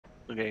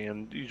Okay,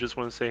 and you just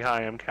want to say,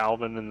 hi, I'm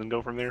Calvin, and then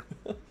go from there?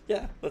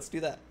 Yeah, let's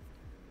do that.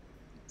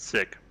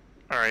 Sick.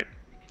 All right.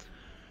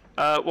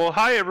 Well,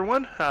 hi,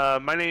 everyone.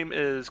 My name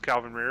is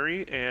Calvin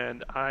Mary,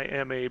 and I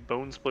am a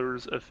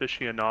Bonesplitterz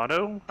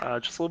aficionado.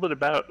 Just a little bit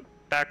about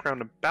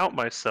background about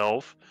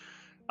myself.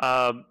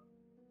 Um,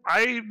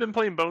 I've been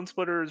playing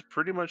Bonesplitterz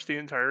pretty much the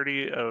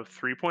entirety of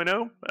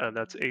 3.0.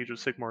 That's Age of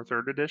Sigmar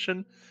 3rd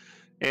Edition.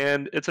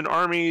 And it's an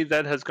army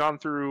that has gone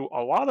through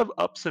a lot of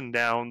ups and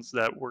downs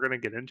that we're going to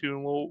get into in a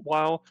little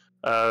while.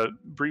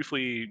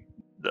 Briefly,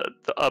 the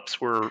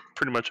ups were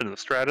pretty much in the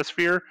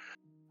stratosphere,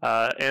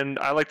 and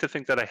I like to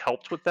think that I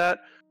helped with that.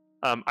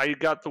 I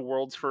got the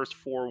world's first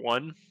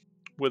 4-1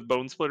 with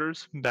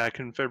Bonesplitterz back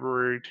in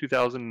February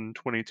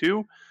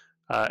 2022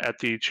 at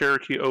the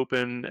Cherokee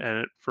Open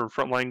and for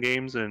Frontline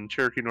Games in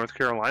Cherokee, North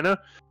Carolina.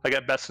 I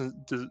got best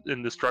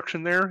in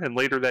destruction there, and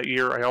later that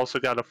year I also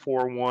got a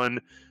 4-1,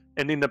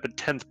 ending up at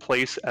 10th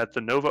place at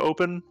the Nova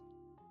Open,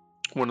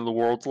 one of the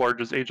world's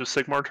largest Age of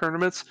Sigmar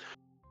tournaments.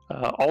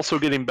 Also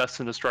getting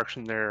best in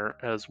destruction there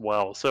as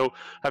well. So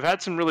I've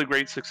had some really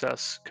great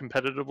success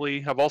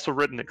competitively. I've also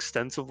written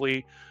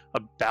extensively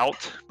about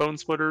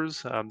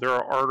Bonesplitterz. There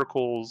are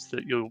articles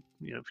that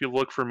if you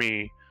look for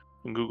me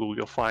in Google,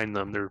 you'll find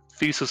them. They're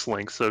thesis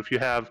links. So if you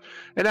have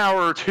an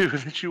hour or two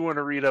that you want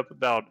to read up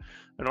about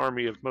an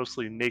army of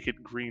mostly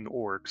naked green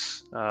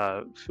orcs,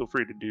 feel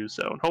free to do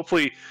so. And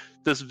hopefully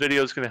this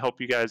video is going to help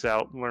you guys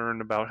out,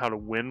 learn about how to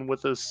win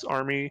with this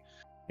army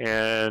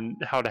and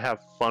how to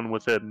have fun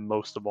with it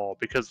most of all,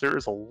 because there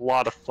is a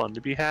lot of fun to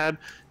be had,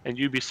 and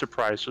you'd be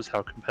surprised just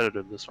how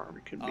competitive this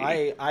army can be.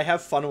 I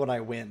have fun when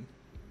I win.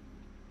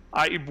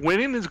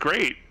 Winning is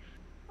great.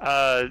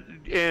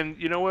 And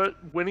you know what?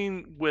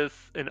 Winning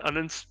with an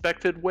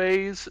unexpected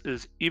ways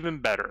is even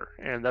better,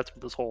 and that's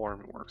what this whole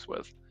army works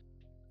with.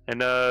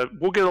 And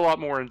we'll get a lot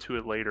more into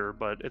it later,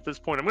 but at this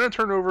point, I'm going to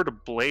turn it over to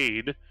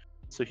Blaed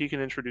so he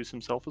can introduce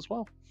himself as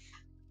well.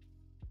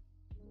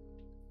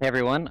 Hey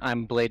everyone,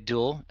 I'm Blaed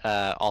Duel,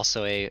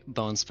 also a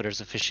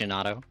Bonesplitterz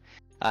aficionado.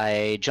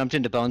 I jumped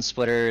into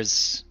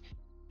Bonesplitterz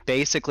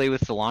basically with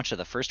the launch of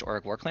the first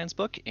Auric Warclans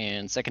book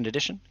in 2nd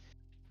edition,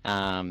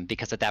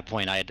 because at that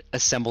point I had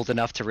assembled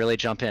enough to really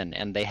jump in,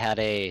 and they had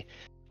a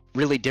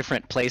really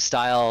different play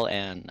style,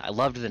 and I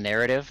loved the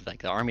narrative.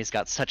 Like, the army's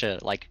got such a,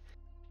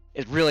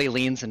 it really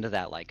leans into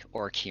that,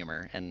 orc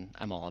humor, and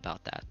I'm all about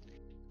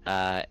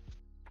that.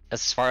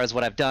 As far as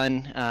what I've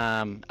done,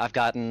 I've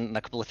gotten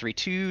a couple of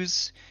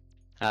 3-2s,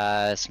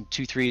 some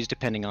 2-3s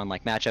depending on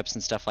matchups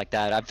and stuff like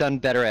that. I've done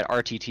better at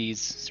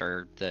RTTs,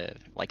 or the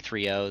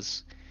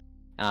 3-0s.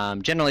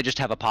 Generally just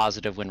have a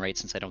positive win rate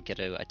since I don't get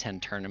to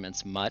attend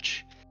tournaments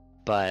much.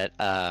 But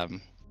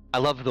I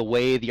love the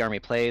way the army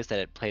plays, that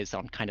it plays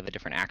on kind of a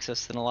different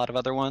axis than a lot of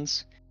other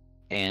ones.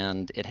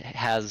 And it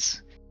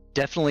has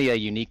definitely a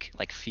unique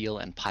feel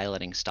and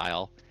piloting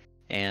style.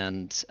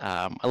 And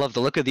I love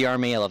the look of the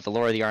army, I love the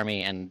lore of the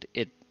army, and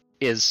it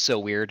is so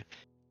weird.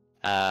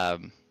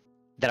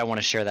 That I want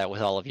to share that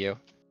with all of you.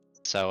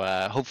 So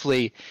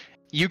hopefully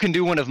you can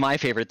do one of my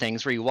favorite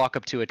things where you walk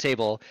up to a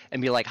table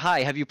and be like,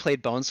 hi, have you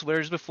played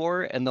Bonesplitterz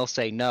before? And they'll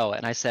say no.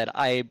 And I said,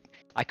 I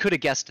could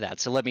have guessed that,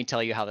 so let me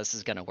tell you how this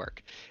is going to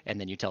work. And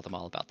then you tell them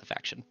all about the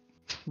faction.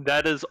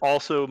 That is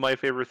also my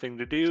favorite thing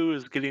to do,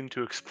 is getting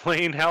to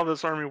explain how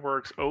this army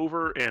works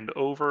over and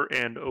over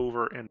and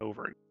over and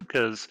over.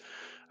 Because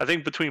I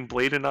think between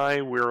Blaed and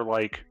I, we're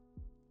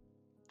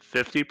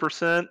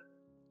 50%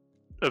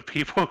 of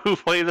people who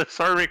play this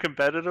army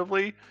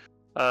competitively,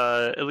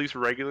 at least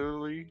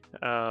regularly,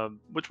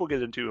 which we'll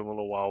get into in a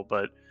little while.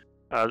 But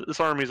this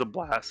army is a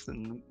blast,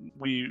 and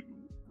we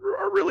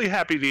are really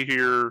happy to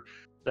hear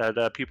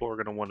that people are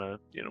going to want to,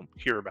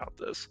 hear about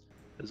this,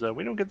 because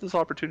we don't get this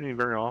opportunity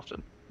very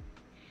often.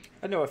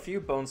 I know a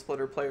few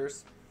Bonesplitter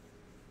players.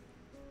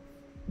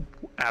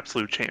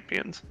 Absolute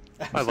champions.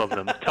 I love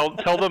them. tell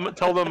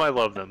them I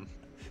love them.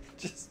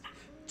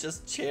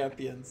 Just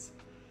champions.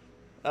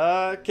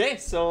 Okay,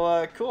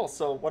 so cool.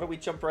 So why don't we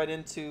jump right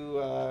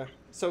into?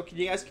 So can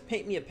you guys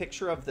paint me a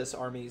picture of this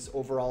army's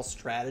overall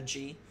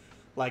strategy?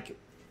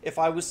 If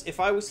I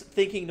was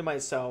thinking to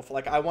myself,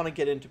 I want to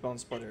get into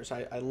Bonesplitterz.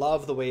 I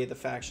love the way the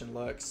faction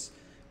looks.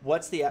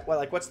 What's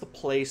the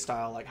play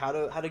style? How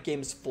do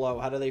games flow?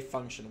 How do they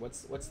function?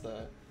 What's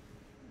the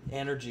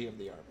energy of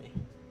the army?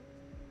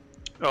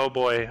 Oh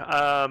boy,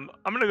 I'm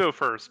gonna go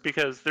first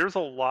because there's a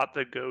lot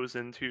that goes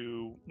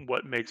into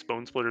what makes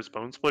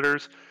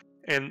Bonesplitterz,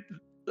 and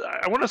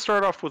I want to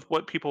start off with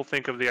what people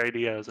think of the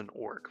idea as an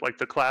orc, like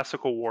the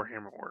classical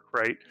Warhammer orc,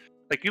 right?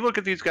 You look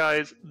at these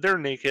guys, they're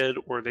naked,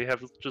 or they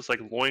have just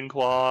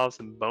loincloths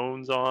and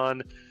bones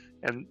on,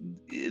 and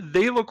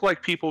they look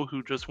like people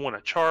who just want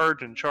to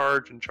charge and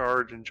charge and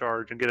charge and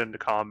charge and get into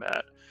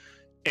combat.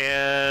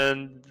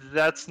 And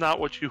that's not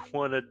what you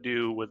want to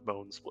do with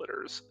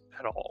Bonesplitterz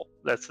at all.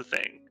 That's the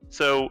thing.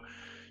 So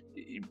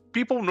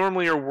people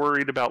normally are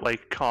worried about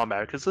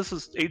combat, because this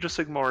is Age of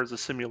Sigmar is a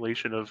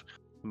simulation of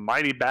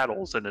mighty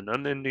battles in an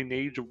unending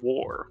age of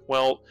war.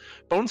 Well,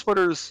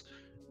 Bonesplitterz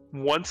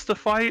wants to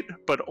fight,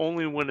 but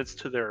only when it's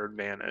to their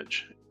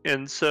advantage.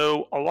 And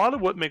so a lot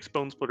of what makes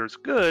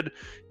Bonesplitterz good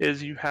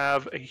is you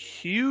have a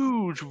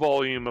huge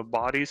volume of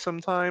bodies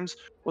sometimes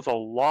with a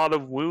lot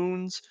of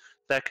wounds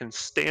that can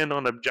stand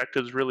on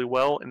objectives really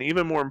well, and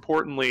even more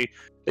importantly,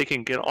 they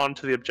can get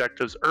onto the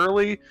objectives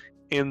early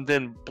and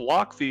then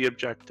block the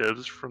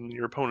objectives from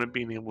your opponent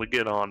being able to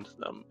get onto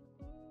them.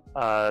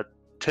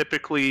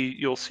 Typically,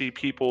 you'll see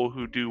people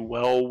who do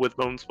well with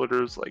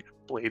Bonesplitterz, like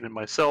Blaed and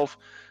myself.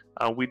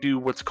 We do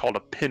what's called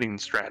a pinning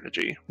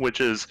strategy, which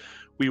is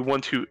we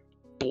want to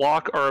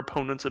block our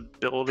opponent's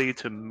ability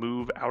to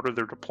move out of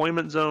their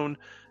deployment zone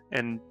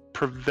and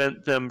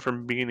prevent them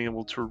from being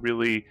able to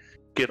really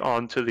get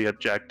onto the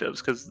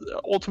objectives, because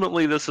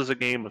ultimately this is a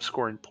game of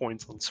scoring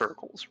points on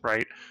circles,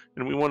 right?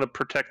 And we want to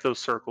protect those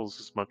circles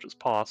as much as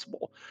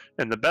possible.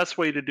 And the best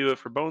way to do it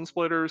for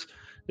Bonesplitterz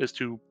is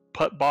to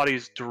put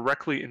bodies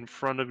directly in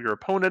front of your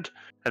opponent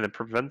and then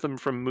prevent them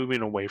from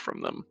moving away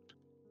from them.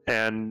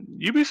 And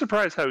you'd be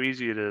surprised how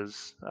easy it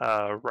is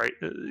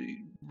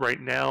right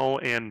now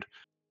and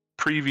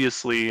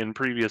previously in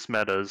previous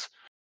metas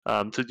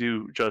to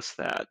do just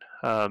that.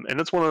 And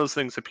it's one of those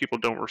things that people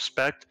don't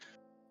respect,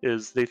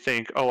 is they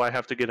think, oh, I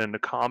have to get into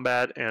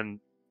combat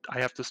and I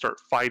have to start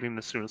fighting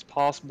as soon as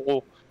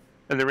possible.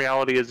 And the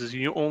reality is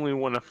you only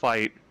want to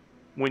fight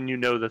when you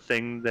know the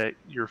thing that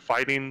you're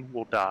fighting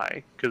will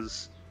die.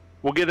 Because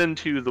we'll get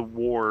into the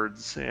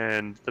wards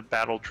and the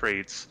battle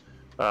traits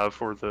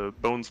for the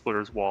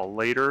Bonesplitterz wall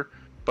later.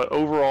 But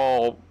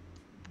overall,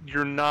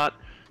 you're not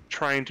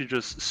trying to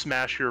just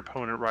smash your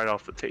opponent right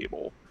off the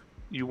table.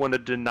 You want to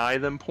deny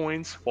them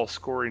points while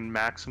scoring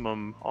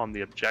maximum on the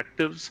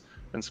objectives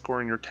and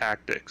scoring your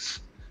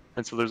tactics.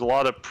 And so there's a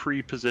lot of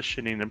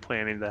pre-positioning and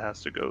planning that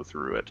has to go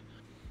through it.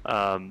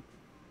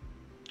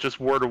 Just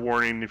word of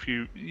warning, if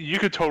you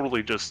could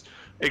totally just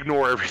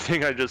ignore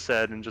everything I just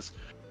said and just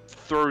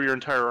throw your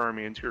entire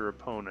army into your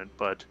opponent,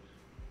 but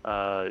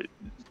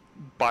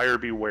buyer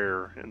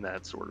beware in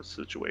that sort of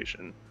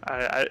situation.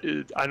 I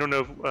don't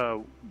know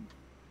if,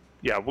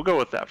 yeah, we'll go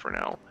with that for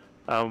now.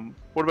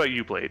 What about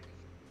you, Blaed?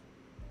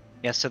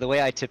 Yeah, so the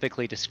way I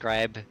typically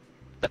describe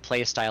the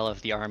play style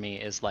of the army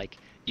is like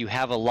you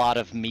have a lot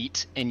of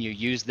meat and you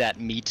use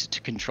that meat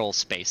to control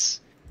space.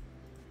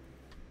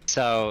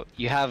 So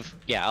you have,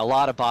 yeah, a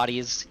lot of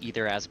bodies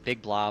either as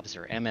big blobs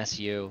or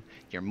MSU.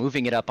 You're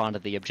moving it up onto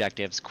the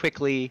objectives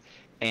quickly,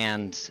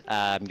 and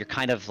you're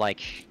kind of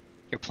like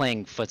you're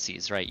playing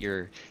footsies, right?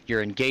 You're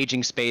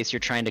engaging space. You're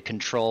trying to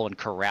control and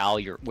corral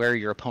where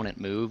your opponent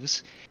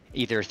moves,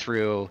 either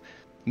through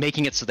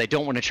making it so they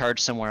don't want to charge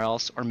somewhere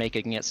else, or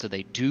making it so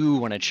they do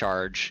want to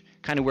charge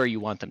kind of where you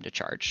want them to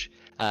charge.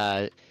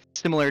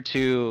 Similar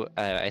to,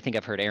 I think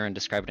I've heard Aaron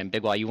describe it in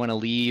Big Wall, you want to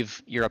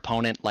leave your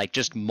opponent like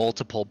just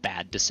multiple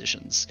bad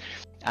decisions.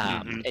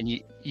 And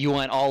you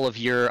want all of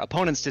your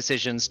opponent's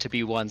decisions to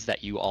be ones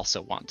that you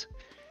also want.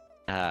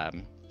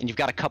 And you've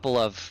got a couple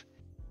of,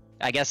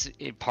 I guess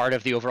part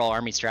of the overall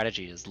army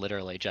strategy is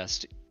literally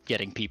just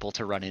getting people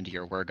to run into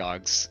your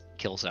Wergog's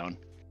kill zone.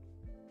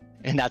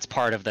 And that's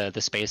part of the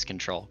space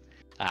control.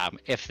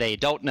 If they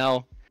don't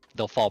know,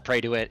 they'll fall prey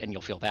to it and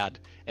you'll feel bad.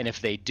 And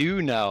if they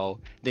do know,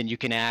 then you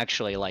can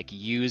actually like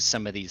use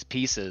some of these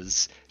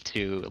pieces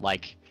to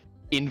like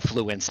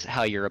influence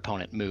how your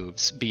opponent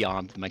moves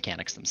beyond the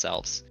mechanics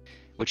themselves,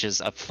 which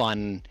is a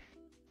fun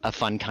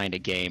kind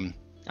of game.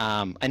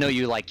 I know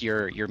you like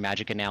your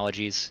magic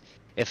analogies.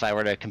 If I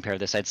were to compare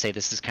this, I'd say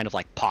this is kind of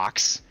like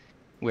Pox,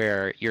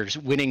 where you're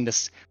winning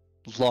this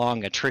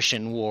long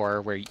attrition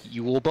war where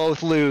you will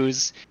both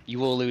lose, you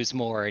will lose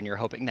more, and you're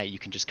hoping that you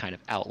can just kind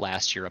of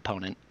outlast your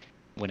opponent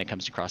when it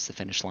comes across the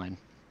finish line.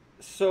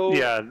 So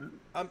yeah,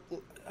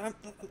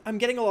 I'm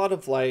getting a lot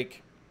of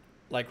like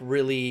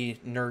really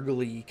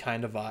nergly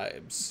kind of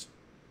vibes,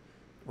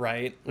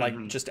 right?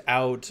 Like just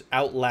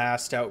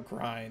outlast,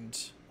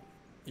 outgrind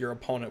your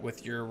opponent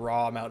with your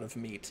raw amount of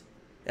meat.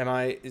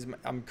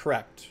 I'm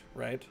correct,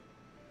 right?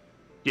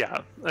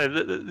 Yeah,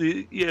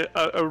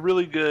 a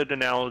really good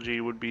analogy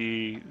would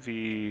be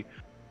the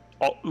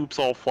Oops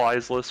All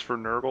Flies list for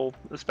Nurgle,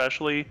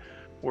 especially,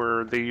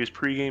 where they use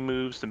pregame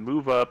moves to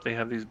move up. They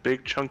have these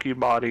big chunky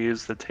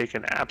bodies that take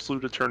an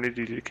absolute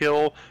eternity to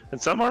kill,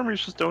 and some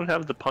armies just don't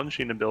have the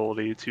punching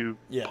ability to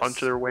punch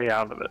their way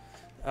out of it.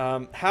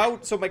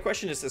 So my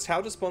question is this: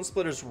 how does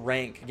Bonesplitterz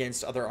rank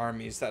against other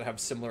armies that have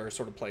similar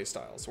sort of play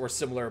styles or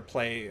similar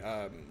play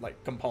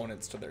like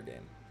components to their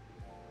game?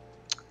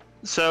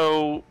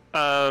 So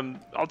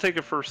I'll take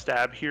a first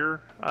stab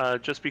here,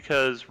 just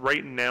because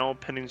right now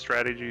pinning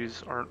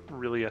strategies aren't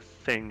really a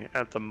thing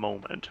at the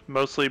moment.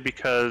 Mostly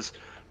because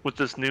with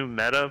this new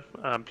meta,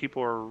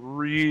 people are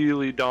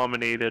really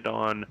dominated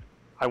on,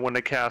 I want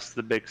to cast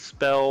the big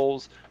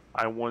spells,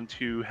 I want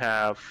to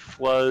have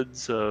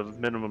floods of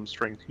minimum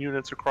strength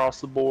units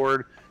across the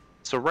board.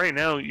 So right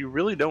now, you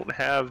really don't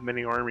have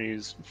many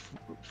armies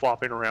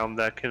flopping around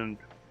that can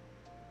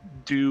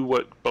do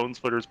what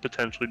Bonesplitterz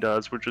potentially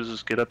does, which is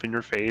just get up in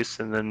your face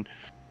and then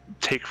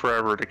take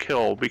forever to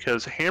kill,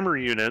 because hammer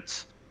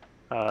units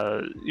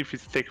If you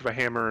think of a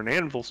hammer and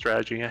anvil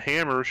strategy, a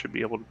hammer should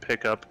be able to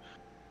pick up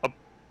a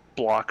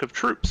block of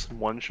troops in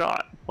one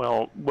shot.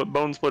 Well, what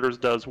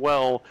Bonesplitterz does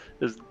well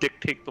is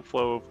dictate the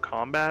flow of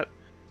combat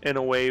in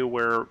a way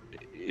where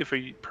if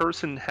a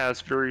person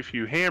has very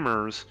few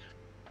hammers,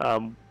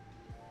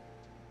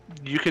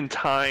 you can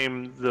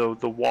time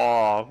the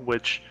wah,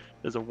 which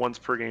is a once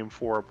per game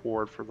 4-up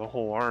ward for the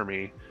whole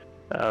army,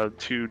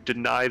 to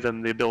deny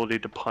them the ability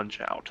to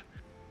punch out.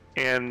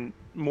 And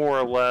more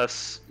or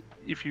less,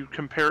 if you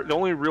compare, the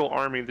only real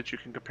army that you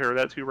can compare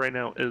that to right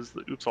now is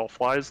the Oops All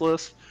Flies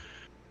list.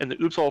 And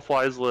the Oops All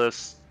Flies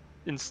list,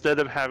 instead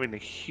of having a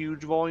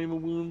huge volume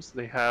of wounds,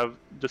 they have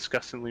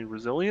disgustingly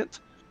resilient,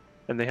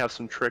 and they have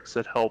some tricks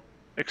that help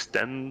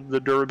extend the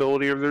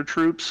durability of their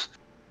troops.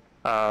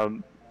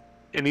 And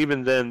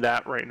even then,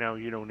 that right now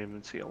you don't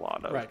even see a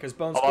lot of. Right, because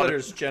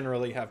Bonesplitterz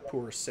generally have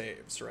poor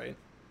saves, right?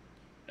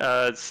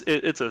 It's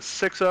a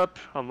 6-up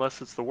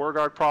unless it's the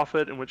Wargog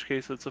Prophet, in which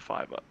case it's a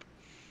 5-up.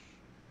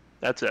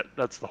 That's it.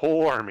 That's the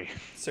whole army.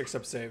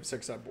 6-up save,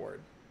 6-up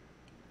ward.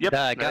 Yep.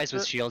 The guys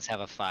with shields have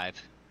a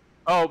 5.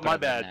 Oh, my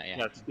bad. That,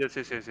 yeah. Yes.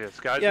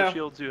 Guys with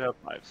shields do have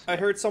 5s. I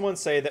heard someone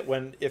say that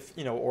if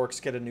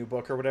orcs get a new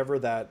book or whatever,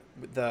 that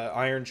the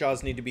Iron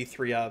Jaws need to be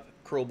 3-up,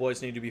 Cruel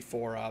Boys need to be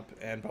 4-up,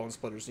 and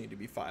Bonesplitterz need to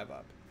be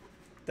 5-up.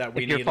 That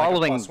we need like a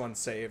 +1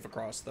 save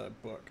across the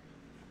book.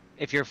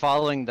 If you're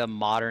following the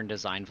modern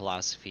design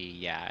philosophy,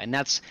 yeah, and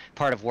that's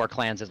part of War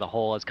Clans as a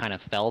whole has kind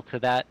of fell to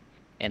that,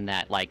 in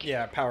that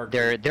power.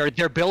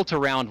 They're built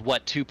around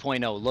what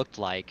 2.0 looked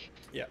like.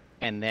 Yeah.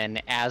 And then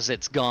as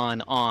it's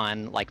gone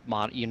on,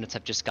 units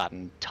have just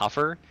gotten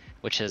tougher,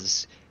 which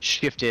has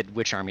shifted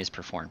which armies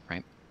perform,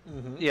 right?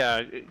 Mm-hmm.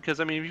 Yeah, because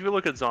I mean, if you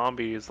look at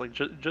zombies, like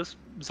just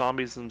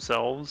zombies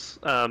themselves,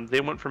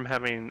 they went from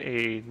having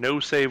a no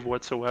save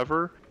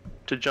whatsoever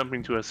to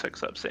jumping to a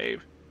 6-up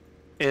save,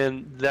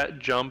 and that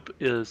jump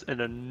is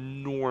an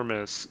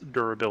enormous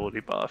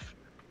durability buff.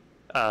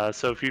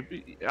 So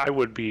I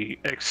would be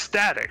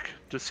ecstatic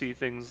to see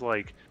things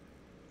like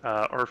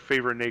our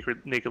favorite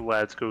naked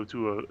lads go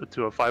to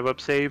a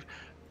 5-up save.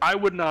 I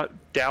would not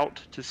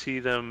doubt to see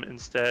them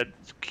instead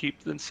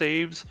keep the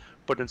saves,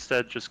 but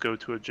instead just go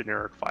to a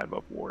generic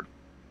 5-up ward.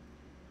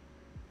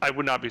 I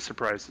would not be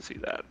surprised to see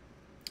that.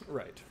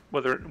 Right.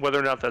 Whether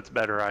or not that's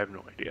better, I have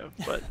no idea.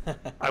 But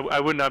I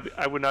would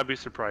not be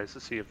surprised to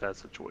see if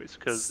that's a choice,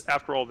 because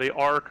after all, they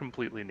are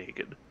completely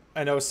naked.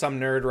 I know some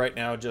nerd right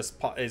now just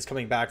is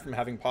coming back from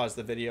having paused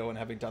the video and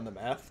having done the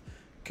math.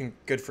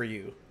 Good for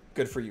you.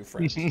 Good for you,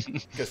 friend.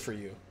 Good for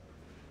you.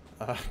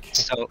 Okay.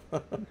 So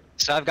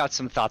I've got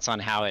some thoughts on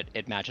how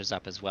it matches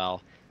up as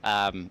well.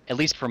 At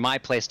least for my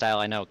playstyle,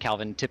 I know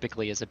Calvin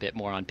typically is a bit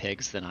more on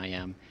pigs than I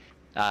am.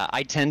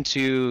 I tend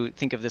to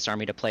think of this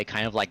army to play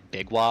kind of like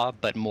Big Wah,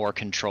 but more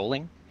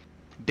controlling.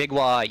 Big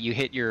Wah, you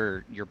hit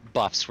your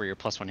buffs where you're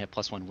 +1 hit,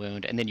 +1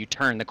 wound, and then you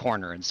turn the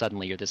corner, and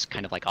suddenly you're this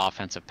kind of like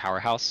offensive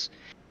powerhouse.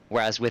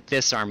 Whereas with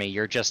this army,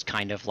 you're just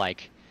kind of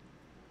like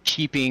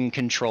keeping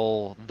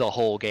control the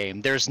whole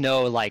game. There's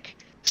no like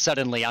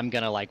suddenly I'm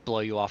gonna like blow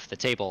you off the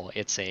table.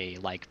 It's a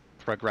like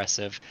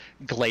progressive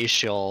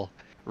glacial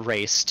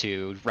race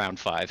to round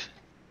 5.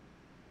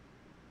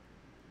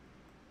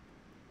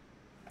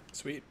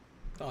 Sweet.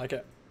 I like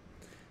it.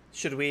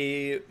 Should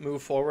we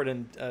move forward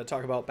and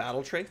talk about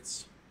battle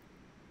traits?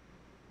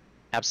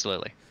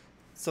 Absolutely.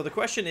 So the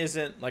question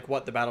isn't like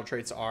what the battle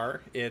traits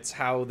are, it's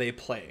how they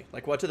play.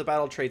 Like, what do the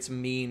battle traits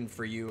mean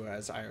for you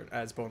as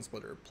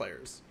Bonesplitterz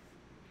players?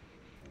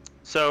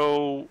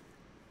 So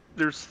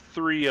there's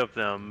 3 of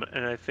them,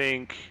 and I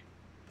think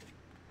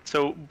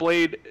so.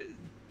 Blaed,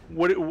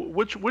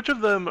 which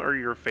of them are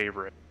your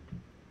favorite?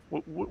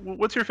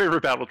 What's your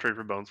favorite battle trait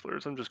for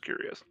Bonesplitterz? I'm just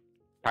curious.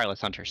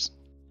 Tireless Hunters.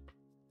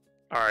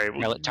 All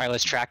right.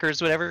 Tireless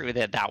Trackers, whatever.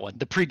 That one.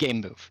 The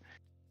pre-game move.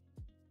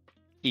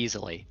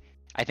 Easily.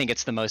 I think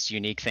it's the most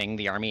unique thing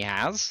the army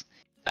has.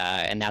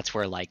 And that's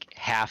where like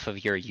half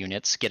of your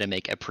units get to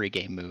make a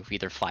pre-game move,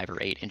 either 5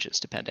 or 8 inches,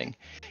 depending.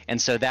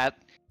 And so that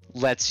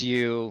lets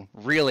you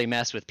really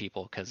mess with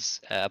people,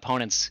 because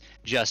opponents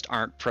just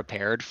aren't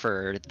prepared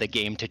for the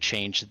game to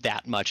change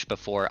that much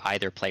before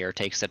either player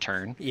takes a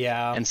turn.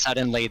 Yeah. And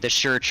suddenly the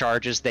sure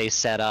charges they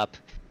set up,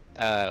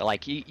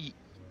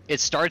 it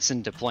starts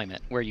in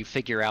deployment, where you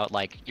figure out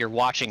like you're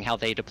watching how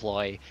they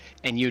deploy,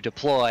 and you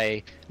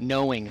deploy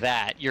knowing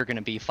that you're going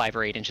to be 5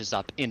 or 8 inches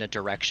up in a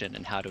direction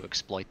and how to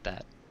exploit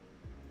that.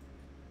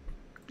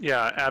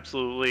 Yeah,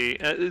 absolutely.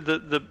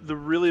 The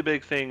really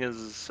big thing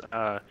is,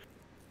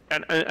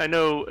 and I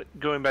know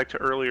going back to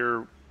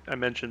earlier, I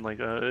mentioned like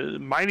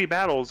mighty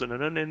battles and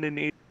an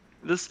unending.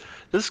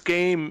 This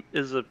game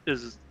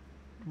is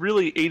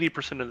really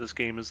 80% of this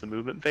game is the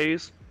movement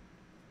phase.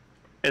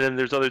 And then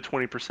there's other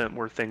 20%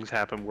 where things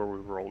happen where we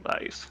roll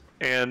dice.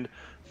 And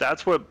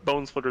that's what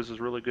Bonesplitterz is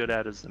really good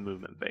at, is the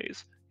movement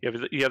phase.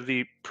 You have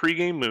the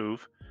pregame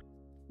move,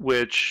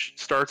 which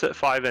starts at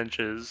 5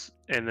 inches,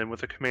 and then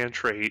with a command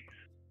trait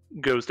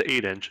goes to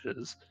 8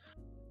 inches.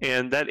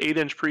 And that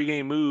 8-inch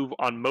pregame move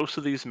on most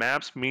of these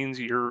maps means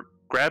you're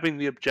grabbing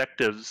the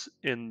objectives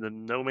in the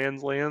no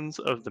man's lands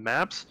of the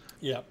maps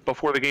Yeah.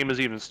 before the game has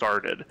even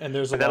started. And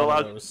there's a that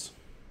lot of those.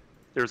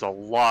 There's a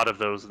lot of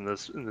those in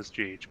this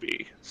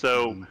GHB.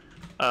 So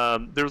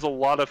there's a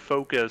lot of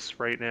focus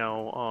right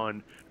now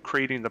on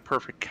creating the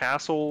perfect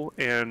castle,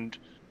 and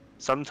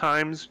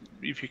sometimes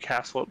if you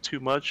castle up too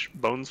much,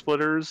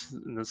 Bonesplitterz,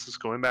 and this is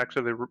going back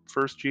to the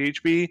first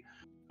GHB,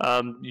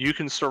 you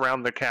can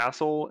surround the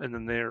castle, and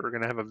then they're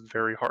going to have a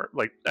very hard,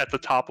 like at the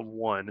top of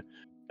one,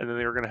 and then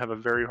they're going to have a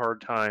very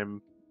hard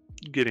time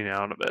getting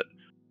out of it.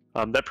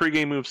 That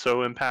pregame move's so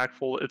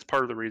impactful. It's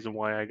part of the reason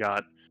why I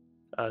got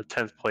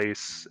 10th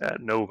place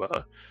at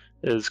Nova,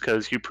 is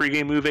because you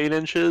pregame move 8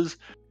 inches,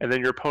 and then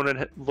your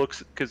opponent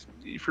looks, because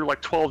if you're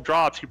like 12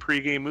 drops, you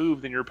pregame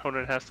move, then your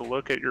opponent has to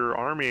look at your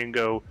army and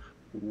go,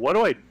 what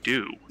do I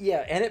do?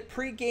 Yeah, and it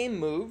pregame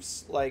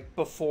moves like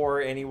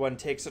before anyone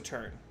takes a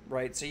turn,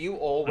 right? So you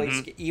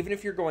always, even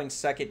if you're going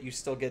second, you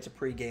still get to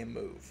pregame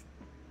move.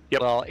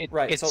 Yep. Well,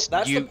 right. It's, so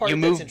that's you, the part you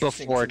that's move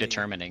interesting before to me.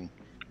 determining.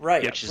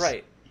 Right, which is-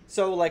 right.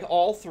 So like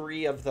all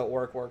 3 of the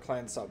Orc War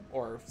Clan sub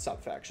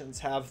factions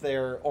have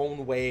their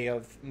own way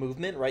of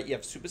movement, right? You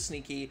have Super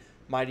Sneaky,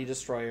 Mighty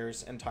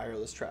Destroyers, and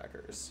Tireless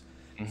Trackers.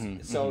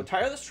 So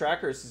Tireless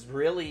Trackers is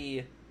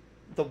really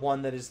the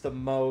one that is the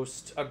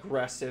most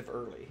aggressive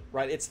early,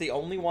 right? It's the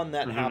only one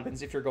that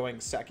happens if you're going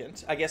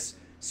second. I guess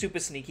Super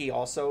Sneaky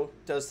also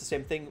does the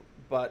same thing,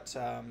 but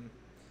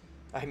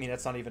I mean,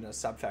 that's not even a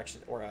sub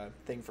faction or a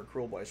thing for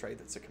Cruel Boys, right?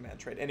 That's a command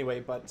trait. Anyway,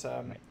 but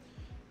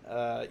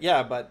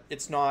yeah, but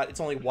it's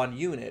only 1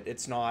 unit.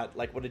 It's not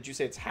like, what did you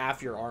say? It's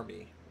half your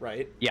army,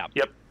 right? Yeah.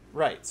 Yep.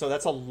 Right. So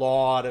that's a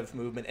lot of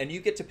movement, and you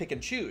get to pick and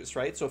choose,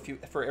 right? So if you,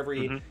 for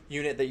every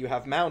unit that you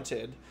have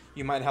mounted,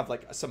 you might have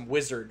like some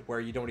wizard where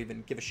you don't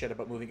even give a shit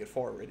about moving it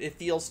forward. It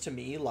feels to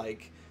me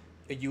like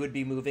you would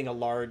be moving a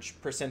large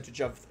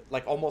percentage of,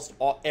 like, almost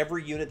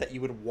every unit that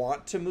you would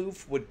want to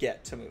move would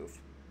get to move,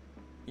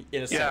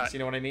 in a sense. You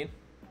know what I mean?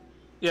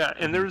 Yeah,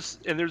 and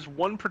there's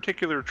one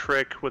particular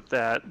trick with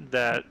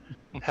that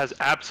has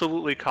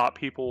absolutely caught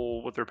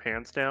people with their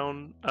pants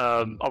down.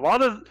 A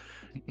lot of,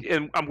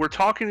 and we're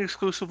talking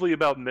exclusively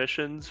about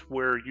missions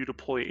where you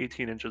deploy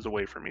 18 inches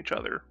away from each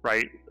other,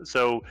 right?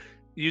 So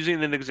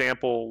using an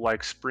example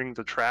like Spring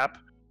the Trap,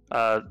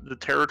 the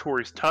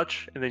territories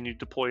touch, and then you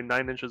deploy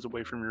 9 inches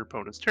away from your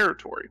opponent's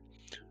territory.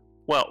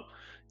 Well,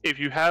 if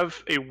you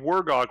have a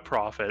Wargog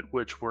Prophet,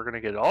 which we're going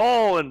to get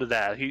all into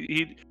that,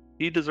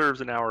 he deserves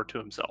an hour to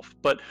himself,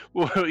 but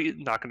not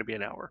going to be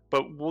an hour.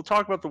 But we'll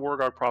talk about the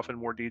Wargog Prophet in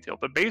more detail.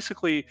 But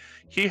basically,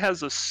 he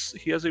has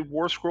a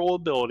War Scroll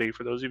ability,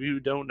 for those of you who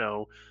don't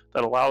know,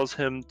 that allows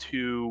him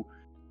to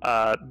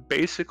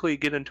basically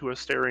get into a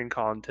staring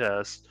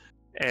contest,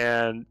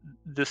 and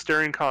the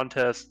staring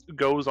contest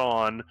goes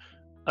on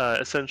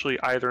essentially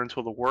either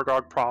until the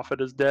Wargog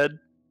Prophet is dead,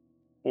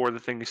 or the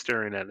thing he's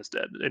staring at is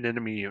dead, an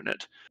enemy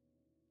unit.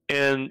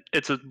 And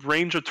it's a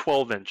range of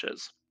 12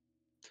 inches.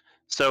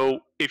 So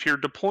if you're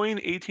deploying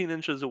 18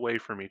 inches away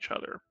from each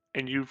other,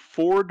 and you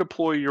forward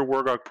deploy your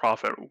Wargog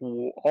Prophet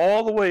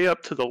all the way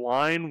up to the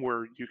line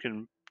where you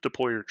can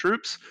deploy your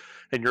troops,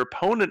 and your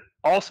opponent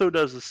also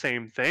does the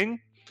same thing,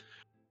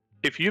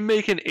 if you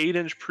make an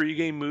 8-inch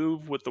pregame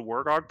move with the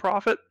Wargog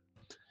Prophet,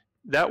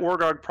 that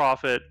Wargog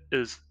Prophet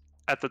is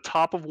at the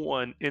top of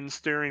one in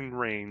staring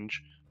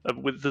range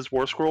with this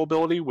War Scroll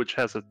ability, which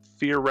has a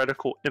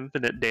theoretical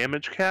infinite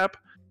damage cap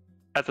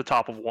at the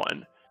top of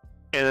one.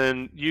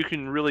 And you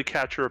can really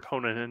catch your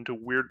opponent into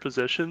weird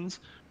positions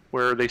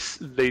where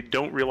they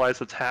don't realize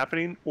it's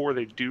happening, or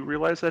they do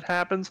realize that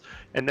happens,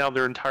 and now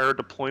their entire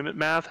deployment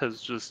math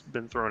has just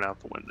been thrown out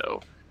the window.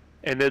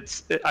 And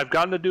I've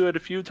gotten to do it a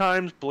few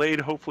times.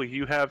 Blaed, hopefully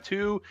you have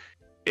too.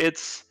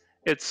 It's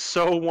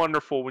so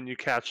wonderful when you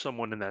catch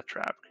someone in that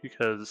trap,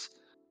 because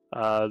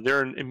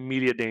they're in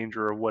immediate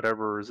danger of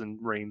whatever is in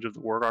range of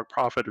the Wargog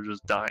Prophet of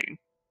just dying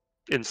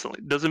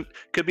instantly.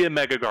 Could be a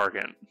Mega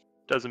Gargant.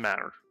 Doesn't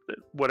matter.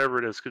 Whatever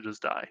it is could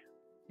just die.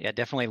 Yeah,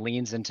 definitely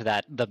leans into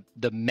that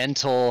the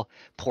mental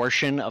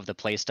portion of the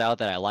playstyle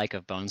that I like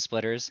of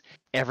Bonesplitterz.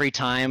 Every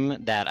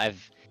time that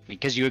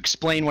because you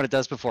explain what it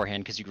does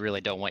beforehand, because you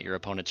really don't want your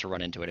opponent to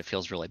run into it. It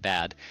feels really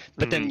bad.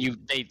 But then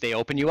they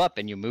open you up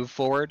and you move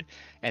forward,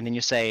 and then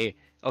you say,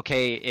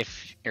 okay,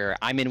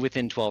 I'm in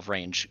within 12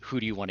 range, who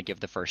do you want to give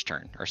the first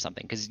turn or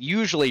something? Because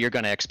usually you're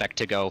going to expect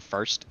to go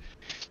first.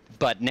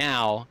 But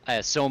now,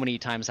 so many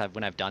times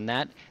when I've done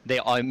that, they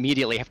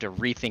immediately have to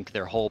rethink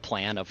their whole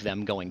plan of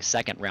them going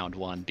second round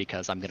one,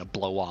 because I'm going to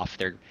blow off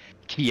their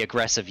key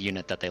aggressive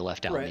unit that they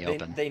left out in the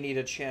open. They need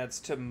a chance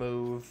to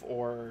move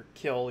or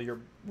kill your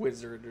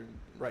wizard,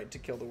 to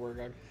kill the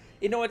Wargog.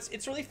 You know,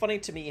 it's really funny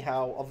to me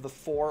how of the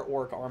 4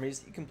 orc armies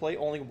that you can play,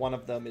 only one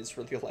of them is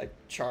really like,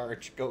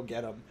 charge, go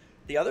get them.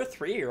 The other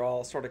 3 are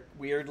all sort of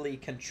weirdly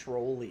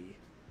control-y.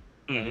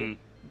 Right?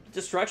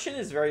 Destruction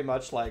is very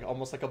much like,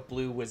 almost like a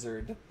blue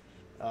wizard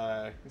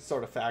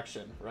sort of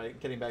faction, right?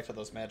 Getting back to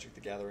those Magic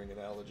the Gathering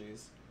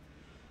analogies.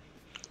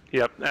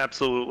 Yep,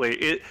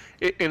 absolutely.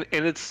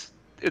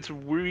 It's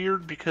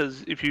weird,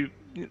 because if you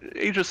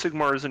Age of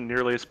Sigmar isn't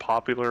nearly as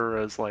popular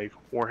as like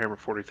Warhammer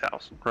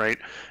 40,000, right?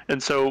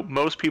 And so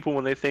most people,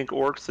 when they think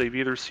orcs, they've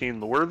either seen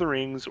Lord of the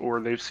Rings or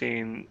they've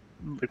seen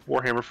like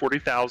Warhammer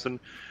 40,000,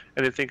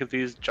 and they think of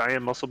these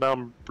giant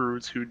muscle-bound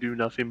brutes who do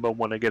nothing but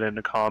want to get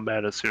into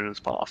combat as soon as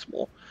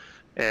possible.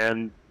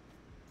 And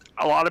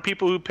a lot of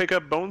people who pick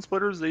up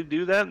Bonesplitterz, they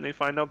do that, and they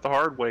find out the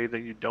hard way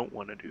that you don't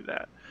want to do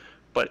that.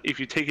 But if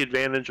you take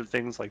advantage of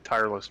things like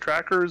tireless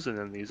trackers and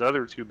then these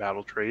other two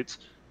battle traits,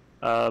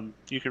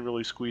 you can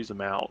really squeeze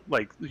them out.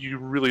 Like, you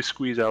really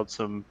squeeze out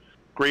some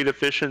great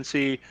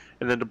efficiency.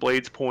 And then to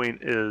Blade's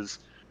point is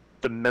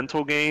the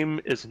mental game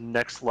is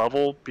next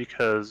level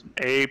because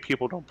A,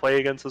 people don't play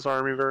against this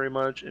army very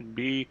much, and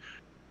B,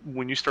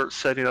 when you start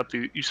setting up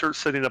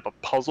a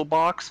puzzle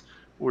box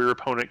where your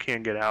opponent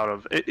can't get out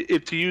of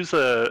it. To use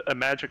a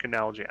Magic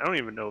analogy, I don't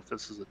even know if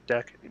this is a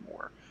deck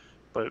anymore,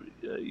 but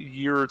a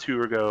year or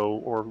two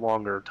ago or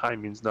longer,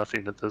 time means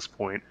nothing at this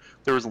point,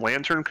 there was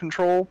lantern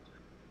control,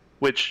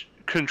 which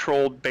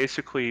controlled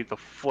basically the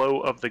flow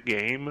of the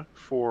game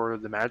for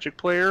the Magic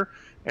player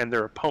and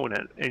their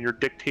opponent, and you're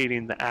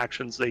dictating the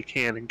actions they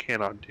can and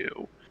cannot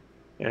do.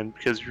 And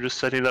because you're just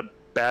setting up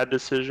bad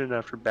decision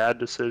after bad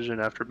decision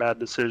after bad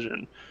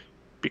decision,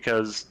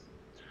 because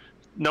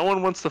no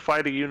one wants to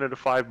fight a unit of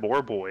 5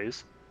 boar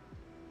boys.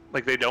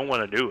 Like, they don't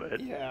want to do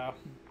it. Yeah.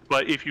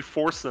 But if you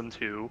force them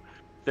to,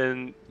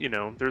 then,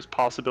 there's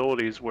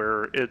possibilities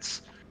where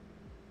it's,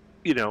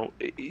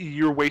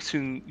 you're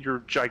wasting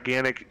your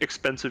gigantic,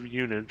 expensive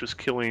unit just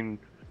killing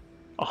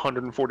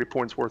 140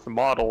 points worth of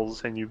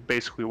models, and you've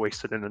basically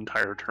wasted an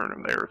entire turn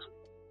of theirs.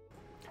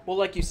 Well,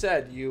 like you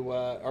said, you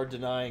are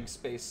denying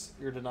space.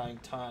 You're denying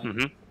time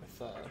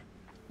with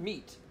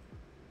meat.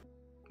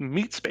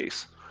 Meat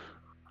space.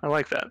 I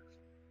like that.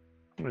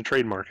 I'm going to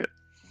trademark it.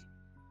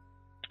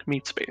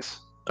 Meat space.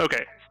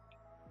 Okay.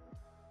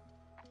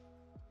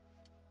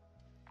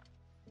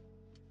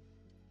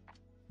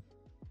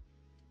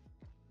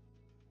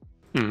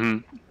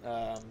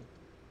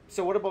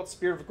 So what about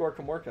Spirit of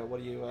Gorka Morka?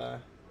 What do you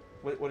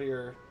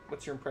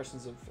what's your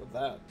impressions of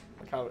that?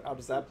 Like, how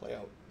does that play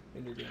out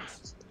in your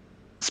games?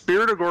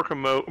 Spirit of Gorka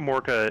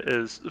Morka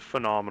is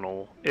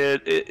phenomenal.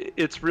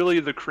 It's really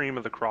the cream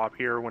of the crop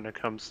here when it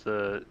comes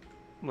to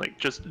like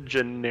just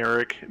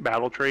generic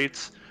battle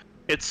traits.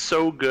 It's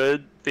so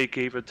good they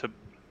gave it to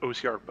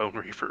OCR Bone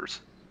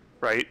Reapers,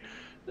 right?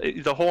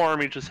 The whole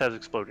army just has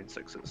exploding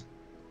sixes.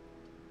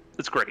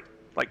 It's great.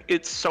 Like,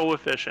 it's so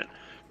efficient.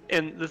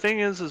 And the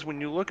thing is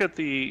when you look at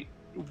the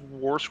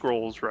war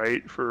scrolls,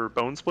 right, for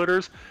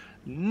Bonesplitterz,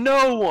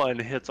 no one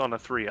hits on a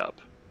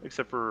 3-up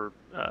except for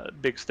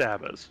Big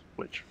Stabas,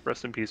 which,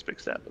 rest in peace, Big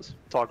Stabas.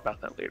 Talk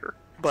about that later.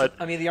 But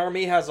I mean, the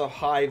army has a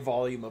high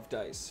volume of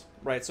dice,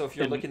 right? So if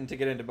you're looking to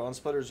get into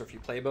Bonesplitterz, or if you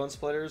play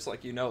Bonesplitterz,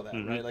 like, you know that,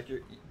 right? Like,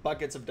 you're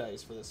buckets of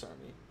dice for this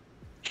army.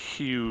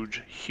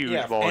 Huge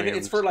yeah, volumes. And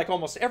it's for like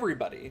almost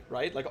everybody,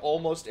 right? Like,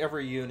 almost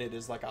every unit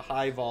is like a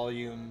high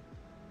volume,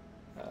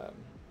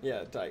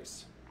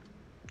 dice.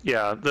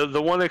 Yeah,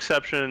 the one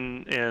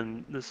exception,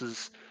 and this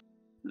is,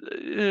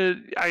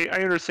 I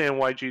understand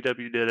why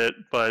GW did it,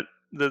 but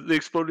the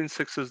exploding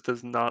sixes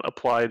does not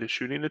apply to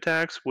shooting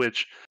attacks,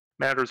 which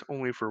matters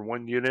only for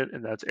one unit,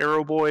 and that's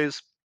Arrow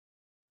Boys,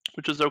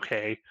 which is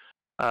okay.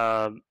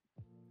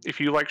 If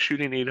you like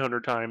shooting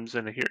 800 times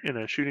in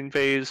a shooting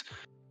phase,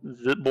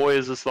 boy,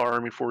 is this the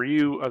army for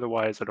you.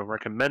 Otherwise, I don't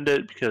recommend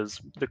it, because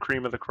the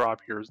cream of the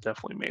crop here is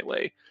definitely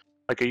melee.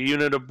 Like, a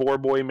unit of Boar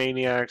Boy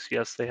Maniacs,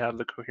 yes, they have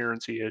the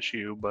coherency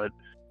issue, but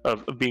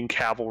of being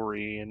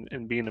cavalry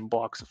and being in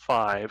blocks of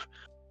 5.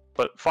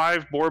 But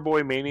 5 Boar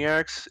Boy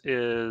Maniacs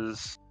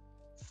is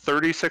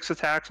 36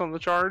 attacks on the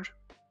charge.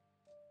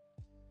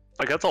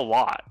 Like, that's a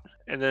lot.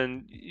 And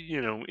then,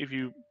 if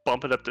you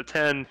bump it up to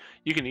 10,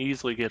 you can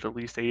easily get at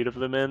least 8 of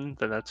them in.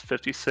 Then that's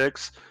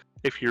 56.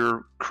 If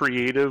you're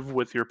creative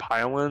with your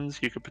pile-ins,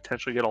 you could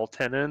potentially get all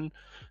 10 in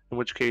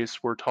which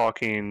case we're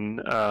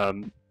talking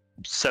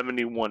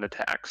 71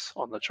 attacks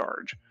on the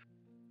charge.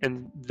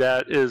 And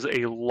that is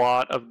a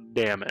lot of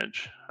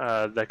damage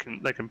that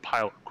can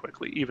pile up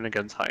quickly, even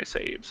against high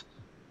saves.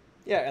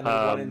 Yeah, and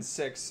then 1 in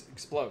 6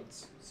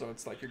 explodes, so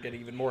it's like you're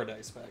getting even more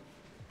dice back.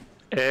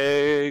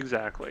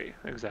 Exactly.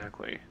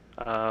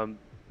 I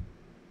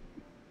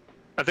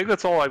think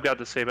that's all I've got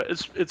to say. But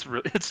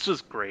it's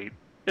just great.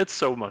 It's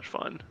so much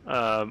fun.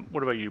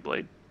 What about you,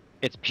 Blade?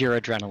 It's pure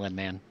adrenaline,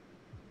 man.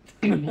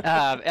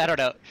 I don't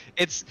know.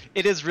 It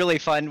is really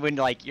fun when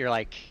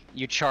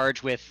you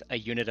charge with a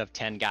unit of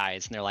 10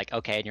 guys, and they're like,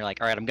 okay, and you're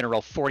like, all right, I'm gonna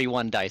roll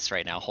 41 dice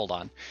right now. Hold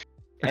on.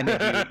 And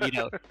then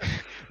you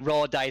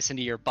roll a dice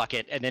into your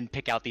bucket, and then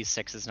pick out these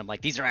 6s, and I'm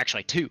like, these are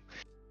actually 2.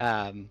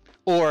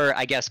 Or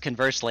I guess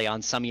conversely,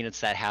 on some units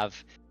that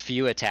have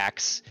few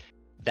attacks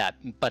that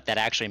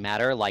actually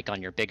matter, like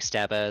on your big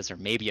Stabas or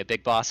maybe a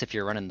big boss if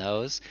you're running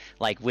those,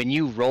 like when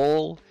you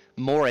roll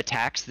more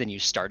attacks than you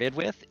started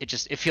with,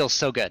 it feels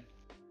so good.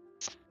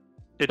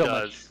 It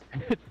does.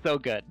 It's so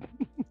good.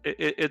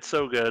 It's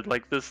so good.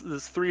 Like this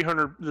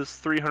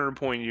 300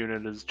 point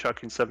unit is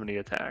chucking 70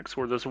 attacks,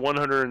 or this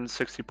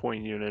 160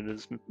 point unit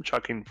is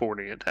chucking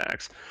 40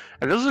 attacks,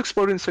 and those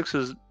exploding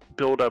sixes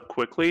build up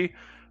quickly,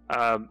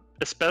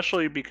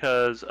 especially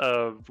because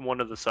of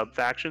one of the sub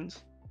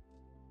factions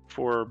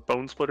for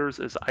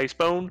Bonesplitterz is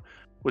Icebone,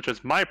 which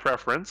is my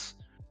preference.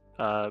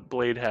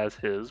 Blaed has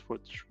his,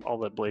 which I'll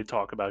let Blaed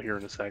talk about here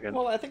in a second.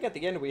 Well, I think at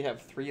the end we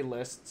have 3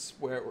 lists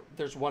where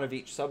there's one of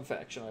each sub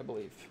faction, I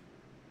believe.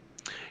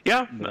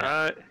 Yeah,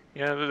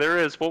 yeah, there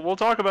is. We'll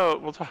talk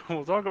about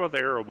the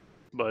arrow,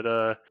 but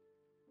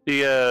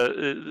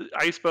the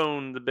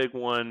Icebone, the big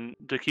one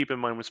to keep in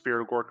mind with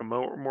Spirit of Gorka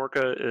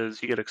Morka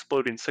is you get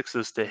exploding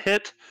sixes to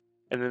hit,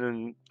 and then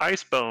in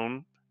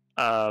Icebone,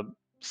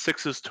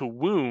 sixes to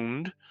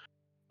wound,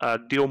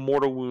 deal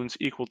mortal wounds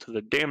equal to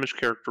the damage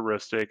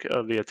characteristic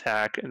of the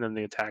attack, and then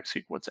the attack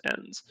sequence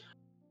ends.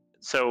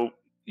 So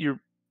you're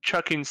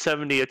chucking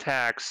 70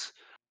 attacks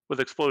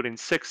with exploding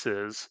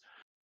sixes,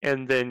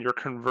 and then you're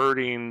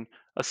converting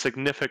a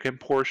significant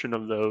portion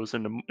of those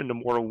into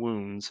mortal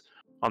wounds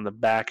on the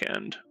back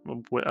end,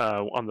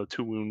 on the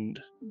 2 wound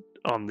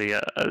on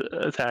the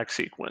attack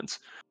sequence.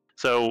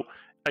 So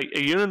a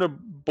unit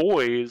of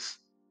boys,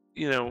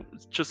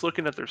 just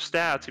looking at their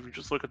stats, if you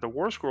just look at the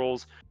war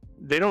scrolls,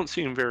 they don't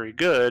seem very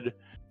good.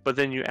 But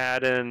then you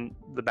add in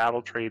the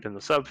battle trait and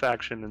the sub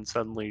faction, and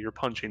suddenly you're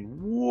punching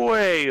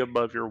way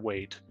above your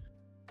weight.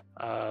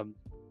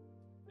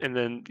 And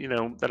then,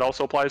 that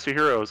also applies to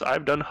heroes.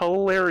 I've done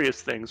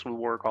hilarious things with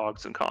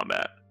warcogs in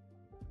combat.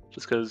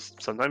 Just because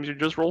sometimes you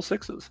just roll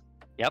sixes.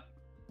 Yep.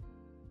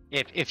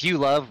 If you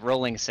love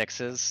rolling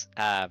sixes,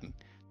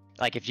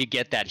 like if you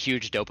get that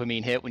huge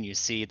dopamine hit when you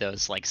see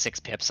those like 6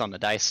 pips on the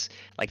dice,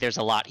 like there's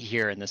a lot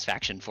here in this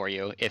faction for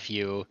you if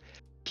you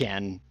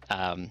can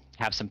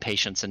have some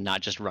patience and not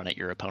just run at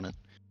your opponent.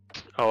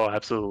 Oh,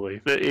 absolutely.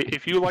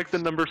 If you like the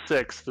number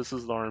 6, this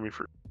is the army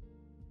for...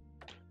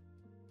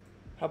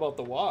 How about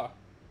the WA?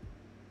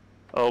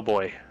 Oh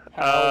boy.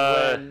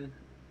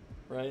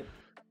 Right?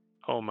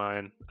 Oh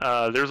man.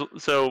 I've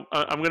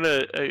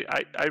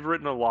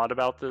written a lot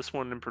about this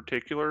one in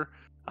particular.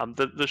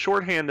 The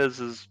shorthand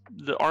is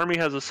the army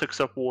has a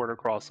 6-up ward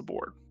across the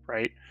board,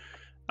 right?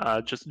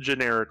 Just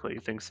generically,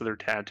 thanks to their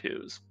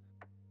tattoos.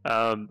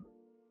 The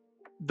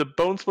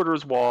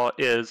Bonesplitterz wall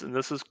is, and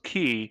this is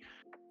key,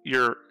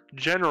 your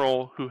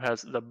general who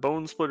has the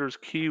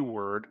Bonesplitterz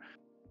keyword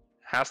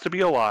has to be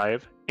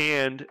alive,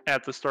 and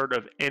at the start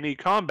of any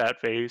combat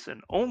phase,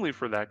 and only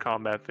for that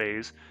combat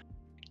phase,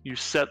 you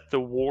set the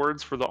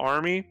wards for the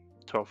army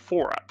to a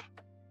 4-up.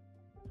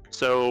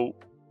 So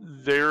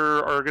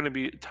there are going to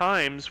be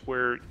times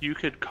where you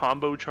could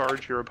combo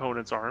charge your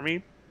opponent's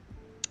army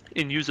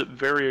and use it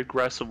very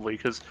aggressively,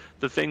 because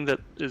the thing that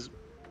is,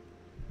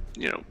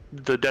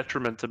 the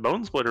detriment to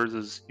Bonesplitterz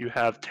is you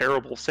have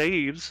terrible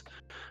saves,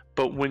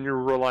 but when you're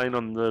relying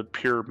on the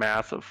pure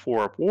math of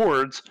 4-up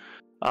wards,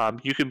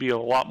 you can be a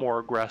lot more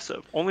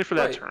aggressive. Only for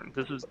that turn.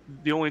 This is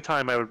the only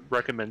time I would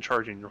recommend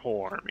charging your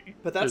whole army.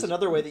 But that's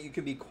another way that you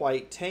can be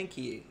quite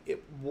tanky.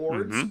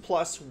 Wards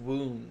plus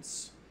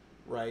wounds,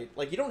 right?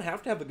 Like, you don't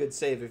have to have a good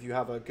save if you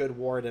have a good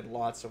ward and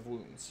lots of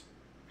wounds.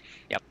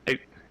 Yep.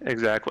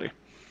 Exactly.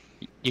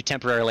 You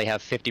temporarily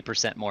have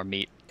 50% more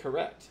meat.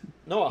 Correct.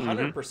 No,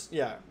 100%.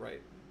 Yeah,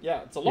 right.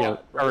 Yeah, it's a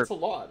lot, right? It's a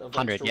lot of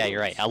 100. Yeah,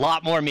 you're right. A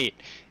lot more meat.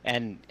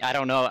 And I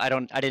don't know. I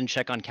didn't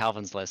check on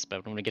Calvin's list,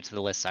 but when we get to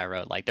the lists I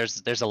wrote, like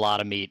there's a lot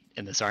of meat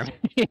in this army.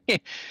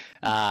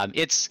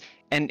 It's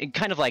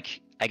kind of like,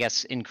 I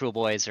guess in Cruel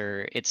Boys,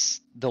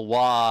 it's the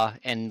WA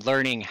and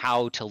learning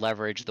how to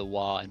leverage the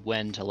WA and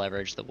when to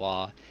leverage the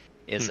WA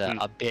is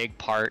a big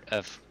part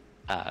of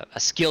a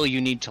skill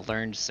you need to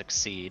learn to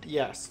succeed.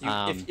 Yes.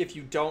 If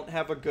you don't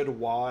have a good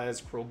WA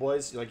as Cruel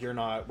Boys, like, you're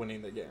not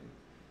winning the game.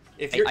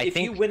 If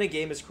you win a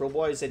game as Cruel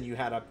Boys and you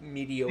had a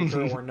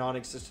mediocre or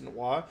non-existent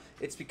WA,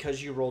 it's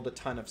because you rolled a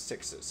ton of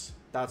sixes.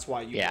 That's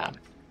why you won.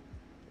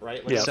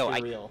 Right? Like, so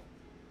real.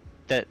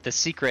 The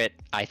secret,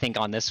 I think,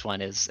 on this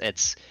one is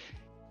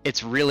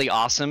it's really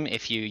awesome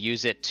if you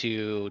use it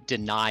to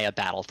deny a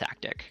battle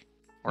tactic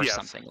or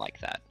something like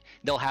that.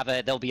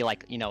 They'll be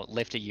like,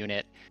 lift a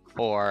unit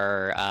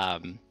or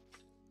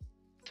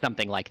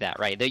something like that,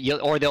 right?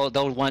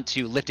 They'll want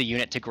to lift a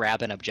unit to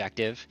grab an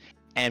objective.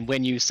 And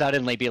when you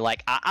suddenly be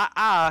like,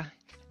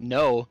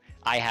 no,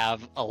 I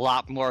have a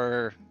lot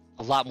more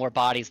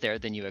bodies there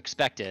than you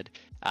expected,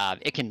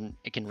 it can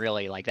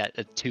really, like, that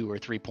a 2 or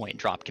 3 point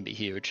drop can be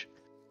huge.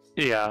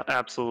 Yeah,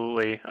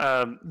 absolutely.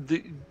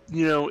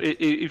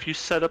 If you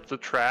set up the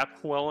trap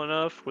well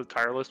enough with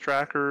tireless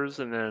trackers,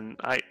 and then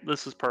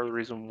this is part of the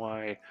reason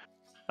why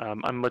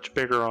I'm much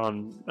bigger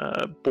on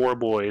Boar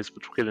Boys,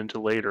 which we'll get into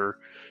later.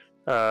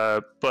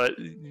 But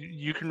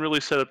you can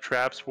really set up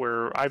traps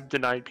where I've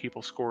denied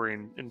people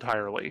scoring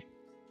entirely,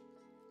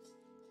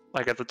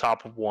 like at the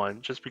top of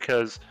one, just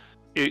because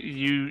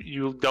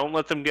you don't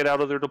let them get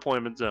out of their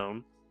deployment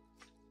zone.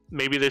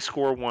 Maybe they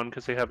score one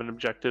because they have an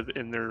objective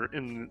in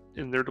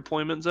their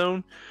deployment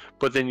zone,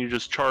 but then you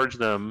just charge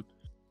them.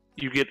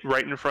 You get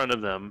right in front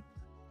of them,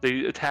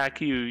 They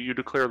attack you, you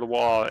declare the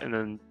wall, and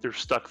then they're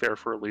stuck there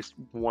for at least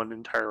one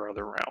entire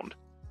other round.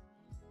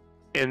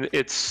 And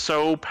it's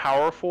so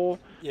powerful.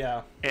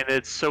 Yeah. And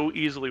it's so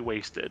easily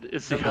wasted.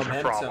 Is the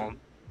other problem.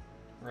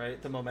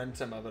 Right? The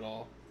momentum of it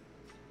all.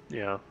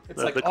 Yeah.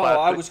 It's like, oh,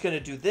 I was going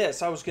to do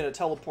this. I was going to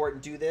teleport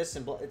and do this.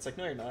 And it's like,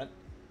 no, you're not.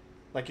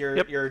 Like,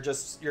 you're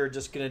just going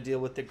to deal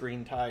with the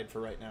green tide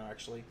for right now,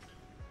 actually.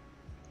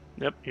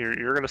 Yep.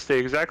 You're going to stay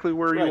exactly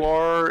where you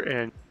are,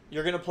 and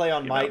you're going to play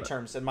on my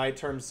terms, and my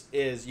terms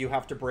is you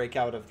have to break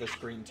out of this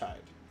green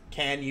tide.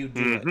 Can you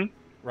do it?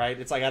 Right?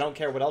 It's like, I don't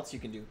care what else you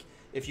can do.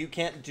 If you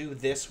can't do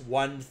this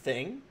one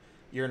thing,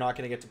 you're not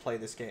going to get to play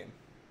this game.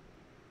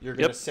 You're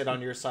going to sit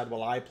on your side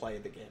while I play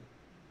the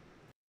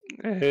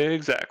game.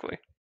 Exactly.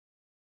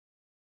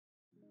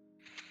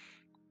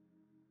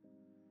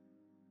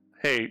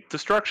 Hey,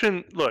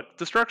 Destruction, look,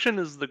 Destruction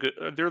is the good,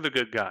 they're the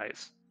good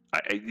guys.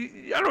 I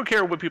don't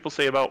care what people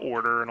say about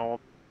Order and all.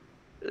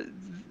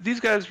 These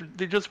guys,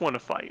 they just want to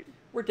fight.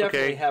 We're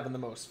definitely having the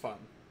most fun.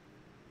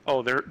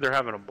 Oh, they're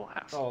having a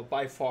blast. Oh,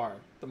 by far.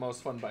 The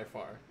most fun by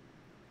far.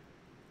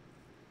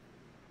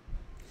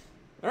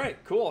 All right,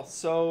 cool.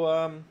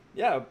 So,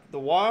 yeah, the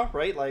WA,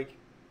 right? Like,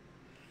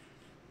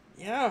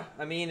 yeah,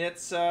 I mean,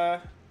 it's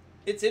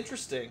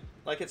interesting.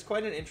 Like, it's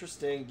quite an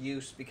interesting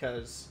use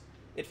because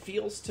it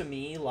feels to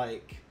me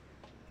like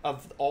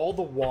of all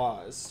the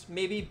WAs,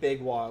 maybe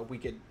Big WA we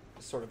could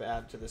sort of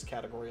add to this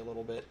category a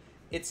little bit.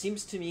 It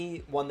seems to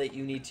me one that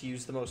you need to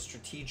use the most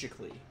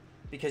strategically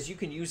because you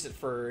can use it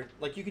for,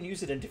 like, you can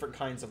use it in different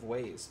kinds of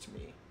ways to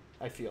me,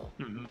 I feel,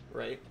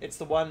 right? It's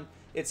the one,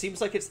 it seems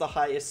like it's the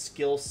highest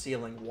skill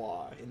ceiling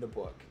WA in the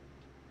book.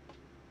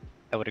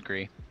 I would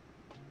agree.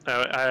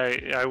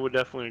 I would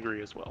definitely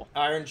agree as well.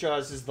 Iron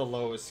Jaws is the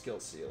lowest skill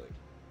ceiling,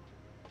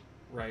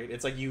 right?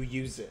 It's like you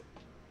use it.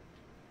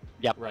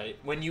 Yep. Right.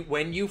 When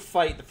you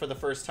fight for the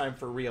first time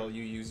for real,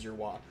 you use your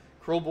WA.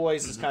 Cruel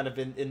Boys is kind of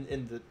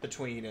in the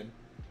between, and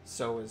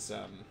so is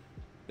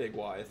Big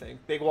WA, I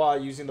think. Big WA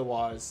using the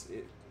WA is,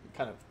 it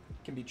kind of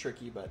can be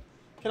tricky, but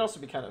can also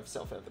be kind of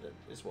self-evident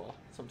as well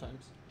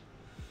sometimes.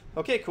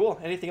 Okay, cool.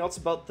 Anything else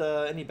about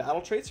any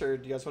battle traits, or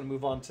do you guys want to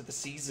move on to the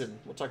season?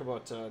 We'll talk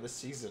about this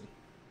season.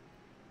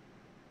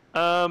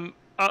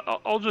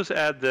 I'll just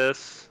add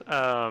this.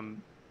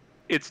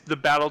 It's the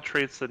battle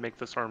traits that make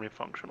this army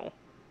functional.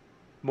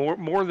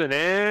 More than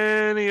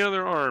any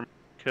other army,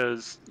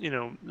 because, you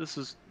know, this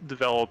is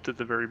developed at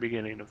the very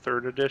beginning of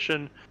 3rd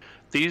edition.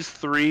 These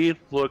three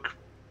look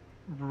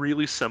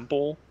really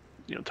simple.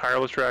 You know,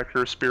 Tireless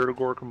Tractor, Spirit of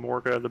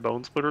Gorkamorka, the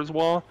Bonesplitterz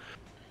Wall.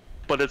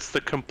 But it's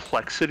the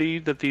complexity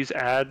that these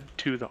add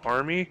to the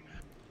army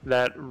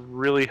that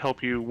really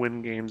help you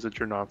win games that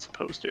you're not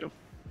supposed to.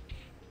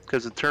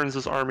 Because it turns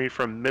this army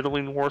from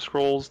middling war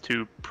scrolls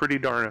to pretty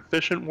darn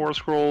efficient war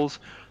scrolls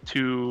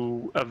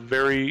to a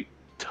very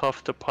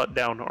tough to put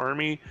down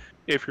army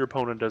if your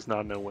opponent does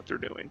not know what they're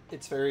doing.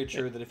 It's very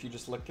true that if you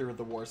just look through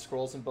the war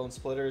scrolls in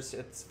Bonesplitterz,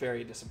 it's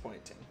very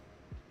disappointing.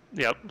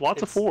 Yep,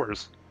 lots of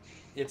 4s.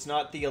 It's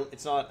not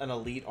an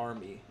elite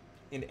army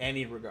in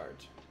any regard.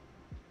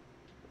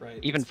 Right.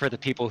 Even for the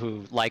people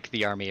who like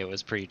the army, it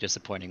was pretty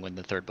disappointing when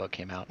the 3rd book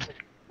came out.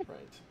 Right.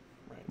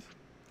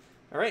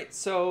 All right,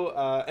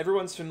 so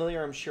everyone's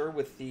familiar, I'm sure,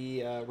 with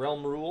the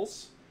realm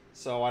rules,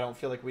 so I don't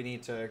feel like we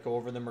need to go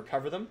over them or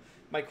cover them.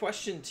 My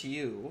question to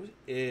you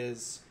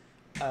is,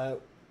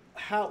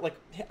 how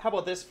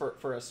about this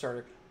for a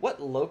starter?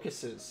 What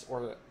locuses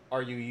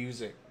are you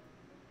using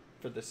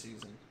for this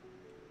season?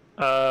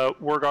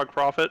 Wargog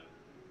Prophet.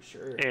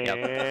 Sure.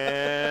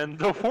 And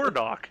the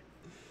Wardock.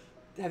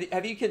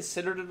 Have you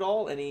considered at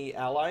all any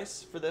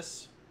allies for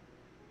this?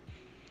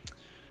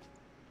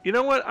 You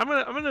know what? I'm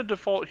gonna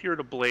default here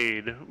to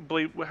Blaed.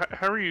 Blaed,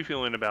 how are you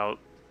feeling about?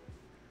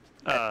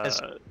 Go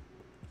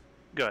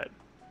ahead.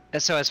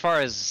 So as far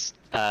as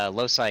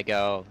loci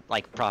go,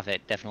 like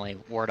Prophet, definitely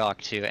Wardock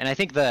too, and I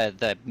think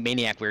the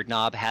Maniac Weird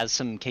Knob has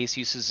some case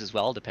uses as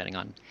well, depending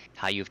on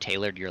how you've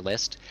tailored your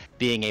list.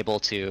 Being able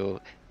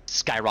to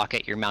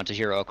skyrocket your mounted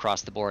hero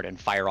across the board and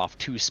fire off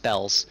 2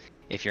 spells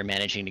if you're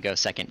managing to go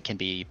second can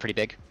be pretty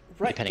big,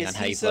 depending on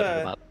how you've loaded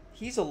them up.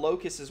 He's a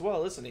locust as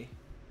well, isn't he?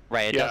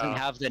 Right, it doesn't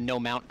have the no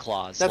mount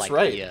clause That's like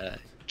right. the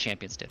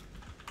champions did.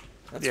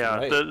 That's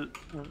right.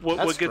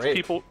 What gets great.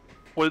 people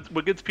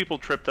what gets people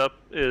tripped up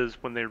is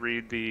when they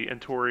read the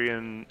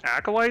Antorian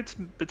Acolytes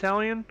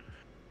Battalion,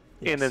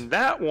 and in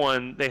that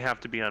one they have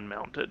to be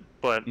unmounted.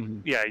 But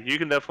yeah, you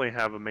can definitely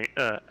have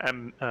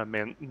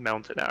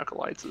mounted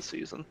Acolytes this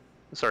season.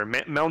 Sorry,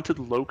 mounted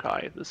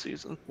loci this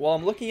season. Well,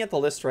 I'm looking at the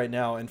list right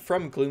now, and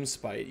from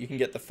Gloomspite, you can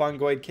get the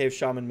Fungoid, Cave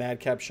Shaman,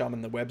 Madcap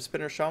Shaman, the Web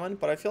Spinner Shaman,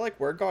 but I feel like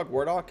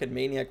Wardock, and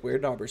Maniac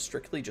Weird Knob are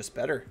strictly just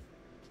better.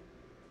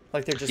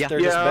 Like, they're just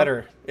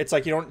better. It's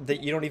like you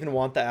don't even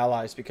want the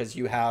allies because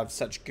you have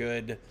such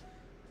good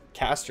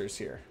casters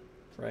here,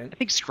 right? I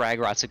think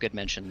Scragrot's a good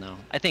mention, though.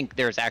 I think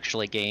there's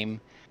actually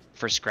game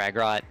for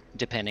Scragrot,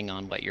 depending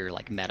on what your,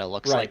 like, meta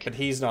looks like. Right, but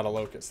he's not a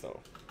locust, though.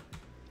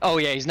 Oh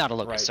yeah, he's not a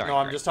locust. Right. Sorry. No,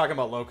 I'm just talking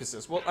about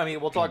locusts. Well, I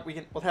mean, we'll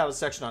have a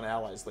section on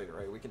allies later,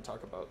 right? We can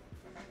talk about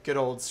good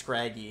old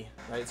Scraggy,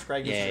 right?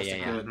 Scraggy's Yeah, just yeah, a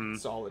yeah.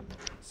 good,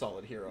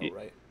 solid hero,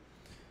 right?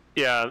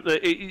 Yeah,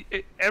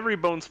 every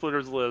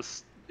Bonesplitterz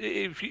list.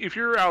 If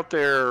you're out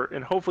there,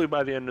 and hopefully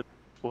by the end of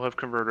this, we'll have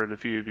converted a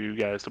few of you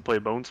guys to play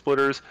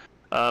Bonesplitterz.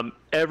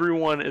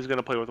 Everyone is going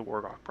to play with a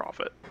Wargok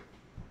Prophet.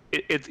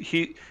 It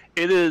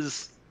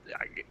is.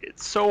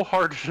 It's so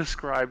hard to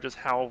describe just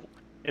how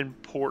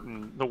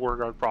important the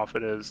Wargok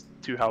Prophet is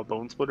to how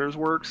Bonesplitterz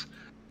works,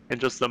 and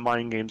just the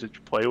mind games that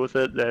you play with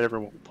it. That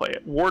everyone will play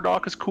it.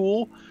 Wardock is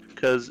cool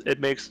because it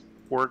makes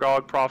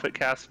Wargok Prophet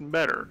casting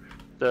better.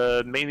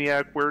 The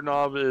Maniac Weird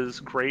Knob is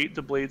great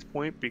to Blade's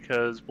point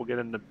because we'll get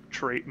into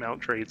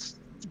mount traits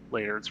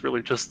later. It's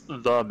really just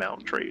the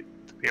mount trait,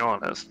 to be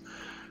honest.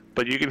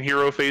 But you can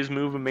hero phase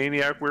move a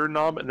Maniac Weird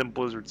Knob and then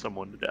Blizzard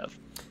someone to death.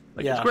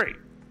 It's great.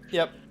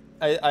 Yep.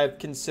 I've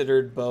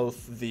considered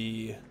both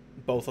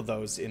of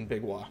those in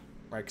Big Wa,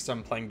 right? Because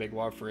I'm playing Big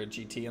Wa for a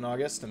GT in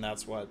August, and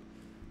that's what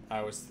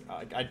I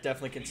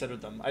definitely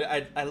considered them.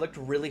 I looked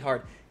really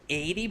hard.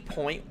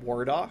 80-point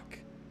Wardock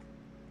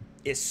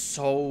is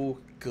so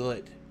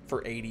good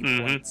for 80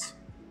 points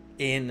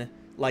in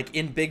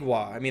Big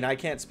Wa. I mean, I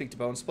can't speak to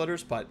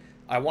Bonesplitterz, but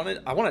I want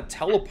to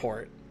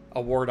teleport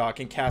a Wardock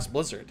and cast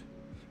Blizzard,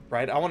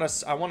 right? I want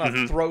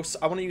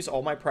to use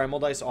all my primal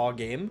dice all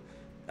game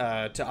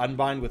to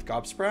unbind with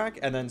Gobsprak,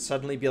 and then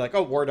suddenly be like,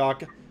 oh,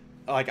 Wardock,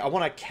 I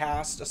want to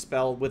cast a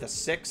spell with a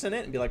 6 in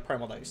it and be like,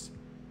 primal dice,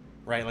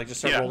 right?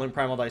 Just start rolling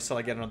primal dice till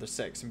I get another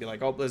 6 and be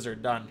like, oh,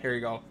 Blizzard, done, here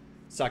you go,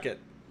 suck it.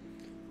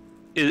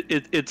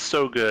 It's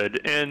so good,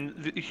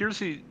 and here's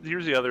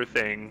the other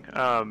thing.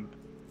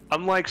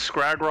 Unlike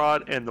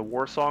Scragrod and the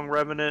Warsong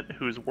Revenant,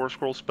 whose War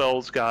Scroll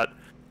spells got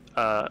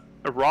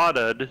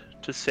eroded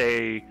to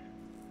say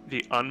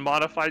the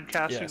unmodified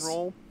casting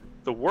roll,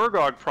 the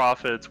Wargog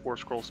Prophet's War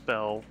Scroll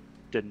spell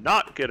did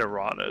not get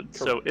eroded,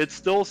 so it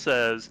still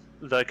says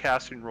the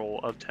casting roll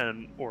of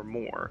 10 or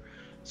more.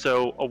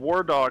 So a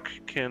Wardock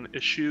can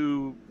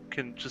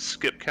just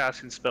skip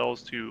casting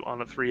spells to,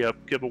 on a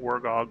 3-up, give a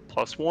Wargog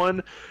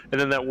 +1, and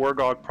then that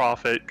Wargog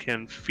Prophet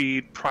can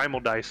feed primal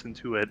dice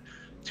into it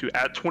to,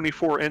 at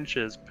 24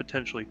 inches,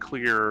 potentially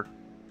clear,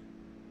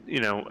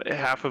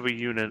 half of a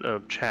unit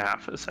of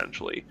chaff,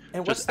 essentially.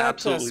 And just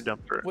absolutely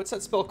dump through. What's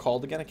that spell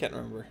called again? I can't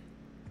remember.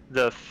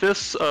 The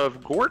Fists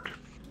of Gork?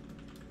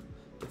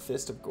 The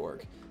Fist of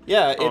Gork.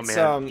 Yeah, it's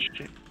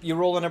you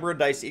roll a number of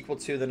dice equal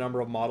to the number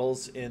of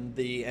models in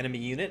the enemy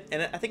unit,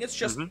 and I think it's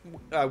just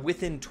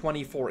within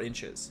 24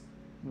 inches.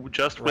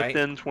 Just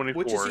within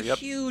 24, which is a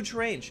huge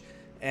range.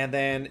 And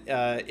then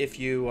if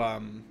you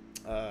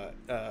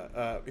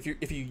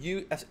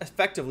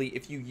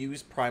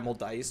use primal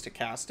dice to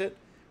cast it,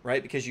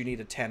 right? Because you need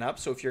a 10 up.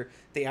 So if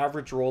the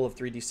average roll of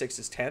 3d6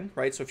 is 10,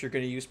 right? So if you're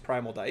going to use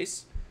primal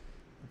dice,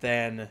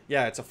 then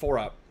it's a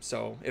 4-up.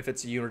 So if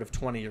it's a unit of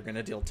 20, you're going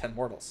to deal 10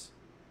 mortals.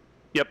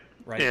 Yep.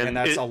 Right, and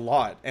that's a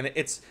lot, and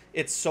it's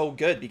so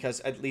good because,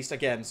 at least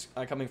again,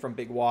 coming from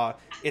Big Wa,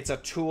 it's a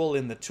tool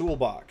in the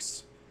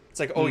toolbox.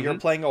 It's like, oh, you're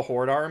playing a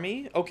Horde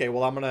army? Okay,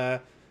 well, I'm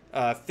gonna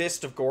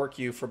Fist of Gork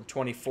you from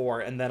 24,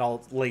 and then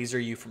I'll laser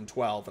you from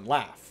 12 and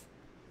laugh.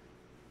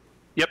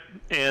 Yep,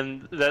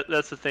 and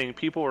that's the thing.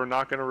 People are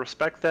not going to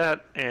respect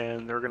that,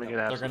 and they're going to get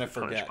absolutely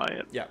punished by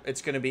it. Yeah,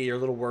 it's going to be your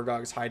little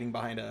Wargog's hiding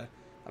behind a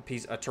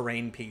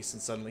terrain piece,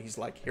 and suddenly he's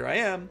like, here I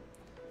am.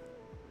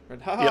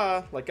 And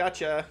haha,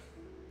 gotcha.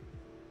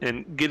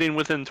 And getting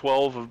within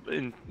 12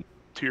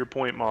 to your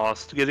point,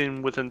 Moss,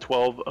 getting within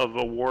 12 of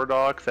a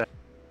Wardock that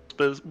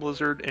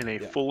Blizzard and a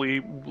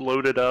fully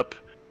loaded up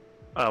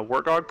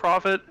Wargog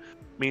Prophet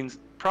means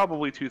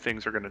probably 2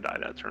 things are going to die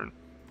that turn.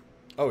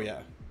 Oh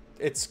yeah,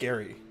 it's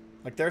scary.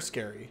 They're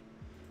scary.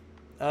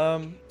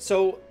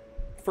 So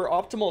for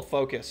optimal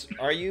focus,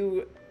 are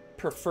you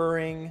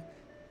preferring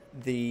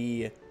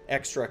the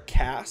extra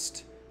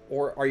cast,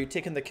 or are you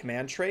taking the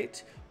command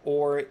trait,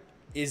 or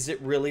is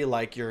it really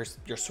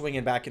you're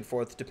swinging back and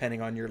forth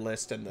depending on your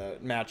list and the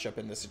matchup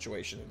and the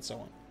situation and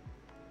so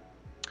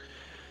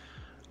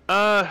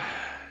on?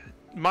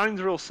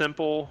 Mine's real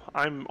simple.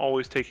 I'm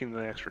always taking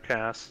the extra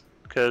cast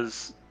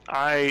because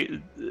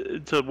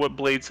to what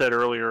Blade said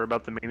earlier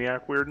about the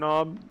Maniac Weird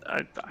Knob,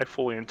 I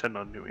fully intend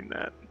on doing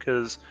that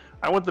because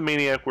I want the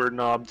Maniac Weird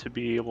Knob to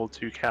be able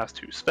to cast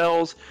 2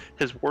 spells.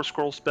 His War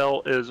Scroll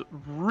spell is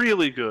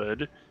really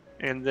good,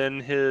 and then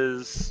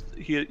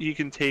he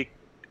can take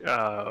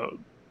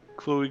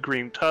Chloe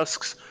Green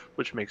Tusks,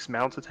 which makes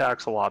mount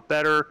attacks a lot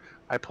better.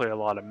 I play a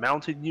lot of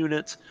mounted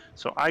units,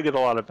 so I get a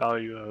lot of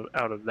value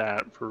out of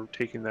that for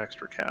taking the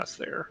extra cast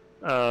there.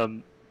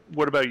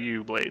 What about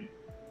you, Blade?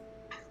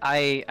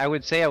 I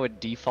would say I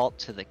would default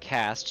to the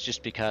cast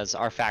just because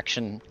our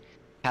faction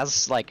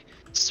has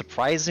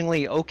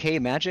surprisingly okay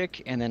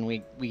magic, and then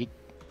we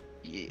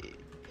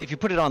if you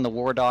put it on the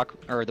Wardock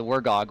or the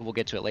Wargog, we'll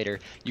get to it later,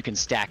 you can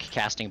stack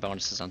casting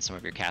bonuses on some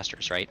of your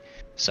casters, right?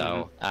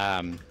 So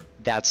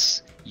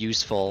that's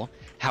useful.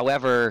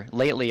 However,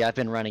 lately I've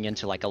been running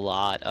into a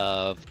lot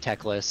of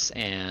Teclis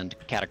and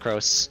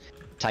Catacross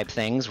type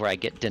things where I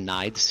get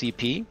denied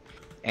CP,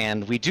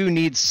 and we do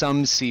need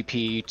some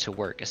CP to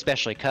work,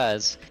 especially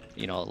because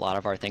a lot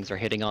of our things are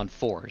hitting on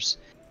 4s.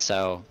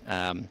 So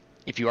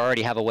if you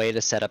already have a way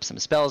to set up some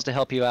spells to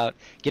help you out,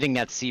 getting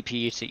that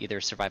CP to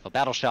either survive a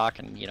battle shock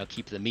and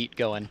keep the meat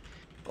going,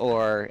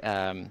 or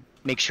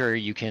make sure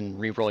you can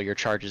re-roll your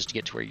charges to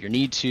get to where you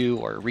need to,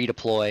 or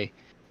redeploy.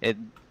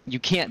 You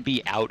can't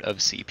be out of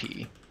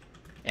CP,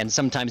 and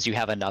sometimes you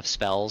have enough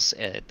spells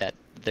that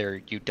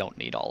you don't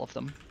need all of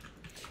them.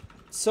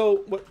 So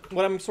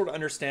what I'm sort of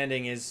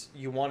understanding is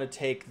you want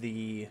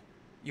the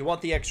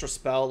extra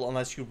spell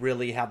unless you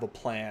really have a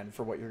plan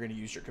for what you're going to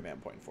use your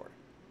command point for.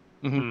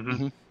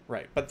 Mm-hmm.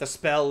 Right, but the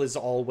spell is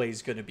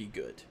always going to be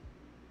good.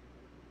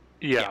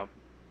 Yeah.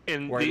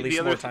 And or at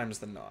least more times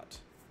than not.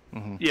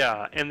 Mm-hmm.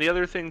 Yeah, and the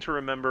other thing to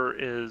remember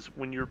is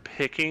when you're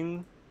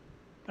picking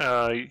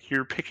either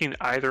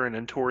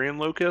an Entorian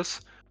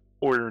Locus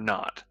or you're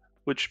not,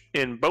 which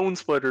in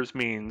Bonesplitterz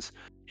means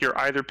you're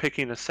either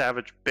picking a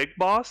Savage Big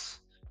Boss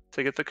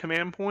to get the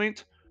command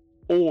point,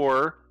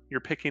 or you're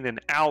picking an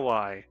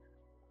ally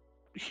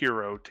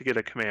hero to get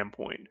a command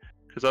point.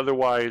 Because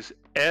otherwise,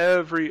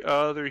 every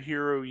other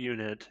hero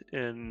unit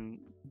in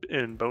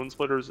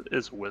Bonesplitterz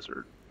is a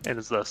wizard, and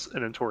is thus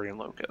an Entorian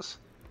Locus.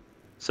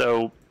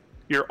 So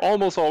you're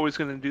almost always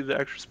going to do the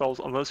extra spells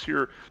unless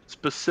you're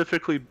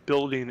specifically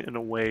building in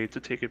a way to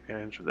take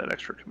advantage of that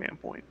extra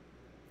command point.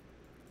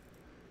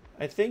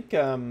 I think,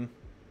 let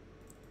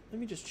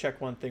me just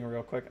check one thing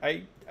real quick.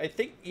 I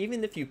think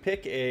even if you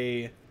pick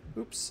a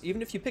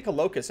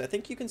Locus, I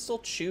think you can still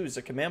choose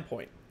a command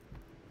point.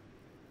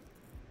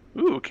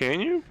 Ooh, can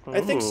you? Oh.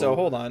 I think so.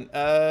 Hold on.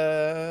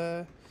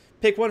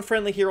 Pick one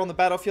friendly hero on the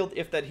battlefield.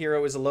 If that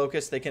hero is a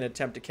Locus, they can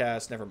attempt to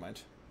cast. Never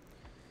mind.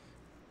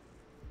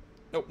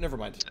 Nope, never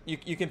mind.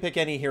 You can pick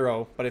any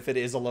hero, but if it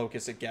is a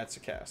Locus, it gets a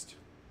cast.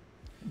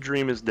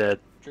 Dream is dead.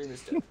 Dream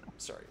is dead.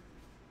 Sorry.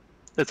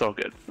 It's all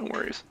good. No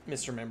worries.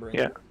 Misremembering.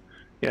 Yeah.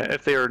 Yeah,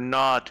 if they are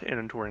not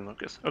an Entorian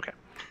Locus. Okay.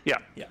 Yeah.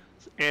 Yeah.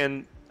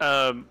 And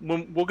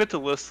we'll get to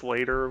lists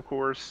later, of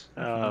course.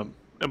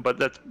 But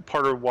that's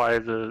part of why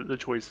the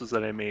choices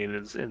that I made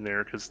is in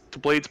there. Because to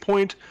Blade's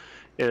point,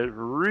 it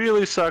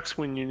really sucks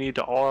when you need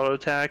to auto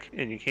attack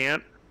and you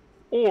can't.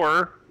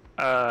 Or,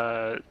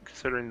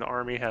 considering the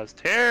army has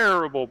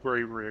terrible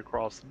bravery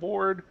across the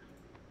board,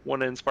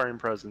 one inspiring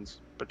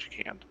presence, but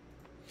you can't.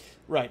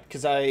 Right,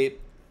 because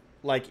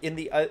in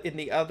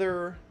the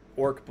other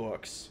orc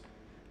books,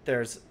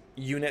 there's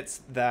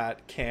units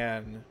that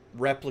can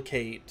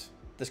replicate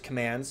the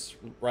commands,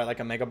 right? Like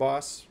a mega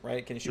boss,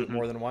 right? Can you shoot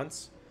more than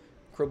once?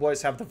 Crew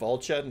boys have the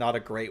Vulture, not a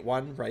great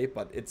one, right?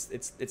 But it's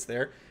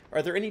there.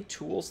 Are there any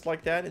tools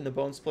like that in the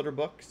Bonesplitterz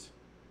books?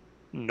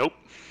 Nope.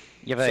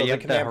 You have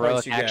the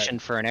heroic action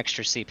for an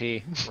extra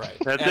CP. Right.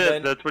 That's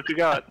it. That's what you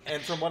got.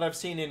 And from what I've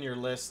seen in your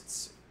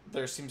lists,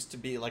 there seems to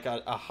be like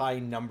a high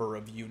number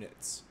of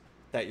units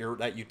that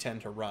you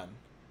tend to run.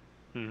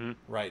 Mm-hmm.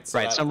 Right. So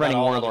I'm running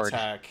Warlord.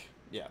 Attack,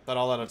 yeah, that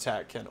all-out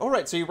attack can. Oh,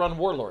 right. So you run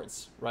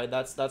Warlords, right?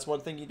 That's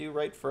one thing you do,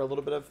 right? For a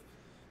little bit of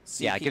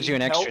CP. Yeah, it gives you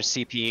an extra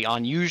CP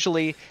on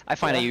usually. I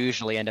find I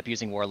usually end up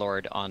using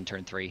Warlord on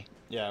turn 3.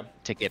 Yeah.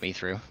 To get me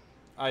through.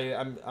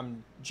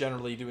 I'm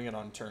generally doing it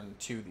on turn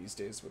 2 these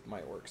days with my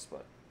orcs,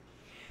 but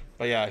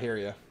yeah, I hear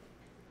you.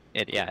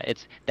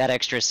 It's that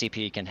extra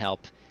CP can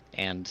help,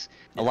 and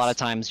a lot of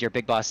times your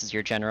big boss is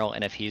your general,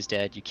 and if he's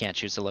dead, you can't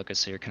choose the Locus,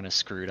 so you're kind of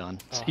screwed on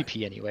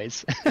CP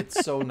anyways.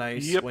 It's so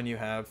nice when you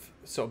have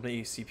so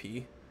many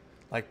CP,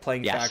 like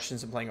playing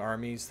factions and playing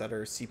armies that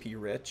are CP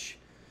rich.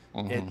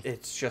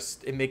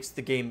 It makes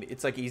the game,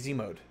 it's like easy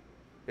mode.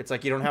 It's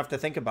like you don't have to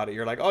think about it.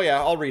 You're like, oh yeah,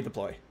 I'll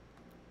redeploy.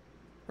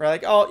 We're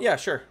like, oh yeah,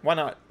 sure, why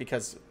not?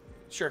 Because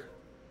sure,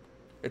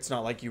 it's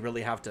not like you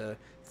really have to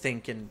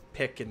think and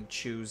pick and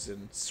choose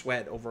and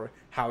sweat over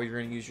how you're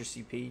going to use your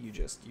CP. You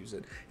just use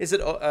it. Is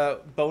it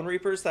Bone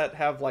Reapers that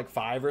have like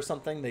 5 or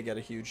something? They get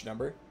a huge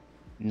number.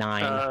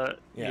 9.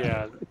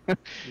 Yeah.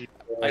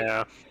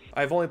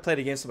 I've only played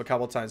against them a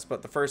couple times,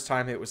 but the first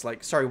time it was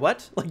like, sorry,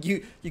 what? Like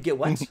you get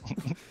what?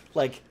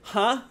 Like,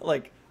 huh?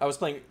 Like I was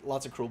playing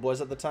lots of Cruel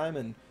Boys at the time,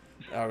 and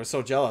I was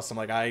so jealous. I'm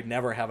like, I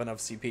never have enough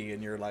CP,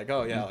 and you're like,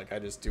 oh yeah, like I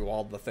just do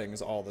all the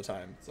things all the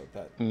time. It's like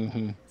that.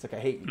 It's like I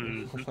hate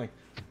you. Like,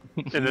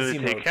 and then they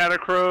take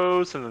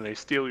Catacross, and then they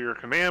steal your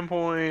command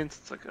points.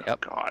 It's like, oh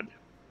god.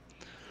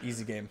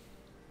 Easy game.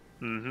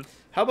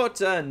 How about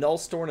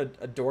Nullstorm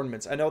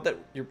Adornments? I know that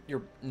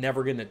you're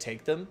never gonna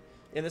take them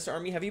in this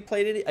army. Have you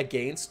played it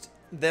against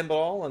them at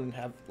all, and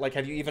have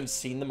you even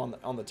seen them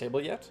on the table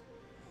yet?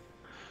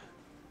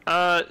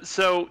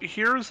 So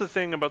here's the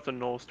thing about the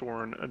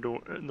Nullstone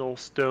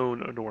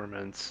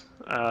Adornments.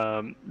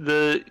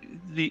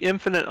 The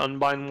Infinite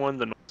Unbind one,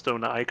 the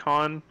Nullstone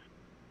Icon,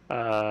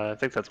 I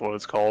think that's what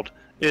it's called,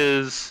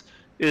 it's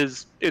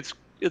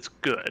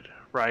good,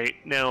 right?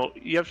 Now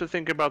you have to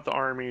think about the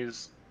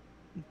armies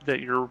that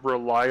you're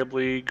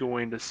reliably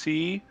going to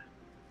see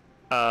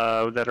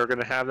that are going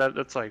to have that.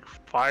 That's like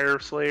Fire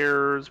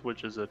Slayers,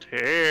 which is a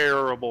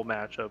terrible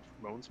matchup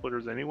for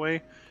Bonesplitterz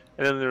anyway.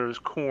 And then there's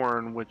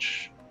Khorne,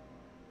 which,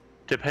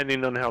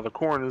 depending on how the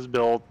Khorne is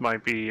built,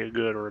 might be a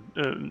good or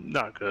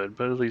not good,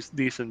 but at least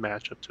decent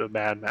matchup to a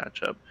bad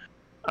matchup.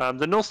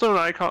 The Nullstone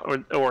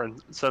icon, or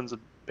Sons of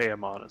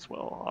Behemoth as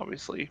well,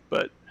 obviously.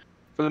 But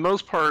for the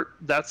most part,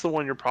 that's the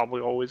one you're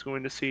probably always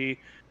going to see.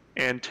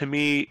 And to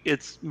me,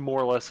 it's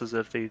more or less as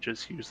if they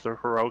just use their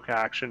heroic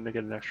action to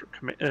get an extra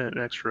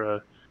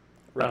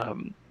Right.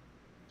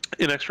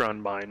 an extra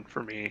unbind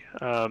for me.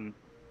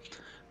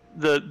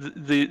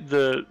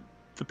 The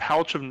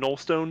pouch of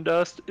Nullstone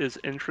dust is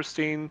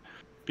interesting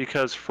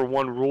because for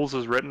one, rules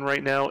is written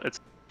right now, it's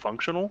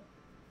functional.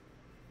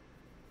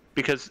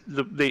 Because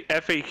they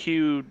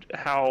FAQ'd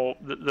how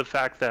the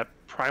fact that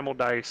primal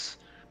dice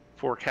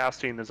for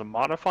casting is a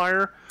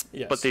modifier,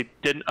 Yes. but they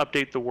didn't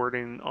update the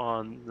wording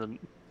on the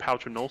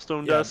pouch of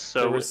Nullstone Yeah, dust. So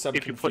there was some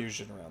if you play,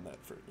 confusion around that.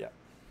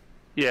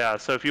 yeah,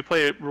 so if you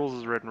play it rules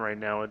is written right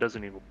now, it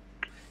doesn't even.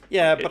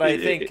 Yeah, but I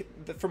think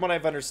from what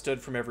I've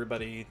understood from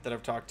everybody that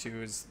I've talked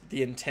to is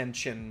the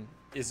intention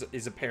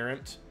is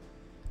apparent.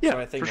 Yeah, so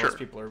I think for most sure.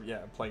 people are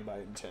playing by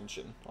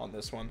intention on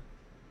this one.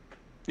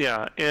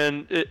 Yeah,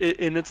 and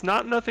it's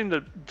not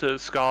nothing to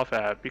scoff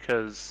at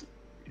because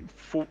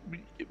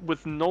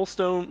with the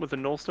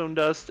Nullstone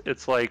dust,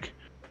 it's like,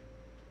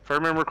 if I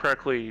remember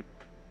correctly,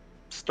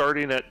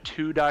 starting at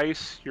 2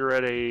 dice, you're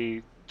at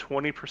a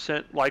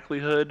 20%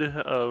 likelihood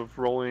of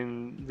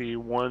rolling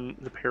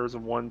the pairs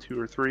of 1, 2,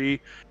 or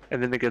 3,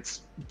 and then it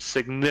gets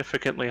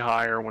significantly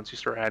higher once you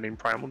start adding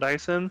primal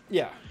dice in.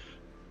 Yeah.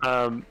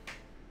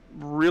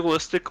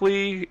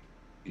 Realistically,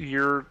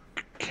 you're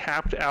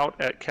capped out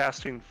at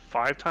casting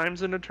 5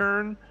 times in a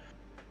turn.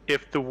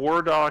 If the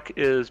Wardock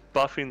is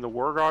buffing the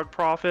Wargog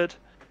Prophet,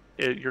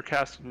 you're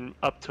casting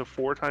up to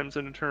 4 times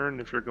in a turn.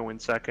 If you're going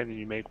second and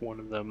you make one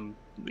of them,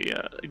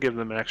 give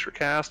them an extra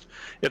cast.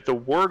 If the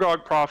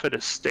Wargog Prophet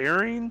is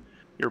staring,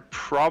 you're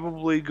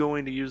probably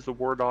going to use the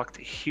Wardock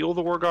to heal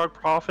the Wargog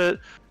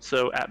Prophet.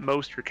 So at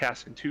most, you're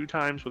casting 2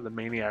 times with a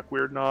Maniac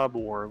Weird Knob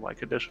or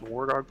like additional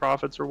Wargog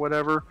Prophets or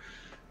whatever.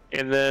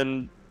 And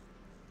then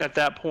at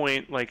that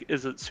point, like,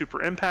 is it super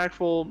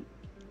impactful?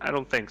 I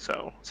don't think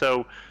so.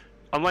 So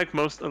unlike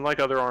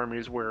other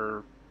armies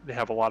where they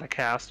have a lot of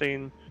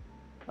casting,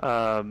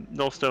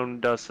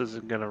 Nullstone Dust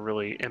isn't going to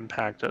really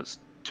impact us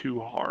too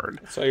hard.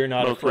 So you're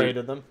not Mostly, afraid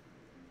of them?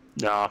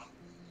 Nah.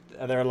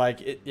 And they're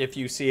like, if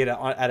you see it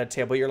at a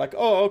table, you're like,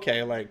 oh,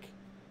 okay, like,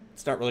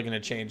 it's not really going to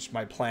change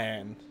my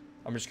plan.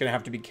 I'm just going to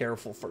have to be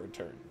careful for a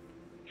turn.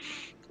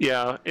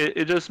 Yeah,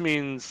 it just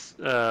means,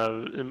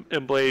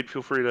 in Blade,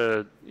 feel free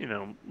to,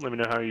 let me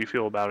know how you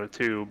feel about it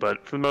too.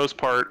 But for the most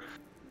part,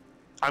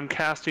 I'm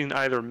casting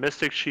either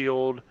Mystic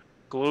Shield,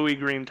 Glowy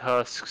Green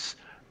Tusks,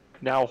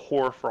 now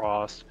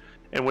Hoarfrost,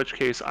 in which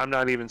case I'm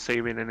not even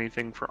saving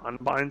anything for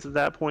unbinds at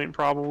that point,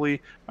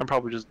 probably. I'm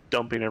probably just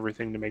dumping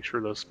everything to make sure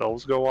those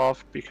spells go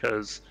off,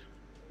 because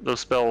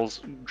those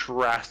spells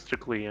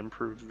drastically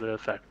improve the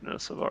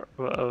effectiveness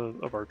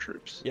of our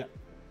troops. Yeah.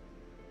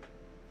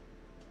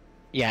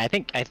 Yeah, I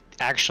think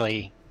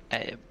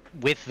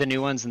with the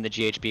new ones in the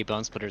GHB,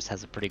 Bonesplitterz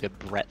has a pretty good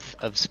breadth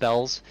of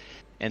spells,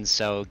 and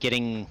so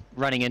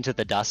running into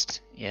the dust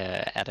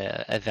at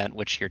an event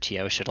which your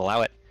TO should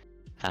allow it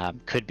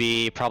could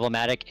be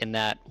problematic in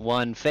that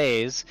one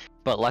phase.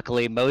 But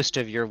luckily, most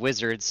of your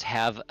wizards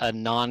have a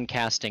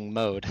non-casting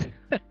mode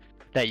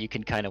that you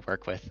can kind of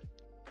work with.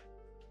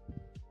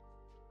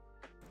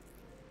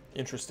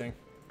 Interesting.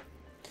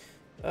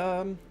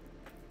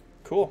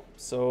 Cool.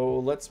 So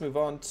let's move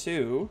on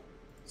to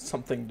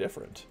something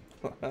different.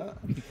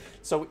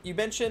 So you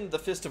mentioned the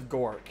Fist of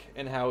Gork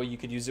and how you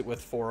could use it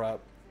with 4-up,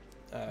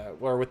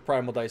 or with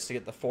Primal Dice to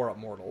get the 4-up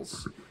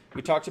mortals.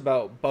 We talked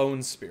about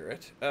Bone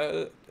Spirit.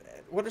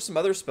 What are some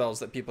other spells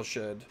that people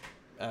should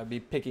be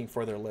picking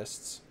for their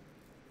lists?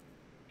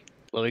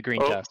 Glowy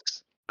Green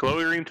Tusks.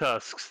 Glowy Green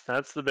Tusks,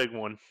 that's the big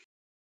one.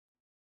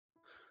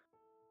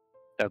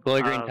 So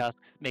Glowy Green Tusk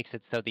makes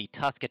it so the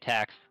Tusk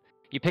attacks,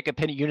 you pick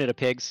a unit of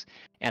pigs,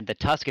 and the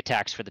Tusk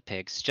attacks for the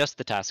pigs, just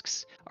the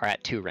Tusks, are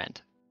at 2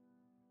 rend.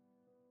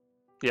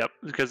 Yep,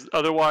 because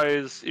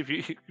otherwise,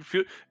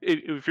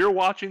 if you're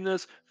watching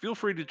this, feel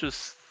free to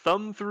just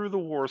thumb through the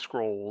War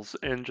Scrolls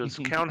and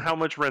just count how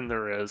much rend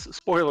there is.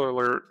 Spoiler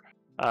alert,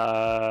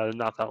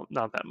 not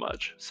that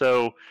much.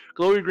 So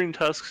Glowy Green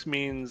Tusks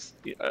means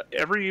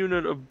every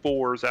unit of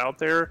boars out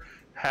there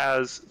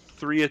has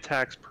 3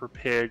 attacks per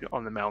pig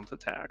on the mount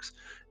attacks,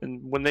 and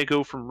when they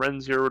go from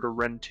rend 0 to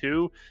rend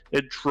 2,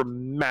 it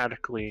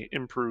dramatically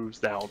improves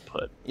the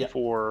output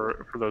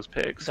for those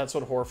pigs. That's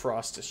what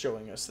Hoarfrost is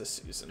showing us this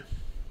season.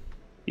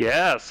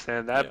 Yes,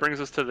 and that brings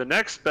us to the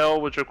next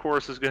spell, which of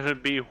course is going to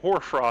be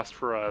Hoarfrost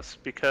for us,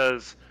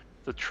 because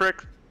the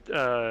trick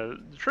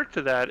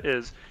to that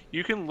is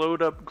you can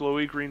load up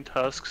Glowy Green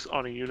Tusks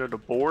on a unit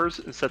of boars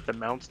and set the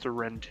mounts to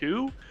rend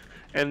 2,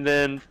 and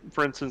then,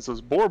 for instance,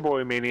 those Boar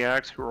Boy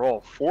Maniacs, who are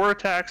all 4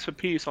 attacks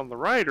apiece on the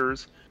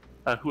riders,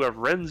 who have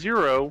rend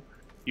 0,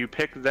 you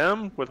pick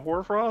them with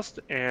Hoarfrost,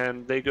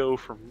 and they go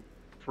from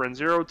rend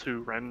 0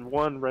 to rend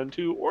 1, rend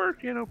 2, or,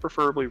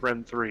 preferably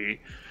rend 3.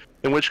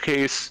 In which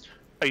case,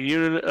 a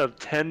unit of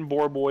 10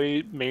 Boar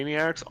Boy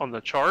Maniacs on the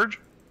charge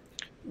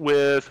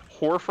with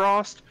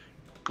Hoarfrost,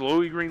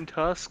 Glowy Green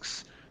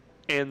Tusks,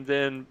 and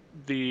then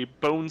the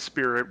Bone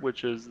Spirit,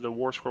 which is the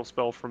War Scroll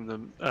spell from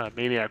the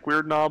Maniac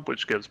Weird Knob,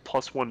 which gives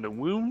 +1 to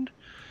wound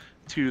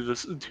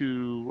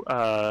to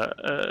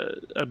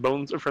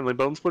a friendly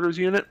Bone Splitters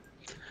unit.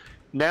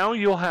 Now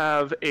you'll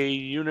have a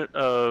unit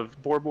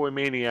of Boar Boy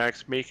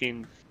Maniacs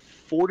making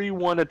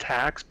 41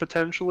 attacks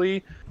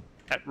potentially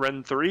at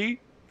Ren 3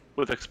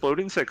 with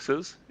exploding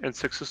 6s and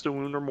 6s to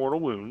wound or mortal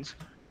wounds.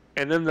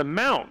 And then the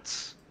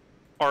mounts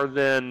are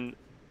then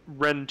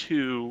Ren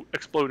 2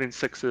 exploding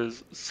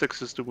 6s,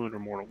 6s to wound or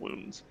mortal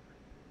wounds.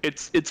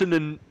 It's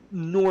an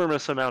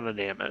enormous amount of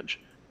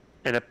damage.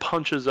 And it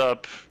punches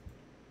up,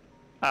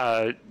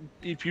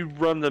 if you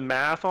run the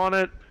math on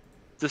it,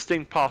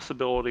 distinct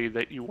possibility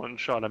that you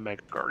one-shot a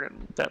Mega Gargan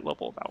with that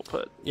level of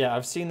output. Yeah,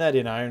 I've seen that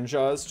in Iron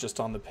Jaws, just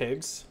on the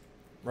pigs,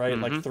 right?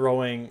 Mm-hmm. Like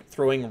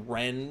throwing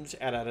rend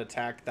at an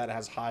attack that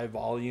has high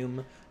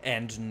volume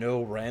and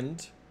no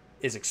rend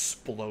is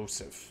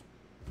explosive.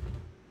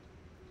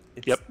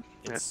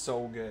 It's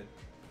so good.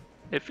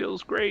 It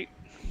feels great.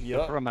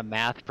 Yep. From a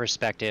math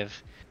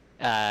perspective,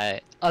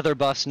 other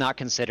buffs not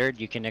considered,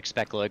 you can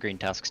expect Glow Green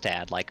Tusks to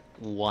add like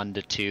 1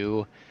 to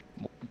 2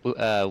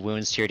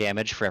 wounds to your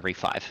damage for every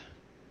 5.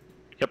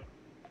 Yep.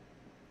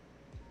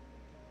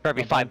 For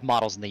every 5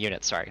 models in the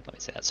unit, sorry, let me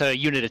say that. So a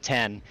unit of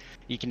 10,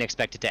 you can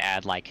expect it to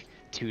add like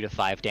 2 to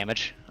 5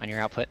 damage on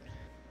your output.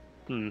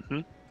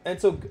 Mm-hmm.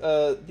 And so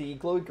the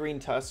Glowy Green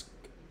Tusk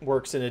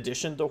works in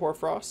addition to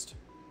Hoarfrost?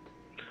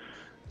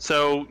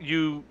 So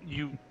you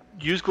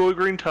use Glowy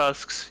Green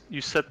Tusks,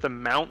 you set the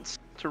mounts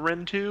to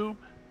Ren 2,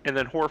 and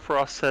then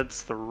Hoarfrost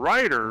sets the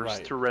riders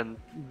to Ren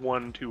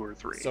 1, 2, or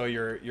 3.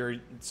 So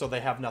so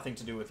they have nothing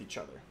to do with each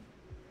other.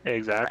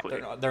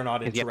 Exactly. They're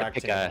not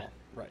interacting at all.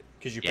 Right.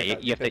 Because you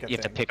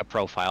have to pick a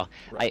profile.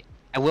 Right.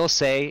 I will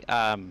say,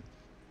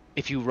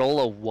 if you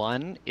roll a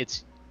 1,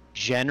 it's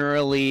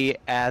generally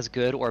as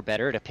good or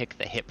better to pick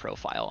the hit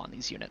profile on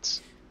these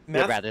units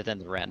rather than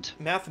the rend.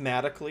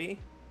 Mathematically,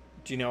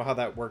 do you know how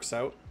that works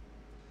out?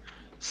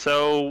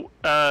 So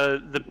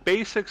the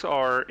basics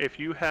are, if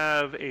you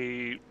have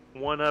a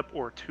 1-up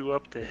or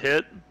 2-up to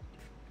hit,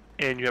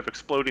 and you have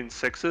exploding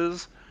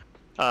 6s,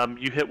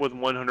 you hit with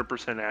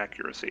 100%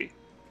 accuracy,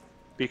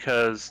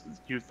 because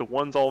the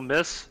 1s all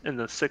miss, and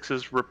the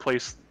 6s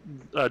replace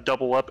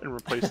double up and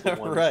replace the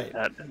 1s.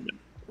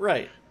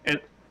 Right.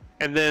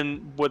 And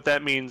then what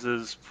that means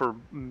is, for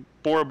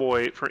Boar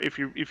Boy, if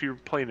you're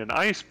playing an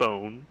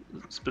Icebone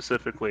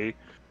specifically,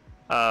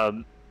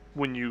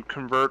 when you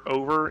convert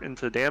over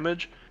into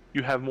damage,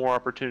 you have more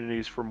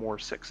opportunities for more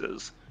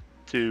 6s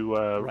to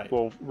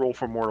roll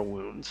for mortal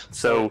wounds.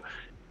 So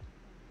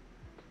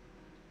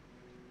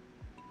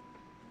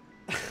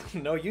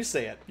no, you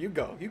say it. You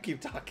go. You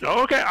keep talking.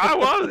 Okay, I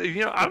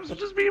was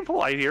just being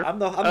polite here. I'm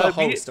the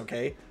host.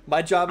 Okay,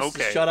 my job is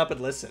to shut up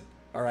and listen.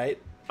 All right.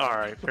 All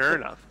right, fair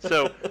enough.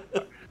 So,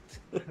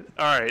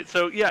 all right,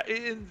 so yeah,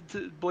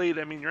 Blade.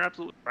 I mean, you're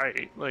absolutely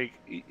right. Like,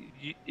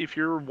 if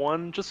you're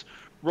 1, just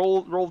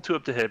roll 2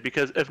 up to hit,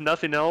 because if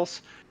nothing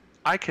else,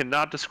 I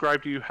cannot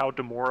describe to you how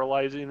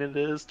demoralizing it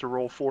is to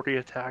roll 40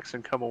 attacks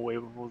and come away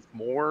with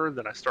more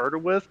than I started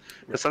with.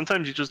 Because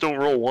sometimes you just don't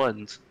roll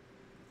 1s,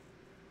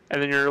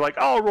 and then you're like,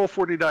 "Oh, I'll roll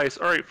 40 dice.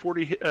 All right,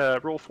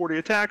 roll 40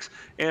 attacks,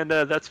 and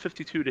that's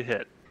 52 to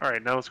hit. All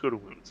right, now let's go to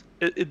wounds."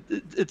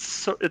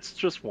 It's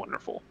just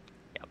wonderful.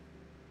 Yep,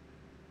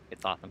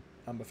 it's awesome.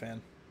 I'm a fan.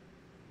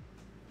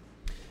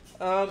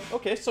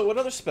 Okay, so what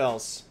other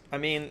spells? I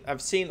mean,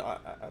 I've seen,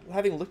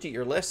 having looked at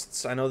your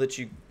lists, I know that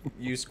you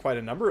use quite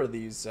a number of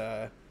these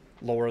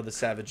Lower the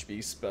Savage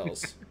Beast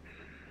spells.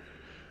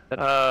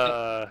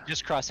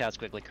 Just cross out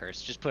Squiggly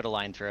Curse. Just put a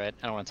line through it.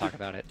 I don't want to talk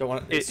about it. Don't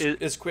want. Is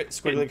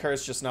Squiggly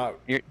Curse just not?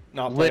 You're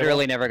not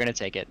literally never going to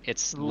take it.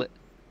 It's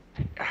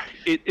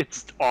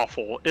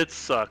awful. It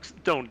sucks.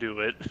 Don't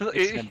do it.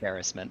 It's an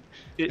embarrassment.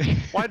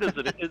 Why does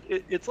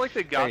it? It's like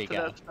they got to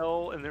that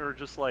spell and they were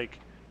just like,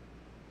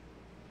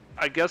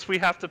 I guess we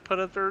have to put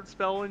a 3rd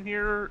spell in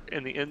here,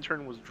 and the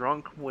intern was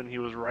drunk when he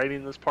was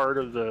writing this part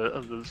of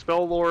the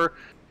spell lore.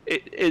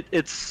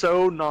 It's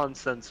so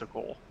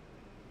nonsensical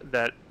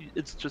that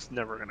it's just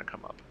never going to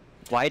come up.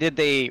 Why did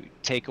they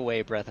take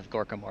away Breath of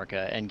Gorka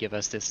Morka and give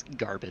us this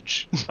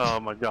garbage? Oh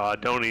my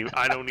God!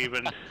 I don't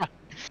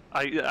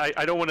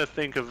want to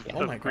think of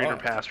greener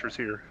pastures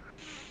here.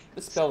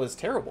 This spell is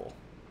terrible.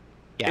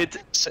 Yeah.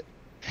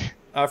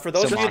 For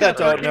those of you that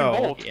don't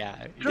know,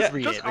 just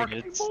read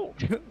it.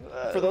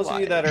 For those of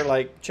you that are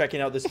like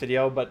checking out this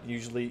video, but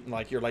usually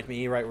like you're like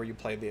me, right, where you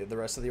play the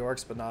rest of the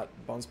orcs, but not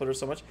Bonesplitterz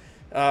so much.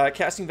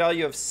 Casting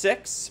value of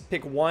 6.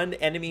 Pick 1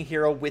 enemy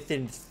hero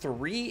within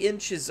 3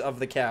 inches of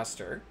the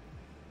caster.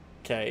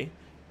 Okay.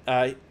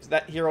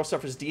 That hero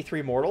suffers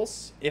D3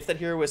 mortals. If that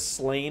hero is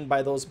slain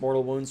by those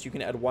mortal wounds, you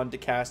can add 1 to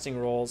casting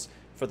rolls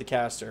for the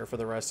caster for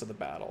the rest of the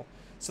battle.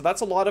 So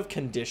that's a lot of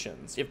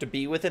conditions. You have to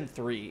be within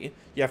 3.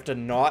 You have to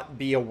not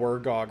be a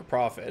Wurgog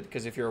Prophet,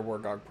 because if you're a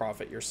Wurgog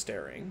Prophet, you're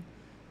staring.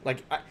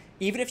 Like,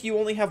 even if you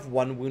only have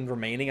 1 wound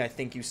remaining, I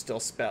think you still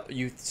stare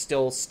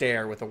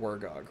with a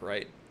Wurgog,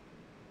 right?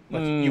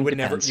 Like, you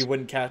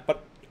wouldn't cast.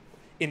 But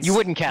You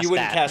wouldn't cast You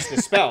wouldn't that. cast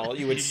the spell.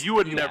 You would. You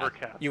would never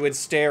cast. You would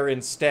stare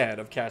instead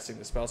of casting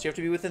the spell. So you have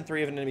to be within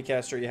 3 of an enemy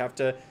caster. You have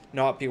to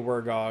not be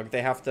Wergog.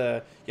 They have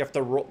to. You have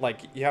to roll,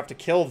 like you have to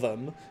kill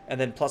them, and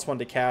then +1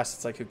 to cast.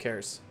 It's like, who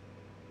cares?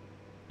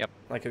 Yep.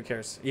 Like, who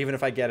cares? Even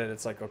if I get it,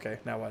 it's like, okay,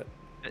 now what?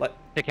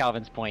 To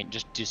Calvin's point,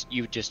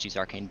 you just use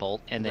Arcane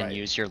Bolt and then Right.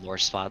 use your lore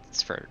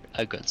slots for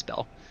a good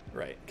spell.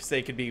 Right, because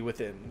they could be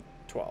within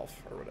 12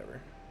 or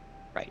whatever.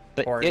 Right.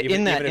 But Or in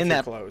even if that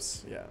you're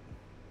close, yeah.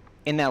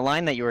 in that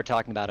line that you were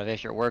talking about of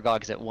if your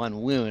Wergog's at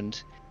 1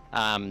 wound,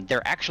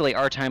 there actually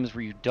are times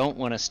where you don't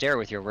want to stare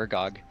with your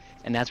Wergog,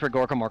 and that's where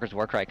Gorka Morka's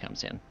Warcry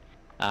comes in.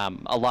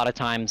 A lot of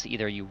times,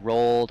 either you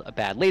rolled a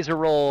bad laser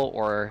roll,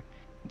 or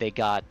they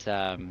got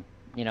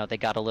they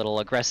got a little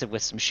aggressive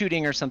with some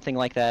shooting or something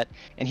like that,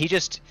 and he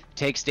just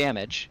takes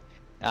damage.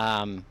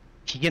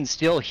 He can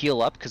still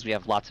heal up because we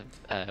have lots of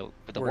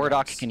the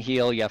Wardock can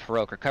heal. You have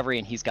heroic recovery,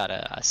 and he's got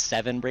a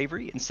 7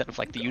 bravery instead of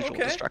like the usual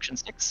destruction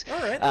 6. All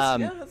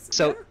right.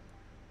 So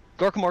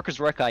Gorka Morka's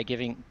Warcry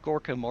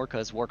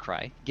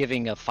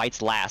giving a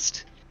fight's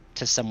last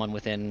to someone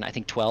within, I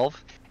think,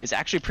 12 is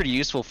actually pretty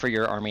useful for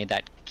your army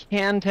that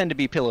can tend to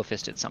be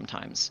pillow-fisted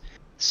sometimes.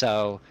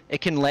 So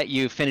it can let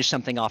you finish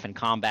something off in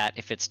combat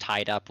if it's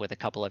tied up with a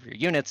couple of your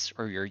units,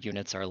 or your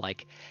units are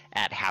like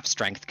at half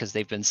strength because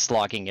they've been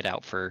slogging it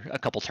out for a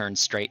couple turns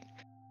straight.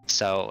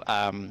 So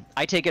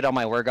I take it on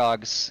my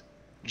Wergogs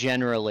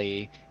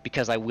generally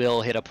because I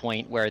will hit a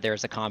point where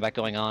there's a combat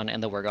going on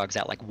and the Wergog's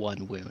at like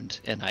 1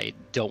 wound, and I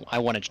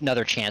want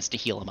another chance to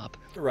heal him up.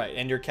 Right,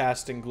 and you're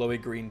casting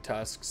glowy green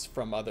tusks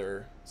from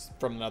another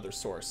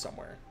source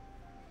somewhere.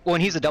 Well,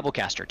 and he's a double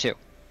caster too.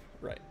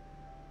 Right.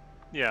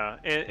 Yeah,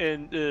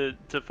 and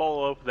to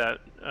follow up that,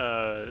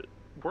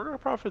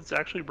 Wargog Prophet's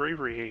actually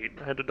Bravery 8.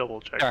 I had to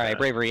double check. All right, that.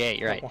 Bravery 8.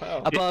 You're right. Oh,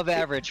 wow. Above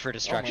average for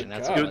destruction. Oh my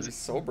That's God, what it was. he's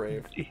so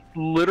brave.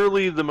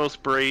 Literally the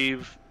most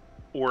brave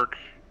orc,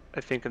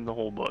 I think, in the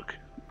whole book.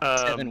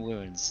 7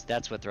 wounds.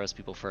 That's what throws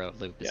people for a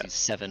loop. Is Yeah. he's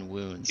 7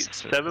 wounds. He's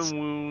 7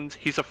 wounds.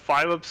 He's a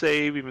 5-up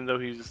save, even though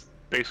he's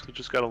basically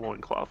just got a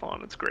loincloth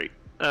on. It's great.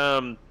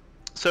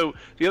 So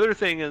the other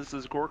thing is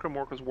Gorka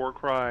Morka's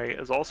Warcry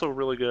is also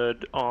really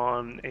good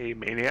on a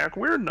Maniac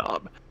Weird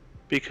Knob,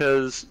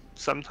 because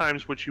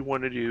sometimes what you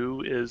want to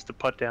do is to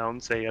put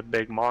down, say, a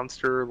big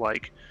monster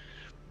like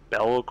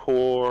Be'lakor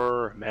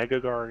or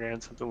Mega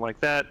Gargant, something like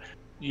that.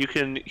 You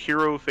can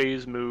hero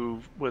phase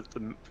move with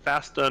the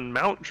Fast Done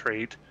Mount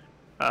trait,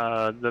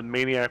 the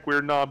Maniac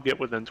Weird Knob, get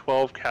within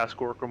 12, cast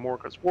Gorka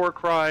Morka's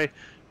Warcry,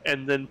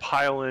 and then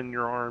pile in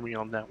your army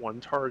on that one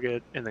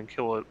target and then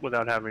kill it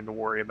without having to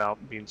worry about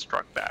being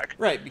struck back.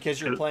 Right, because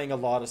you're playing a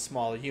lot of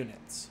small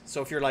units. So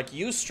if you're like,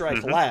 you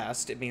strike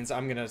last, it means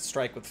I'm going to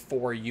strike with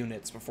 4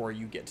 units before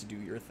you get to do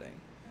your thing.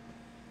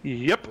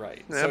 Yep.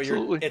 Right.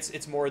 Absolutely. So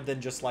it's more than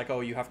just like,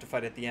 oh, you have to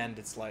fight at the end.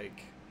 It's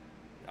like,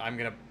 I'm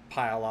going to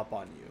pile up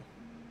on you.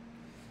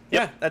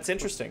 Yep. Yeah, that's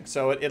interesting.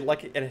 So it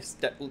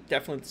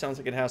definitely sounds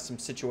like it has some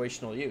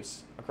situational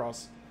use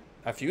across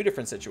a few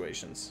different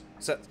situations.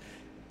 So,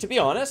 to be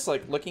honest,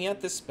 like looking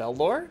at this spell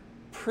lore,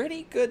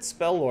 pretty good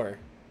spell lore.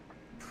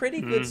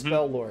 Pretty good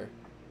spell lore.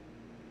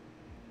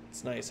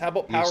 It's nice. How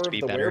about Power of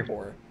the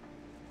Werebore?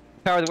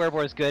 Power of the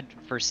Werebore is good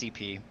for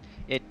CP.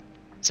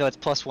 So it's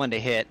 +1 to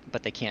hit,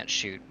 but they can't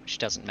shoot, which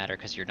doesn't matter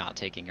because you're not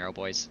taking arrow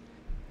boys.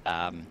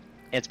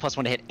 It's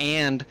 +1 to hit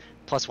and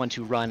 +1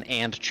 to run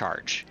and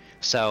charge.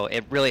 So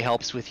it really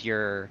helps with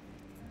your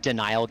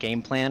denial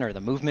game plan or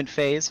the movement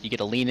phase. You get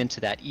to lean into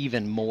that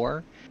even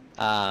more.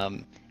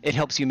 It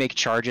helps you make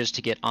charges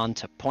to get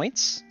onto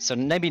points. So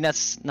maybe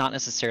that's not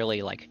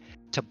necessarily like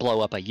to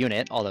blow up a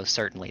unit, although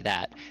certainly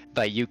that.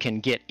 But you can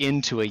get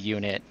into a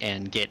unit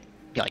and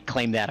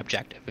claim that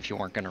objective if you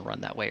weren't going to run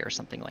that way or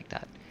something like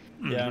that.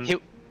 Yeah.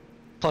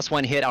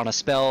 +1 hit on a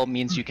spell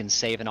means you can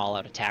save an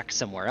all-out attack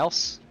somewhere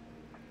else.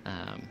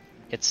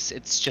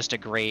 It's just a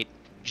great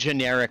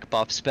generic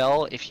buff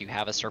spell if you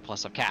have a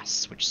surplus of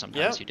casts, which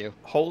sometimes you do.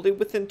 Wholly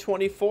within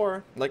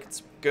 24. Like,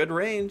 it's good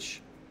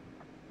range.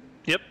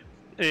 Yep.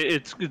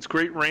 It's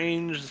great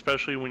range,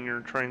 especially when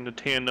you're trying to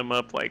tandem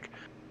up like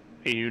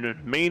a unit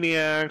of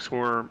maniacs,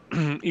 or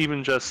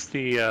even just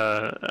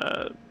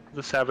the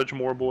Savage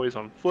Moor boys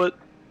on foot.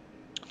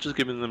 Just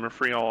giving them a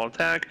free all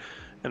attack,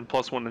 and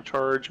 +1 to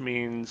charge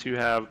means you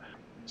have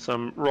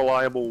some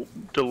reliable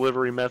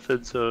delivery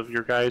methods of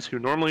your guys who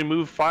normally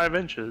move 5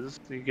 inches.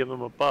 You give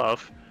them a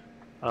buff,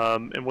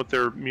 and with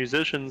their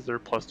musicians, they're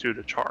 +2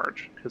 to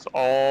charge, because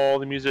all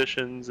the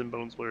musicians and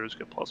Bonesplitterz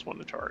get +1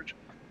 to charge.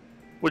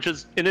 Which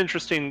is an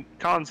interesting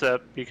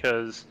concept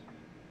because,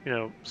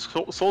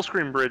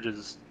 Soulscream Bridge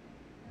is,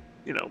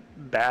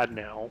 bad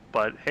now.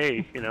 But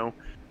hey,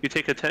 you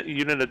take a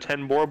unit of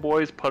 10 boar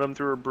boys, put them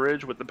through a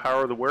bridge with the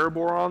power of the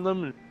Werebore on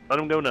them, and let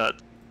them go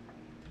nuts.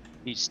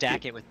 You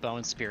stack it with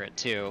Bone Spirit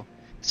too.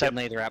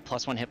 Suddenly they're at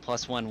 +1 hit,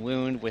 +1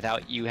 wound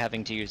without you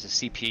having to use a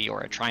CP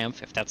or a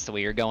Triumph if that's the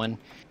way you're going.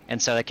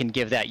 And so that can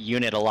give that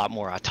unit a lot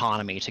more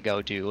autonomy to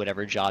go do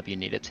whatever job you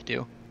need it to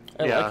do.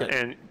 I like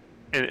it.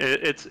 And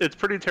it's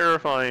pretty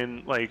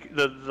terrifying. Like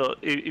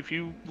if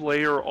you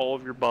layer all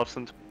of your buffs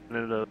into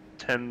a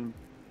 10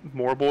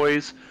 more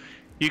boys,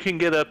 you can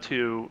get up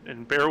to,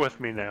 and bear with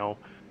me now,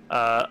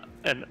 a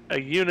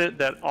unit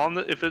that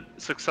if it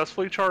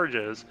successfully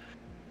charges,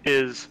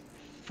 is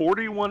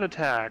 41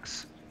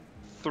 attacks,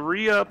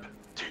 3 up,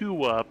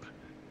 2 up,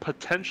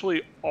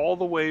 potentially all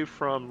the way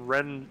from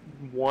Ren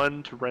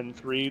 1 to Ren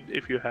 3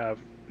 if you have,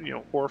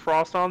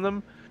 Hoarfrost on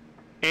them,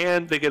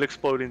 and they get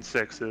exploding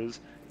 6s.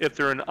 If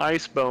they're an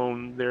Ice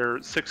Bone, they're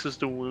 6s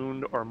to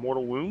wound or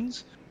mortal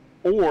wounds.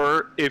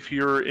 Or if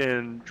you're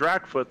in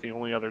Dragfoot, the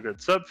only other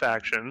good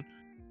sub-faction,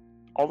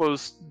 all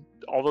those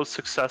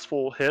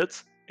successful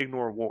hits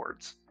ignore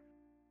wards.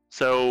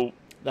 So,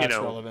 That's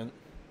relevant.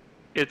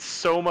 It's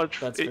so much.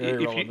 That's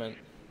very relevant.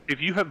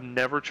 If you have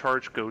never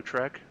charged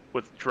Gotrek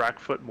with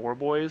Dragfoot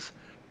Morboys,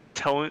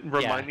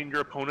 reminding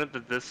your opponent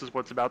that this is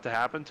what's about to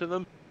happen to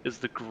them is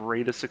the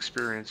greatest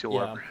experience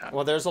you'll ever have.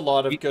 Well, there's a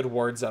lot of good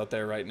wards out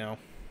there right now.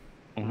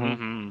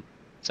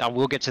 So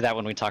we'll get to that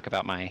when we talk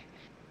about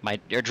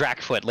your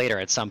Dragfoot later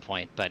at some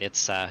point. But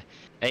it's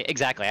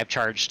exactly. I've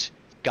charged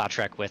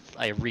Gotrek with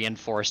a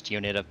reinforced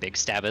unit of big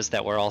stabbas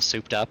that were all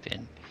souped up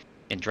in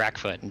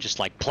Dragfoot and just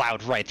like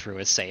plowed right through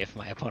his save.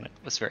 My opponent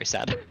was very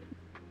sad.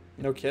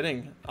 No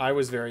kidding. I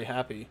was very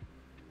happy.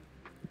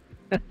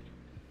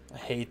 I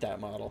hate that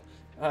model.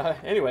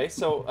 Anyway,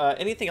 so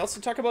anything else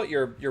to talk about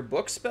your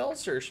book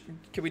spells, or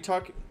can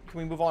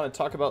we move on and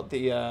talk about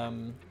the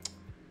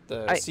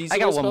seasonal I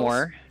got one spells?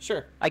 more.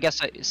 Sure. I guess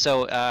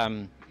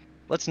so.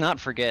 Let's not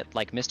forget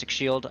like Mystic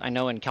Shield. I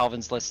know in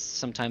Calvin's list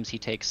sometimes he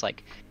takes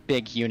like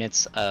big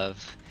units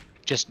of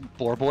just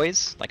boar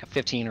boys, like a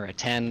 15 or a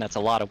 10. That's a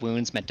lot of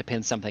wounds meant to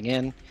pin something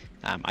in.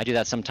 I do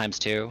that sometimes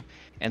too.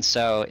 And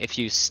so if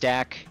you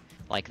stack,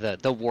 like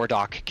the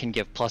Wardock can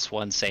give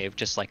 +1 save,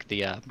 just like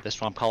the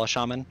Swamp Kala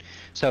Shaman.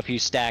 So if you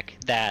stack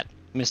that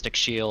Mystic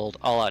Shield,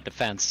 all-out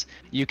defense,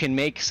 you can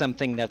make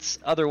something that's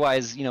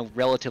otherwise,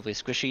 relatively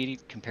squishy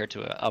compared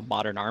to a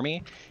modern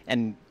army,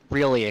 and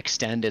really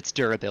extend its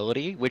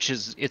durability, which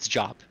is its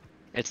job.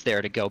 It's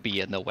there to go be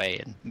in the way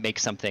and make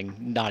something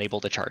not able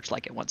to charge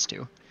like it wants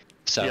to.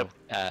 So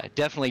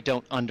definitely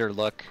don't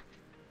underlook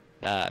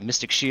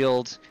Mystic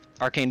Shield,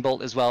 Arcane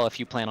Bolt as well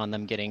if you plan on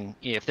them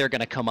if they're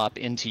going to come up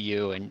into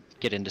you and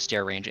get into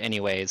stair range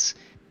anyways.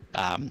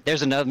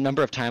 There's a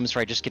number of times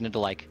where I just get into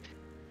like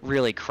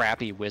really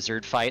crappy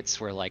wizard fights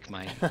where like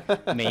my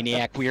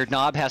maniac weird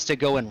knob has to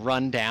go and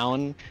run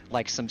down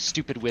like some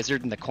stupid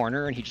wizard in the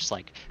corner, and he just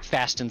like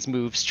fastens,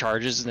 moves,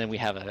 charges, and then we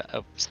have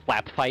a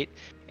slap fight.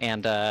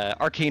 And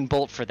Arcane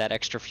Bolt for that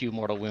extra few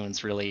mortal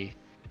wounds really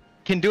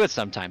can do it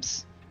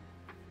sometimes.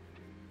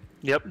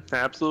 Yep,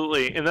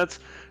 absolutely, and that's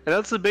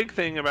the big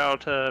thing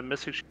about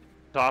Mystic Shield.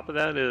 Top of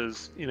that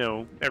is,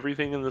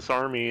 everything in this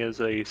army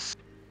is a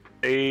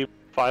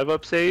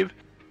 5-up save.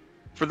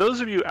 For those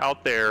of you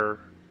out there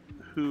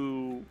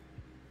who,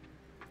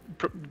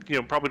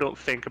 probably don't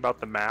think about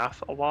the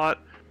math a lot,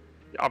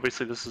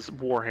 obviously this is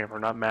Warhammer,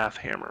 not Math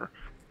Hammer.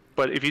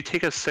 But if you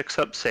take a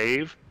 6-up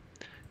save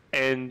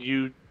and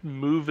you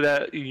move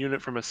that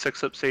unit from a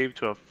 6-up save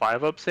to a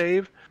 5-up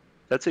save,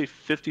 that's a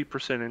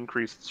 50%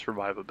 increase in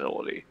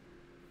survivability.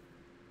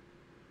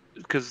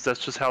 Because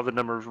that's just how the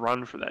numbers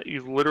run for that.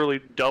 You literally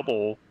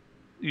double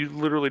the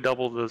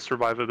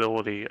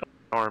survivability of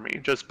the army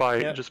just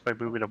by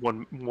moving up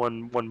one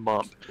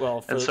bump.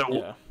 Well,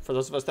 for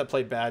those of us that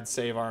play bad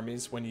save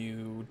armies, when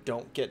you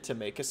don't get to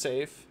make a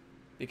save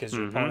because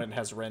your opponent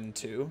has Ren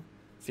 2,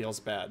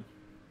 feels bad.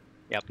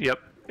 Yep.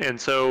 And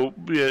so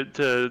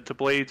to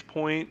Blade's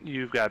point,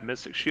 you've got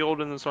Mystic Shield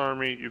in this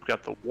army. You've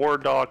got the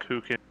Wardock who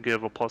can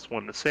give a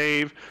 +1 to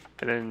save,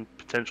 and then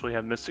potentially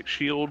have Mystic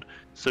Shield.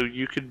 So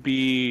you could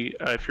be,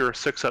 if you're a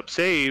 6-up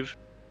save,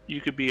 you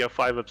could be a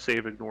 5-up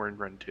save ignoring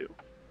Ren 2.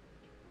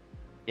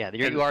 Yeah,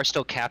 you are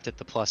still capped at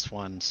the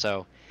 +1.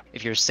 So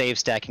if you're save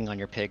stacking on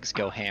your pigs,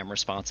 go ham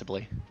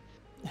responsibly.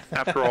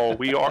 After all,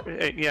 we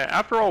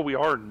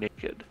are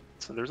naked,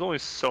 so there's only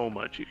so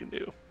much you can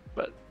do.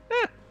 But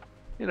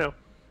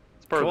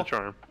it's part of the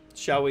charm.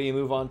 Shall we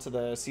move on to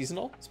the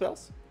seasonal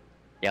spells?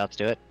 Yeah, let's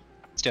do it.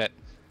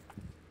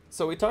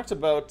 So we talked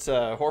about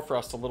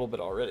Hoarfrost a little bit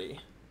already,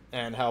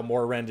 and how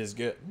more rend is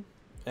good.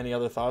 Any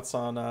other thoughts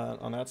on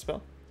that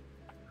spell?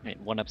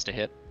 Right, 1-ups to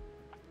hit.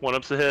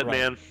 1-ups to hit,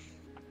 man.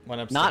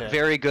 1-ups Not to hit.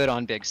 very good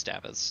on big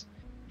stabbas.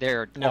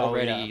 They're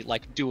already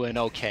like doing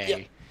okay.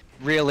 Yep.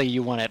 Really,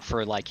 you want it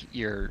for like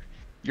your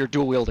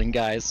dual wielding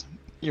guys,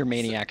 your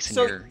maniacs, and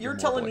your. So you're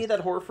telling me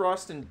that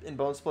Hoarfrost in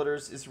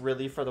Bonesplitterz is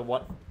really for the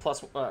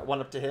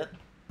 1-up to hit?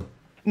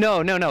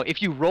 No.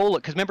 If you roll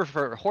it, because remember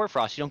for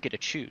Hoarfrost you don't get to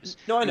choose.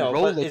 No, I know. You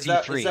roll but a is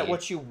D3. that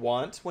what you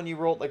want when you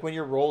roll? Like when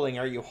you're rolling,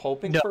 are you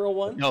hoping for a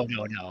 1? No.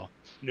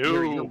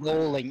 You're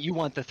rolling. You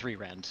want the 3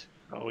 rend.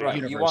 Oh, yeah.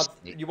 Right.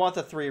 You want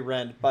the 3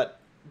 rend, but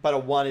a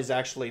 1 is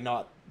actually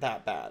not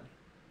that bad.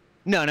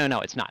 No,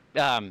 it's not.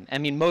 I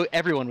mean,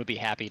 everyone would be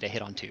happy to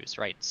hit on 2s,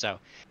 right? So,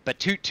 but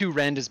two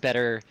rend is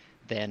better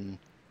than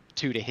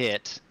 2 to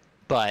hit,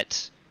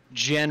 but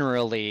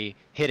generally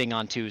hitting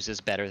on 2s is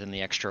better than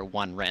the extra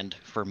 1 rend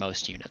for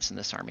most units in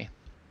this army.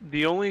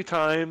 The only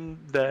time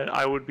that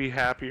I would be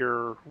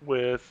happier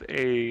with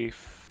a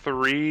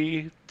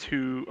 3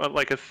 to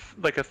like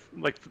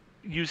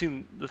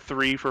using the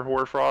 3 for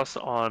Hoarfrost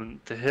on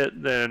to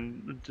hit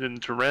than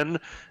to Ren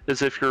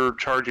is if you're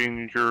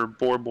charging your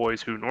board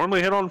boys who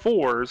normally hit on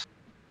 4s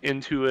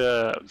into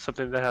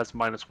something that has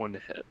 -1 to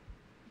hit.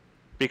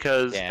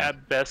 Because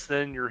at best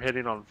then you're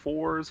hitting on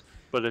 4s,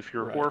 but if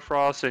you're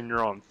Hoarfrost and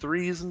you're on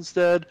 3s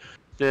instead,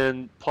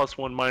 then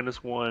 +1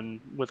 -1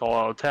 with all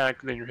out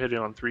attack, then you're hitting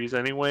on 3s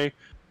anyway.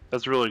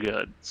 That's really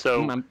good.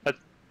 So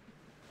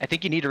I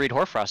think you need to read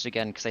Hoarfrost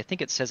again because I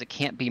think it says it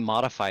can't be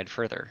modified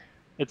further.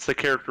 It's the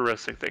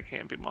characteristic that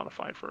can't be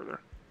modified further.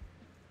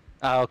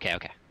 Oh, okay.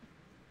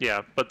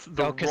 Yeah, but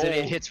the because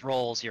it hits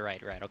rolls. You're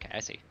right. Okay, I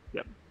see.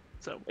 Yep.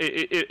 So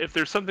if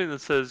there's something that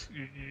says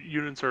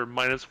units are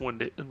 -1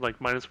 to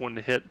 -1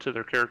 to hit to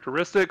their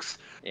characteristics,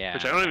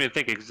 which I don't even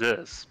think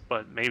exists,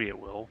 but maybe it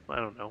will. I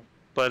don't know.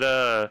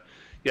 But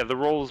yeah, the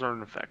rolls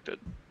aren't affected.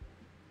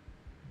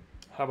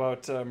 How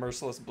about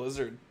Merciless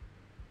Blizzard?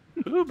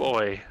 Oh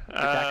boy.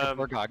 Backup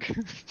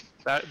Wargog.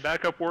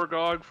 Backup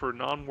Wargog for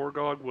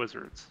non-Wargog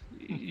wizards.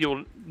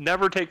 You'll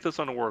never take this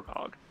on a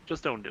Wargog.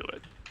 Just don't do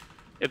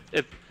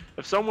it.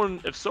 If someone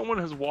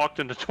has walked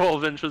into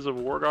 12 inches of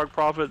Wargog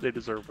Prophet, they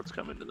deserve what's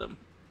coming to them.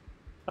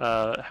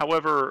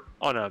 However,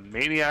 on a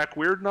Maniac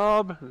Weird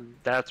Knob,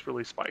 that's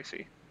really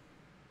spicy.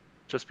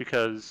 Just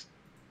because,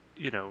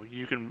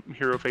 you can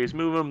hero phase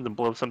move them, then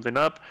blow something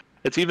up.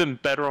 It's even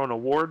better on a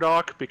War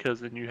Doc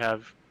because then you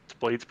have, to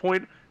Blade's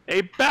point,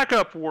 a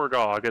backup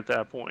Wargog at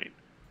that point.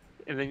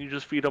 And then you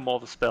just feed him all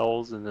the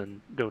spells and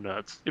then go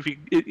nuts. If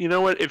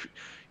if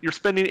you're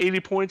spending 80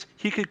 points,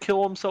 he could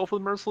kill himself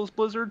with Merciless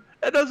Blizzard.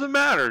 It doesn't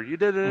matter. You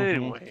did it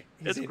anyway.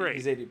 It's great.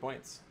 He's 80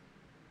 points.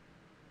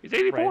 He's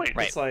 80 points.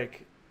 It's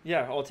like,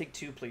 yeah, I'll take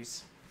 2,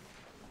 please.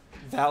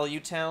 Value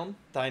Town.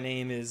 Thy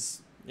name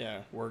is,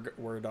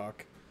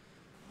 Wardoc.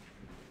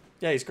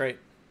 Yeah, he's great.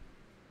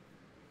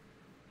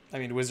 I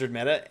mean, Wizard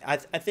meta. I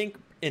think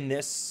in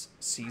this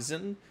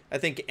season, I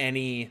think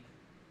any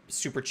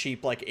super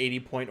cheap, like 80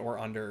 point or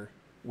under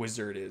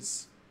Wizard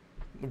is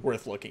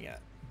worth looking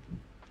at.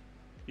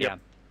 Yeah.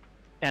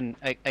 And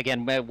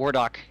again,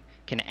 Wardoc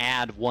can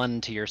add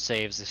 1 to your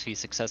saves if he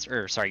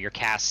your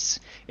casts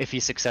if he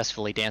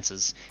successfully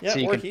dances. Yeah, so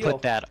you or can heal.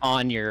 put that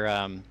on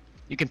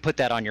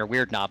your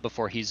Weird Knob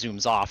before he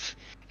zooms off,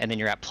 and then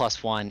you're at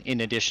 +1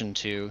 in addition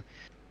to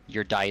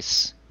your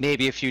dice.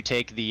 Maybe if you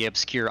take the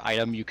obscure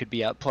item, you could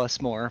be at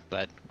plus more,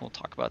 but we'll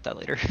talk about that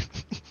later.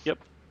 Yep.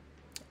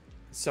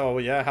 So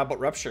yeah, how about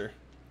Rupture?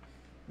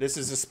 This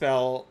is a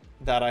spell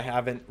that I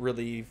haven't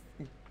really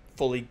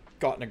fully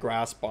gotten a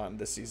grasp on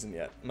this season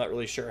yet. I'm not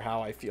really sure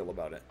how I feel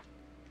about it.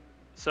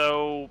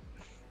 So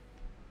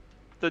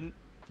the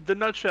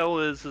nutshell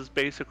is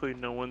basically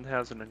no one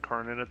has an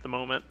incarnate at the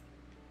moment,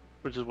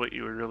 which is what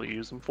you would really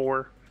use them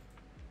for.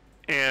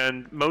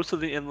 And most of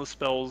the endless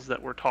spells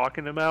that we're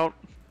talking about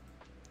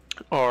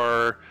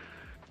are,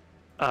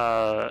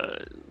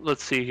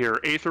 let's see here,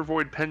 Aether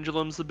Void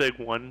Pendulum's the big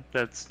one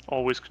that's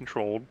always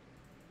controlled.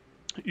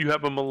 You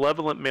have a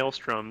Malevolent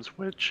Maelstroms,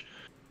 which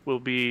will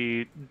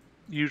be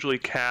usually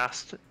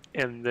cast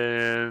and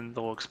then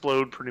they'll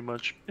explode pretty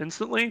much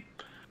instantly.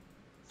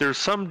 There's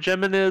some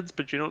Geminids,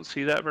 but you don't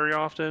see that very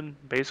often.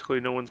 Basically,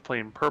 no one's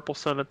playing Purple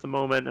Sun at the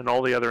moment, and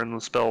all the other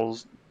endless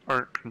spells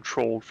aren't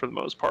controlled for the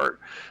most part.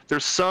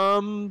 There's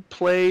some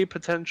play,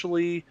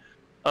 potentially,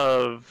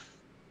 of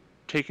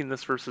taking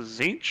this versus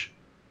Tzeentch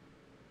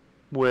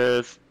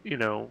with,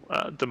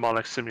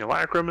 Demonic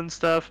Simulacrum and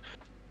stuff.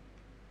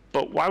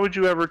 But why would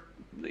you,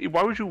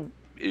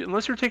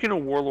 unless you're taking a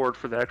Warlord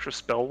for the extra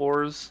spell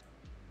lores,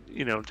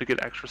 to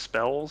get extra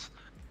spells,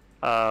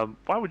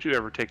 why would you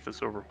ever take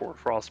this over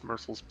Hoarfrost,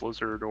 Merciless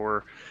Blizzard,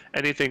 or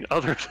anything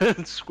other than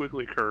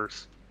Squiggly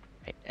Curse?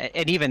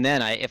 And even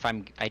then,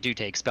 I do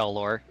take spell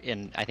lore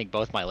in I think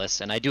both my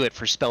lists, and I do it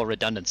for spell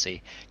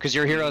redundancy because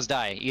your heroes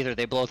die. Either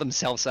they blow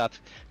themselves up,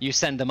 you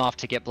send them off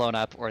to get blown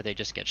up, or they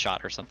just get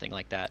shot or something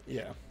like that.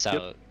 Yeah.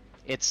 So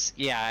it's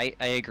I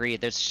agree.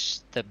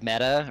 There's the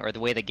meta or the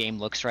way the game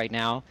looks right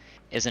now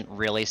isn't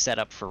really set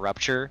up for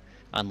Rupture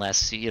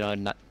unless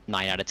 9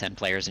 out of 10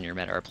 players in your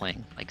meta are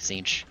playing like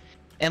Tzeentch.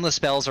 Endless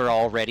spells are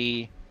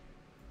already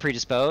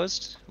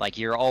predisposed, like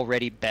you're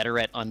already better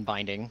at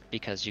unbinding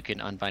because you can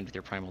unbind with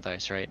your primal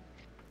dice, right?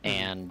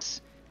 And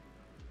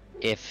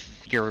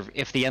if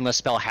the endless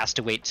spell has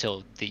to wait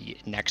till the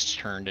next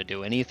turn to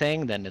do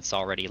anything, then it's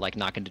already like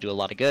not going to do a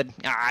lot of good.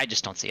 I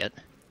just don't see it.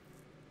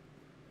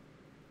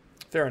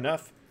 Fair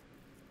enough.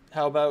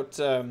 How about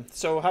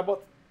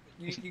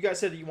you guys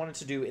said that you wanted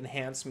to do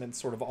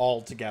enhancements sort of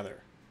all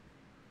together?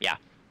 Yeah,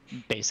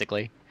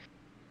 basically.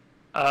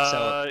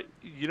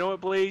 You know what,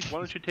 Blade? Why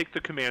don't you take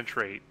the command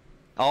trait?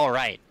 All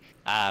right.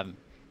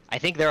 I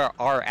think there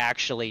are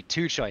actually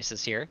 2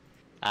 choices here,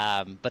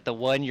 but the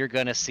one you're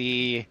going to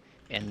see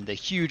in the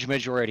huge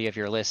majority of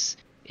your lists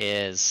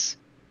is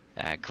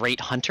Great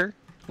Hunter,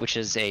 which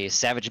is a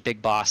Savage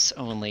Big Boss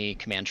only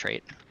command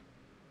trait.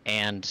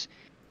 And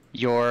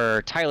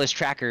your Tireless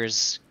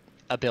Tracker's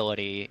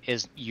ability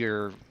is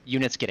your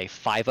units get a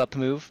 5-up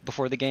move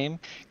before the game.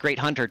 Great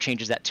Hunter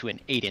changes that to an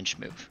 8-inch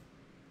move.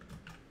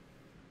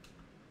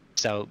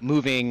 So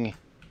moving,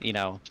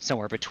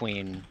 somewhere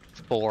between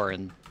 4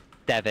 and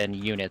 7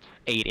 units,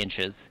 8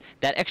 inches.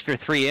 That extra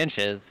 3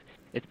 inches,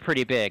 it's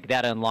pretty big.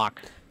 That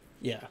unlocks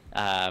Yeah.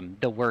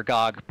 the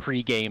Wergog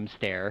pre-game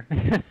stare.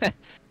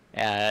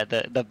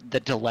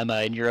 The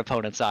dilemma in your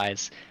opponent's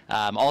eyes.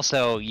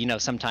 Also,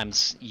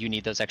 sometimes you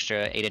need those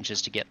extra 8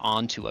 inches to get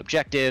onto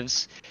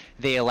objectives.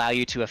 They allow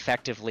you to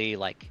effectively,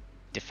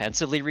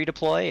 defensively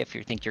redeploy if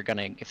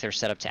they're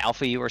set up to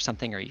alpha you or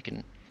something, or you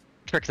can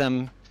trick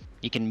them.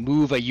 You can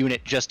move a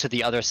unit just to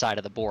the other side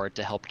of the board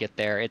to help get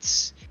there.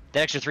 That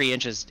extra 3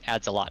 inches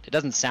adds a lot. It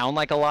doesn't sound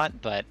like a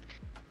lot, but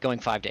going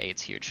 5 to 8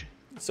 is huge.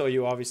 So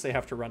you obviously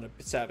have to run a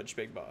Savage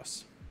Big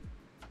Boss.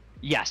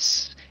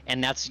 Yes,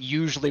 and that's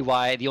usually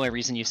the only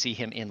reason you see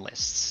him in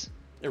lists.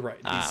 Right,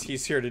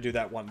 he's here to do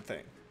that one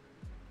thing.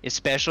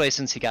 Especially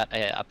since he got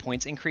a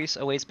points increase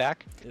a ways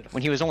back. Yeah.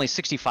 When he was only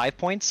 65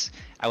 points,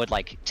 I would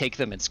take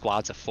them in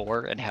squads of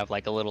 4 and have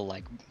a little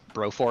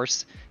bro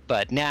force.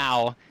 But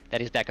now that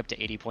he's back up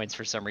to 80 points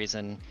for some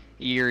reason,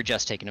 you're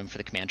just taking him for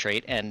the command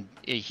trait, and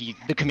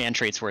the command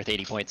trait's worth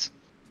 80 points.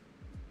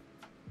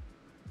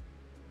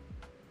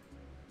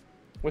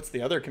 What's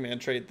the other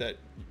command trait that?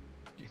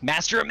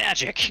 Master of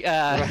Magic.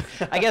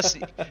 I guess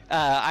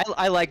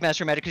I like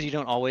Master of Magic because you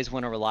don't always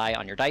want to rely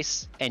on your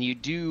dice, and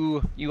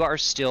you are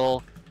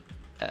still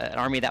an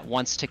army that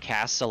wants to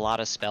cast a lot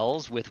of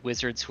spells with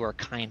wizards who are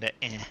kind of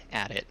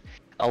at it.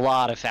 A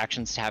lot of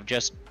factions have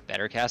just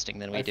better casting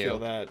than we do. I feel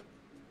that.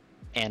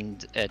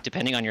 And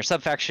depending on your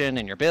subfaction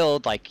and your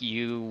build,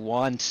 you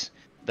want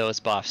those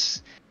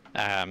buffs.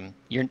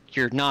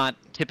 You're not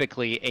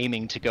typically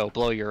aiming to go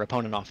blow your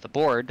opponent off the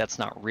board. That's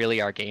not really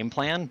our game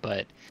plan,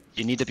 but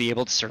you need to be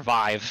able to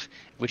survive,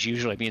 which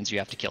usually means you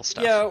have to kill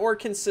stuff. Yeah, or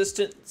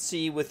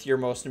consistency with your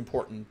most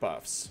important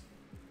buffs.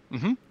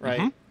 Mm-hmm. Right?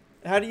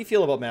 Mm-hmm. How do you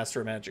feel about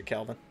Master of Magic,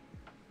 Calvin?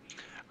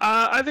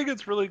 I think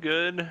it's really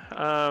good.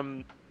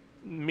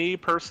 Me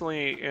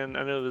personally, and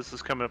I know this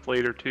is coming up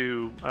later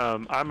too,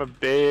 I'm a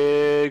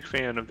big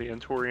fan of the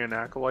Antorian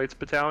Acolytes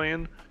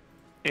Battalion,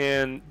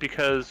 and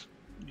because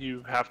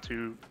you have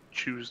to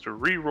choose to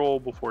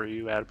re-roll before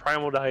you add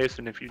primal dice,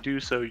 and if you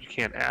do so, you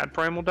can't add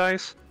primal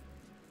dice.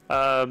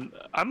 I'm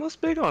less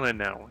big on it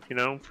now.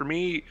 For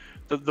me,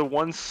 the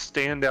one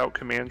standout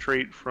command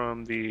trait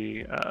from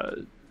the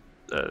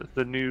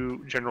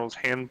new General's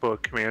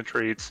Handbook command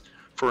traits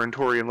for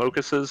Antorian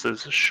Locuses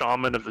is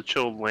Shaman of the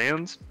Chilled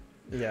Lands.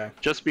 Yeah.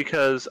 Just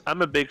because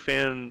I'm a big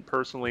fan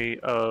personally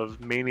of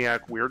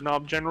Maniac Weird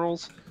Knob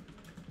Generals.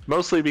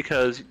 Mostly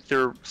because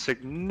they're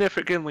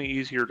significantly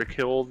easier to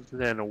kill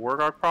than a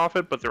Wargok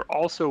Prophet, but they're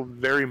also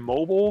very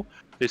mobile.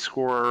 They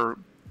score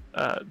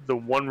the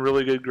one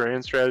really good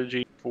grand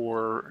strategy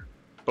for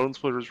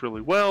Bonesplitterz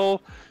really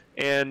well,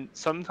 and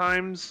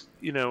sometimes,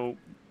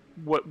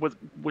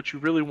 what you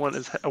really want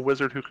is a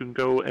wizard who can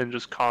go and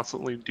just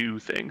constantly do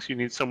things. You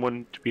need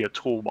someone to be a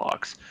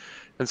toolbox.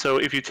 And so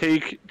if you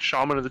take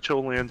Shaman of the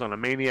Chill Lands on a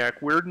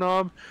Maniac Weird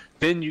Knob,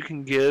 then you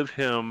can give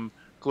him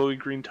Glowy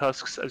Green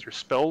Tusks as your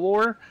spell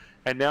lore,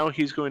 and now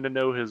he's going to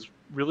know his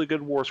really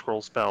good War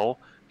Scroll spell.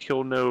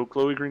 He'll know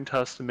Glowy Green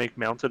Tusks to make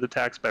mounted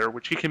attacks better,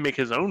 which he can make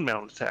his own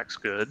mounted attacks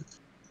good, in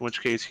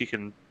which case he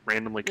can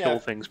randomly kill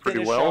things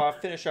pretty well.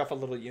 Finish off a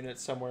little unit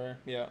somewhere,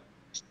 yeah.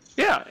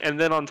 Yeah, and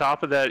then on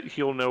top of that,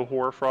 he'll know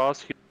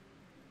Hoarfrost,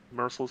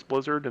 Merciless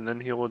Blizzard, and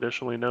then he'll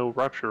additionally know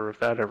Rupture if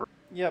that ever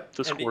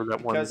to score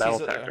that one battle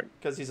tactic.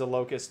 Because he's a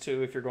Locust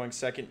too, if you're going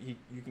second, you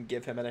can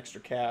give him an extra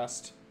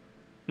cast.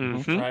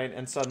 Mm-hmm. Right?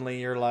 And suddenly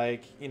you're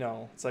like,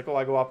 it's like, oh,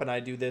 I go up and I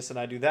do this and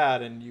I do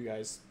that, and you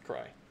guys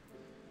cry.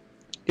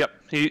 Yep,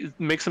 he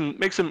makes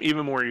him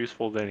even more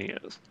useful than he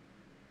is.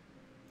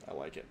 I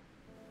like it.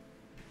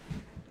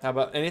 How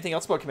about anything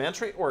else about command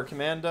trait or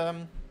command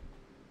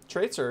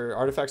traits or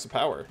artifacts of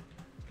power?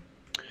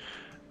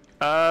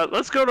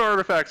 Let's go to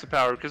artifacts of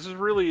power because there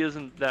really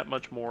isn't that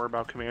much more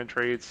about command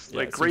traits.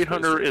 Yeah, Great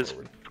Hunter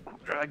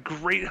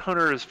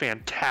is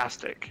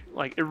fantastic.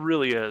 It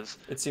really is.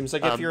 It seems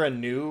like if you're a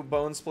new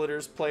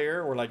Bonesplitterz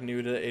player or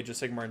new to Age of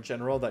Sigmar in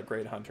general, that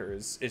Great Hunter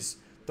is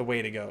the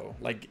way to go.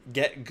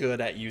 Get good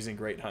at using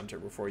Great Hunter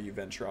before you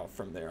venture off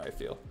from there, I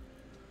feel.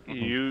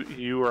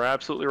 You are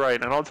absolutely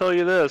right, and I'll tell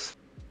you this.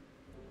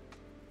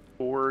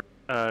 For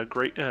there's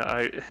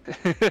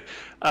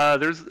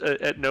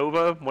at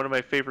Nova, one of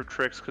my favorite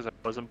tricks, because I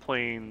wasn't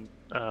playing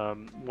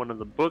one of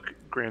the book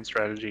grand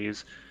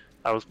strategies,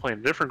 I was playing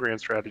a different grand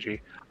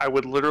strategy. I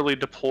would literally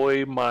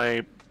deploy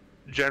my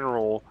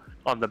general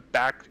on the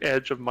back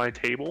edge of my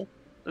table,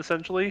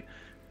 essentially,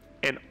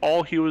 and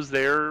all he was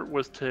there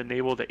was to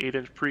enable the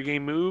 8-inch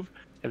pregame move,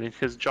 and then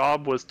his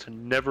job was to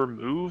never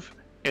move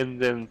and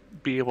then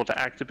be able to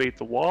activate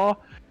the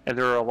wall. And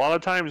there are a lot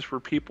of times where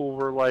people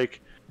were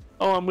like,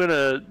 oh, I'm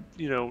gonna,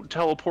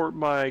 teleport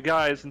my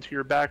guys into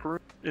your back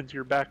room, into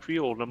your back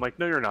field. And I'm like,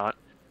 no, you're not.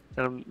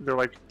 And they're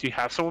like, do you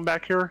have someone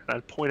back here? And I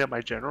point at my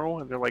general,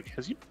 and they're like,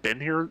 has he been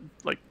here?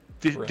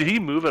 Did he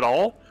move at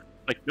all?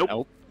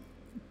 Nope.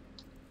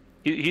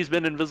 He's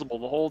been invisible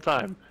the whole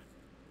time.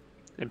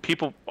 And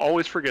people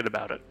always forget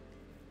about it.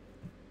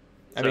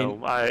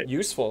 I mean,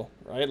 useful,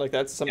 right? Like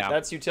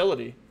that's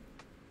utility.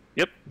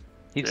 Yep.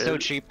 He's so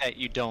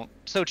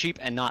cheap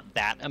and not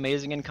that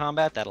amazing in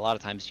combat that a lot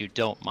of times you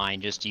don't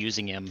mind just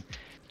using him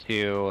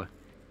to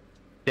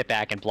sit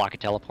back and block a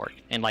teleport.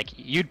 And like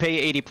you'd pay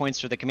 80 points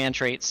for the command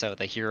trait, so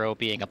the hero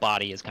being a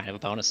body is kind of a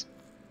bonus.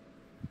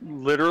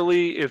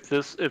 Literally,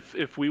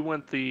 if we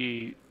went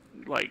the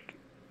like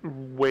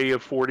way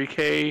of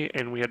 40k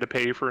and we had to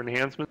pay for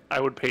enhancement, I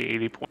would pay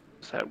 80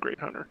 points to have Great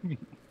Hunter.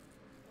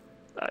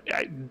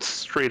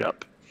 Straight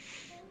up,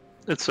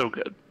 it's so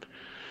good.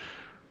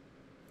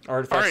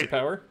 Artifacts of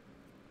power.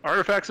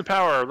 Artifacts of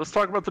power. Let's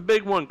talk about the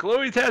big one,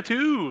 Glowy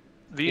Tattoo,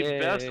 the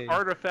best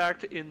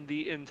artifact in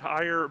the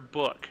entire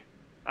book.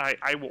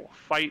 I will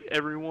fight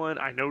everyone.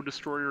 I know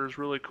Destroyer is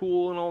really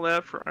cool and all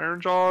that for Iron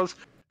Jaws,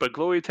 but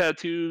Glowy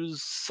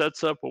Tattoos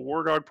sets up a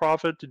Wargog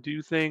Prophet to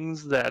do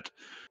things that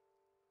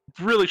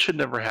really should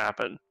never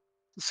happen.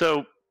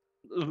 So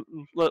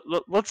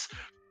let's.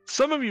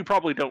 Some of you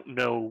probably don't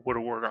know what a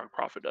Wargog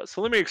Prophet does,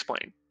 so let me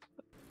explain.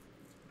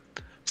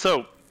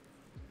 So,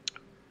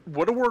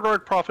 what a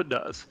Wargog Prophet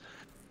does,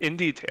 in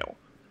detail,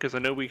 because I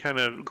know we kind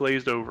of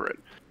glazed over it.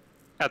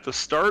 At the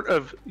start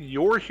of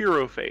your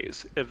hero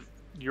phase, if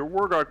your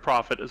Wargog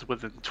Prophet is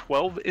within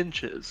 12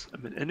 inches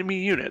of an enemy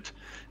unit,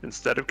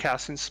 instead of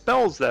casting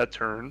spells that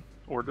turn,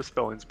 or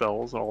dispelling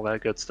spells and all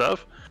that good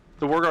stuff,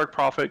 the Wargog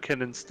Prophet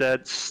can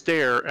instead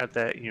stare at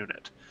that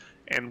unit.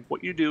 And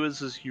what you do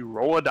is you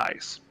roll a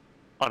dice.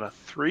 On a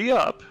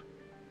 3-up,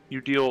 you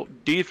deal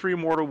D3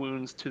 mortal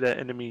wounds to that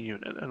enemy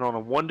unit, and on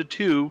a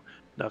 1-2,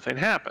 nothing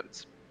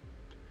happens.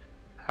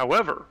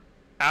 However,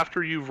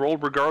 after you've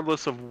rolled,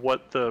 regardless of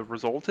what the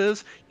result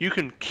is, you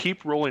can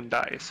keep rolling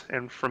dice,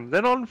 and from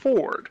then on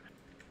forward,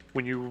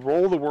 when you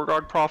roll the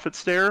Wargog Prophet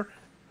stare,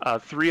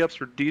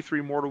 3-ups are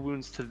D3 mortal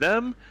wounds to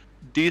them,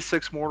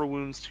 D6 mortal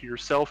wounds to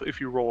yourself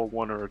if you roll a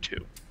 1 or a 2.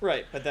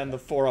 Right, but then the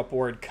 4-up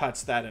ward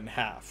cuts that in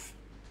half.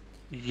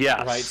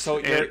 Yes. Right, so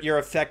you're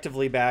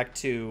effectively back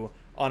to,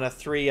 on a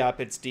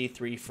 3-up it's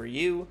D3 for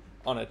you,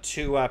 on a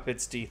 2-up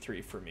it's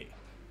D3 for me.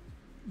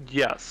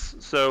 Yes,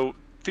 so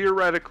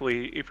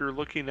theoretically, if you're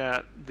looking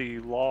at the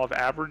law of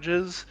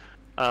averages,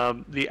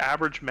 the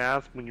average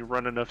math when you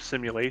run enough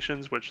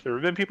simulations, which there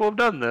have been people who have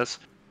done this,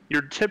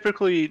 you're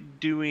typically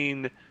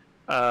doing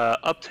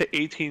up to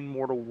 18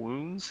 mortal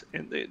wounds,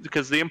 and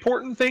because the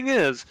important thing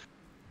is,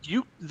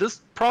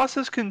 this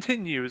process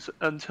continues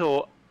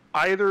until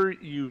either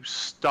you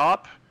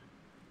stop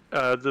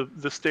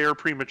the stare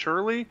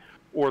prematurely,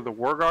 or the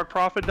Wargog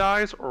Prophet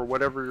dies, or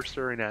whatever you're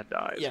staring at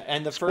dies. Yeah,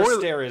 and the first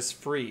stare is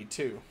free,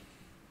 too.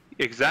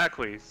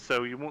 Exactly,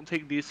 so you won't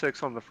take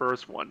D6 on the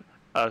first one.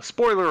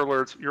 Spoiler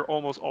alerts, you're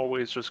almost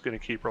always just going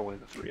to keep rolling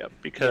the 3-up,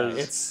 because...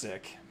 Yeah, it's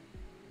sick.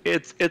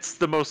 It's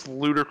the most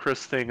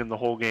ludicrous thing in the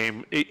whole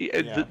game.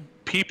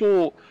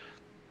 People...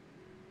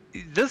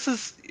 This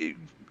is...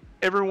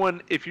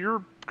 Everyone, if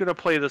you're going to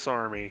play this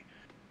army,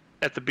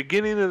 at the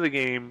beginning of the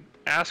game,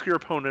 ask your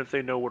opponent if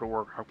they know what a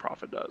Wargog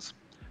Prophet does.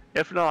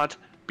 If not,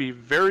 be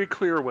very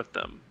clear with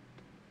them.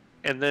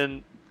 And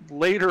then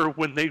later,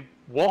 when they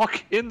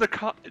walk in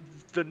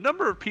the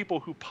number of people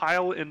who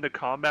pile into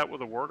combat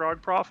with a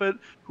Wargog Prophet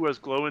who has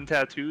glowing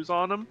tattoos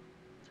on them,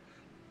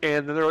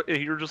 and then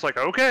you're just like,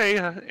 okay,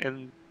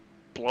 and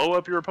blow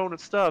up your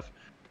opponent's stuff,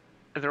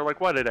 and they're like,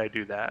 why did I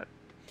do that?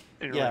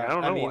 And you're like, I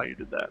don't know why you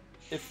did that.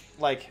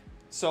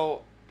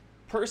 So,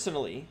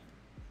 personally,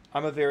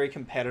 I'm a very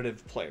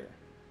competitive player,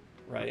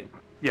 right?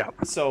 Yeah.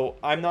 So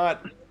I'm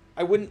not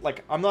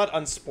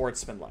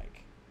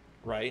unsportsmanlike,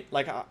 right?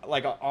 Like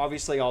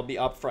obviously I'll be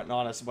upfront and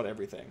honest about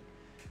everything.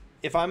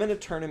 If I'm in a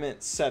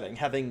tournament setting,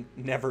 having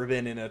never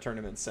been in a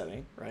tournament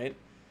setting, right?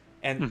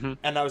 And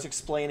and I was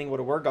explaining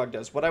what a Wargog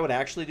does, what I would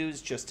actually do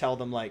is just tell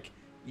them, like,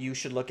 you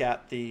should look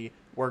at the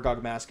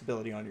Wargog mask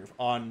ability on your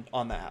on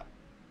the app.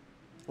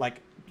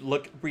 Like,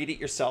 read it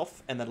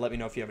yourself, and then let me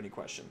know if you have any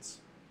questions.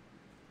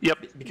 Yep.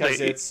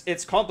 Because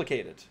it's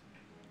complicated,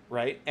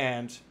 right?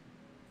 And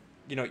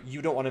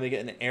you don't want to make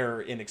it an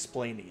error in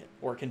explaining it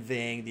or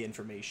conveying the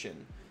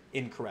information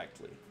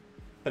incorrectly.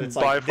 But it's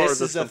like,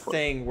 this is a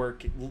thing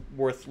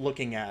worth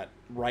looking at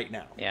right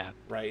now. Yeah.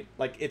 Right?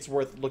 Like, it's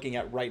worth looking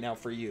at right now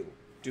for you.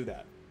 Do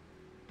that.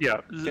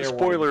 Yeah.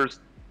 Spoilers,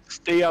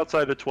 stay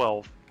outside of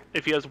 12.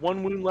 If he has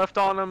 1 wound left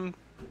on him,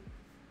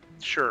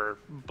 sure.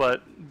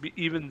 But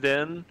even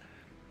then,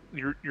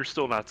 you're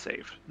still not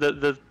safe.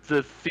 The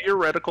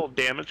theoretical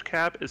damage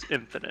cap is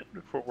infinite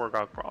for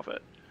Wargog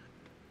Prophet.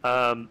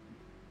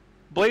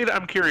 Blade,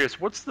 I'm curious,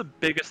 what's the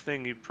biggest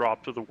thing you've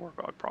dropped to the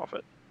Wargog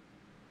Prophet?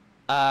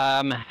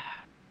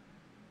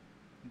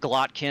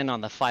 Glotkin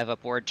on the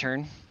 5-up ward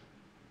turn.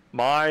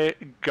 My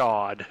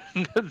God,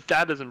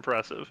 that is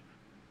impressive.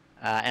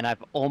 And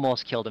I've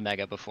almost killed a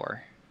Mega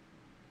before.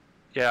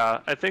 Yeah,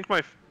 I think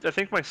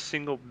my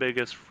single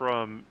biggest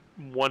from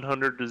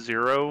 100 to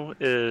 0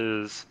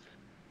 is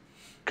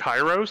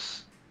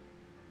Kairos.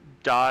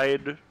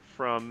 Died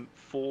from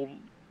full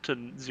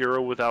to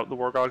 0 without the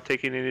Wargog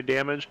taking any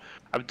damage.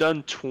 I've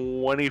done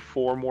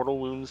 24 mortal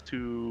wounds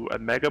to a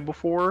Mega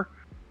before,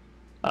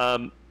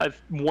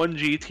 I've one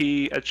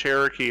GT, a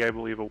Cherokee, I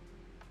believe,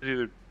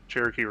 either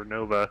Cherokee or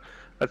Nova.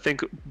 I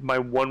think my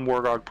one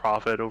Wargog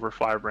Prophet over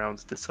 5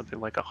 rounds did something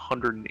like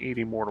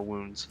 180 mortal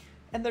wounds.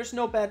 And there's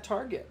no bad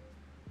target,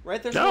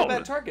 right? There's No. no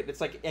bad target.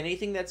 It's like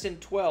anything that's in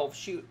 12,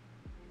 shoot.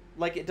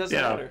 Like, it doesn't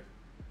Yeah. matter.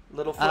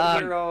 Little foot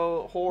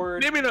hero,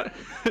 horde. Maybe not.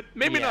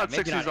 Maybe Yeah, not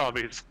maybe 60 not.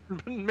 zombies.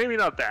 Maybe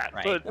not that.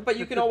 Right. But But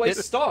you can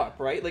always stop,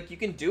 right? Like, you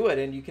can do it,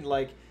 and you can,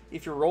 like,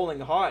 if you're rolling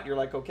hot, you're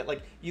like, okay,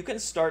 like, you can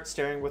start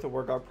staring with a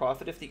Wargog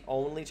Prophet if the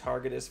only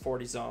target is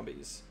 40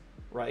 zombies,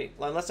 right?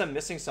 Unless I'm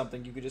missing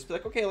something, you could just be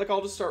like, okay, like,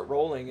 I'll just start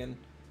rolling and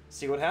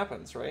see what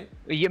happens, right?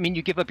 I mean,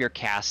 you give up your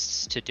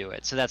casts to do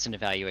it, so that's an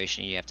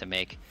evaluation you have to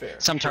make. Fair.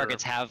 Some Sure.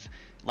 targets have,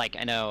 like,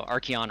 I know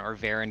Archeon or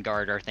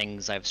Varangard are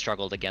things I've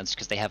struggled against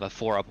because they have a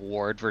 4-up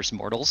ward versus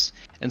mortals,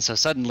 and so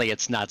suddenly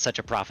it's not such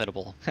a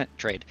profitable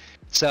trade.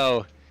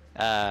 So,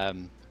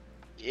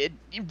 it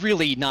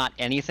really not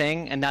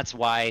anything, and that's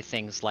why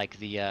things like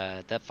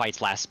the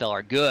Fight's Last Spell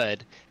are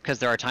good, because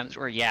there are times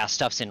where, yeah,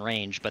 stuff's in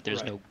range, but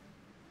there's Right. no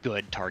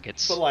good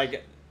targets. But,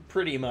 like,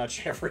 pretty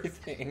much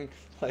everything,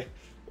 like,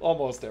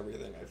 almost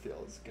everything I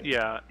feel is good.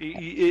 yeah,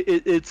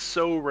 it's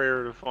so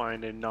rare to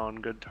find a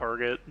non-good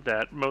target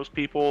that most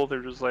people,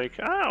 they're just like,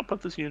 I'll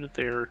put this unit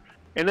there.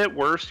 And at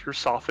worst, you're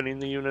softening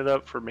the unit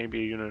up for maybe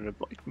a unit of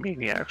like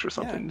maniacs or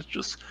something to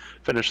just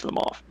finish them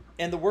off.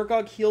 And the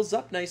Wargog heals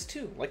up nice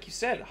too. Like you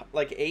said,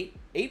 like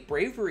eight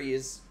bravery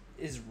is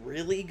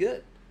really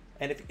good.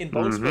 And if in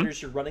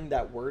Bonesplitterz you're running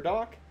that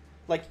Wardock,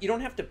 like you don't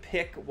have to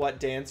pick what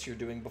dance you're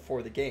doing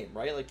before the game,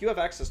 right? Like you have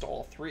access to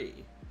all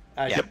three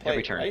as you play,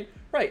 every turn. right?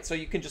 Right. So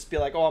you can just be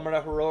like, oh, I'm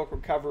gonna heroic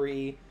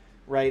recovery,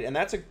 right? And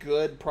that's a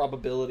good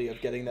probability of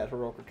getting that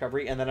heroic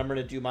recovery. And then I'm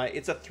gonna do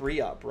it's a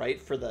 3-up,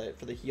 right, for the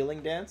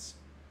healing dance.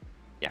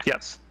 Yeah.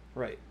 Yes.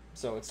 Right.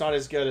 So it's not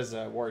as good as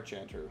a War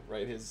Chanter,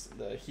 right?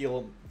 The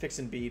heal fix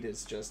and beat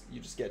is just you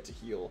just get to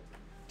heal.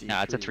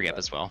 No, it's a D3, 3-up but-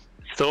 as well.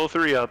 Still a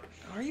 3-up.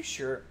 Are you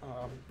sure?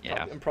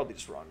 Yeah. I'm probably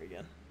just wrong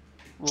again.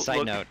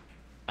 Side note,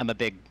 I'm a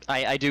big...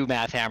 I do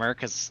Math Hammer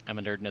because I'm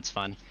a nerd and it's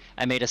fun.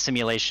 I made a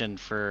simulation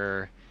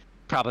for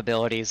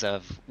probabilities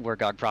of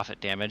Wargog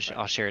Prophet damage.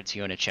 I'll share it to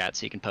you in a chat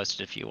so you can post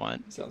it if you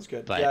want. Sounds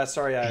good. But- Yeah,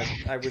 sorry,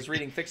 I was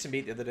reading Fix and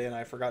Beat the other day and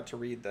I forgot to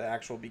read the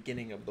actual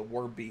beginning of the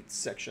War Beats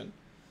section.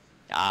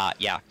 Yeah.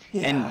 Yeah,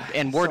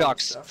 And some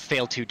Wardogs stuff.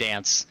 fail to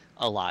dance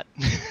a lot.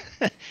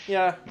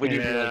 Yeah, when you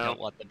really Yeah. don't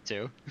want them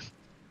to.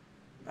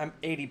 I'm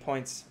 80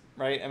 points,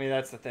 right? I mean,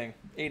 that's the thing.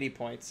 80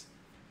 points.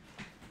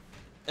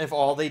 If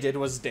all they did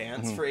was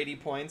dance for 80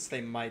 points,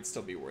 they might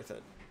still be worth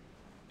it.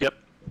 Yep.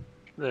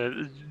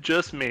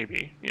 Just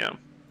maybe, yeah.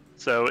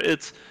 So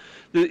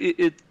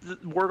the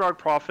Wargog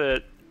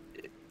Prophet,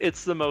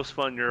 it's the most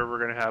fun you're ever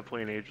going to have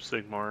playing Age of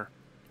Sigmar.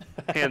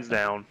 Hands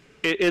down.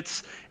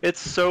 It's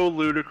so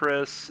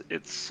ludicrous.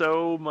 It's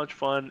so much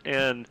fun,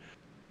 and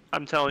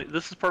I'm telling you,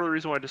 this is part of the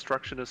reason why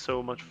Destruction is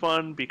so much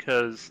fun,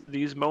 because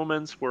these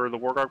moments where the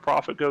Wargog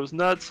Prophet goes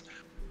nuts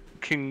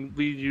can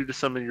lead you to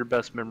some of your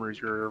best memories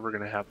you're ever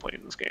going to have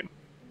playing this game.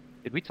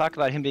 Did we talk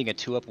about him being a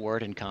 2-up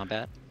ward in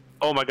combat?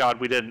 Oh my god,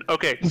 we didn't.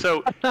 Okay,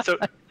 so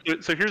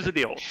here's the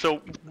deal.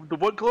 So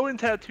what Glowing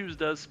Tattoos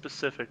does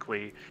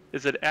specifically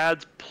is it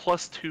adds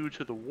 +2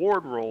 to the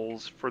ward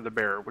rolls for the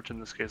bearer, which in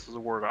this case is a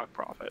Wargog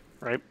Prophet,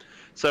 right?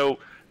 So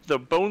the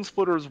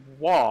Bonesplitterz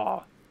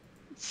Wah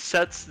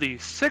sets the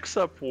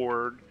 6-up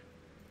ward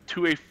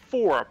to a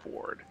 4-up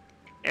ward.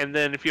 And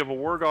then if you have a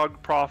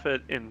Wargog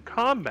Prophet in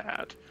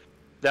combat,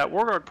 that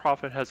Wargog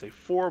Prophet has a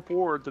 4-up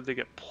ward that they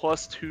get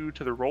 +2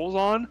 to the rolls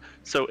on.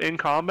 So in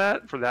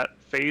combat, for that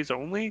phase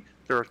only,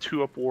 they're a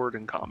 2-up ward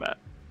in combat.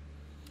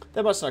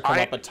 That must not come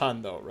up a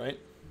ton, though, right?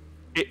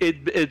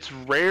 It's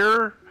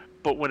rare,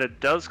 but when it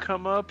does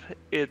come up,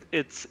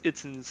 it's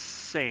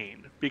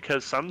insane.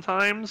 Because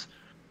sometimes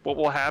what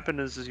will happen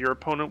is your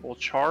opponent will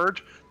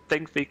charge,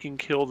 think they can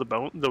kill the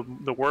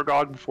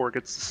Wargog before it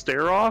gets the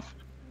stare off.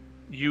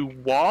 You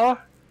wah,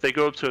 they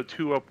go up to a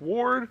 2-up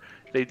ward,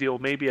 they deal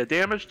maybe a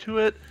damage to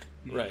it,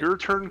 Right. your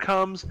turn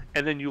comes,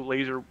 and then you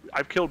laser.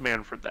 I've killed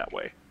Manfred that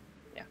way.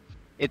 Yeah.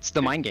 It's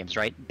the mind games,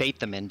 right? Bait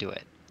them into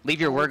it. Leave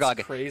your Oh,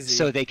 that's Wargog crazy.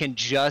 so they can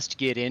just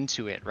get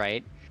into it,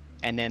 right?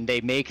 And then they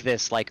make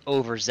this like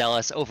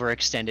overzealous,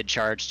 overextended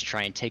charge to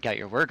try and take out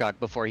your Wargog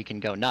before he can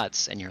go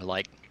nuts, and you're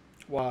like,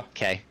 Wow.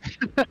 okay.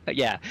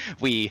 Yeah,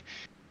 we...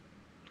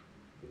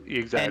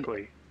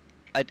 Exactly.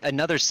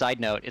 Another side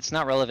note, it's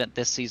not relevant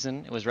this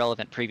season, it was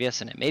relevant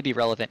previous, and it may be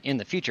relevant in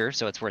the future,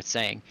 so it's worth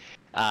saying.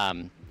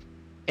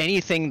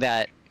 Anything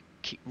that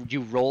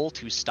you roll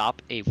to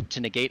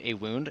negate a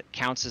wound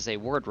counts as a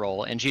ward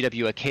roll, and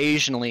GW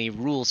occasionally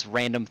rules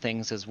random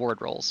things as ward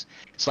rolls.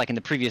 So like in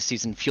the previous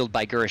season, Fueled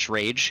by Gurish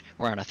Rage,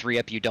 where on a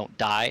 3-up you don't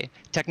die.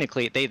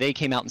 Technically, they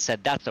came out and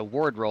said that's a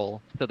ward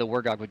roll, so the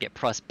Wargog would get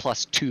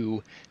 +2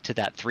 to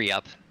that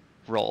 3-up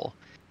roll.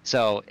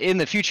 So in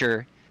the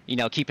future,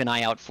 keep an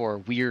eye out for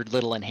weird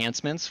little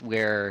enhancements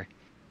where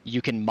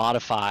you can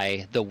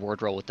modify the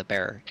ward roll with the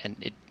bearer,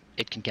 and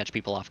it can catch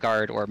people off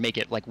guard or make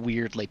it like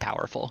weirdly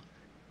powerful.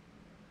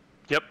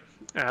 Yep.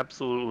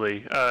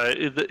 Absolutely.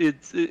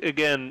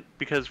 Again,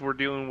 because we're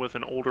dealing with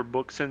an older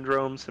book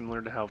syndrome,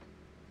 similar to how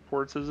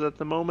Ports is at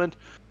the moment.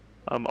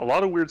 A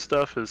lot of weird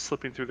stuff is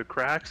slipping through the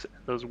cracks.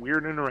 Those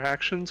weird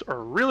interactions are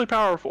really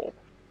powerful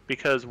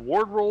because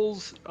ward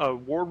rolls, a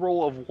ward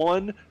roll of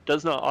 1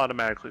 does not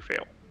automatically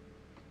fail.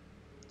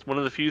 It's one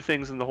of the few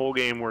things in the whole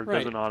game where it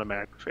doesn't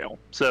automatically fail.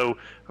 So,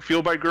 a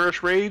Fueled by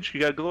Gurish Rage,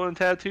 you got glowing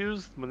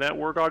tattoos. When that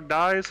Wargog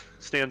dies,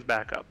 stands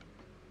back up.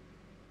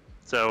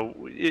 So,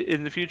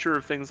 in the future,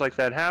 if things like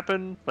that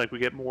happen, like we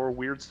get more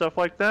weird stuff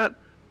like that,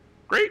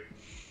 great.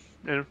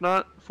 And if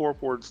not, 4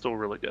 ward's still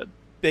really good.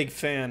 Big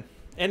fan.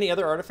 Any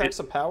other artifacts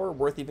of power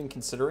worth even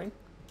considering?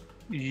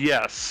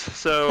 Yes.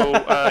 So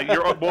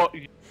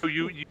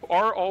you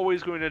are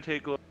always going to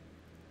take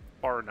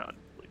bar none.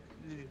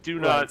 Do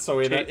not. So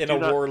in a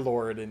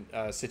warlord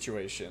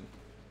situation.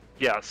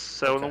 Yes.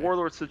 So in the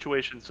warlord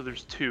situation, so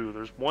there's 2.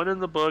 There's one in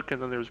the book,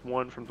 and then there's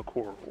one from the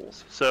core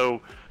rules.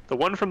 So the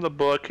one from the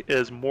book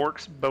is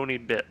Mork's Bony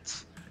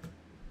Bits.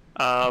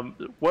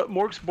 What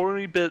Mork's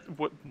Bony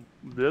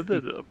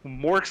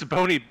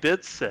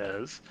Bits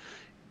says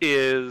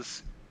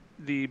is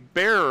the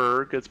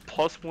bearer gets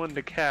 +1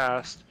 to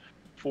cast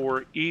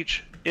for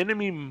each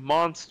enemy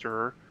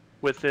monster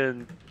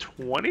within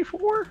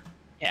 24?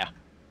 Yeah.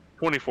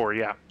 24,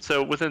 yeah.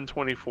 So within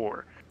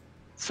 24.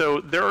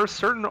 So there are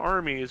certain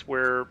armies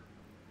where,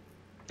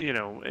 you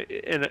know,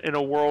 in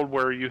a world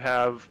where you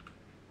have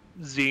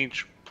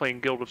Tzeentch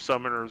playing Guild of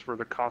Summoners where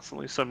they're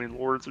constantly summoning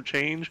Lords of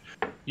Change,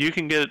 you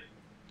can get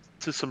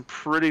to some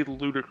pretty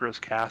ludicrous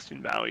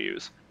casting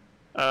values.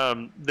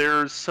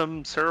 There's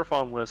some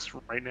Seraphon lists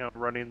right now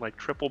running like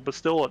triple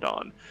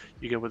Bastiladon.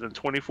 You get within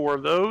 24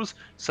 of those,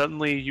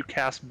 suddenly you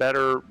cast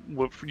better,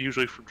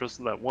 usually for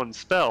just that one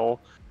spell,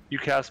 you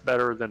cast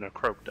better than a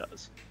Croak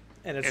does.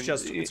 And it's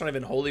not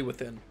even wholly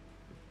within.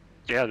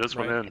 Yeah, just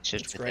within. It's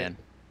just within.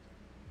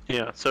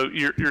 Yeah, so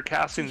you're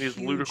casting these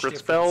ludicrous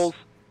spells.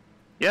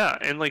 Yeah,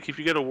 and like if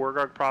you get a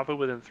Wargog Prophet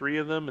within 3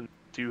 of them, and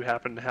do you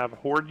happen to have a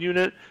Horde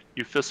unit,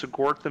 you Fist of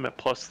Gork them at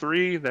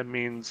 +3. That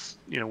means,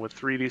 you know, with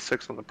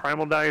 3d6 on the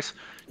primal dice,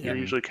 you're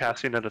usually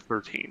casting at a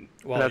 13.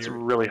 Well, that's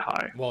really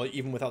high. Well,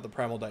 even without the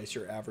primal dice,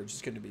 your average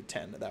is going to be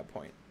 10 at that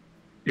point.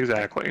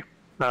 Exactly.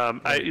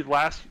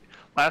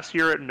 Last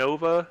year at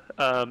Nova,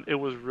 it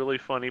was really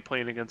funny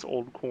playing against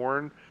Old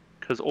Corn,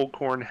 because Old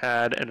Corn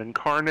had an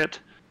Incarnate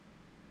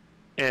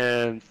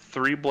and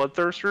 3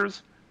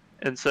 Bloodthirsters.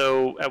 And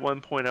so at one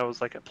point I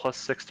was like at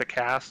 +6 to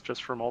cast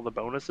just from all the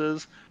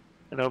bonuses.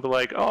 And I'll be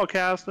like, oh,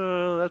 cast,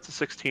 that's a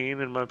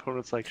 16. And my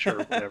opponent's like, sure,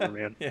 whatever,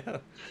 man. Yeah.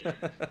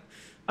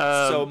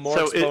 So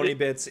Mork's Bony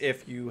Bits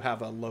if you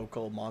have a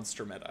local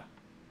monster meta.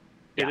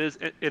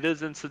 It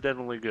is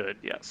incidentally good,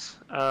 yes.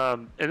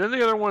 And then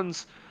the other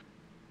ones,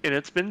 and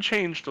it's been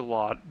changed a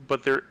lot,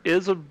 but there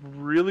is a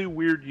really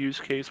weird use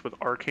case with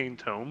Arcane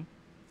Tome.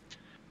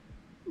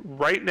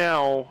 Right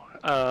now,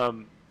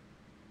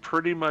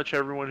 pretty much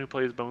everyone who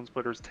plays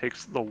Bonesplitterz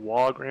takes the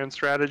WoW Grand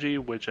Strategy,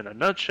 which in a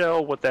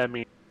nutshell, what that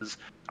means is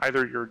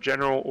either your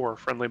general or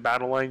friendly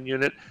battle line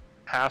unit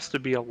has to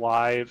be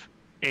alive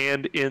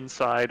and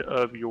inside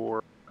of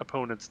your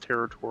opponent's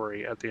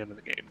territory at the end of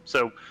the game.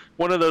 So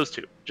one of those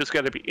two. Just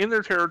got to be in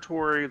their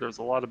territory. There's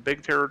a lot of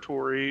big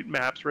territory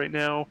maps right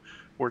now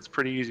where it's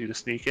pretty easy to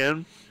sneak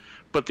in.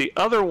 But the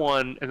other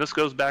one, and this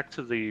goes back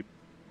to the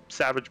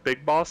Savage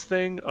Big Boss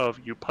thing of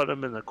you put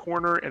them in the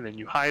corner and then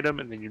you hide them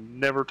and then you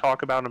never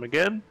talk about them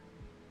again,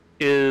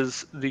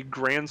 is the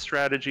grand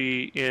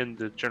strategy in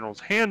the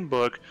General's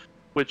Handbook,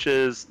 which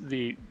is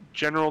the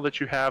general that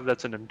you have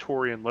that's an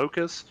Entorian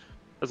Locus.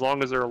 As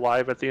long as they're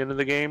alive at the end of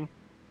the game,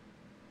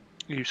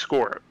 you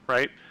score it,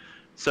 right?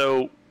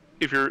 So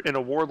if you're in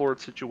a Warlord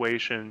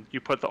situation, you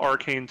put the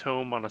Arcane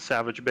Tome on a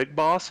Savage Big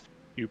Boss,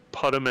 you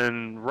put them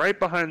in right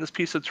behind this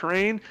piece of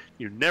terrain,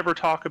 you never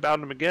talk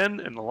about them again,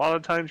 and a lot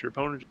of times your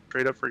opponent just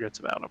straight up forgets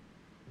about them.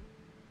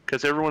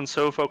 Because everyone's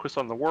so focused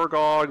on the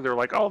Wargog, they're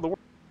like, oh, the Wargog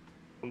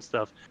and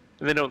stuff,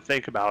 and they don't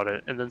think about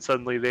it, and then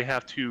suddenly they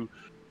have to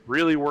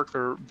really work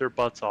their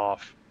butts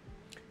off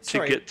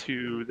to get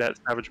to that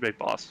Savage Big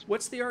Boss.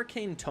 What's the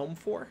Arcane Tome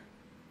for?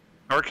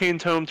 Arcane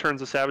Tome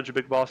turns a Savage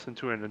Big Boss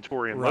into an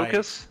Entorian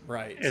Locus.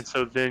 Right. And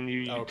so then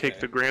you take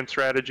the grand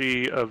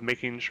strategy of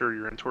making sure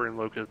your Entorian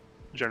Locus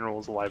general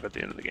is alive at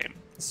the end of the game.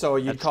 So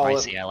you'd That's call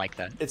spicy. I like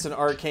that. It's an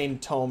Arcane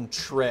Tome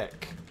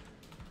trick,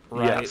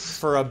 right? Yes.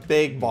 For a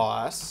big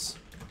boss.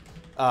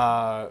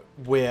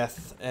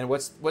 With and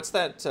what's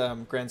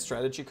that grand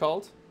strategy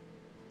called?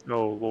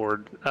 Oh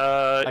Lord,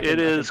 it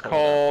is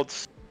called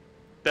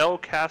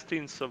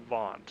Spellcasting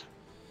Savant.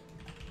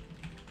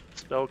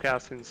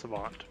 Spellcasting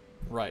Savant.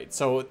 Right.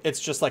 So it's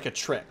just like a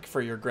trick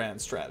for your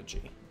grand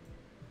strategy.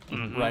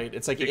 Mm-hmm. Right.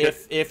 It's like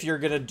if you're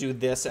gonna do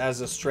this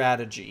as a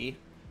strategy,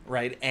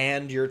 right,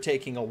 and you're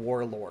taking a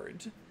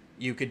Warlord,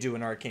 you could do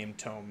an Arcane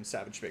Tome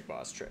Savage Big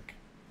Boss trick.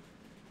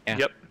 Yeah.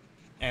 Yep.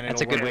 And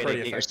that's a good way to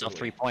get yourself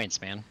 3 points,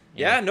 man.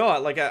 Yeah, no,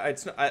 like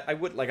I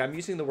would like I'm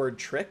using the word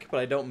trick, but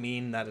I don't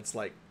mean that it's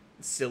like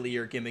silly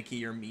or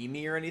gimmicky or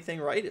memey or anything,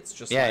 right? It's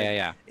just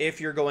Yeah.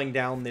 if you're going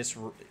down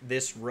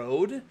this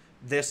road,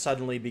 this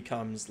suddenly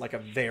becomes like a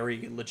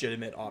very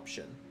legitimate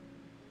option.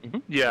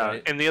 Yeah,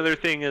 Right. and the other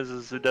thing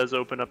is it does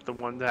open up the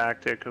one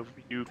tactic of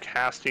you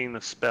casting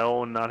a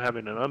spell and not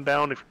having an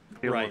unbound. If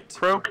you're dealing with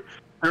Croak,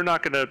 they're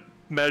not going to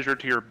measure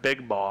to your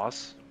big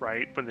boss,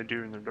 right, when they're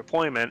doing their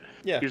deployment.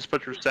 Yeah. You just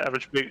put your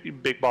savage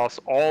big boss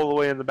all the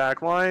way in the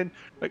back line,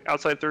 like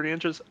outside 30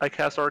 inches. I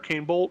cast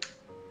Arcane Bolt.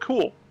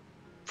 Cool.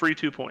 Free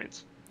 2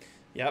 points.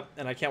 Yep,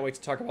 and I can't wait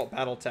to talk about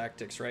battle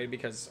tactics, right?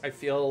 Because I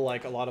feel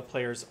like a lot of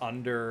players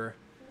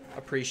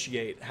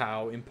underappreciate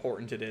how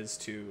important it is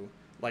to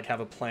like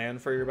have a plan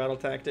for your battle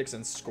tactics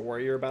and score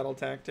your battle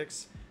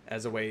tactics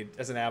as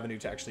an avenue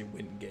to actually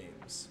win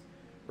games,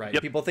 right?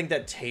 Yep. People think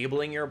that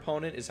tabling your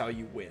opponent is how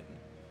you win,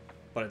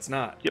 but it's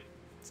not. Yep.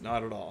 It's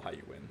not at all how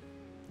you win.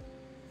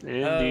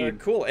 Indeed.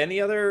 Cool.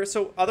 Any other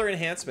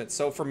enhancements?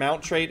 So for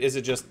mount trait, is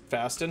it just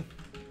fasten?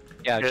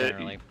 Yeah,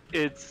 generally.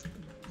 It's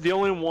the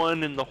only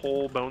one in the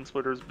whole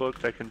Bonesplitterz book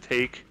that can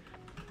take,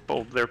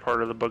 well, they're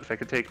part of the book that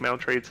can take mount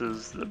traits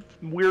is the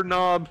Weird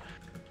Knob.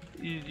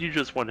 You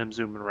just want him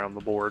zooming around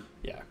the board.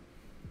 Yeah.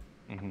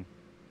 Mm-hmm.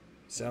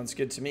 Sounds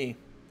good to me.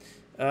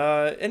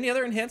 Any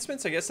other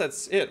enhancements? I guess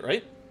that's it,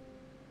 right?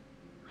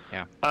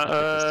 Yeah.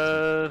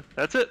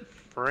 That's it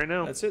for right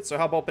now. That's it. So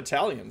how about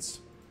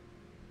battalions?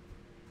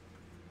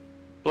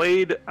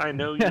 Blaed, I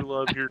know you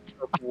love your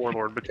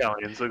Warlord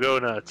battalion, so go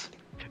nuts.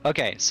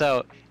 Okay,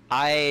 so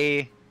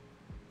I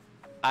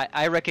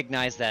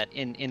recognize that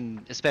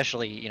in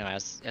especially, you know,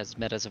 as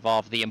metas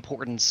evolve, the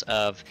importance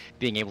of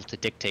being able to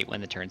dictate when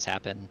the turns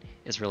happen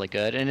is really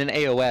good, and in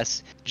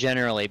AOS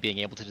generally being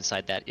able to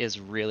decide that is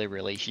really,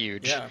 really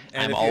huge. Yeah,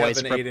 and I'm if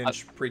always you have an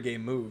 8-inch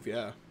pregame move,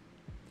 yeah.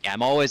 Yeah,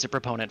 I'm always a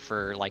proponent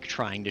for like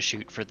trying to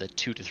shoot for the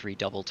 2 to 3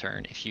 double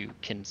turn if you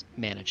can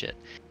manage it.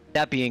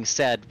 That being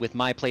said, with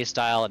my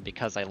playstyle and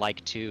because I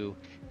like to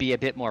be a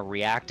bit more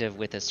reactive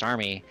with this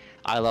army,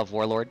 I love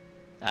Warlord.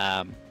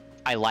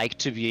 I like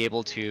to be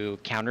able to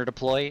counter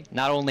deploy,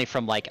 not only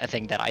from like a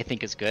thing that I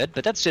think is good,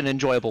 but that's an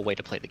enjoyable way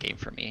to play the game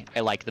for me. I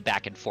like the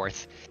back and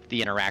forth,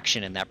 the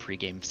interaction in that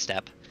pregame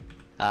step.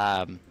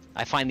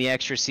 I find the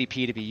extra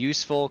CP to be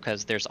useful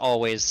because there's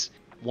always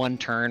one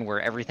turn where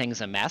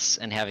everything's a mess,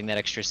 and having that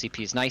extra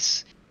CP is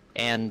nice.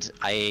 And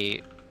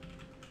I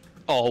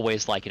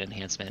always like an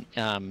enhancement.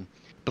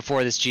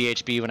 Before this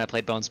GHB, when I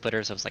played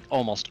Bonesplitterz, I was like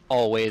almost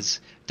always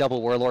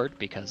double Warlord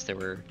because there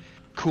were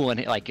cool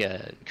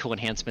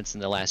enhancements in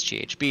the last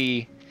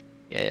GHB.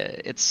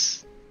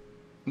 It's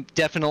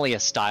definitely a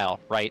style,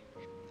 right?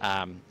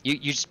 You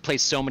just play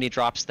so many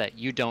drops that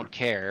you don't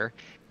care,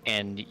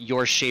 and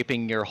you're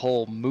shaping your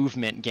whole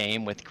movement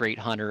game with Great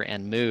Hunter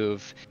and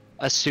Move,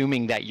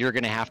 assuming that you're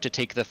going to have to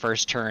take the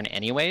first turn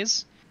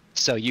anyways,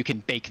 so you can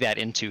bake that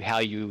into how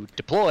you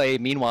deploy.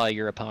 Meanwhile,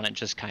 your opponent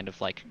just kind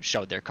of like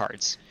showed their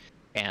cards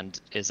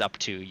and is up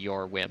to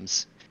your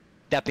whims.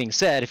 That being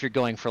said, if you're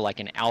going for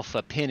like an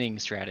alpha pinning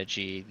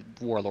strategy,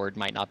 Warlord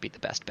might not be the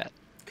best bet.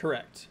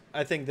 Correct.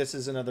 I think this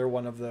is another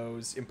one of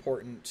those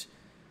important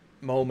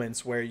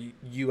moments where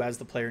you as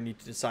the player need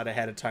to decide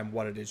ahead of time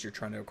what it is you're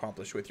trying to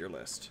accomplish with your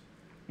list.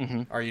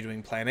 Mm-hmm. Are you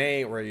doing plan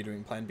A or are you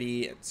doing plan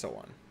B, and so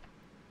on?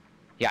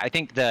 Yeah, I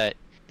think the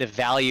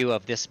value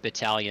of this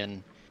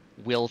battalion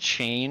will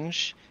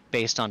change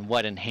based on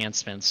what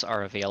enhancements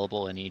are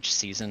available in each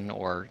season,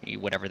 or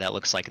whatever that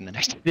looks like in the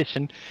next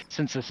edition,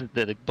 since this is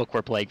the book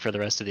we're playing for the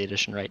rest of the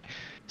edition, right?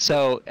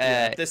 So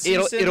this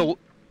season, it'll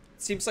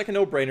seems like a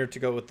no-brainer to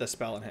go with the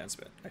spell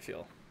enhancement, I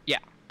feel. Yeah.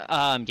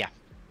 Yeah.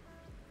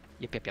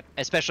 Yep.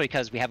 Especially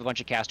because we have a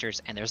bunch of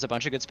casters and there's a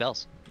bunch of good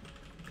spells.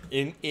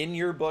 In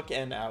your book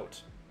and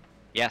out.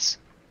 Yes.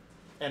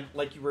 And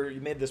like you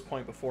made this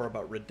point before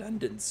about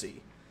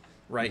redundancy,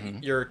 right?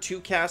 Mm-hmm. Your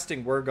 2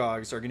 casting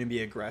Wurgogs are going to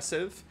be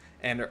aggressive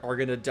and are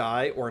going to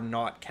die or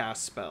not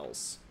cast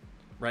spells,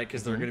 right?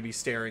 Because they're going to be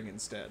staring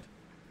instead.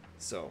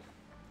 So,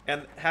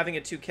 and having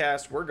a 2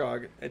 cast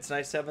Wurgog, it's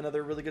nice to have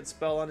another really good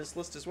spell on his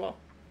list as well.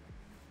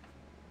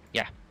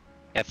 Yeah,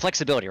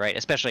 flexibility, right?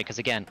 Especially because,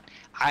 again,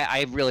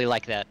 I really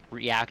like that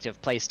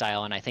reactive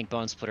playstyle, and I think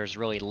Bonesplitterz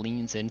really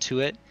leans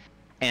into it.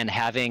 And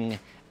having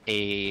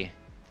a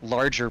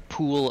larger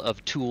pool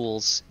of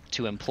tools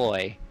to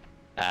employ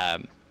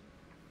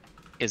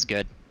is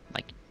good.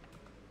 Like,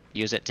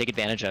 use it, take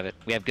advantage of it.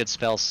 We have good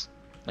spells,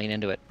 lean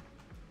into it.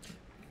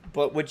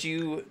 But would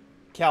you,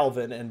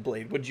 Calvin and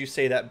Blaed, would you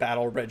say that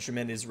battle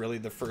regimen is really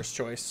the first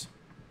choice?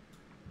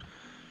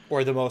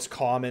 Or the most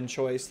common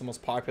choice, the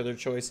most popular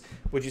choice?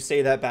 Would you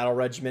say that battle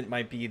regiment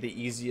might be the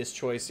easiest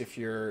choice if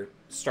you're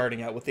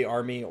starting out with the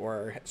army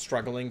or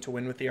struggling to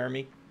win with the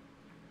army?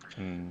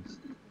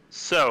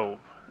 So,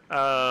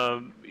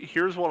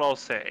 here's what I'll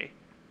say.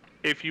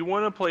 If you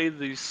want to play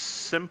the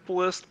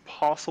simplest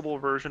possible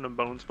version of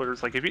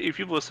Bonesplitterz, like if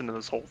you've listened to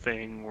this whole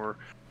thing or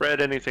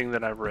read anything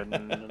that I've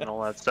written and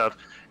all that stuff,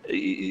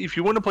 if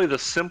you want to play the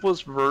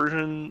simplest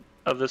version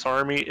of this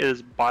army, it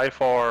is by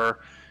far,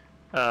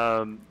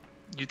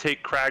 you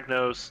take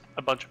Kragnos,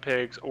 a bunch of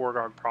pigs,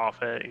 Orgog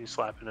Prophet, and you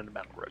slap it in a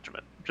battle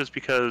regiment. Just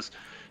because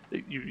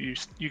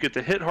You get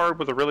to hit hard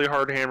with a really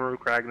hard hammer,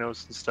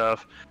 Kragnos and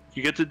stuff.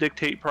 You get to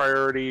dictate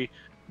priority.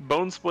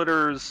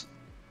 Bonesplitterz,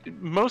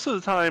 most of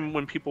the time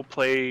when people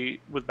play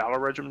with battle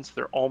regiments,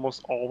 they're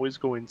almost always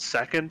going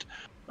second,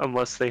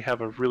 unless they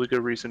have a really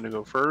good reason to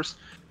go first.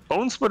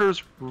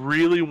 Bonesplitterz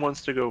really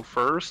wants to go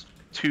first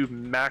to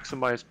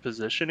maximize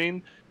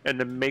positioning and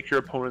to make your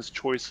opponent's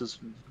choices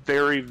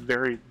very,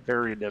 very,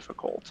 very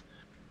difficult.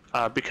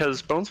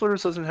 Because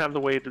Bonesplitterz doesn't have the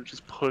way to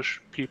just push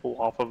people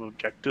off of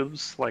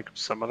objectives like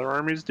some other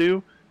armies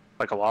do,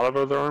 like a lot of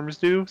other armies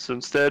do. So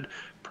instead,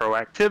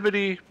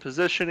 proactivity,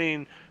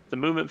 positioning, the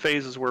movement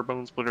phase is where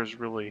Bonesplitterz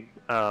really,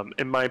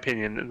 in my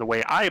opinion, in the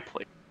way I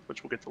play,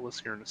 which we'll get to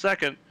list here in a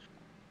second,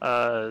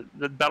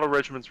 the battle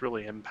regiment's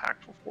really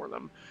impactful for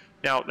them.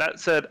 Now, that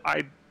said,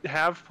 I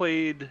have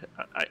played,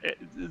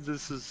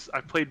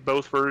 I've played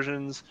both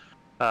versions.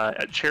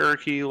 At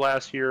Cherokee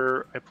last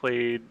year, I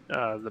played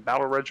the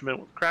Battle Regiment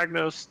with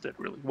Kragnos, did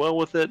really well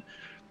with it.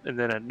 And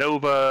then at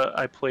Nova,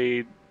 I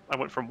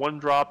went from 1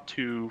 drop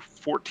to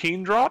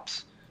 14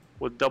 drops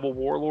with double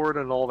Warlord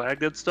and all that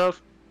good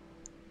stuff.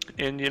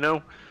 And,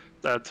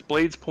 that's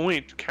Blade's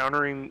point.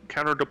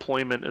 Counter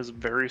deployment is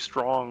very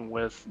strong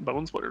with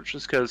Bonesplitterz,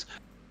 just because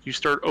you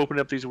start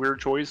opening up these weird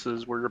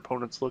choices where your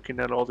opponent's looking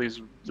at all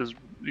these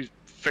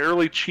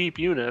fairly cheap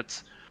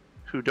units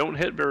who don't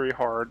hit very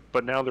hard,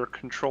 but now they're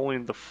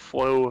controlling the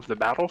flow of the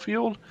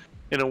battlefield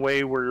in a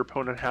way where your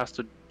opponent has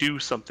to do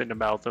something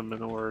about them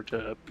in order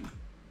to,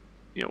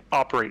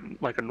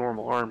 operate like a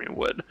normal army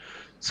would.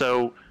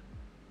 So,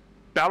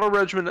 Battle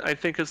Regiment, I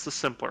think, is the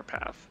simpler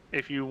path.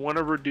 If you want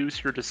to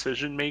reduce your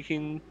decision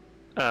making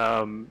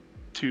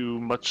to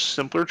much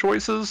simpler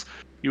choices,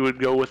 you would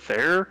go with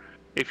there.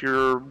 If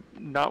you're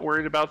not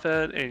worried about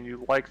that and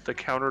you like the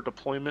counter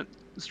deployment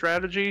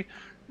strategy,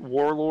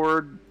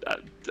 Warlord,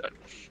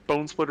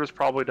 Bonesplitterz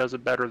probably does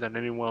it better than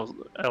anyone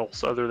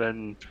else other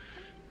than,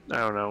 I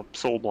don't know,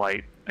 Soul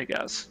Blight, I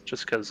guess,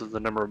 just because of the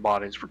number of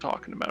bodies we're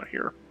talking about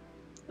here.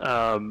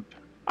 I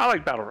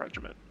like Battle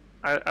Regiment.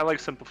 I like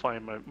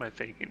simplifying my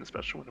thinking,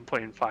 especially when I'm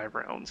playing 5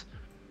 rounds.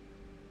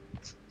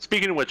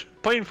 Speaking of which,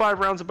 playing 5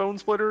 rounds of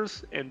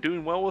Bonesplitterz and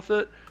doing well with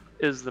it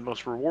is the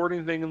most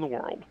rewarding thing in the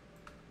world.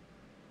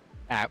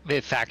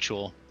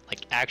 Factual,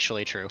 like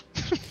actually true.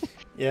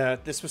 Yeah,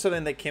 this was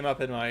something that came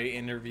up in my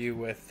interview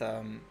with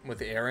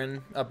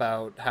Aaron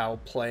about how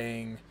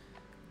playing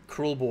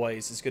Cruel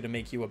Boys is going to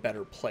make you a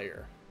better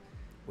player,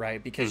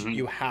 right? Because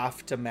you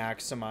have to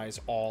maximize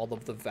all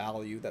of the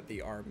value that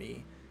the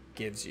army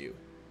gives you.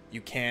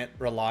 You can't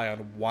rely on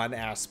one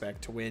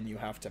aspect to win. You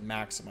have to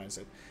maximize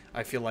it.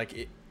 I feel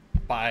like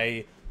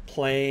by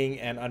playing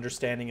and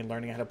understanding and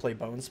learning how to play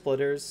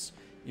Bonesplitterz,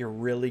 you're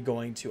really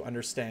going to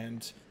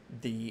understand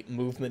the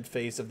movement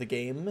phase of the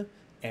game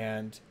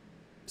and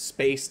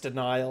space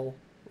denial,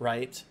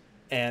 right?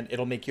 And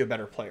it'll make you a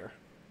better player,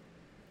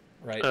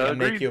 right? It'll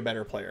make you a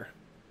better player.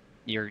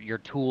 Your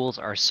tools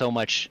are so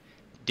much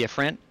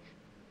different,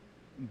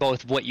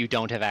 both what you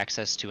don't have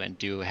access to and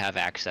do have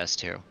access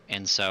to,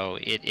 and so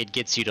it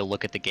gets you to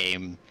look at the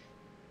game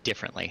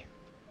differently,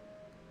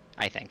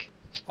 I think.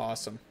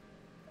 Awesome.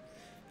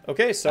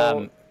 Okay,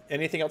 so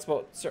anything else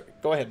about... Sorry,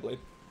 go ahead, Blade.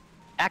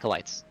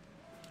 Acolytes.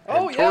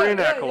 Oh, Antorian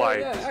yeah,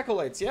 Acolytes.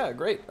 Acolytes, yeah,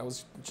 great. I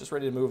was just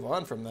ready to move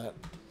on from that.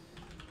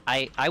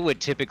 I would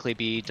typically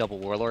be double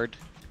Warlord,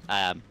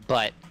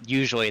 but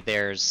usually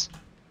there's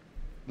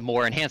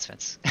more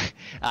enhancements.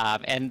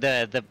 And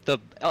the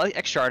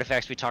extra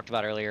artifacts we talked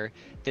about earlier,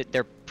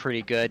 they're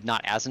pretty good,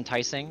 not as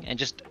enticing. And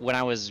just when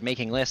I was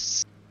making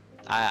lists,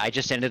 I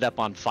just ended up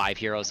on 5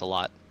 heroes a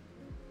lot.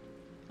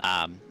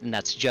 And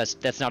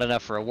that's not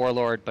enough for a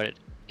Warlord, but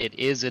it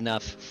is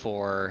enough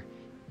for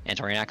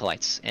Antorian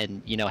Acolytes.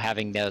 And,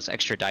 having those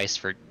extra dice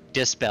for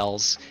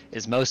dispels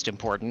is most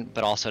important,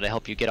 but also to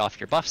help you get off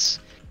your buffs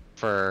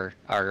for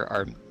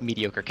our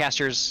mediocre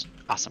casters.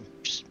 Awesome.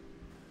 Just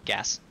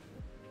gas.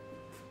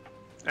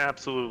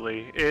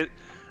 Absolutely.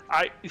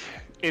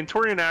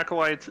 Antorian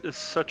Acolytes is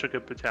such a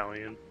good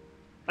battalion.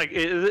 Like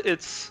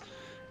it's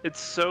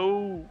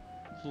so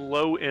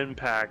low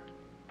impact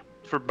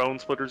for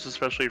Bonesplitterz,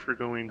 especially if you're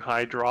going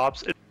high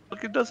drops. It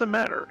doesn't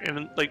matter.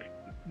 And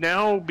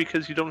now,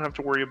 because you don't have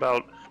to worry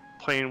about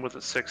playing with a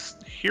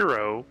 6th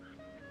hero,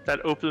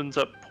 that opens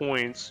up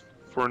points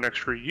for an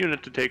extra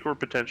unit to take, or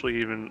potentially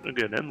even a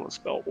good endless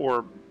spell,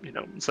 or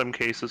in some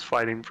cases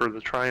fighting for the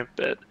triumph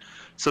bit.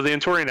 So the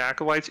Antorian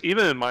Acolytes,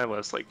 even in my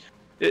list,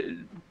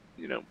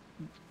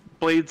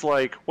 Blade's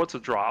like, what's a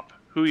drop?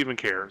 Who even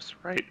cares,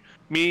 right?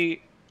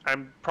 Me,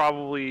 I'm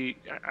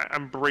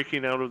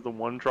breaking out of the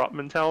 1 drop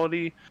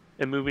mentality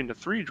and moving to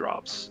 3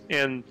 drops,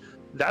 and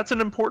that's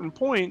an important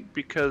point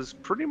because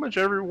pretty much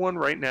everyone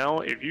right now,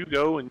 if you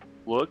go and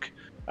look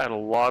at a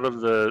lot of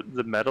the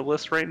meta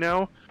list right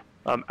now,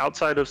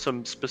 outside of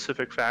some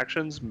specific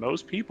factions,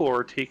 most people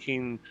are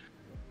taking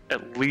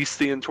at least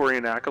the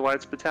Antorian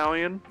Acolytes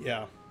battalion.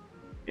 Yeah.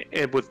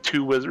 And with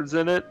 2 wizards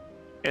in it.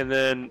 and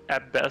then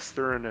at best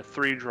they're in a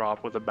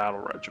 3-drop with a battle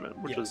regiment,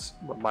 which Yes. is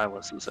what my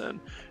list is in,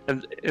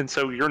 and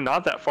so you're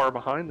not that far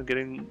behind in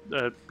getting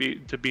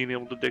to being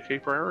able to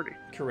dictate priority.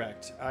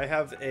 Correct. I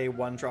have a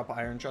 1-drop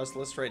Iron Jaws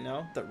list right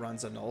now that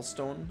runs a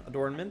Nullstone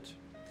adornment,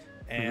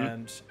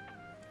 and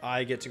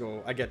I get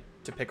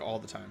to pick all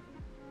the time.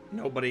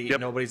 Nobody's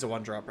a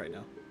 1-drop right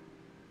now,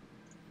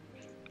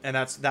 and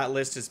that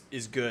list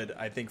is good.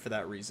 I think for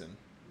that reason,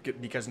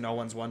 because no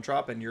one's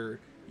 1-drop, and you're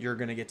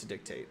gonna get to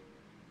dictate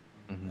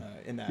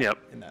in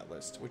that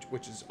list,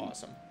 which is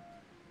awesome.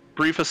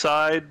 Brief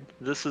aside,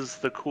 this is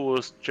the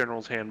coolest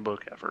General's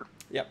Handbook ever.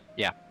 Yep.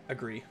 Yeah.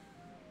 Agree.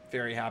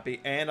 Very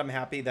happy, and I'm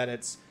happy that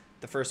it's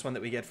the first one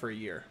that we get for a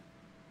year.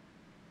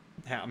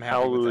 I'm happy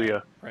Hallelujah.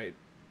 with that. Right.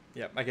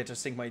 Yep. I get to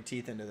sink my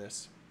teeth into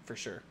this for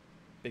sure.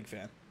 Big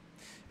fan.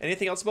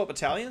 Anything else about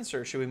battalions,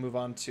 or should we move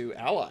on to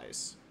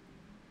allies?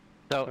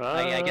 So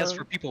I guess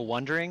for people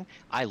wondering,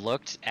 I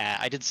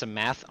did some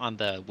math on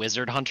the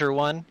Wizard Hunter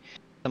one.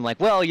 I'm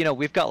like, well,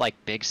 we've got like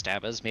big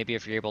stabbas. Maybe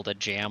if you're able to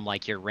jam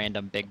like your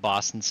random big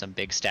boss and some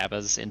big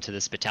stabbas into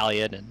this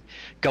battalion and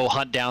go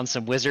hunt down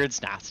some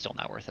wizards, nah, it's still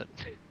not worth it.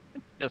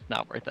 It's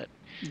not worth it.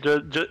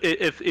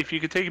 If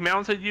you could take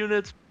mounted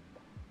units,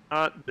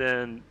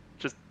 then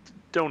just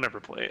don't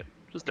ever play it.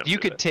 Just don't. You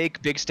could take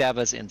big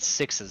stabbas in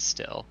 6s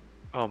still.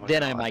 Oh my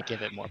then God. I might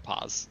give it more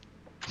pause.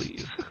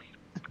 Please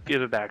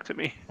give it back to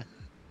me.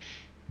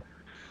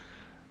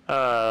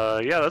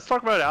 Yeah, let's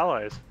talk about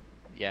allies.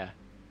 Yeah.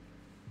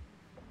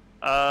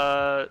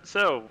 There's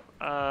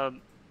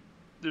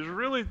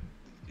really,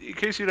 in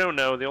case you don't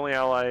know, the only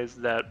allies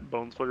that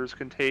Bonesplitterz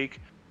can take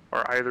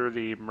are either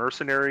the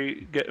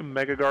mercenary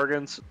Mega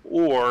Gargants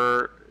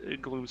or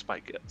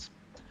Gloomspite Gits.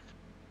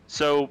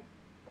 So,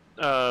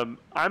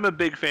 I'm a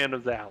big fan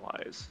of the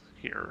allies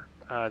here.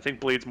 I think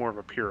Blade's more of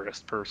a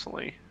purist,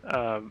 personally.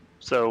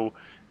 So,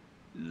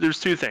 there's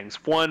two things.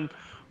 One,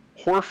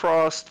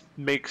 Hoarfrost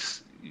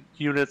makes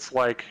units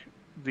like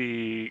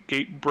the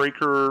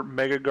Gatebreaker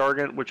Mega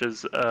Gargant, which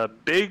is a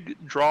big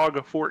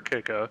Drog Fort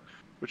Kicka,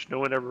 which no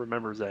one ever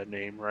remembers that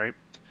name, right?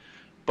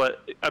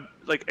 But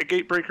like a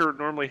Gatebreaker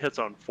normally hits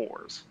on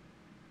 4s,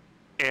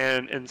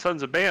 and in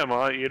Sons of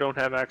Bama you don't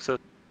have access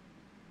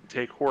to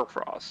take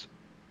Hoarfrost.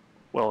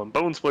 Well, in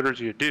Bonesplitterz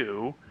you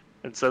do,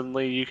 and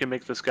suddenly you can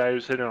make this guy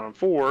who's hitting on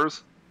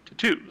 4s to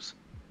 2s,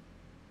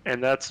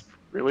 and that's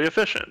really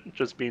efficient.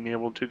 Just being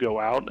able to go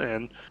out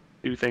and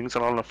do things,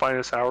 and on the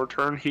finest hour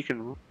turn, he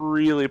can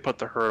really put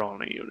the hurt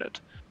on a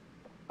unit.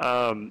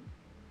 And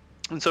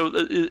so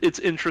it's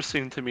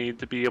interesting to me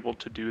to be able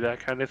to do that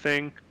kind of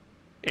thing.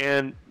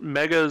 And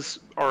Megas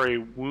are a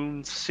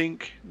wound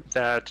sink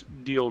that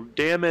deal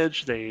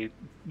damage. They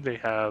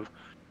have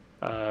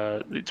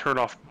they turn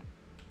off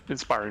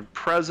Inspiring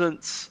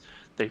Presence.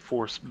 They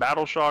force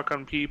Battle Shock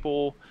on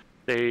people.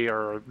 They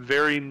are a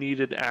very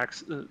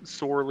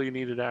sorely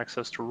needed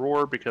access to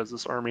Roar, because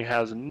this army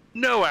has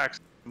no access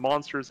to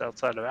monsters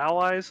outside of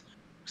allies,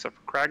 except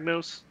for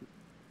Kragnos.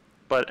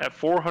 But at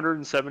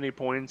 470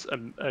 points,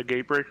 a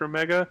Gatebreaker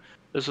Mega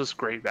is just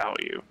great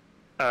value.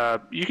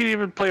 You can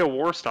even play a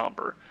War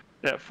Stomper.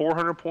 At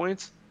 400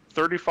 points,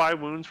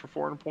 35 wounds for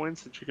 400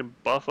 points that you can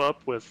buff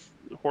up with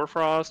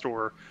Hoarfrost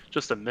or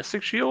just a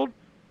Mystic Shield.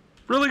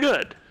 Really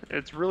good.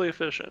 It's really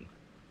efficient.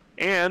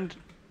 And,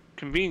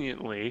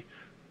 conveniently,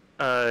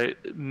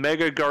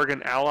 Mega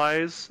Gargant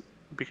allies,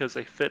 because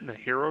they fit in a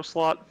hero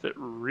slot, fit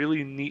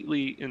really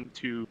neatly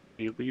into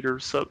a leader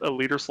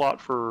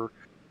slot for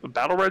a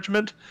battle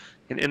regiment.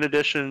 And in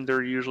addition,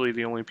 they're usually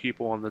the only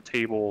people on the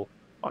table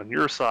on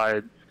your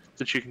side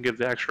that you can give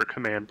the extra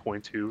command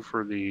point to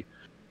for the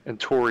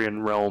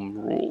Antorian Realm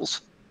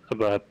rules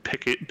of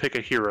pick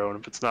a hero, and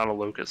if it's not a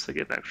Locust, they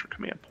get an extra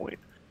command point.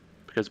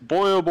 Because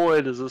boy oh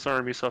boy does this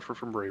army suffer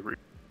from bravery.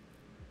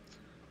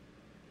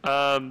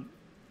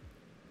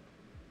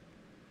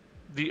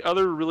 The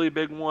other really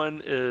big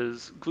one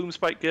is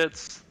Gloomspite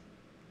Gits.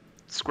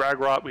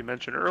 Scragrot, we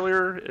mentioned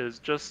earlier,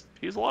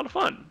 he's a lot of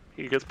fun.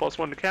 He gets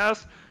 +1 to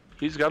cast.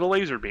 He's got a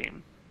laser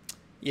beam.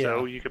 Yeah.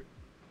 So you could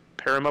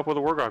pair him up with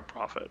a Wargog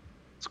Prophet.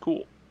 It's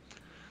cool.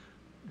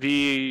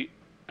 The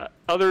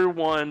other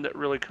one that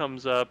really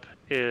comes up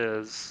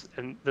is,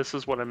 and this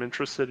is what I'm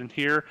interested in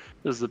here,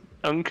 is the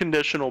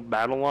unconditional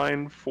battle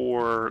line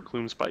for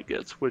Gloomspite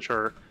Gits, which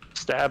are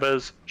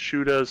Stabbas,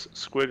 Shootas,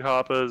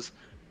 Squighoppas,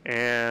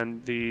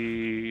 and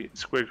the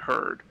Squig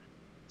Herd.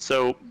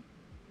 So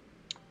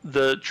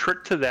the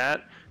trick to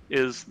that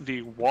is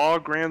the WoW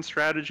grand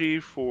strategy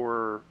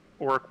for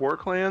Orc War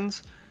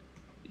Clans.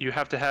 You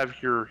have to have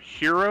your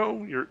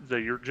hero,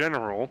 your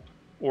general,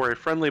 or a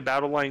friendly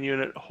battle line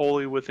unit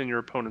wholly within your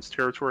opponent's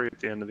territory at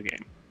the end of the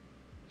game.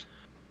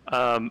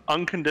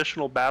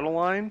 Unconditional battle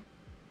line,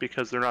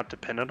 because they're not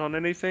dependent on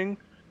anything,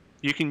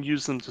 you can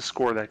use them to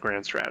score that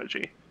grand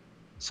strategy.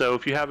 So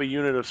if you have a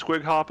unit of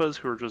Squighoppas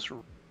who are just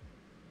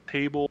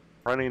table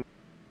running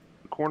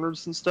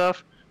corners and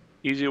stuff,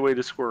 easy way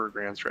to score a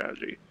grand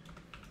strategy.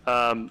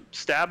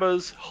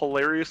 Stabbas,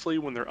 hilariously,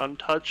 when they're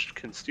untouched,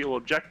 can steal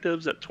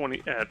objectives at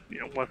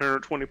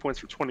 120 points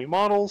for 20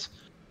 models.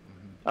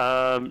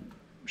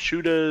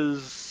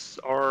 Shootas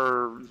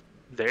are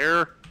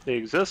there, they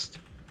exist,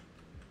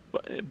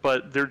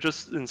 but they're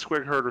just in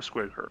Squig Herd or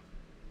Squig Herd.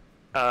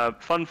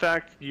 Fun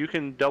fact, you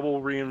can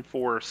double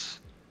reinforce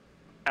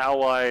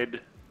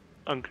allied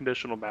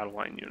unconditional battle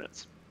line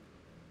units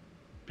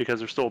because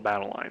they're still a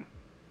battle line.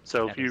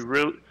 So if you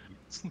really,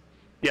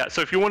 yeah,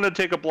 so if you want to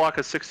take a block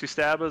of 60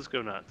 Stabas,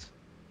 go nuts.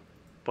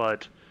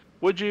 But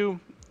would you?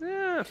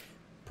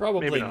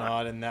 Probably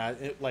not in that.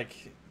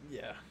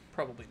 Yeah,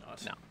 probably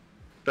not. No.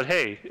 But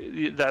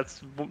hey,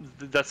 that's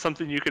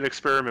something you can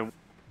experiment with.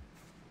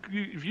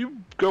 If you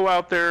go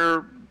out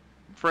there,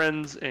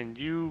 friends, and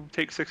you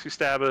take 60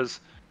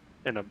 Stabas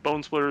in a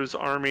Bonesplitterz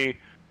army,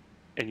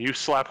 and you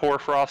slap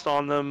Hoarfrost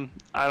on them,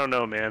 I don't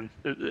know, man.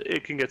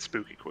 It can get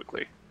spooky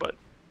quickly, but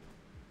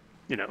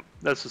you know,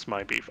 that's just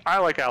my beef. I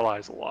like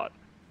allies a lot.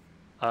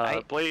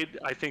 Blaed,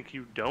 I think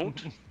you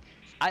don't.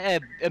 A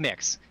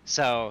mix.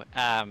 So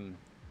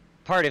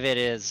part of it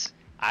is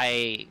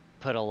I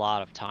put a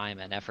lot of time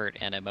and effort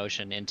and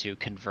emotion into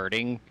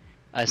converting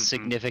a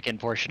significant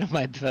portion of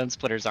my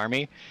Bonesplitterz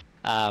army.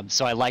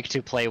 So I like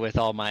to play with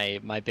all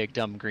my big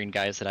dumb green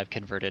guys that I've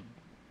converted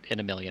in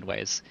a million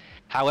ways.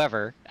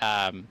 However,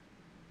 I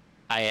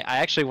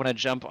actually want to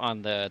jump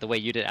on the way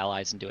you did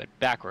allies and do it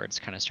backwards,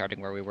 kind of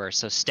starting where we were.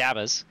 So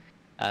Stabas,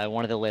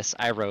 one of the lists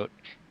I wrote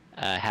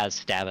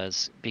has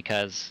Stabas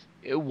because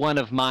one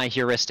of my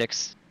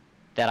heuristics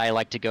that I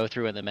like to go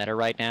through in the meta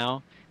right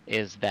now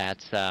is that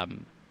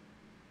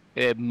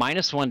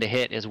 -1 to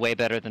hit is way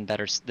better than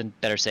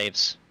better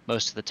saves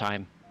most of the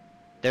time.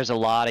 There's a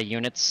lot of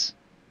units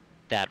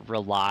that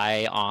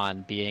rely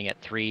on being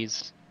at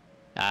 3s.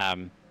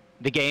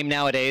 The game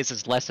nowadays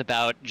is less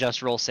about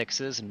just roll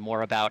 6s and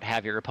more about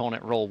have your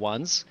opponent roll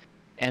 1s.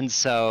 And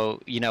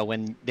so, you know,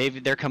 when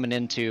they're coming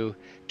into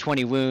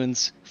 20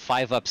 wounds,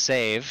 5-up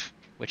save,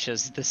 which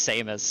is the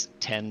same as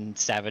 10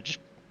 Savage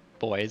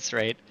Boys,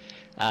 right?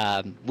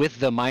 With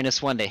the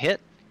 -1 to hit,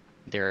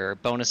 they're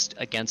bonused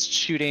against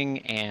shooting,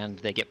 and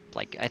they get,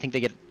 like, I think they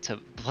get to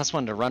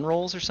 +1 to run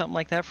rolls or something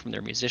like that from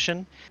their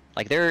musician.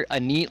 Like, they're a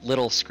neat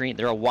little screen.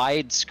 They're a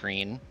wide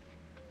screen,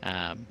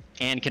 and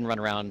can run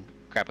around,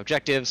 grab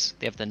objectives.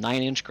 They have the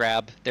 9-inch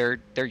grab.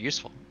 They're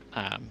useful.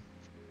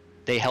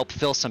 They help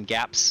fill some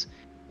gaps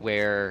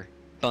where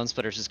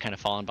Bonesplitterz has kind of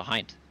fallen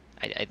behind.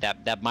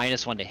 That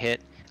 -1 to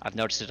hit, I've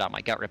noticed it on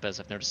my Gut Rippas,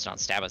 I've noticed it on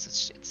Stabas.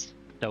 It's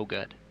so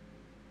good.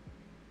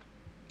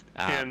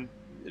 And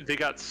they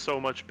got so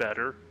much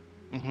better.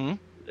 Mm-hmm.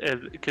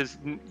 Because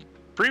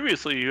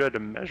previously you had to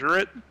measure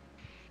it.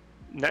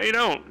 Now you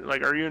don't.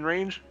 Like, are you in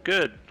range?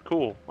 Good,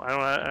 cool.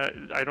 I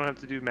don't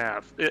have to do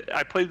math.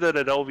 I played that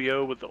at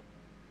LVO with the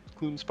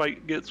Plume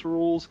Spike Gets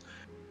rules,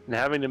 and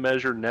having to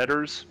measure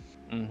netters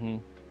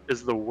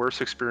is the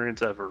worst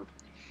experience ever.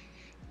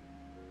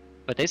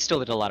 But they still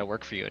did a lot of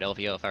work for you at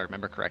LVO, if I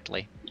remember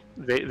correctly.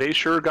 They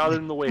sure got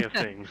in the way of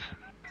things.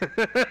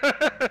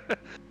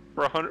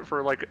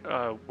 For like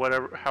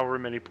however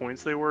many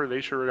points they were,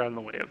 they sure got in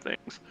the way of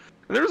things.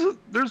 And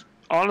there's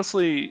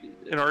honestly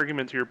an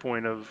argument to your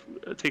point of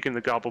taking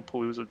the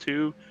Gobblepalooza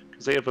too,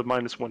 because they have a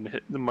 -1 to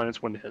hit, the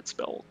 -1 to hit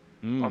spell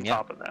on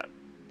top of that.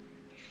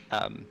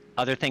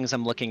 Other things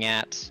I'm looking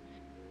at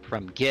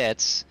from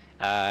Gits,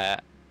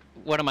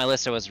 one of my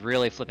lists I was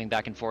really flipping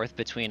back and forth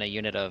between a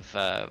unit of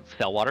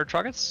Fellwater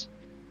Troggoths,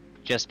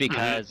 just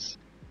because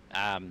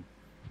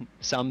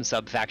some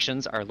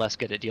sub-factions are less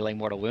good at dealing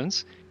mortal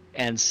wounds.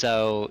 And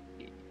so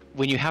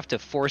when you have to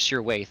force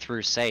your way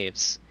through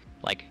saves,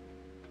 like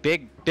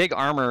big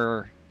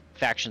armor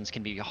factions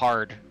can be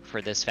hard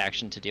for this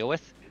faction to deal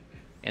with.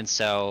 And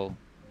so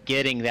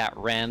getting that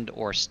rend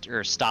or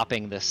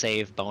stopping the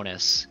save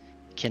bonus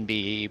can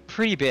be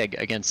pretty big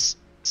against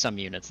some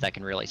units that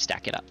can really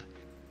stack it up.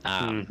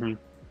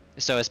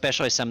 So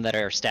especially some that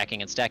are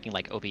stacking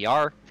like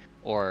OBR,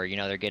 or, you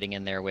know, they're getting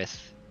in there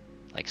with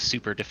like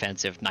super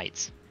defensive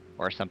knights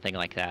or something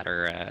like that,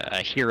 or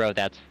a hero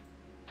that's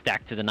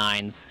stacked to the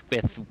 9s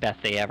with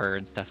best day ever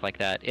and stuff like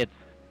that.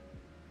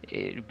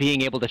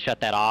 Being able to shut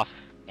that off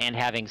and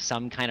having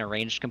some kind of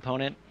ranged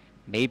component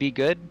may be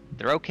good.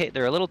 They're okay.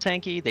 They're a little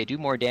tanky. They do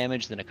more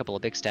damage than a couple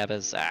of big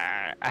Stabas.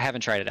 I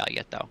haven't tried it out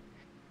yet, though.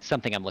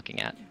 Something I'm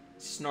looking at.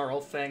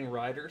 Snarlfang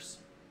Riders?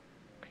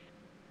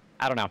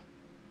 I don't know.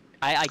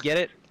 I get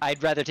it.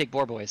 I'd rather take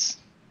Boar Boys.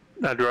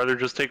 I'd rather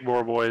just take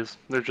Boar Boys.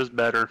 They're just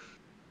better.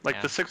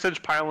 Like, the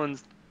 6-inch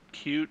pylon's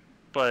cute,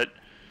 but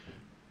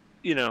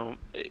you know,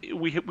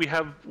 we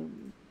have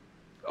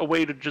a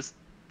way to just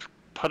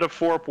put a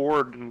 4-up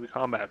ward in the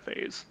combat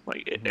phase.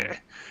 Like,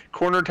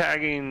 corner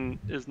tagging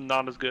is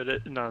not as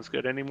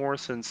good anymore,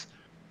 since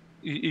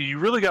you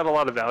really got a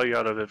lot of value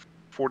out of it.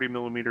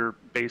 40mm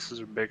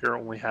bases or bigger,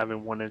 only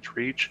having 1-inch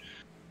reach,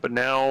 but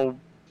now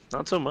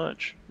not so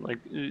much. Like,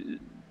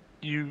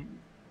 you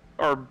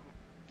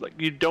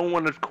don't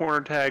want to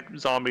corner tag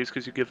zombies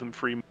because you give them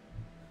free.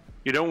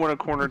 You don't want to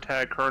corner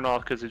tag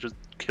Kurnoth because you just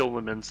kill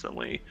them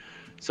instantly.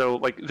 So,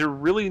 like, they're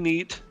really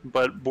neat,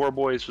 but Boar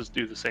Boys just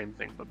do the same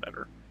thing but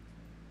better,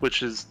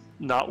 which is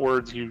not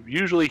words you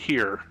usually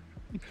hear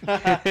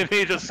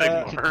They just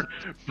ignore,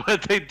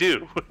 but they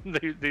do.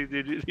 They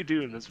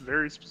do in this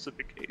very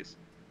specific case.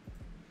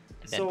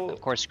 And then,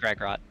 of course,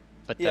 Scragrot.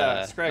 But yeah,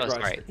 that was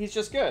Scragrot. right. He's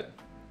just good.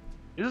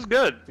 He's just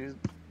good.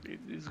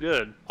 He's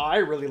good. I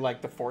really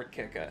like the Fort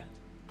Kika.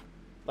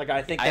 Like,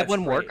 I think I that's have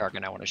one great. more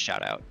Gargan I want to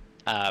shout out.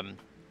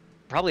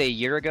 Probably a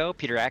year ago,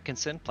 Peter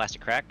Atkinson,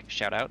 Plastic Crack,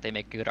 shout out. They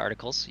make good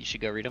articles. You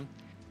should go read them.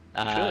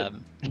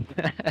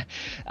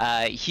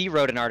 He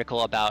wrote an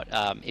article about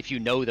if you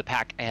know the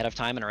pack ahead of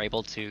time and are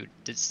able to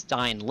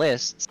design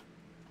lists,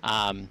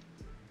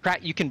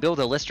 you can build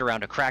a list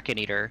around a Kraken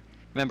Eater.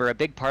 Remember, a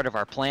big part of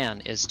our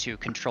plan is to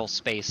control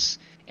space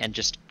and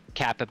just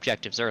cap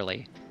objectives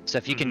early. So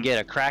if you can get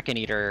a Kraken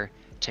Eater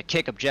to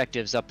kick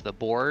objectives up the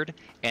board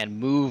and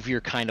move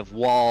your kind of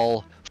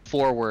wall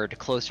forward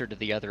closer to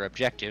the other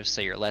objectives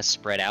so you're less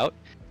spread out,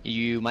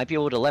 you might be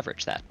able to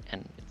leverage that.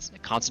 And it's a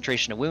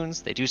concentration of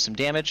wounds, they do some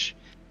damage.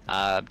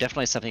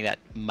 Definitely something that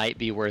might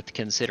be worth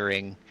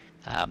considering,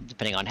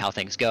 depending on how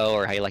things go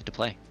or how you like to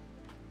play.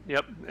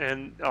 Yep,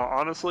 and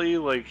honestly,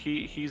 like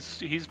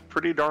he's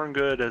pretty darn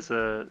good as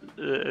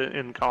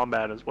in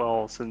combat as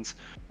well, since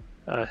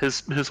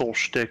his whole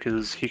shtick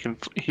is he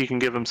can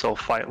give himself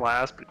fight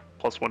last,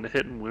 +1 to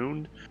hit and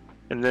wound,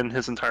 and then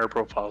his entire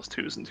profile is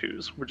 2s and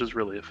 2s, which is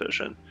really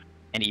efficient.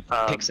 And he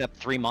picks up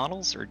 3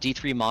 models or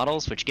D3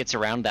 models, which gets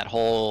around that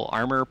whole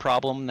armor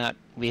problem that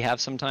we have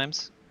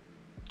sometimes.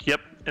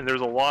 Yep, and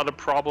there's a lot of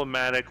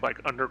problematic like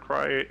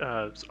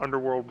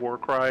Underworld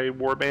Warcry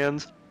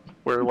warbands,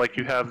 where like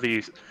you have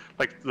these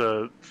like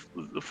the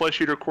Flesh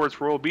Eater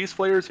Court's Royal Beast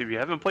Flayers. If you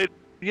haven't played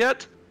it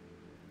yet,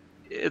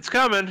 it's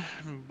coming.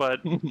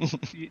 But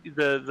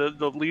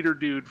the leader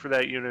dude for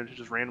that unit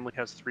just randomly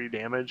has 3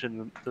 damage,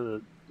 and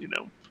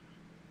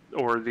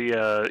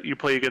you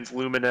play against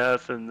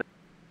Lumineth and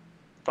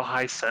the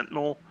High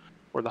Sentinel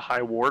or the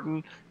High Warden,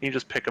 and you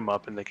just pick them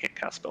up and they can't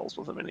cast spells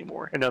with them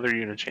anymore. Another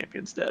unit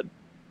champion's dead.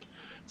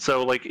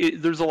 So like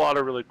there's a lot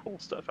of really cool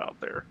stuff out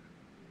there.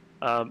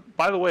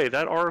 By the way,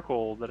 that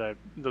article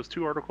those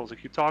 2 articles I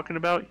keep talking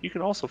about, you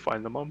can also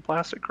find them on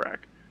Plastic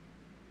Crack.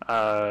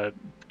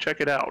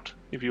 Check it out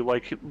if you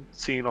like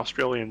seeing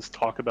Australians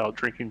talk about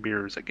drinking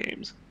beers at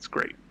games. It's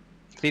great.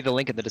 See the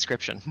link in the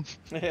description.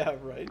 Yeah,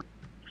 right.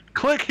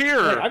 Click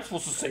here. Hey, I'm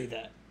supposed to say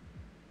that.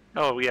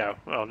 Oh yeah.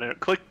 Oh no.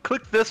 Click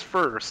this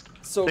first.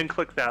 So then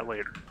click that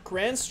later.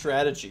 Grand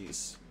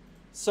strategies.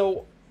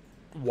 So,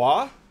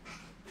 Wa.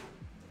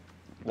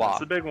 That's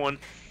the big one.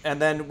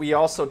 And then we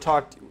also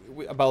talked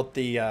about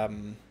the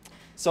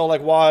so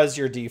like Wa is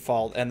your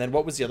default, and then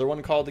what was the other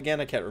one called again?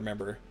 I can't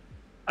remember.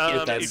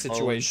 That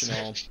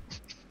situational.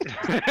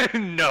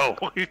 No.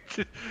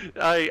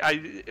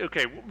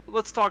 Okay,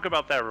 let's talk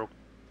about that real quick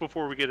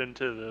before we get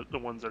into the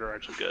ones that are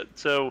actually good.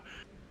 So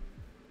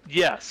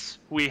yes,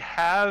 we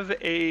have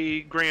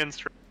a grand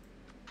strategy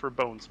for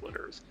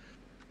Bonesplitterz,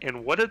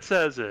 and what it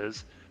says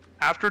is,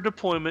 after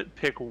deployment,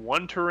 pick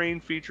 1 terrain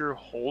feature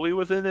wholly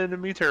within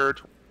enemy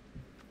territory.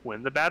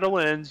 When the battle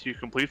ends, you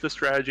complete the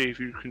strategy if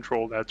you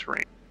control that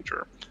terrain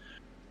feature.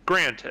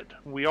 Granted,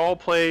 we all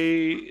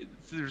play.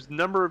 There's a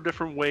number of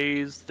different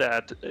ways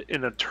that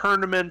in a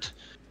tournament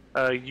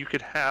you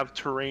could have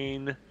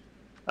terrain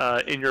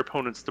in your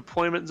opponent's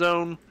deployment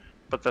zone,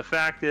 but the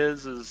fact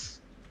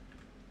is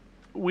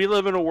we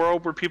live in a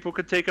world where people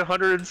could take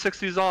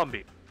 160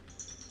 zombies.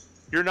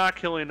 You're not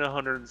killing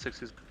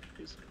 160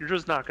 zombies. You're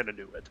just not going to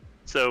do it.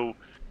 So,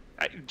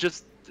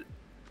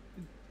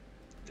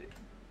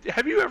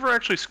 have you ever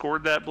actually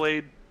scored that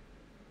Blade?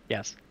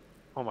 Yes.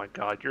 Oh my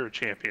god, you're a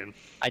champion.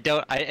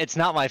 It's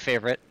not my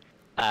favorite.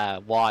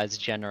 Wa is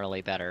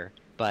generally better,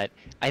 but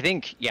I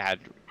think, yeah,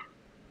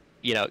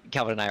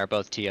 Calvin and I are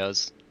both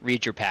TOs.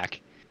 Read your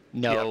pack,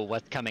 know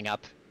what's coming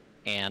up,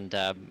 and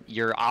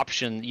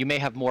you may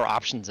have more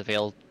options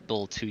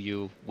available to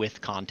you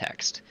with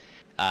context.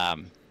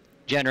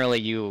 Generally,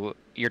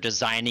 you're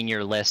designing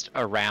your list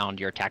around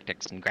your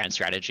tactics and grand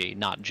strategy,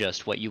 not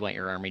just what you want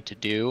your army to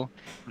do.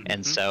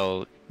 And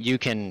so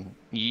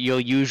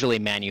you'll usually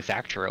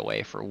manufacture a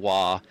way for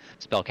Wa,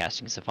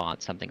 Spellcasting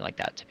Savant, something like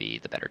that to be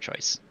the better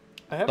choice.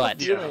 I have a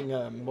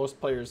feeling most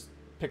players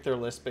pick their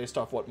list based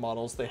off what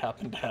models they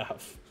happen to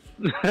have.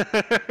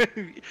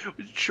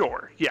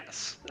 Sure,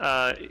 yes.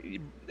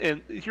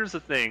 And here's the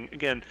thing.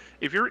 Again,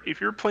 if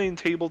you're playing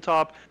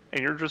tabletop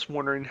and you're just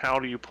wondering how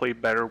do you play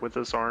better with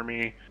this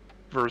army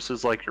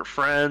versus like your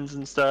friends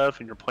and stuff,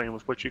 and you're playing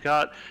with what you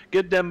got,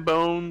 get them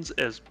bones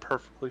is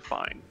perfectly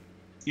fine.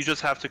 You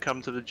just have to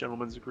come to the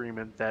gentleman's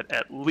agreement that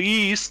at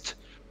least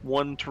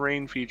 1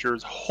 terrain feature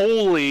is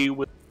wholly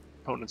within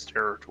the opponent's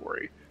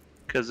territory.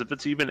 Because if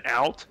it's even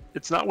out,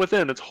 it's not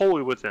within, it's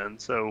wholly within.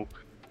 So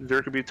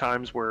there could be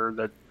times where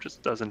that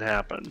just doesn't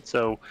happen.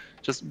 So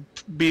just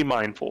be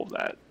mindful of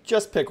that.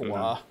 Just pick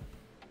Wa.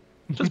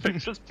 Just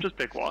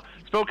pick Wa.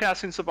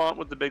 Spellcasting Savant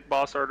with the big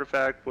boss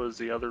artifact was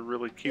the other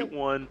really cute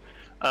one.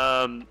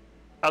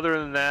 Other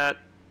than that,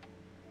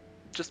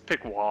 just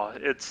pick Wa.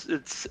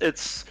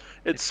 It's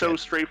so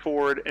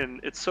straightforward and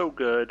it's so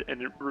good,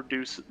 and it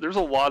reduces. There's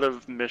a lot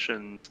of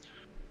missions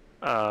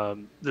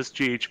this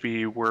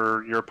GHB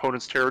where your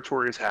opponent's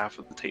territory is half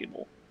of the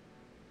table,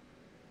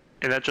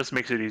 and that just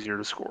makes it easier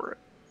to score it.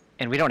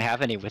 And we don't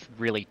have any with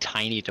really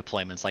tiny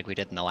deployments like we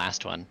did in the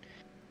last one.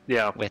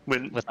 Yeah, with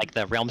like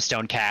the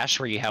Realmstone cache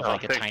where you have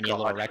like a tiny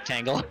little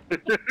rectangle.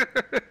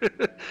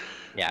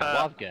 Yeah,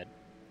 well, good.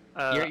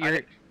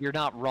 You're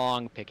not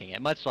wrong picking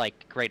it. Much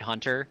like Great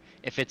Hunter,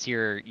 if it's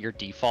your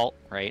default,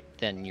 right,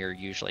 then you're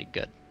usually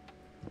good.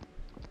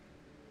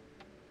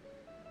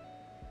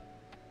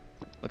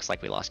 Looks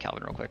like we lost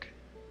Calvin real quick.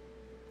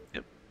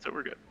 Yep, so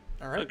we're good.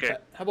 All right. Okay.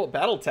 How about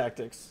battle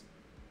tactics?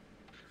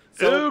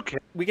 So okay.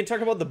 We can talk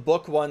about the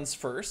book ones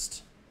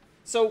first.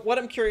 So what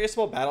I'm curious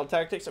about battle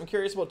tactics, I'm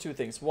curious about two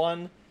things.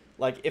 One,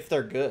 like if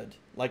they're good,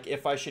 like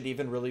if I should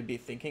even really be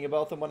thinking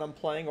about them when I'm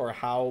playing, or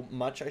how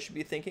much I should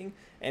be thinking.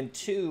 And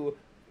two,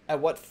 at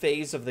what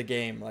phase of the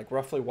game, like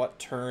roughly what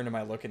turn am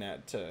I looking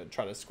at to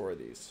try to score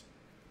these?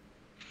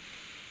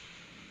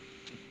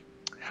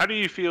 How do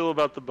you feel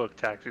about the book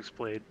Tactics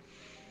Blaed?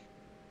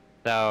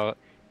 So,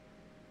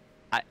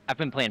 I've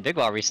been playing Big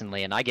Wall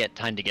recently, and I get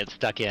time to get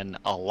stuck in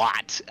a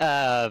lot.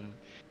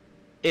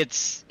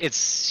 It's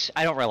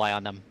I don't rely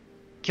on them.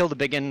 Kill the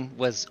Biggin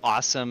was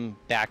awesome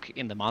back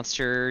in the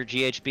Monster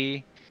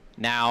GHB.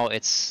 Now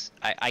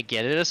I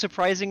get it a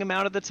surprising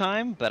amount of the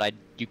time, but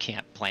you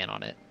can't plan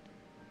on it.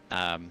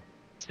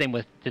 Same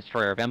with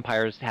Destroyer of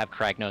Empires. Have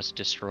Kragnos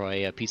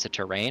destroy a piece of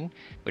terrain,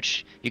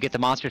 which you get the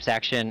Monstrous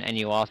action, and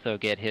you also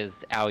get his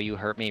 "Ow, you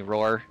hurt me"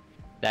 roar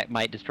that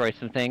might destroy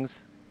some things.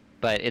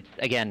 But it's,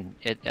 again,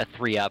 a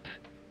 3-up.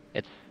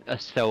 It's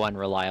so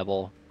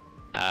unreliable.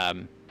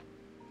 Time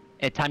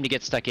to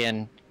get stuck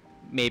in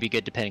may be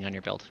good depending on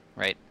your build,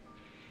 right?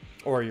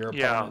 Or your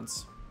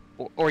opponents.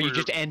 Or you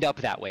just end up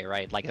that way,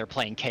 right? Like they're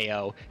playing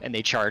KO and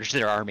they charge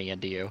their army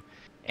into you.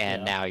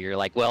 And now you're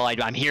like, well,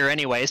 I'm here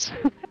anyways.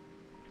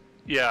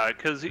 Yeah,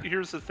 because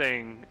here's the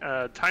thing.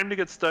 Time to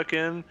get stuck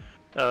in.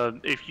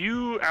 If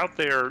you out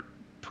there,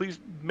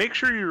 please make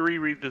sure you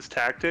reread this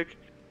tactic,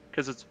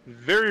 because it's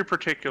very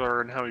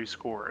particular in how you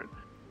score it.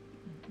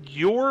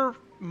 Your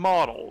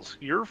models,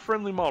 your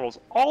friendly models,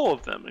 all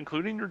of them,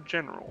 including your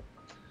general,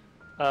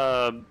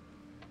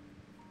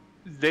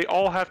 they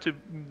all have to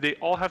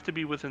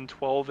be within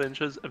 12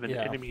 inches of an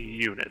enemy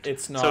unit.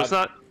 It's not, so it's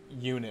not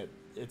unit,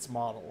 it's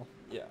model.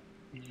 Yeah.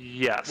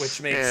 Yes.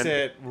 Which makes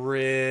it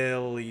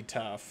really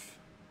tough.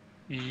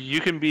 You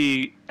can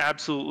be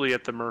absolutely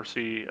at the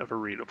mercy of a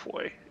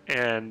redeploy,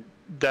 and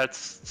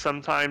that's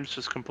sometimes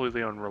just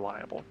completely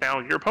unreliable. Now,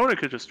 your opponent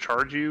could just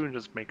charge you and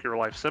just make your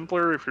life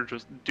simpler if you're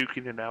just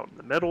duking it out in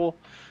the middle,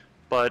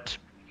 but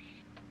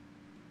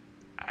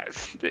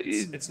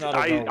it's not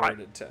a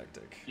well-worded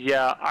tactic.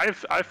 Yeah,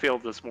 I've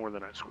failed this more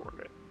than I've scored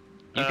it.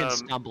 You can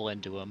stumble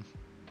into them.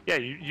 Yeah,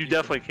 you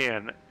definitely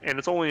can, and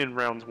it's only in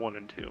rounds 1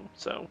 and 2.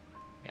 So,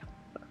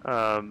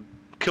 yeah.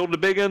 Killed the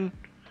Biggin.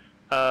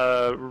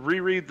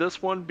 Reread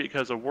this one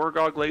because a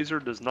Wargog laser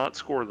does not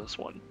score this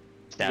one.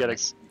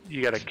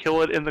 You gotta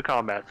kill it in the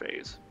combat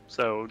phase.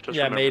 So just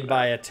made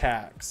by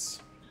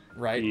attacks,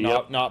 right?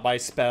 Yep. Not by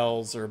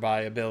spells or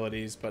by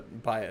abilities,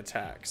 but by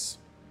attacks.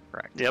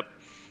 Correct. Yep,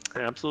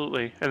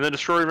 absolutely. And then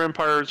Destroyer of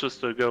Empires, just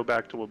to go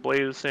back to what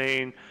Blaed is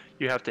saying,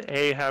 you have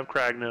to have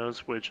Kragnos,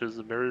 which is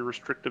a very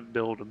restrictive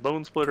build of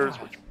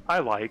Bonesplitterz, which I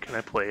like and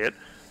I play it.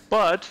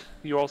 But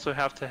you also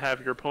have to have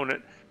your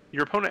opponent.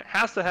 Your opponent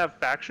has to have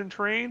faction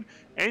terrain,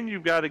 and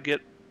you've got to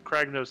get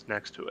Kragnos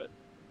next to it,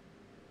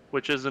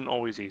 which isn't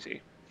always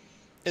easy.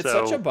 It's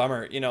such a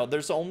bummer. You know,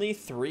 there's only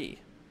 3.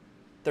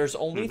 There's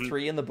only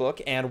 3 in the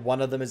book, and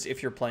one of them is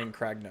if you're playing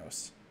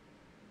Kragnos.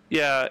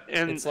 Yeah,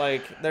 and it's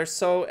like they're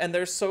so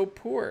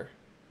poor.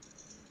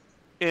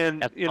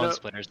 And that's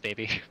Bonesplitterz,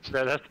 baby.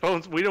 That's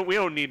Bones. We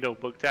don't need no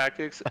book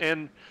tactics.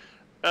 And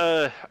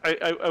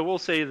I will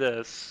say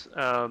this,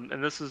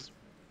 and this is,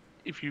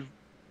 if you've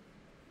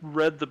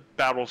read the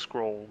Battle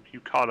Scroll, you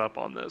caught up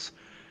on this.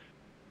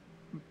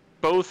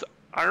 Both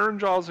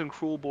Ironjaws and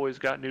Cruel Boys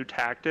got new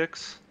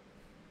tactics,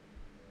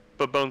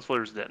 but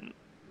Bonesplitterz didn't,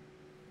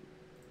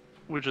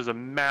 which is a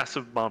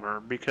massive bummer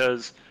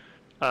because,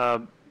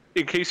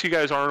 in case you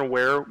guys aren't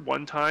aware,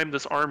 one time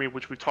this army,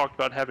 which we talked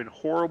about having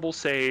horrible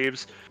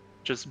saves,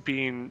 just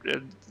being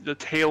the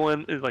tail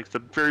end, like the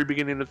very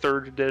beginning of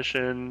 3rd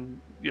edition,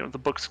 you know, the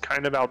book's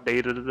kind of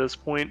outdated at this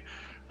point.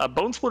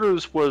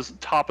 Bonesplitterz was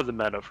top of the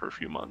meta for a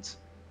few months.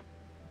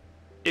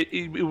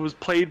 It was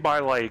played by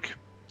like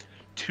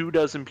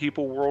 24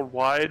 people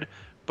worldwide,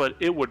 but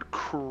it would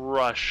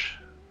crush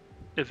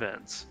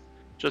events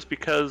just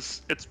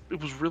because it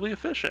was really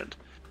efficient.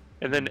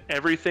 And then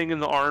everything in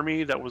the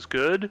army that was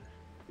good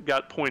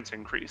got points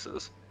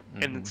increases,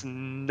 and it's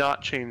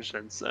not changed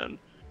since then.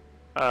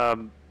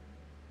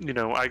 You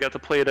know, I got to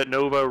play it at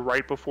Nova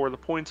right before the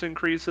points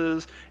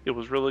increases. It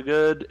was really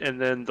good, and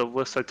then the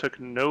list I took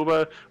in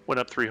Nova went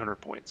up 300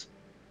 points,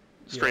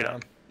 straight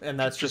up. And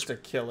that's just a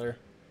killer.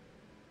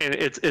 And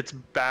it's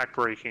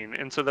backbreaking,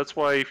 and so that's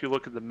why if you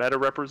look at the meta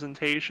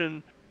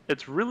representation,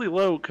 it's really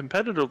low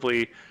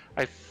competitively.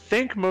 I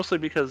think mostly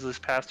because these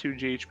past 2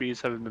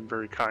 GHBs haven't been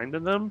very kind to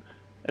them,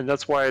 And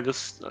that's why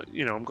this,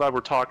 I'm glad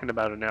we're talking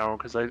about it now,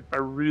 because I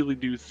really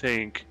do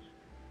think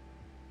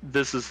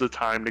this is the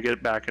time to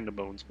get back into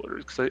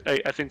Bonesplitterz, because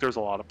I think there's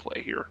a lot of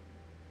play here.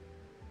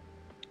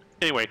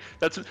 Anyway,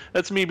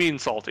 that's me being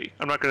salty.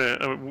 I'm not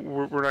gonna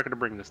we're not gonna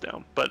bring this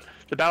down. But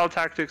the battle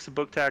tactics, the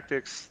book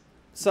tactics,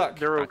 suck.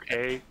 They're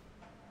okay.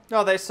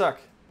 No, they suck.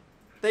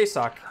 They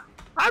suck.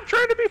 I'm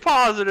trying to be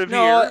positive here.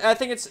 No, I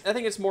think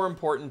it's more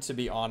important to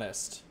be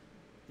honest.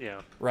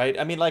 Yeah. Right.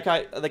 I mean, like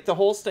the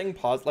whole staying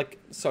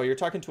so you're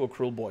talking to a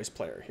Cruel Boys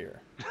player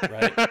here,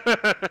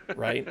 right?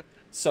 Right.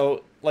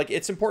 So like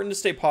it's important to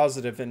stay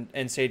positive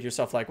and say to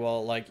yourself like,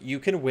 well, like you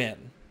can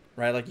win,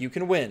 right? Like you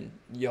can win.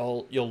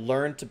 You'll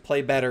learn to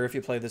play better if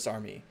you play this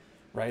army,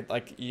 right?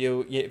 Like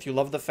if you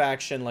love the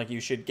faction, like you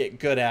should get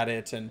good at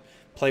it and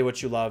play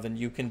what you love, and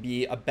you can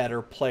be a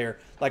better player.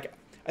 Like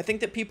I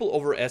think that people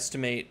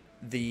overestimate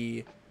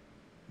the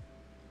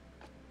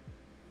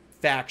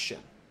faction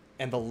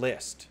and the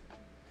list,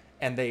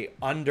 and they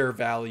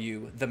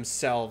undervalue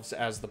themselves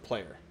as the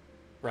player,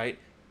 right?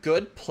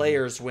 Good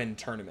players win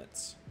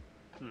tournaments,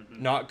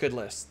 not good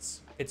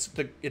lists. It's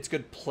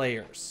good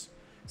players.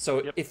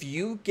 So if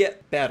you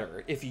get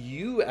better, if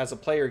you as a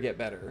player get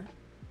better,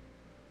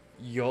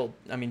 you'll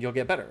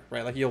get better,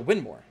 right? Like you'll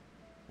win more,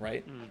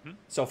 right?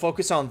 So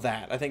focus on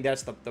that. I think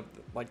that's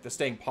the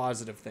staying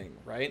positive thing,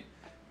 right?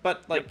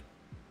 But like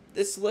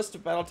this list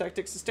of battle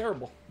tactics is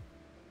terrible.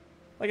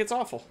 Like it's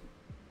awful.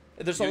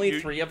 There's only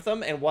 3 of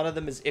them, and one of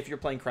them is if you're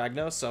playing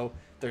Kragnos, so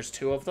there's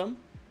 2 of them,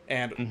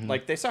 and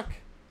like they suck.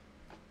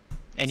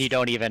 And you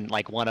don't even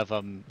like one of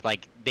them.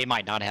 Like they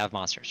might not have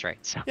monsters, right?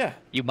 So yeah,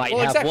 you might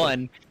have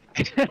one.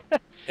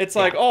 It's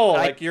like, oh,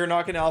 like you're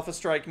not gonna alpha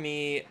strike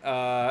me.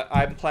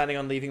 I'm planning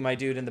on leaving my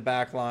dude in the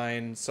back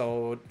line,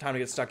 so time to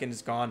get stuck in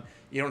is gone.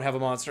 You don't have a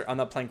monster. I'm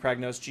not playing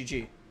Kragnos.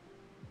 GG.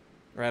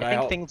 Right. I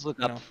think things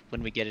look up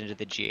when we get into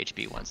the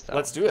GHB ones, though.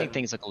 Let's do it. I think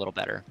things look a little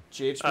better.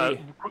 GHB.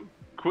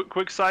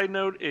 Quick side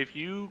note: if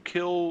you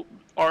kill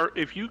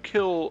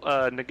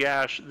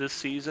Nagash this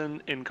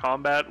season in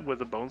combat with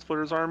the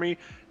Bonesplitterz army,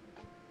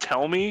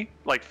 tell me,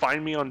 like,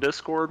 find me on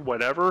Discord,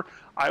 whatever.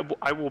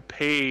 I will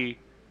pay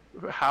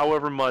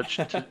however much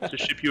to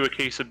ship you a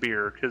case of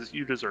beer, because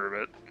you deserve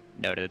it.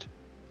 Noted.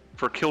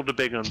 For Kill the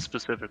Big One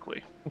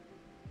specifically.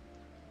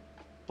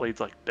 Blade's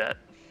like, bet.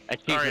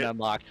 Achievement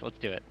unlocked. Let's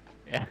do it.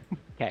 Yeah.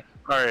 Okay.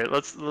 All right.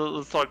 Let's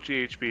talk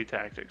GHB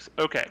tactics.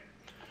 Okay.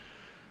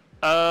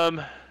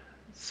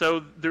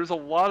 So there's a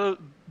lot of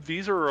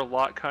these are a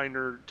lot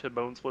kinder to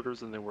Bonesplitterz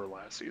than they were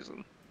last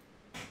season.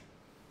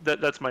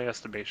 That's my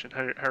estimation.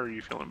 How are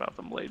you feeling about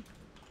them, Blade?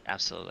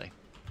 Absolutely.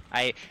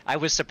 I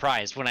was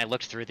surprised when I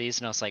looked through these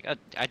and I was like,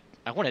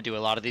 I want to do a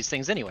lot of these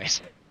things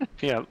anyways.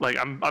 Yeah, like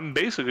I'm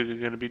basically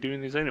going to be doing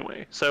these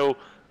anyway. So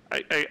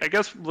I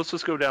guess let's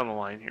just go down the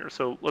line here.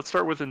 So let's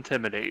start with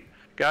Intimidate.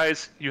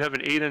 Guys, you have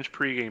an 8-inch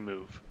pregame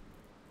move.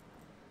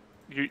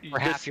 For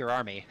half your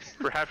army.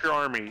 For half your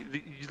army.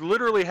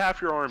 Literally half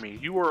your army.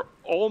 You are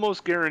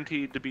almost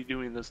guaranteed to be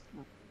doing this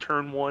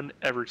turn 1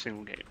 every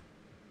single game.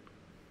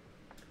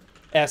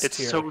 S tier.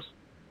 It's so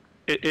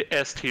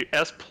S tier.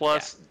 S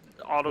plus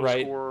auto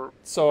score.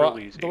 So real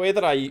easy. The way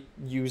that I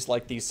use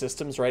like these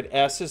systems, right?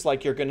 S is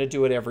like you're going to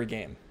do it every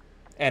game,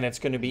 and it's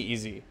going to be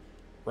easy,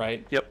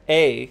 right? Yep.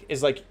 A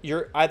is like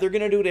you're either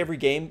going to do it every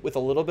game with a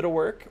little bit of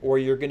work, or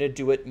you're going to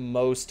do it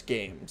most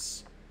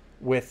games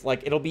with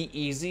like it'll be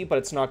easy, but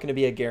it's not going to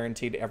be a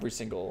guaranteed every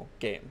single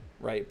game,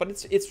 right? But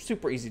it's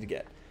super easy to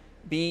get.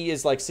 B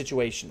is like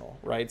situational,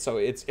 right? So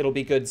it'll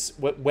be good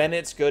when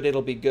it's good,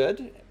 it'll be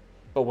good,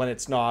 but when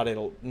it's not,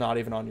 it'll not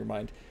even on your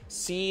mind.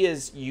 C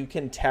is you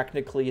can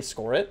technically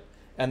score it,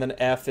 and then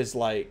F is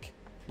like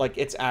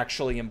it's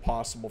actually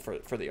impossible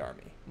for the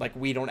army. Like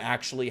we don't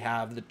actually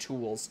have the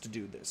tools to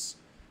do this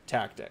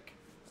tactic,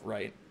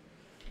 right?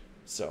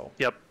 So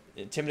yep.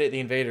 Intimidate the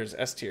invaders,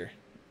 S tier.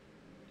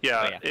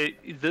 Yeah,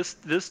 this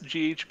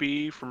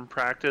GHB from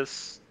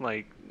practice,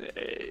 like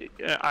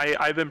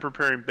I've been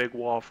preparing Big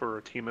Wall for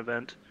a team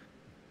event,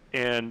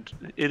 and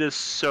it is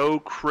so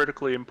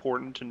critically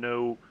important to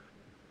know,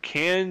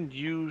 can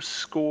you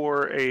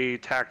score a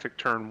tactic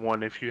turn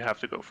 1 if you have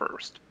to go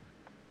first?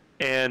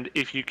 And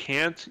if you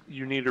can't,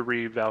 you need to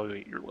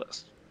reevaluate your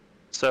list.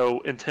 So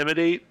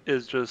Intimidate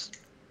is just,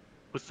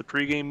 with the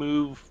pregame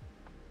move,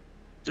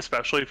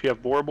 especially if you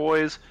have Boar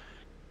Boys,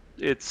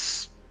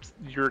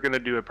 you're going to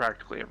do it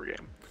practically every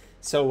game.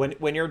 So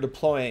when you're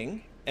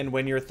deploying and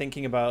when you're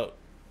thinking about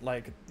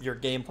like your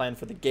game plan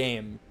for the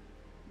game,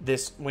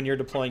 when you're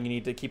deploying, you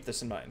need to keep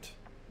this in mind.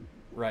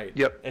 Right.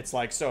 Yep. It's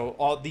like,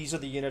 so these are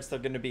the units that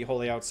are going to be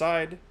wholly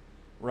outside,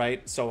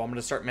 right? So I'm going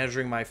to start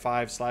measuring my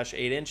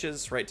 5/8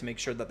 inches, right, to make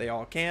sure that they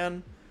all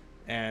can,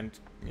 and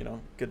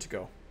good to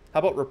go. How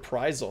about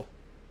Reprisal?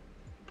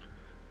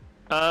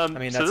 I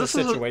mean, that's a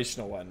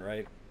situational one,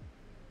 right?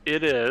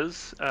 It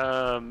is,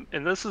 and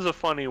this is a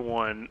funny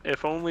one,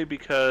 if only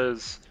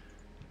because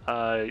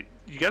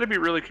you got to be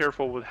really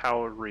careful with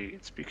how it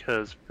reads,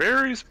 because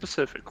very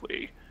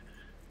specifically,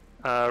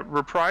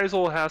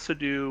 Reprisal has to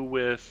do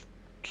with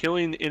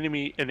killing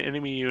an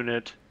enemy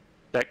unit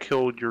that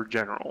killed your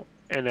general.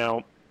 And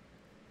now,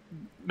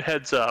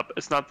 heads up,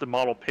 it's not the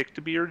model picked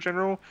to be your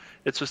general,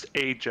 it's just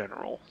a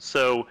general.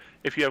 So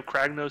if you have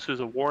Kragnos who's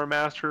a War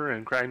Master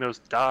and Kragnos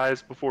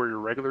dies before your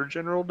regular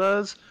general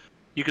does,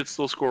 you could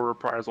still score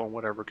reprisal on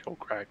whatever killed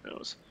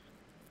Kragnos.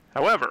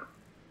 However,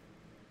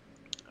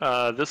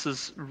 this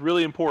is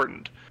really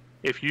important.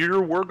 If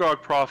your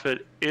Wargog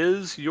Prophet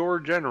is your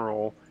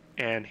general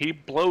and he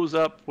blows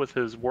up with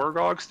his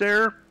Wargog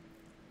stare,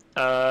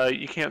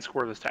 you can't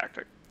score this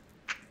tactic.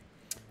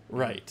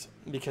 Right,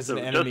 because an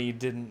enemy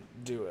didn't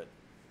do it.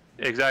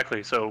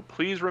 Exactly, so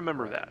please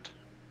remember that.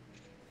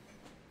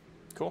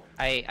 Cool.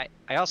 I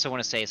also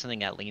want to say something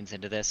that leans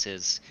into this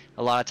is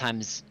a lot of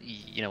times,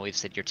 you know, we've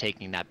said you're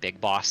taking that big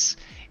boss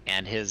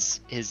and his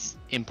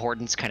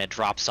importance kind of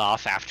drops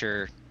off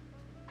after,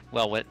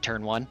 well, what,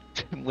 turn one?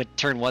 When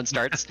turn one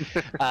starts.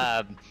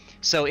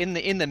 So in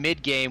the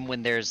mid game,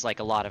 when there's like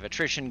a lot of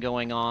attrition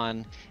going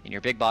on and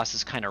your big boss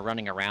is kind of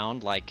running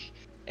around, like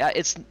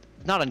it's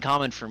not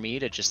uncommon for me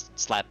to just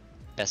slap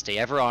best day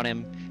ever on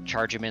him,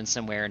 charge him in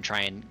somewhere, and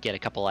try and get a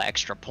couple of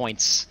extra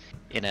points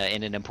in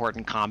an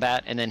important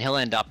combat, and then he'll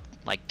end up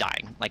like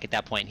dying. Like at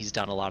that point, he's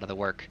done a lot of the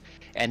work,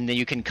 and then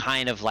you can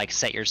kind of like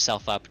set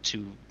yourself up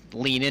to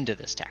lean into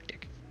this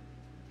tactic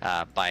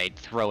by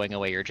throwing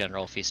away your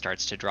general if he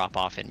starts to drop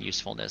off in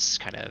usefulness,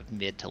 kind of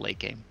mid to late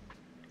game.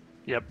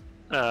 Yep.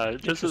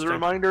 Just as a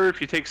reminder,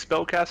 if you take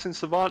Spellcasting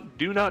Savant,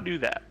 do not do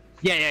that.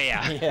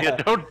 Yeah.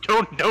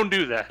 Don't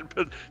do that.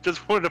 But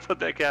just wanted to put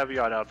that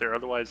caveat out there.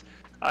 Otherwise,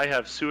 I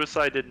have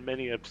suicided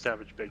many a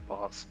Savage Big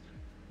Boss.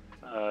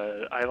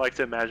 I like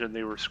to imagine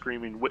they were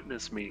screaming,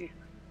 "Witness me,"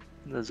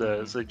 as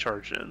they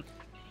charged in.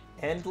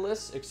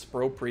 Endless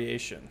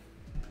expropriation.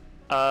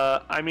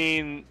 I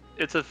mean,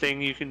 it's a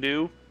thing you can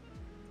do.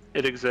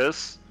 It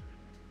exists.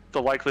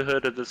 The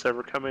likelihood of this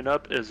ever coming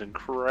up is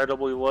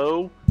incredibly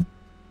low.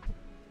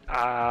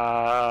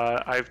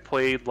 I've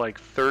played like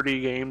 30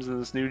 games in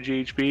this new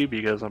GHB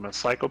because I'm a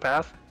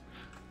psychopath,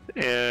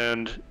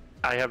 and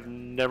I have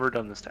never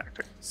done this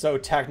tactic. So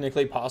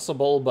technically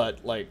possible,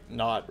 but like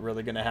not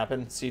really going to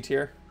happen. C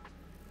tier.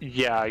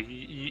 Yeah,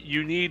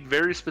 you need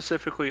very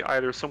specifically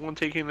either someone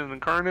taking an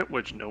incarnate,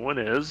 which no one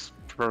is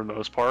for the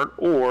most part,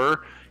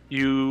 or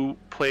you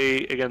play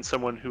against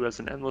someone who has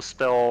an endless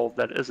spell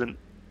that isn't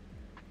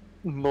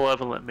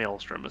Malevolent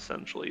Maelstrom,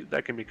 essentially.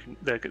 That can be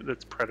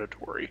that's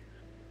predatory.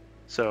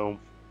 So,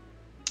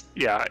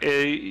 yeah,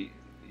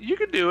 you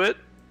could do it.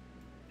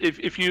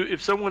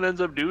 If someone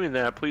ends up doing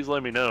that, please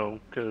let me know,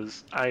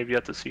 because I have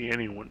yet to see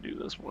anyone do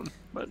this one.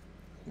 But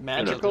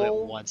Magical do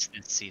it once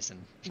this season.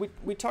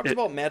 We talked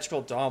about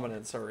magical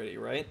dominance already,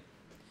 right?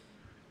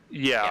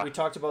 Yeah. We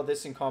talked about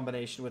this in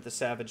combination with the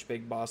Savage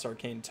Big Boss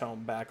Arcane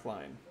Tome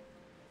backline,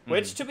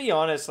 which, to be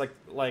honest,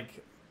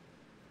 like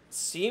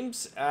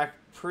seems act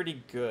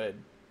pretty good.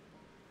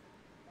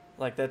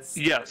 Like that's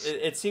yes.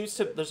 It seems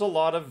to. There's a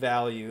lot of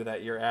value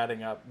that you're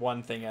adding up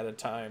one thing at a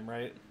time,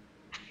 right?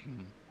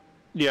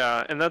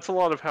 Yeah, and that's a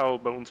lot of how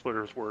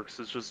Bonesplitterz works.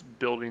 Is just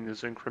building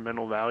these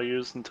incremental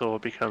values until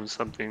it becomes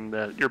something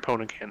that your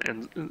opponent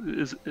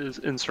is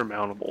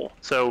insurmountable.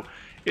 So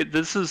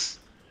it's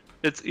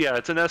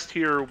an S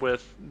tier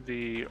with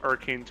the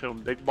Arcane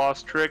Tome Big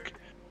Boss trick.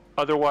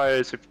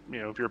 Otherwise, if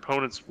your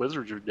opponent's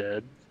wizards are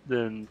dead,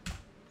 then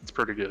it's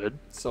pretty good.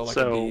 So like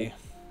a B.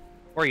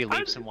 Or you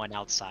leave someone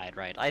outside,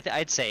 right?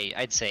 I'd say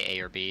A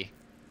or B.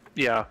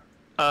 Yeah.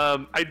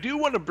 I do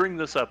want to bring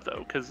this up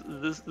though, because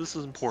this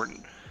is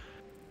important.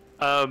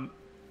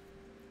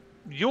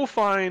 You'll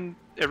find,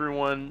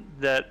 everyone,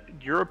 that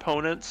your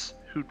opponents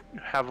who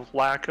have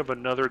lack of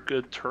another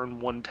good turn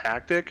one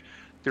tactic,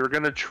 they're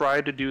going to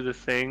try to do the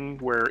thing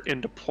where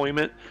in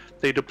deployment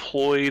they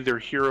deploy their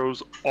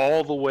heroes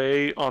all the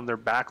way on their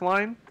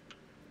backline,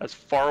 as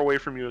far away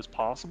from you as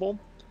possible.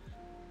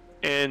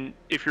 And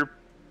if you're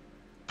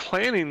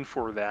planning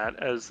for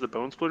that as the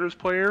Bonesplitterz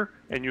player,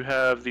 and you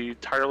have the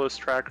Tireless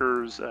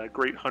Tracker's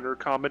Great Hunter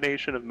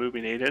combination of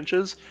moving 8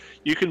 inches,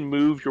 you can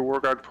move your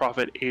Wargog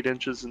Prophet 8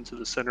 inches into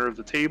the center of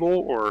the table,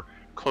 or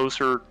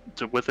closer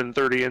to within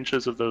 30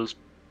 inches of those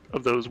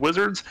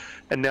wizards,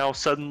 and now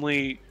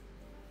suddenly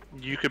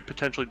you could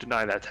potentially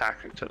deny that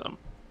tactic to them.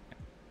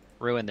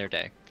 Ruin their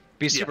day.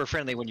 Be super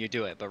friendly when you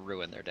do it, but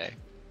ruin their day.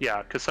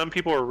 Yeah, because some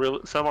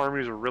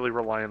armies are really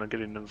relying on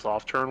getting this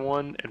off turn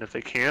one, and if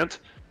they can't,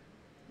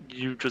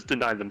 you just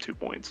deny them 2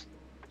 points.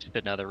 Just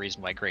another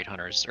reason why Great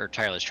Hunters or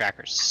Tireless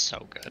Trackers is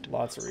so good.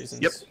 Lots of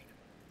reasons. Yep.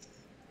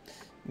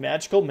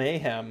 Magical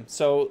Mayhem.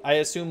 So I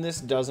assume this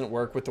doesn't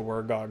work with the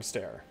Wargog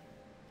Stare.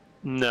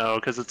 No,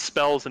 because it's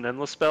spells and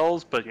endless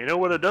spells, but you know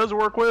what it does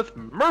work with?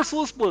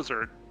 Merciless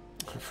Blizzard.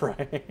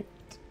 Right.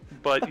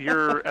 But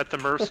you're at the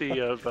mercy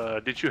of,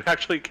 did you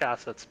actually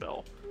cast that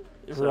spell?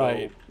 So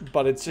right.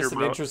 But it's just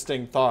an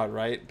interesting thought,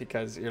 right?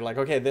 Because you're like,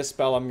 okay, this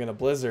spell I'm going to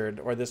Blizzard,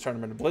 or this turn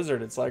I'm going to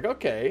Blizzard. It's like,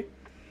 okay.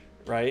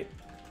 Right?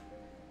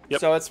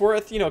 Yep. So it's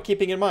worth,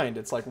 keeping in mind.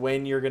 It's like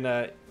when you're going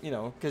to,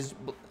 because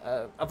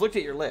I've looked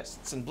at your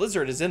lists, and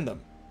Blizzard is in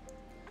them.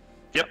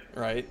 Yep.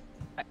 Right?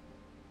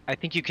 I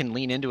think you can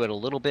lean into it a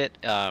little bit.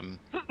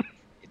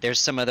 there's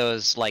some of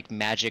those like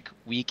magic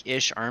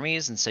weak-ish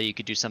armies, and so you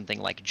could do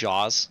something like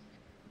Jaws.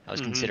 I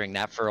was considering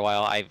that for a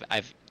while.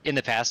 I've in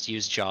the past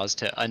used Jaws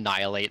to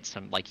annihilate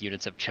some like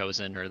units of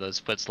Chosen or those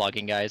foot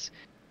slogging guys.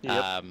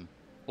 Yep.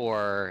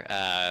 Or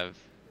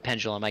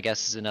Pendulum, I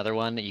guess, is another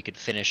one that you could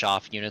finish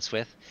off units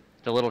with.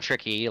 It's a little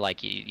tricky,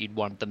 like you'd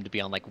want them to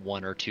be on like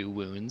 1 or 2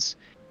 wounds,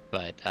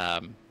 but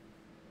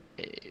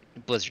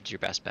Blizzard's your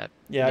best bet.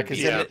 Yeah, because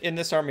in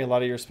this army, a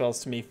lot of your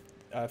spells to me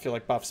feel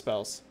like buff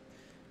spells,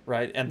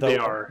 right? And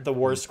the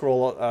War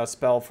Scroll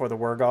spell for the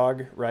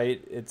Wargog, right?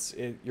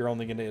 You're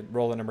only going to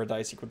roll a number of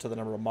dice equal to the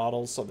number of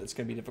models, so it's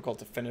going to be difficult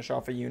to finish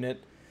off a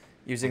unit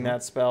using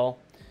that spell.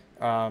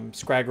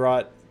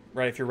 Scragrot,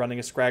 right? If you're running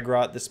a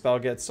Scragrot, this spell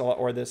gets a lot,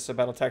 or this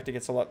battle tactic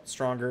gets a lot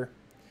stronger.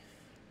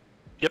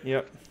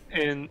 Yep.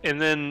 And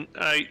then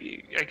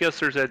I guess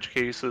there's edge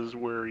cases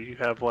where you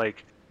have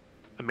like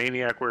a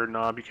Maniac Wear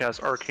Knob, you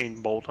cast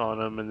Arcane Bolt on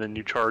him, and then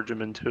you charge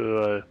him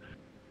into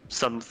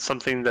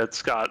something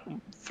that's got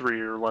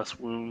 3 or less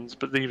wounds.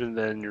 But even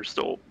then, you're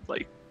still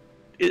like,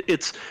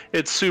 it's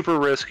super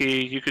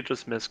risky. You could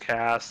just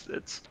miscast.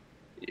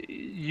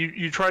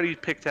 You try to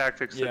pick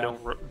tactics that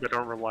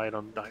don't rely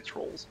on dice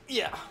rolls.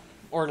 Yeah.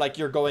 Or like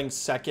you're going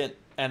second,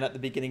 and at the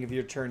beginning of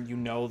your turn, you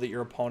know that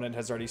your opponent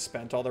has already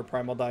spent all their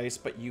primal dice,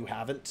 but you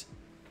haven't.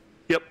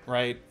 Yep.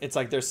 Right? It's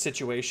like there's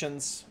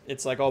situations.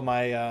 It's like, oh,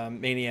 my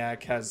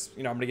Maniac has,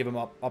 I'm going to give him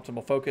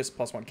optimal focus,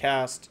 +1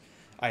 cast.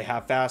 I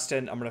have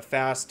Fasten. I'm going to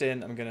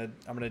Fasten. I'm going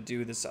to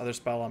do this other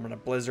spell. I'm going to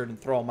Blizzard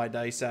and throw all my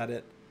dice at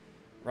it.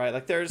 Right?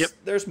 Like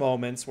there's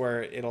moments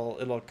where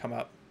it'll come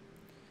up.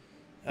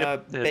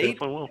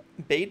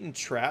 Bait and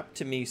Trap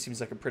to me seems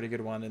like a pretty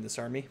good one in this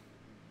army.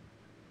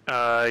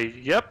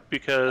 Yep,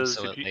 because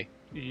Absolutely.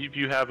 if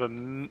you have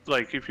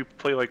if you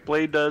play like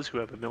Blade does, who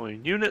have 1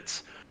 million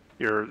units,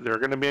 they're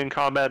going to be in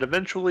combat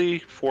eventually.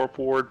 4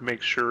 forward,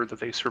 make sure that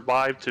they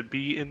survive to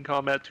be in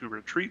combat to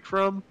retreat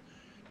from.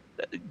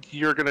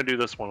 You're going to do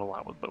this one a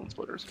lot with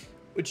Bonesplitterz.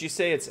 Would you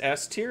say it's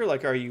S tier?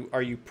 Like, are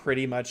you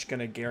pretty much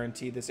going to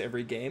guarantee this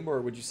every game,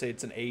 or would you say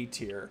it's an A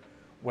tier,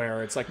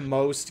 where it's like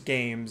most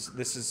games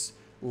this is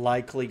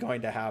likely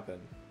going to happen?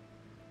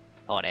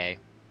 Oh, an A.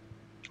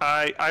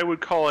 I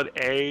would call it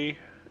A.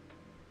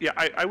 Yeah,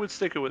 I would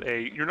stick it with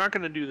A. You're not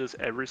going to do this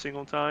every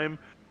single time,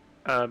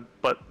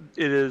 but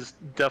it is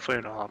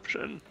definitely an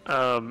option.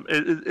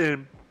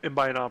 And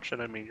by an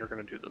option, I mean you're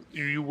going to do this.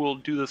 You will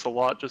do this a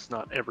lot, just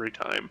not every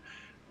time.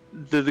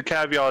 The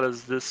caveat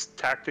is this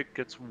tactic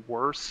gets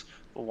worse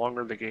the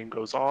longer the game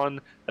goes on,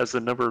 as the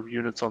number of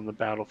units on the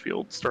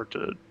battlefield start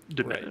to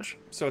diminish.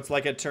 Right. So it's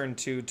like at turn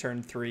 2,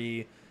 turn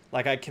 3.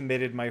 Like, I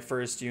committed my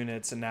first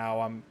units, and now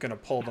I'm going to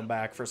pull them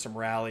back for some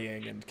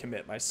rallying and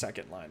commit my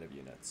second line of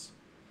units.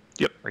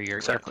 Yep. Or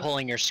you're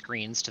pulling your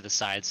screens to the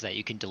side so that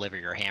you can deliver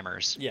your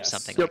hammers. Yes.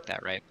 Something like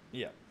that, right?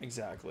 Yeah,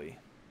 exactly.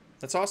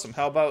 That's awesome.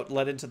 How about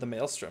Led into the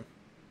Maelstrom?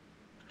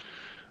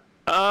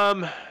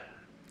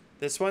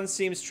 This one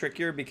seems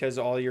trickier because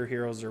all your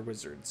heroes are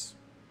wizards.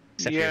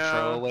 Except for a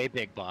throwaway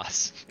big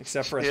boss.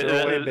 Except for a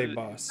throwaway big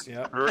boss.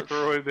 Yeah.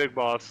 Throwaway big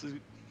boss.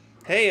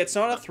 Hey, it's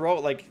not a throw.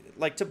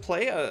 Like to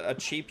play a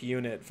cheap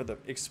unit for the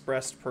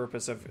expressed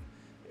purpose of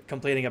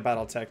completing a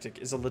battle tactic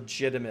is a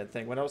legitimate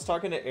thing. When I was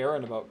talking to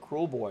Aaron about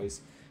Cruel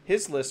Boys,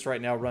 his list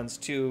right now runs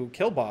 2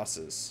 kill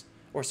bosses,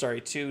 or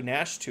sorry, 2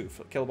 Gnash Tooth,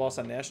 kill boss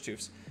on Gnash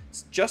Tooths,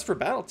 just for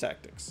battle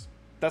tactics.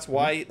 That's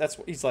why.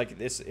 He's like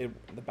this.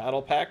 The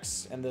battle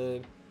packs and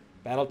the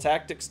battle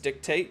tactics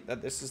dictate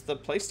that this is the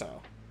playstyle.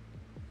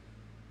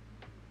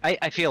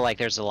 I feel like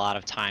there's a lot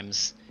of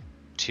times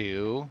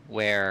too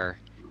where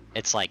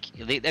it's like,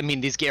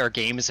 these are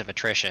games of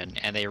attrition,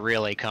 and they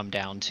really come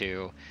down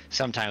to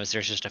sometimes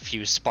there's just a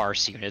few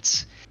sparse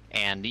units,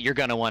 and you're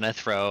gonna want to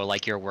throw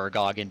like your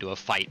Wargog into a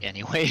fight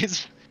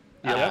anyways.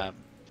 Yeah.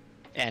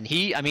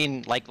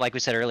 And like we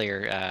said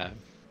earlier,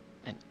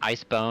 an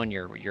Icebone,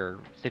 your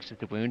 6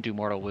 to wound, do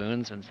mortal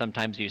wounds, and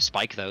sometimes you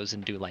spike those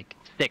and do like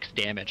 6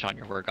 damage on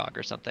your Wargog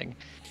or something.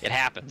 It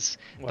happens.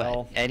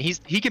 Well, and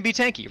he can be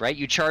tanky, right?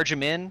 You charge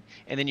him in,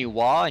 and then you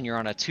wah, and you're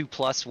on a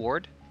 2+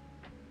 ward.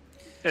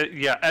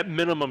 Yeah, at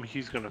minimum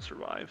he's going to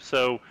survive.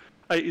 So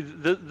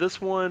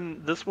this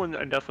one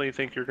I definitely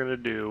think you're going to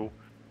do,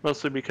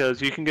 mostly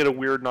because you can get a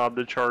weird knob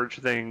to charge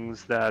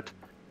things that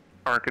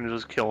aren't going to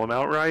just kill him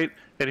outright.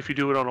 And if you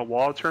do it on a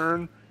wall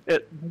turn,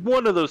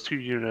 one of those 2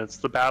 units,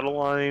 the battle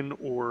line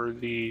or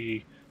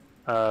the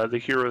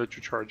hero that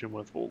you're charging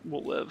with, will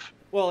live.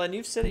 Well, and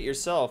you've said it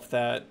yourself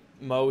that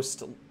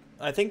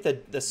I think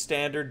that the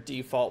standard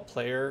default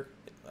player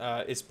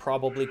is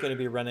probably going to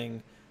be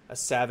running a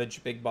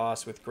Savage Big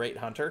Boss with Great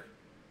Hunter.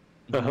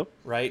 Uh-huh.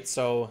 Right?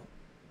 So,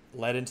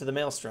 Led into the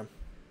Maelstrom.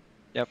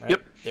 Yep. Right?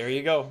 Yep. There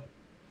you go.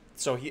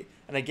 So,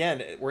 and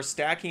again, we're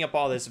stacking up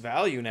all this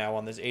value now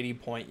on this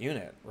 80-point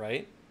unit,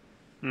 right?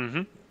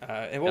 Mm-hmm.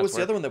 And what was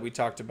the other one that we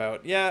talked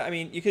about? Yeah, I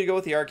mean, you could go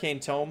with the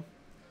Arcane Tome,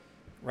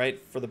 right,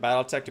 for the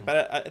battle tactic.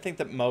 But I think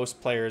that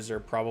most players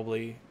are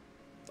probably...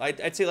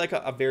 I'd say like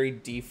a very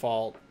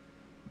default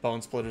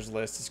Bonesplitterz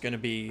list is going to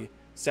be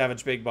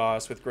Savage Big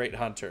Boss with Great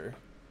Hunter.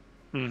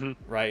 Mm-hmm.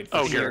 Right.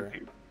 Oh, sure.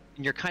 guaranteed.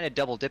 you're kind of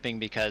double dipping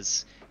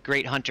because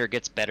Great Hunter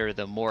gets better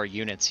the more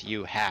units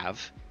you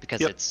have,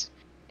 because it's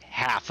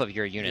half of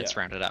your units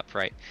rounded up,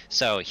 right?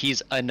 So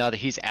he's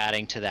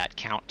adding to that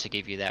count to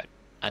give you that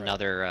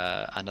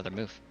another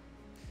move.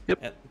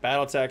 And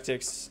battle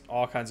tactics,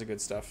 all kinds of good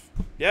stuff.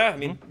 Yeah, I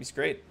mean, he's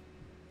great.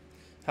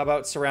 How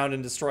about Surround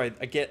and Destroy?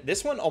 Again,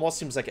 this one almost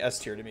seems like S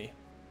tier to me.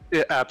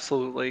 Yeah,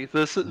 absolutely.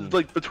 This is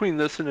like between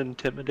this and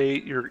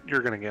Intimidate, you're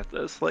gonna get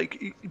this.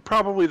 Like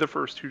probably the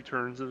first 2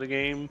 turns of the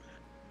game,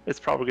 it's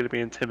probably gonna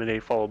be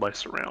Intimidate followed by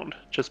Surround,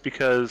 just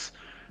because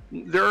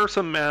there are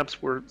some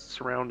maps where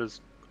Surround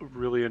is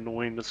really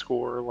annoying to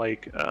score,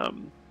 like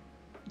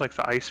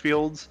the ice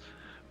fields.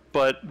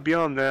 But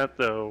beyond that,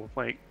 though,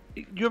 like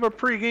you have a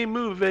pre-game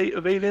move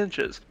of 8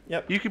 inches.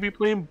 Yep. You could be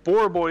playing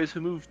Boar Boys who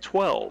move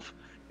 12.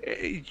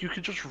 You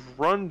could just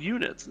run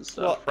units and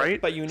stuff,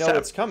 right? But you know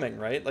it's coming,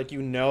 right? Like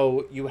you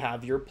know you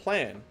have your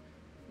plan.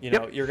 You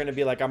know you're gonna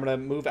be like, I'm gonna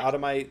move out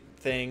of my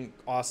thing,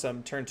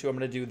 awesome. Turn 2, I'm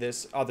gonna do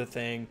this other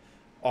thing,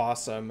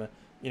 awesome.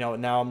 You know,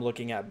 now I'm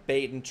looking at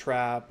bait and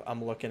trap.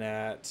 I'm looking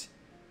at,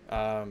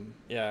 I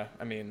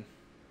mean,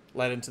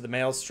 led into the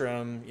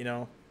maelstrom. You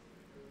know.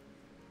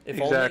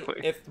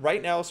 If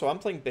right now, so I'm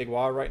playing Big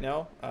Wa right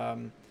now,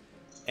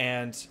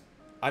 and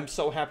I'm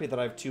so happy that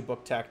I have 2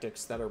 book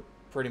tactics that are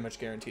pretty much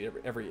guaranteed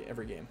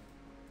every game.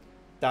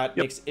 That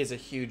is a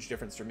huge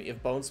difference for me.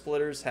 If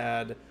Bonesplitterz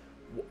had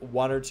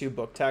 1 or 2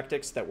 book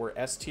tactics that were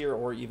S tier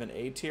or even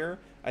A tier,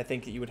 I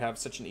think that you would have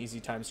such an easy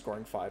time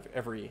scoring 5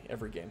 every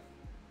game.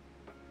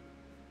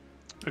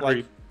 Agreed.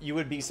 Like you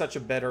would be such a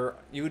better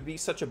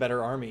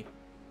army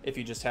if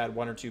you just had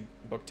 1 or 2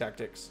 book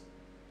tactics.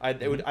 I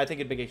think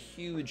it'd make a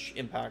huge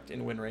impact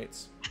in win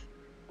rates.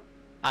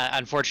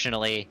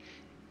 Unfortunately,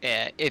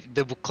 if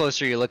the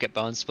closer you look at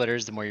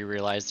Bonesplitterz, the more you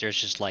realize there's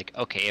just like,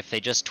 okay, if they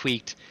just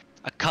tweaked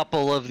a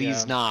couple of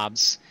these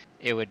knobs,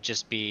 it would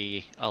just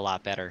be a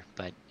lot better.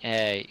 But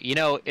you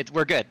know,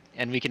 we're good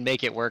and we can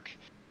make it work.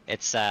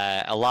 It's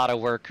a lot of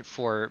work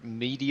for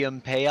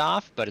medium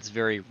payoff, but it's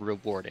very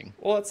rewarding.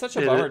 Well, it's such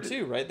a bummer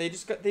too, right? They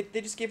just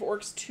gave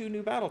orcs 2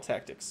 new battle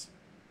tactics.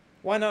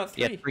 Why not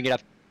 3? Yeah,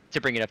 to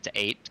bring it up to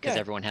 8 because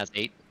everyone has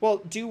 8. Well,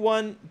 do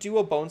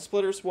a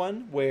Bonesplitterz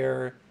one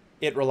where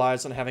it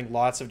relies on having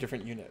lots of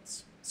different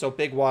units. So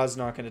Big Wa's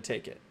not going to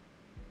take it,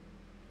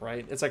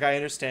 right? It's like I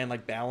understand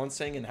like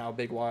balancing and how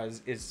Big Wa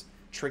is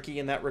tricky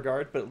in that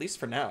regard, but at least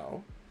for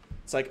now,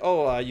 it's like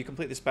you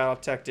complete this battle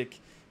tactic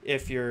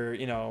if you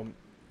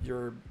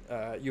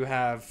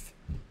have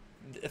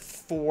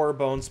 4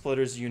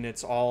 Bonesplitterz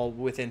units all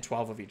within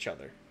 12 of each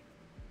other,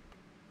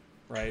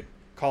 right?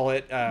 Call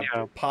it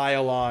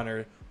pile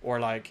on or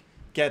like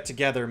get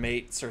together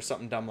mates or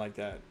something dumb like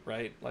that,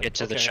 right? Like get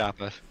to the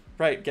chopper.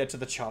 Right, get to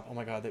the chop. Oh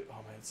my god, man,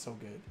 it's so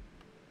good.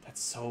 That's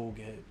so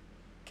good.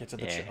 Get to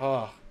the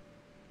chop.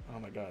 Oh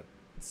my god,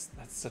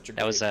 that's such a.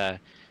 That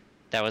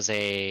was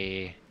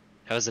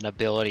an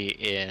ability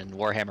in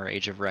Warhammer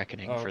Age of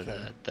Reckoning for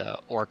the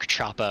Orc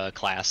Choppa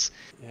class.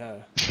 Yeah.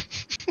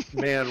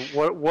 Man,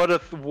 what a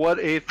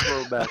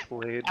throwback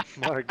blade!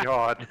 My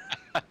god.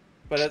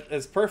 But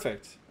it's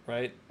perfect.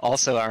 Right.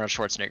 Also Arnold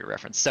Schwarzenegger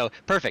reference. So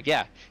perfect.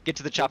 Yeah. Get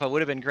to the choppa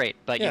would have been great.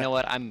 But you know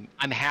what? I'm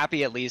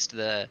happy at least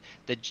the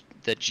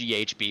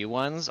GHB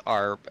ones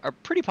are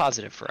pretty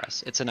positive for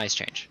us. It's a nice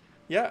change.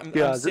 Yeah.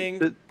 I'm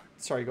seeing.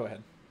 Sorry. Go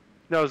ahead.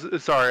 No,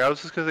 sorry. I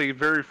was just gonna say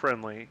very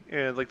friendly.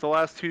 And like the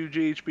last 2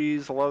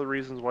 GHBs, a lot of the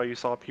reasons why you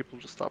saw people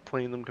just stop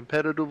playing them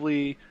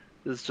competitively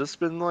has just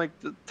been like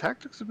the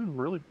tactics have been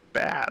really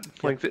bad.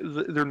 Yep. Like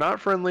they're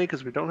not friendly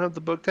because we don't have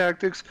the book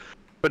tactics.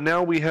 But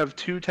now we have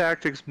 2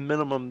 tactics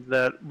minimum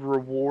that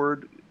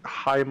reward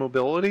high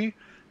mobility,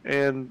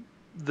 and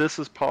this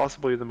is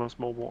possibly the most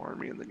mobile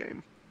army in the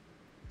game.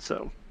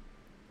 So,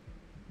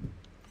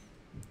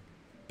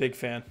 big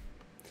fan.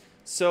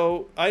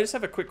 So I just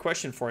have a quick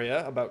question for you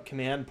about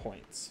command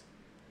points.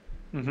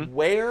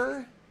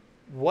 What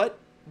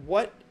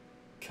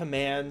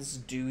commands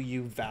do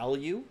you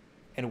value,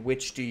 and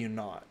which do you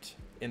not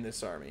in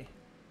this army?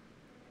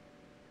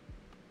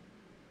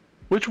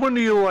 Which one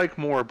do you like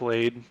more,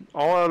 Blade?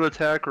 All-out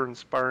attack or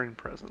inspiring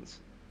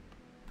presence?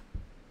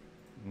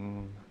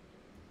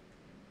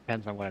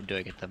 Depends on what I'm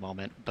doing at the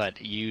moment, but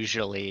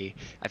usually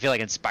I feel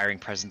like inspiring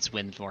presence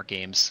wins more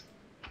games.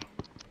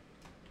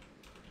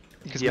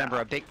 Because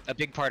remember, a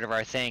big part of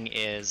our thing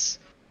is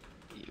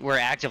we're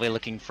actively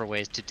looking for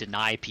ways to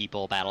deny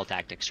people battle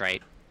tactics,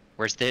 right?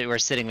 We're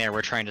sitting there,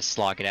 we're trying to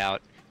slog it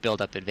out,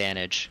 build up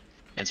advantage.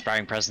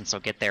 Inspiring presence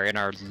will get there in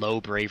our low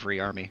bravery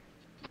army.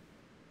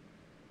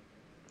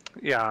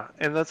 Yeah,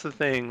 and that's the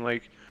thing,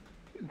 like,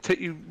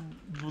 the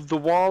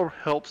wall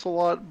helps a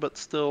lot, but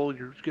still,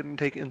 you're going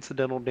to take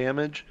incidental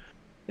damage.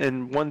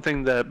 And one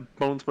thing that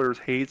Bonesplitterz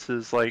hates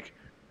is, like,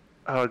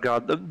 oh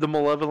god, the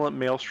Malevolent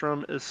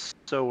Maelstrom is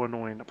so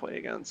annoying to play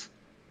against.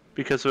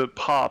 Because if it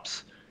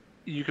pops,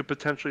 you could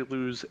potentially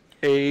lose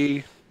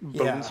a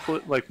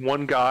Bonesplit, like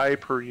one guy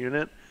per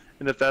unit.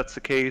 And if that's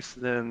the case,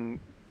 then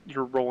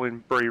you're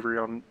rolling bravery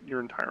on your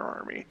entire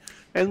army.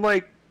 And,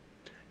 like,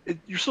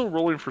 you're still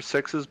rolling for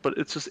 6s, but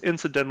it's just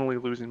incidentally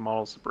losing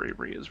models to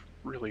bravery is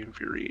really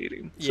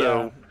infuriating. Yeah,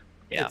 So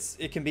Yeah.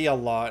 it can be a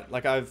lot.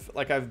 Like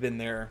I've been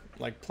there,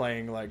 like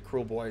playing like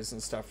Cruel Boys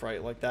and stuff,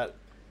 right? Like that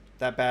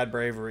bad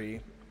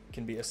bravery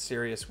can be a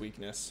serious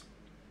weakness.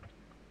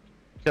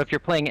 So if you're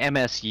playing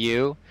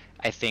MSU,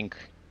 I think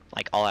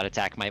like all out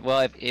attack might.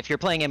 Well, if you're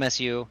playing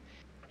MSU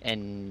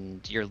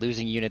and you're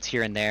losing units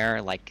here and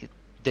there, like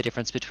the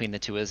difference between the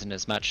two isn't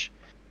as much.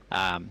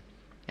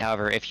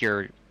 However, if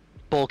you're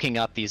bulking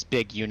up these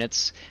big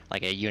units,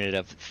 like a unit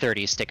of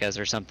 30 stickas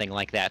or something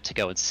like that, to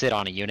go and sit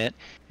on a unit,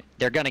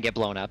 they're gonna get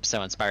blown up.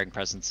 So Inspiring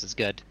Presence is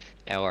good,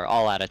 or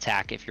all out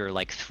attack if you're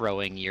like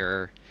throwing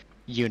your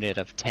unit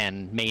of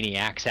 10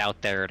 maniacs out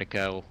there to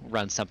go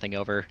run something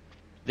over.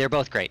 They're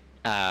both great.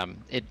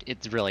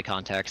 It's really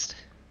context.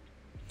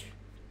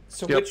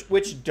 So Yep.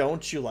 which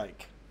don't you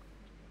like?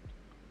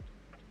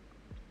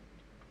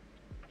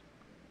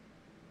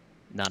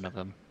 None of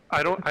them.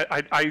 I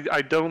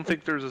don't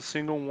think there's a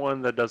single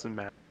one that doesn't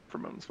matter for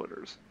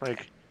Bonesplitterz.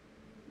 Like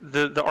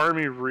the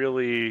army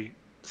really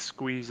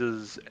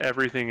squeezes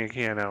everything it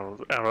can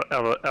out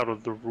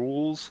of the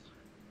rules.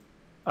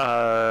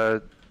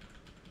 The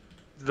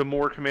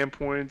more command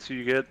points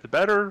you get, the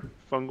better.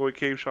 Fungoid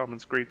Cave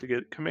Shaman's great to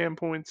get command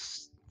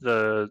points.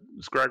 The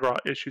Scragrot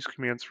issues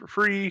commands for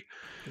free.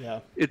 Yeah.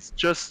 It's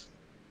just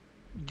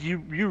you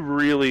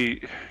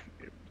really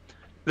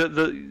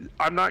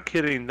I'm not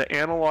kidding. The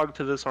analog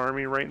to this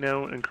army right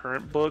now in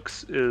current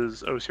books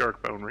is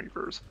OCR Bone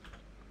Reapers.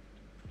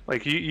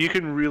 Like you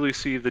can really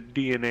see the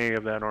DNA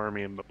of that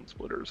army in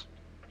Bonesplitterz.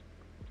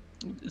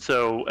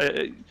 So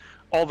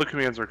all the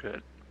commands are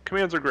good.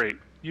 Commands are great.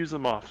 Use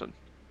them often.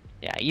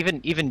 Yeah,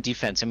 even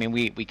defense. I mean,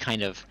 we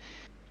kind of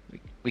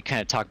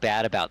talk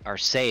bad about our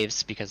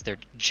saves because they're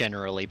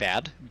generally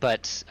bad,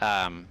 but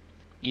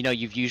you know,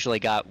 you've usually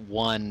got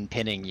one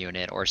pinning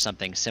unit or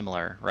something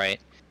similar, right?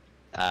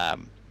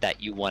 That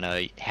you want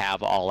to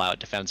have all-out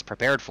defense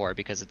prepared for,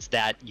 because it's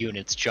that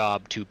unit's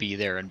job to be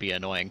there and be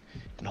annoying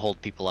and hold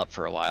people up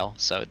for a while.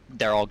 So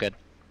they're all good.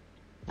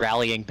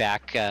 Rallying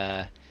back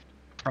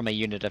from a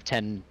unit of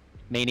 10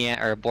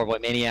 maniac or boar boy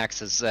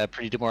maniacs is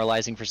pretty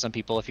demoralizing for some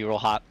people if you roll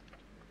hot.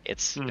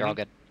 They're all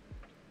good.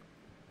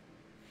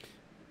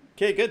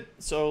 Okay, good.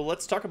 So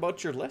let's talk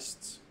about your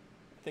lists.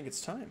 I think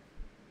it's time.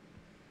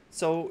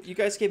 So you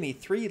guys gave me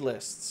 3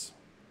 lists,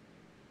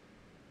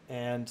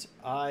 and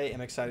I am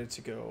excited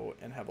to go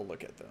and have a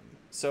look at them.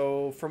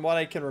 So from what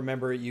I can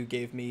remember, you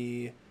gave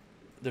me,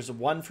 there's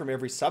one from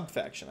every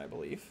sub-faction, I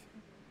believe.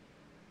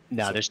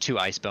 No, So- there's 2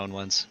 Icebone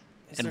ones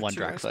Is and there 1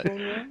 2 Dragfoot.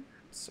 Icebone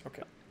ones?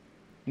 Okay.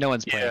 No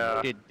one's playing.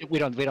 Yeah. We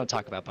don't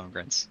talk about bone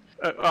grunts.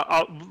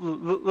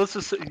 Let's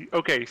just say,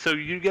 okay. So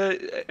you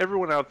get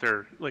everyone out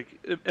there. Like,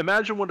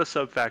 imagine what a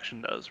sub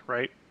faction does,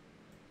 right?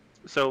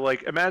 So,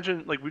 like,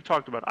 imagine, like we've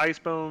talked about,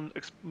 Icebone,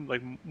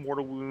 like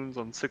mortal wounds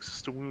on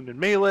 6s to wound in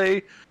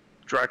melee.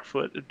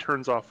 Dragfoot, it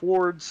turns off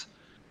wards.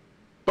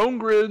 Bone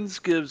Grids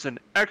gives an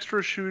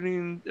extra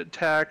shooting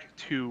attack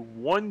to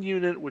 1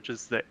 unit, which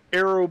is the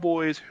Arrow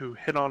Boys who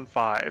hit on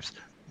 5s.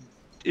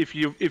 If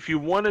you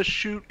want to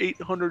shoot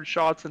 800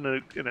 shots in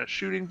a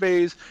shooting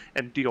phase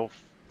and deal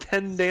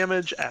 10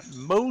 damage at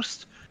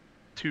most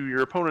to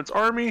your opponent's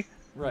army,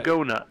 Right.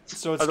 go nuts.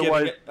 So it's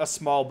Otherwise, giving a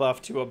small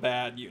buff to a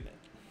bad unit.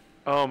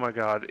 oh my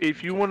god!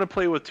 If you want to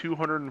play with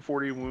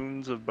 240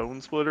 wounds of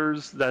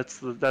Bonesplitterz,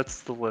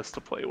 that's the list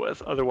to play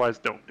with. Otherwise,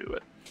 don't do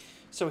it.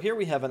 So here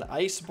we have an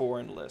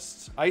Icebone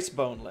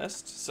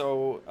list.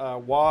 So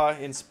Wa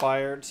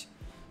inspired,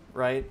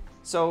 right?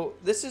 So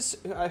this is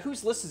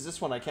whose list is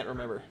this one? I can't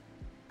remember.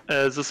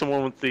 Is this the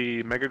one with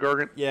the Mega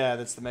Gargant? Yeah,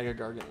 that's the Mega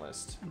Gargant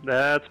list.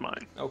 That's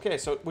mine. Okay,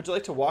 so would you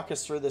like to walk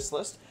us through this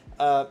list?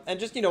 And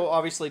just, you know,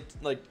 obviously,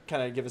 like,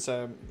 kind of give us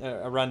a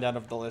rundown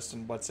of the list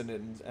and what's in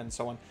it and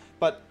so on.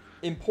 But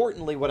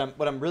importantly, what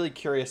I'm really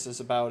curious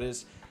about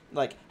is,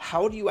 like,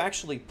 how do you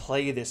actually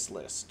play this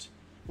list?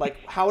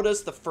 Like, how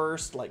does the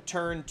first, like,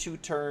 turn, 2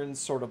 turns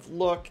sort of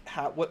look?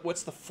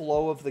 What's the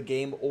flow of the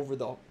game over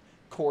the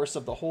course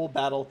of the whole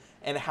battle?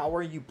 And how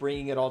are you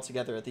bringing it all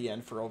together at the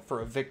end for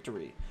a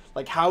victory?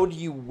 Like, how do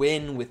you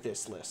win with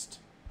this list?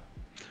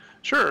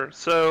 Sure.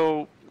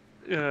 So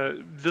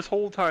this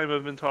whole time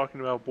I've been talking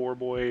about Boar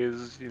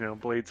Boys. You know,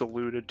 Blades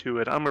alluded to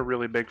it. I'm a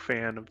really big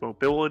fan of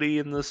mobility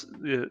in this,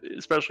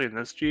 especially in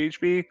this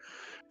GHB.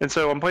 And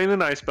so I'm playing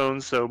an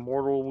Icebone. So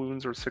mortal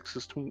wounds are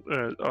 6s to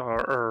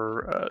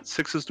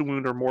 6s to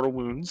wound or mortal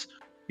wounds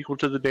equal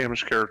to the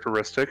damage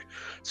characteristic.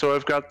 So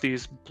I've got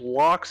these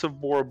blocks of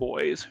Boar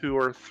Boys who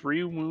are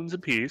 3 wounds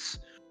apiece.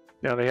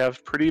 Now they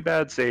have pretty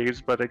bad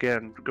saves, but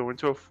again, going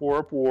to a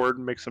 4-up ward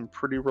makes them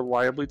pretty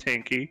reliably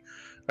tanky.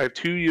 I have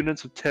 2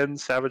 units of 10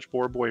 Savage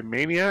Boar Boy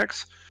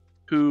Maniacs,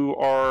 who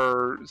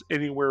are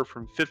anywhere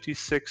from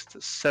 56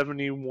 to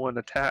 71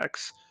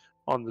 attacks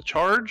on the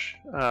charge,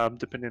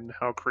 depending on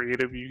how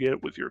creative you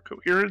get with your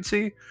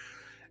coherency.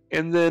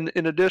 And then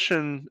in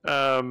addition,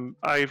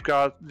 I've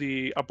got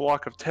a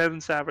block of 10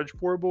 Savage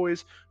Boar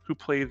Boys who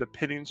play the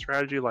pinning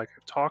strategy like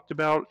I've talked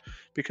about,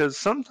 because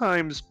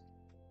sometimes,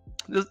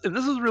 and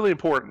this is really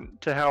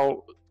important to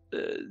how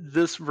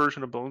this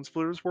version of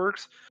Bonesplitterz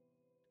works.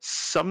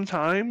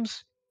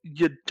 Sometimes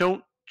you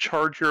don't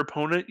charge your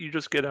opponent, you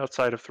just get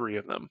outside of 3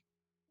 of them.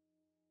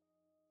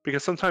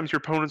 Because sometimes your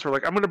opponents are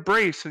like, I'm going to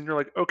brace, and you're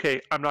like,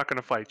 okay, I'm not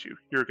going to fight you.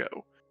 Your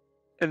go.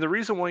 And the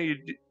reason why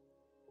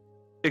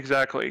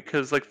exactly,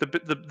 because like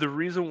the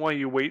reason why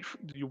you wait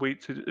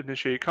to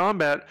initiate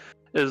combat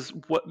is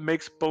what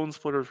makes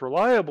Bonesplitterz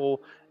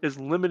reliable is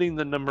limiting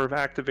the number of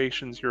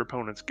activations your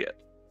opponents get.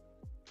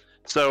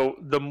 So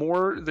the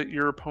more that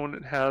your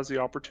opponent has the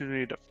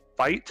opportunity to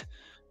fight,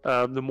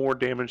 the more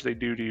damage they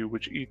do to you,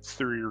 which eats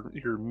through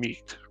your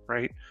meat,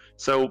 right?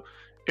 So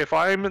if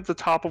I'm at the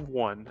top of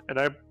 1 and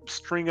I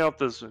string out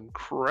this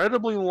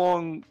incredibly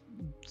long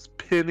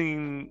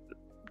pinning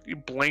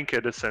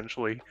blanket,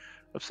 essentially,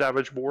 of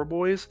Savage Boar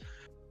Boys,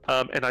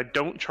 and I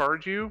don't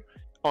charge you,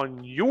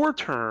 on your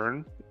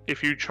turn,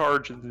 if you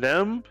charge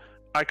them,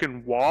 I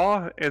can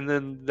wah, and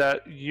then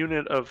that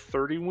unit of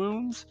 30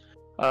 wounds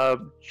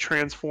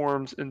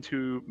transforms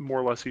into more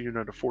or less a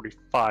unit of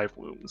 45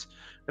 wounds.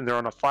 And they're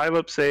on a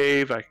 5-up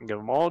save, I can give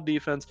them all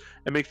defense,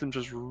 and make them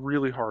just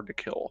really hard to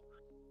kill.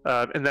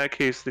 In that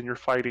case, then you're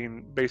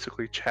fighting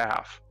basically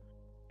chaff.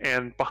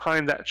 And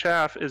behind that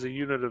chaff is a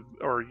unit of,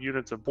 or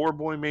units of Boar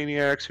Boy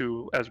Maniacs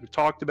who, as we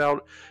talked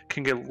about,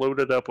 can get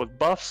loaded up with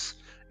buffs,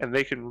 and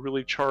they can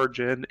really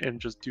charge in and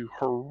just do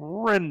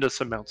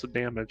horrendous amounts of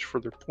damage for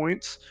their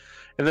points.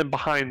 And then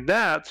behind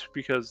that,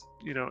 because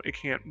it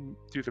can't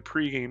do the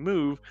pre-game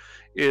move,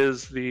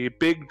 is the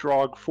big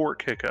Drog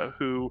Fort Kicka,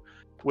 who,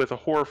 with a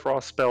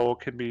Hoarfrost spell,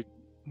 can be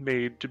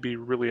made to be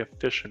really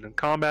efficient in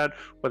combat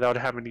without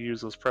having to use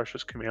those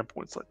precious command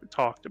points like we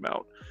talked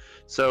about.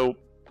 So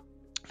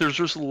there's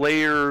just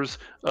layers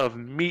of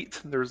meat,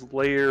 there's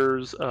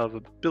layers of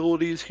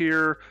abilities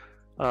here.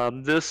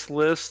 This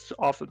list,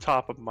 off the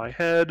top of my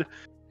head,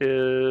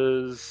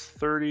 is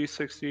 30,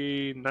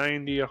 60,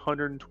 90,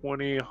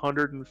 120,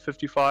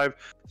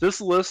 155.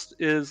 This list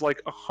is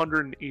like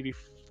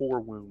 184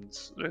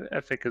 wounds, I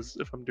think, is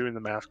if I'm doing the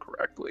math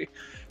correctly.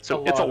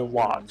 So it's a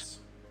lot.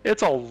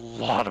 It's a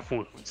lot of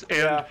wounds.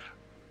 And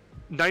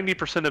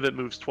 90% of it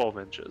moves 12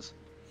 inches.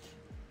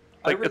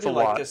 I really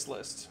like this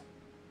list.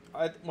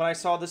 When I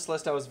saw this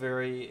list, I was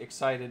very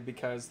excited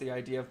because the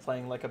idea of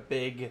playing like a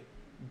big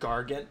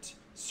Gargant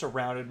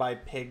surrounded by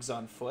pigs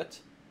on foot,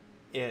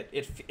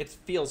 it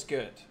feels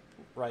good,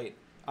 right?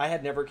 I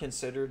had never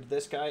considered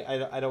this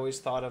guy. I'd always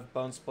thought of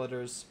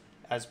Bonesplitterz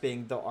as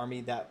being the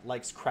army that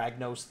likes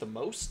Kragnos the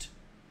most,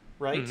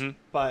 right? Mm-hmm.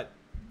 But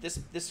this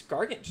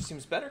Gargant just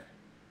seems better.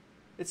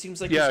 It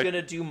seems like he's going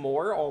to do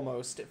more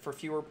almost for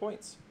fewer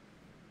points.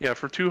 Yeah,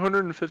 for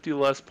 250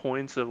 less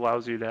points, it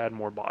allows you to add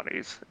more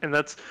bodies. And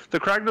that's, the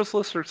Kragnos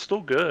lists are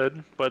still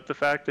good, but the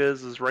fact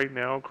is right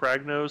now,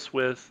 Kragnos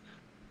with,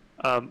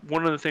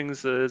 one of the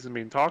things that isn't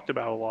being talked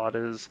about a lot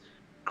is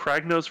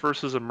Kragnos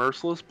versus a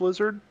Merciless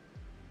Blizzard.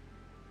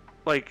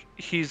 Like,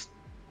 he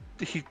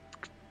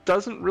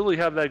doesn't really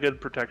have that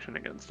good protection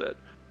against it.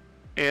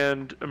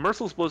 And a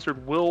Merciless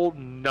Blizzard will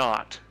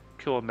not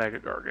kill a Mega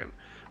Gargant,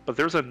 but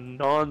there's a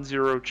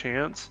non-zero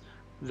chance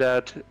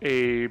that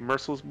a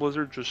Merciless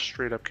Blizzard just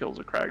straight up kills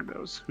a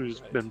Kragnos who's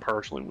been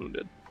partially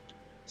wounded.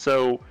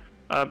 So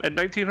at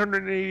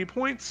 1980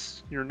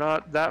 points, you're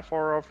not that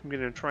far off from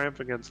getting a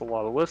triumph against a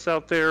lot of lists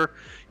out there.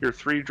 Your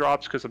 3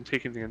 drops because I'm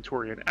taking the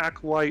Antorian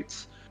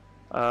Acolytes.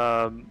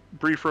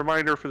 Brief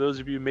reminder for those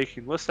of you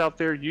making lists out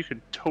there, you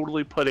can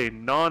totally put a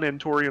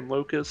non-Antorian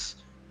Locus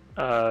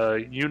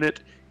unit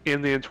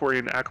in the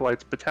Antorian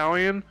Acolytes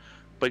battalion,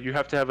 but you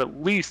have to have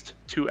at least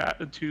two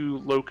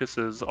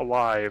Locuses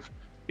alive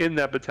in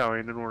that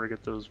battalion in order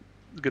to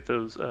get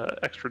those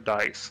extra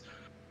dice.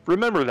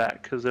 Remember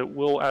that, because it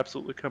will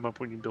absolutely come up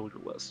when you build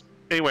your list.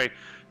 Anyway,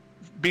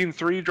 being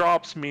 3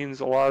 drops means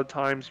a lot of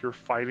times you're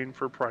fighting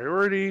for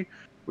priority,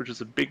 which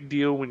is a big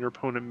deal when your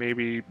opponent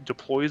maybe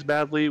deploys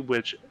badly,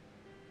 which,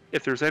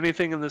 if there's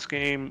anything in this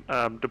game,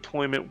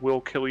 deployment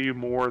will kill you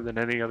more than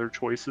any other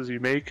choices you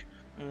make,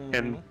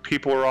 and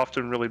people are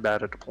often really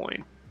bad at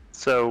deploying.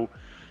 So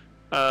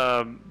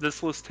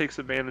this list takes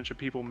advantage of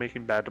people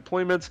making bad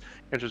deployments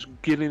and just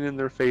getting in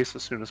their face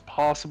as soon as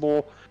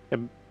possible.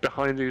 And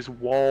behind these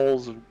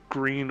walls of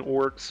green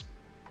orcs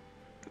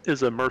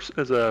is a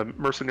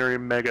mercenary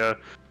mega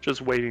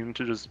just waiting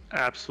to just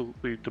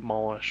absolutely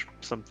demolish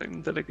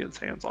something that it gets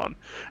hands on.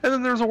 And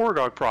then there's a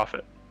Wargog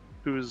Prophet,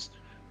 who's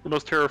the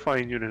most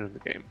terrifying unit in the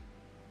game.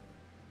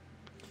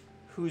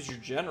 Who's your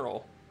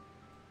general?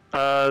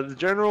 The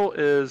general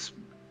is...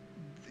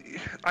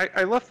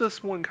 I left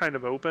this one kind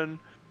of open.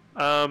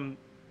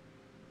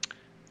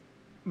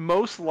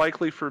 Most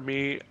likely for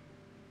me,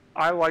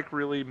 I like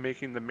really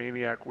making the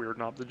Maniac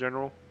Weirdnob the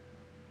general,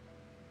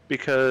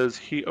 because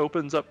he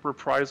opens up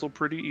reprisal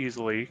pretty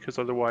easily, because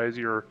otherwise if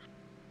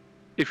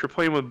you're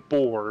playing with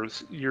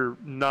boars, you're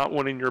not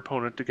wanting your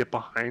opponent to get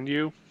behind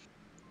you,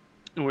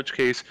 in which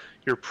case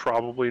you're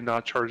probably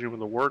not charging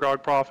with a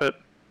Wargog Prophet,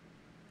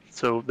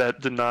 so that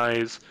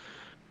denies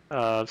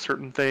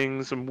certain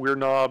things. And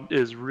Weirdnob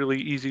is really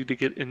easy to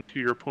get into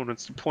your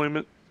opponent's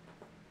deployment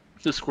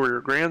to score your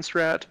grand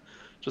strat.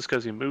 just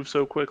because he moves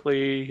so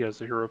quickly. He has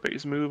the hero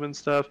phase move and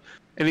stuff,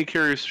 and he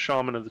carries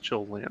Shaman of the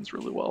Chilled Lands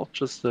really well,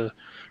 just to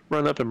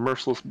run up and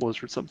Merciless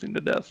Blizzard something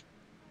to death,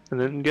 and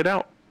then get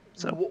out.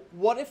 So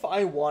what if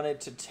I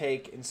wanted to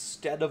take,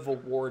 instead of a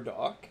War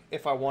Doc,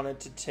 if I wanted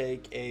to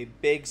take a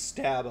Big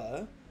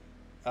Stabba,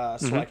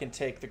 so I can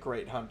take the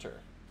Great Hunter?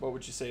 What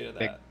would you say to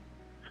that?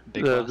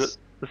 Big boss.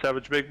 The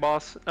Savage Big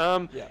Boss.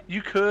 Yeah.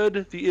 You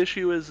could. The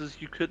issue is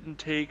you couldn't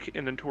take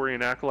an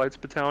Entorian Acolytes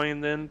Battalion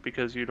then,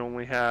 because you'd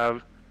only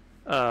have,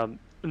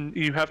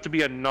 you have to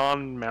be a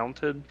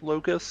non-mounted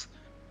Locust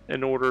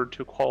in order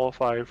to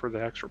qualify for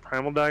the extra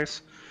primal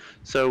dice.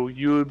 So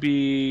you would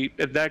be,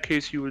 in that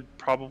case, you would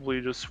probably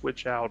just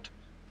switch out.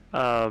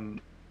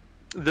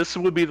 This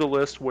would be the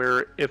list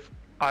where if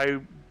I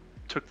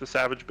took the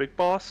Savage Big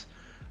Boss,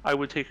 I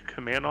would take a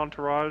Command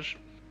Entourage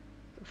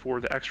for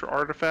the extra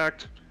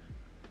artifact,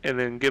 and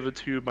then give it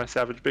to my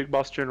Savage Big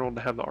Boss General to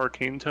have the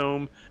Arcane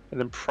Tome, and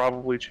then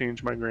probably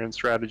change my grand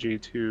strategy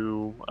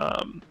to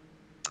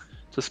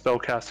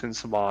Spellcasting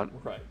Savant,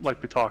 Right.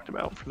 like we talked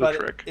about for the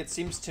trick. It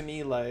seems to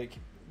me like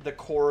the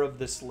core of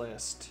this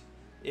list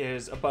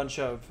is a bunch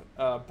of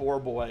Boar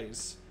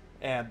Boys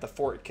and the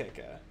Fort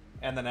Kicker,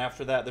 and then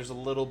after that, there's a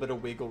little bit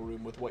of wiggle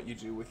room with what you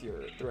do with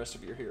the rest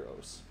of your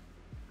heroes.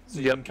 So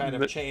you can kind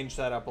of change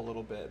that up a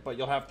little bit, but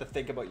you'll have to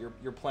think about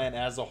your plan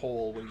as a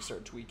whole when you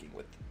start tweaking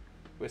with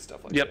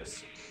stuff like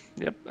this.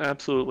 Yep,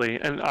 absolutely.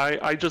 And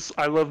I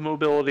love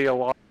mobility a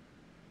lot.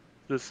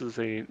 This is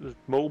a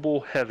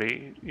mobile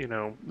heavy. You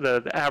know,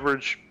 the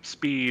average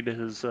speed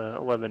is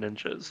 11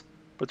 inches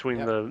between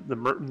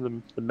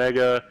the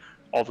mega,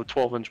 all the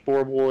 12-inch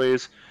Boar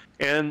Boys,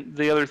 and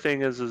the other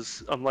thing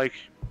is unlike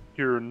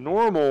your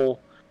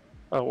normal,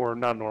 or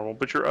not normal,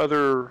 but your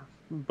other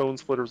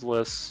Bonesplitterz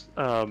lists,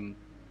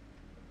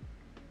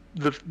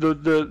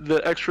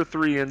 the extra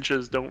 3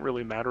 inches don't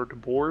really matter to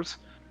boars,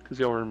 because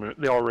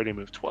they already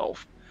move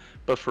 12.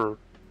 But for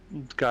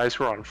guys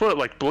who are on foot,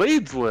 like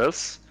Blade's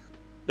lists,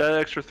 that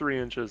extra 3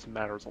 inches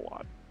matters a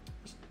lot.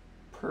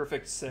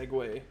 Perfect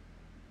segue.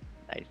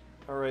 Nice.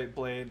 All right,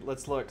 Blade,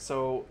 let's look.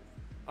 So,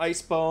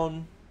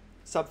 Icebone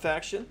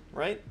subfaction,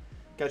 right?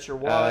 Got your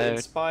Wa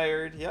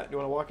inspired. Yeah, you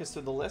want to walk us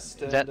through the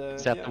list? Is that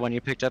the one you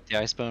picked up, the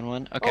Icebone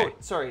one? Okay. Oh,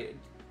 sorry.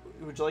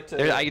 Would you like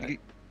to...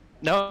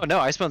 No,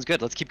 Icebone's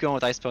good. Let's keep going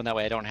with Icebone. That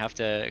way I don't have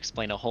to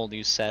explain a whole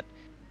new set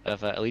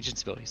of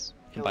allegiance abilities.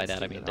 And by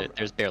that I mean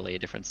there's barely a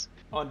difference.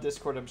 On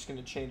Discord, I'm just going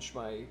to change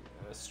my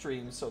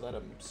stream so that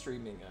I'm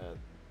streaming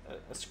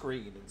a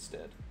screen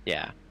instead.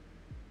 Yeah.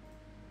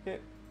 Okay.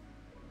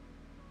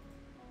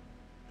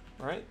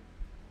 All right.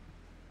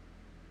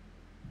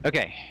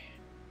 Okay.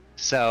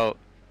 So,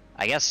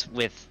 I guess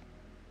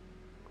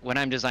when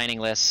I'm designing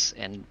lists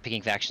and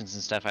picking factions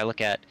and stuff, I look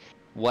at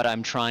what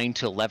I'm trying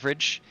to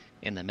leverage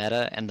in the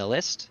meta and the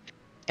list.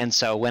 And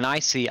so when I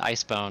see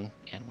Icebone,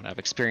 and when I've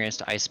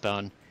experienced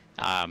Icebone,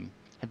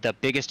 the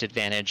biggest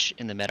advantage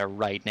in the meta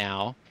right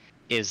now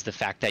is the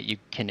fact that you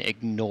can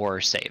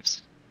ignore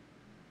saves,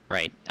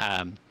 right?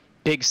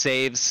 Big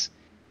saves,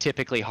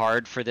 typically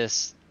hard for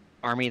this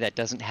army that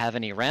doesn't have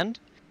any rend.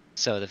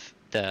 So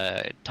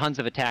the tons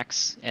of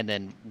attacks and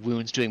then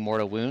wounds doing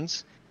mortal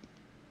wounds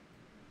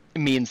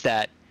means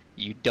that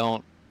you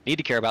don't need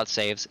to care about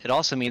saves. It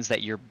also means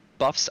that your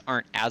buffs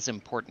aren't as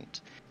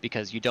important,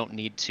 because you don't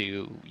need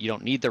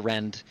the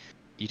rend,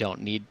 you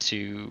don't need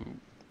to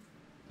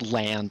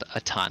land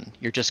a ton.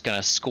 You're just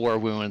gonna score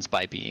wounds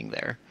by being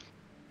there.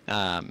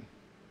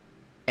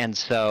 And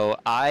so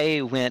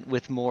I went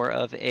with more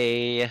of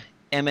a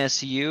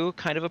MSU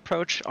kind of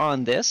approach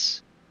on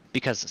this,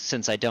 because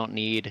since I don't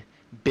need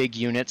big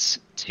units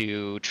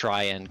to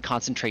try and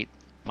concentrate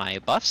my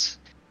buffs,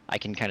 I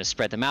can kind of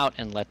spread them out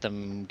and let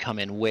them come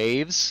in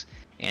waves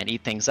and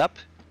eat things up.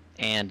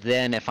 And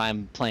then if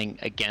I'm playing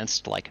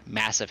against like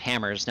massive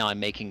hammers, now I'm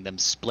making them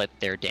split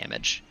their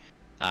damage,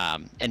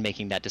 and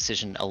making that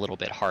decision a little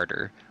bit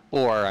harder.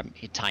 Or I'm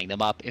tying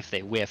them up. If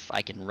they whiff,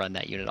 I can run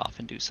that unit off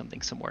and do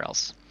something somewhere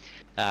else.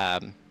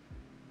 As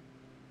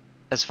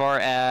far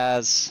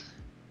as,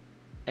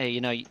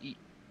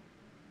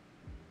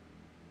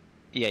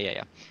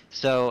 yeah.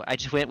 So I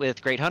just went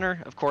with Great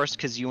Hunter, of course,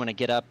 because you want to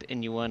get up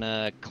and you want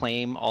to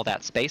claim all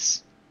that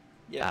space.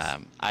 Yes.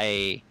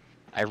 I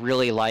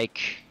really like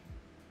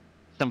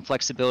some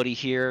flexibility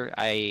here.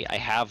 I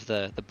have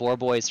the Boar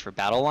Boys for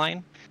battle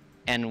line,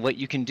 and what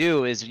you can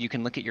do is you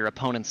can look at your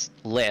opponent's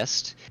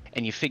list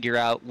and you figure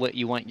out what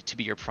you want to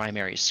be your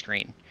primary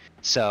screen.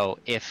 So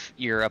if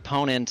your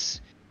opponent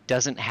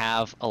doesn't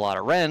have a lot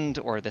of rend,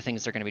 or the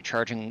things they're going to be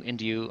charging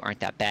into you aren't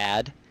that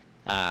bad,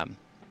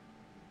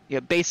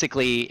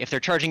 basically if they're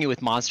charging you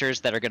with monsters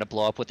that are going to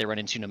blow up what they run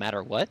into no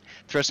matter what,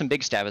 throw some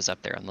big stabbas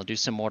up there and they'll do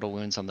some mortal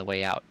wounds on the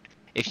way out.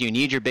 If you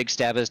need your big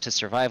stabbas to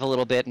survive a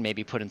little bit and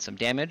maybe put in some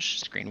damage,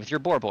 screen with your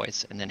Boar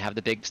Boys, and then have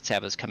the big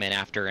stabbas come in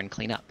after and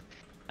clean up.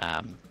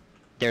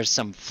 There's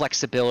some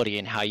flexibility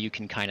in how you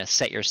can kind of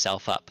set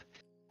yourself up.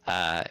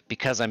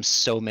 Because I'm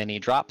so many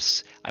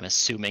drops, I'm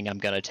assuming I'm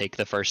going to take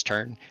the first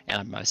turn, and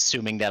I'm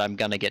assuming that I'm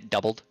going to get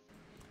doubled.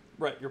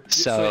 Right.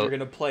 So you're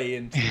gonna play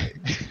into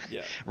it.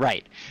 Yeah.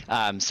 Right.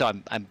 So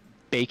I'm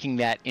baking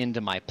that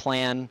into my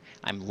plan.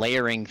 I'm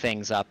layering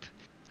things up,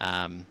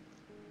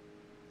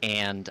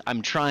 and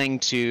I'm trying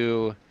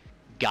to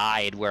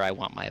guide where I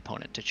want my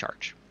opponent to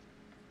charge.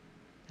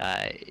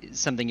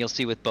 Something you'll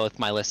see with both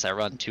my lists. I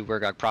run 2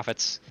 Wergog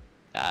Prophets,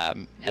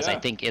 as I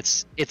think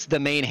it's the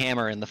main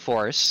hammer in the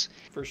force,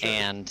 For sure.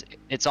 and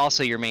it's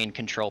also your main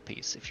control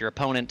piece. If your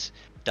opponent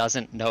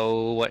doesn't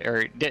know what,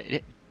 or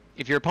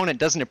if your opponent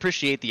doesn't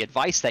appreciate the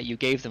advice that you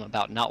gave them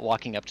about not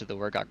walking up to the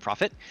Wergog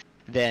Prophet,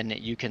 then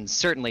you can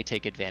certainly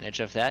take advantage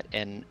of that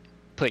and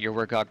put your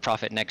Wergog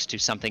Prophet next to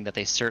something that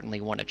they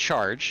certainly want to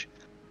charge.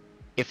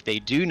 If they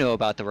do know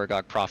about the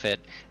Wergog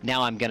Prophet,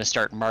 now I'm going to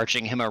start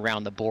marching him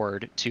around the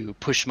board to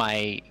push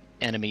my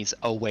enemies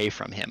away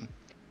from him,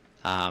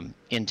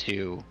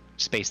 into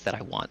space that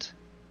I want.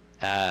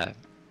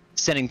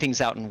 Sending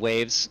things out in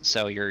waves,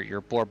 so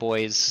your boar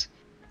boys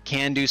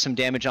can do some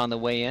damage on the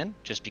way in,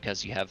 just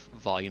because you have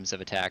volumes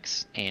of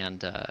attacks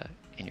and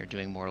you're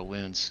doing mortal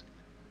wounds.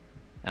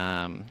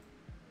 I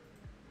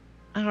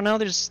don't know.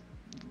 There's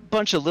a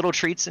bunch of little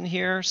treats in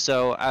here,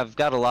 so I've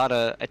got a lot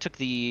of. I took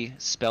the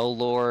spell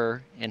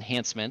lore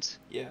enhancement.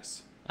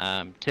 Yes.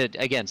 To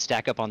again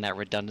stack up on that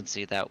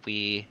redundancy that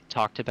we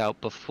talked about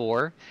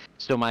before.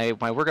 So my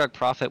Wergog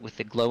Prophet with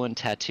the glowing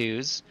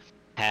tattoos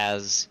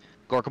has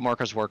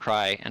Gorkamorka's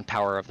Warcry and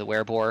Power of the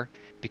Wereboar,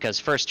 because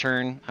first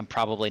turn I'm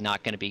probably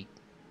not going to be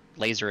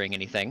lasering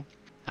anything,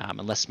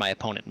 unless my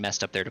opponent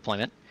messed up their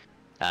deployment.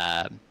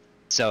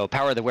 So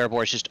Power of the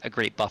Wereboar is just a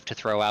great buff to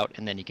throw out,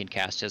 and then you can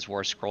cast his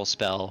War Scroll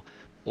spell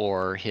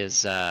or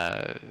his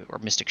or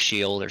Mystic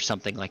Shield or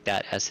something like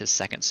that as his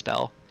second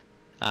spell.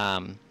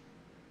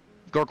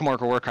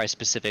 Gorkamorka Warcry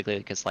specifically,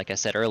 because like I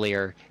said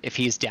earlier, if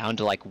he's down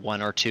to like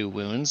 1 or 2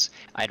 wounds,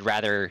 I'd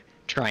rather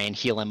try and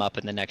heal him up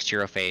in the next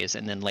hero phase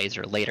and then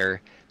laser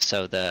later,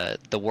 so the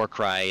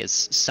Warcry is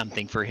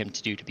something for him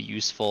to do to be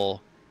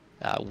useful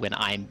when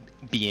I'm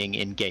being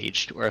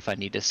engaged, or if I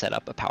need to set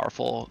up a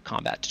powerful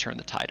combat to turn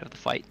the tide of the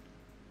fight.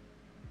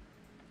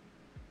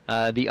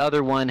 The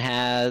other one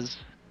has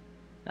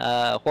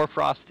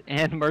Hoarfrost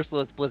and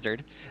Merciless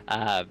Blizzard.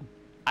 I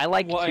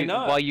like Why to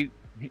not? while you.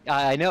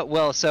 I know.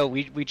 Well, so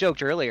we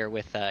joked earlier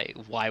with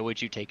why would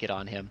you take it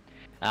on him,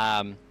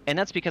 and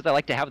that's because I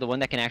like to have the one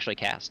that can actually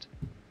cast.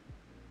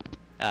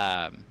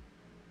 Right,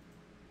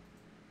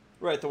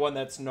 the one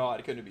that's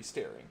not going to be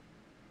staring.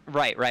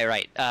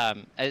 Right.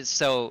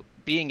 So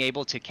being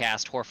able to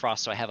cast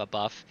Hoarfrost, so I have a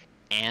buff,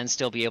 and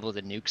still be able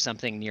to nuke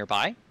something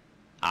nearby.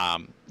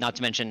 Not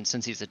to mention,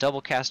 since he's a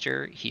double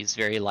caster, he's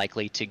very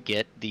likely to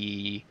get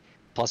the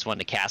 +1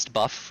 to cast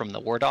buff from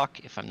the Wardock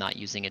if I'm not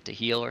using it to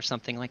heal or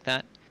something like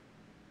that.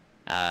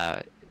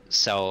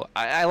 So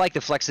I like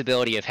the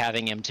flexibility of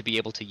having him to be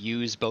able to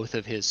use both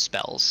of his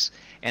spells,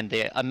 and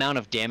the amount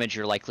of damage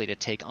you're likely to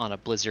take on a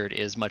Blizzard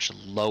is much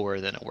lower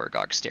than a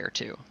Wergog Stare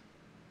too.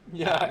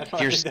 Yeah, I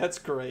think that's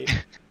great.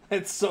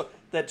 It's so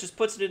that just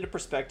puts it into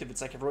perspective.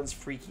 It's like everyone's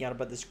freaking out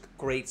about this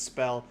great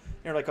spell.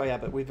 And you're like, oh yeah,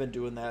 but we've been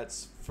doing that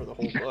for the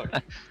whole book.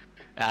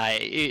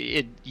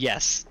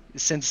 Yes,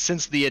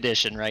 since the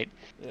edition, right?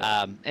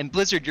 Yeah. And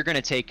Blizzard, you're going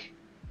to take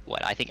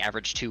what I think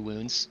average 2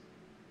 wounds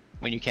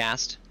when you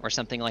cast, or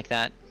something like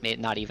that.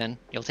 Not even.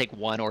 You'll take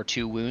 1 or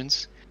 2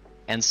 wounds,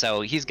 and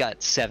so he's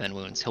got 7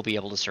 wounds. He'll be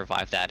able to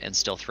survive that and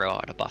still throw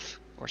out a buff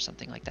or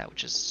something like that,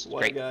 which is What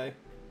great. a guy.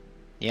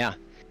 Yeah,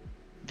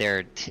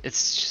 it's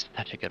just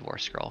such a good War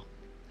Scroll.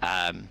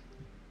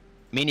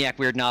 Maniac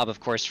Weird Knob, of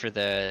course, for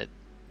the.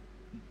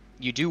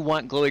 You do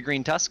want glowy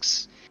green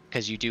tusks,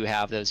 because you do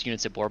have those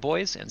units of boar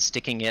boys, and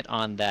sticking it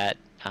on that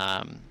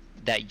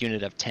that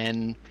unit of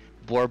 10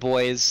 boar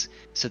boys,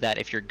 so that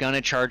if you're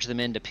gonna charge them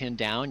in to pin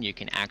down, you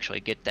can actually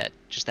get that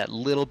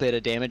little bit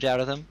of damage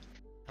out of them.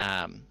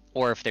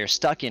 Or if they're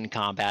stuck in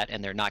combat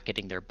and they're not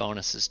getting their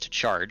bonuses to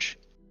charge.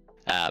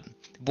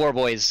 Boar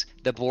boys,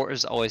 the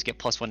boars always get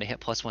 +1 to hit,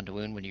 +1 to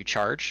wound when you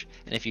charge,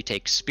 and if you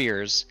take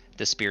spears,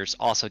 the spears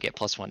also get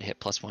 +1 to hit,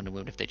 +1 to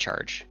wound if they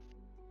charge.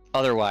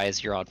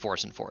 Otherwise, you're on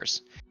 4s and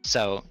 4s.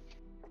 So,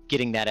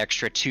 getting that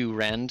extra 2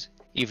 rend,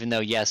 even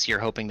though yes, you're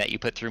hoping that you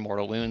put through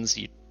mortal wounds,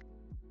 you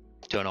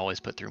don't always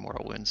put through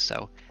mortal wounds.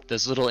 So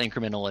those little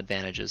incremental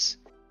advantages,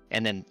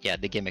 and then yeah,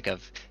 the gimmick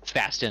of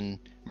Fasten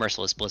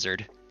Merciless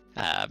Blizzard,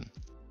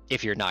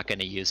 if you're not going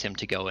to use him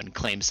to go and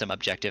claim some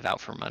objective out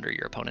from under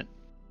your opponent.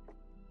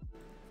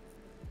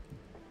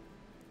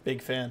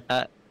 Big fan.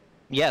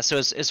 Yeah, so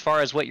as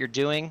far as what you're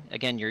doing,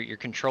 again, you're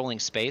controlling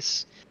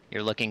space.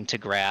 You're looking to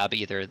grab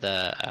either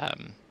the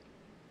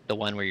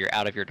one where you're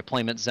out of your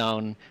deployment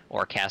zone,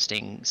 or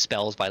casting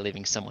spells by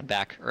leaving someone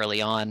back early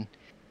on,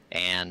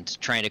 and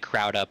trying to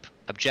crowd up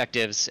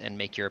objectives and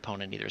make your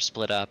opponent either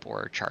split up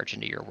or charge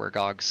into your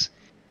Wergogs,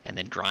 and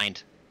then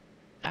grind.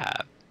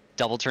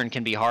 Double turn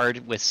can be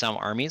hard with some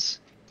armies.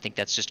 I think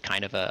that's just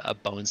kind of a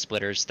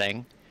Bonesplitterz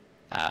thing.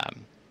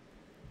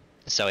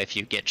 So if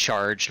you get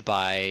charged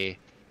by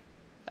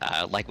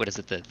like what is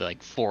it, the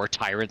like 4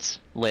 tyrants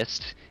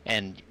list,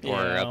 and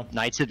or Yeah.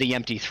 Knights of the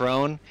Empty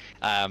Throne.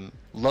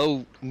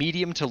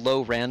 Medium to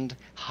low rend,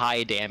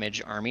 high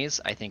damage armies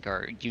I think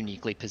are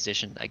uniquely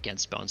positioned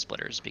against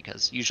Bonesplitterz,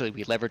 because usually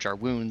we leverage our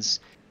wounds,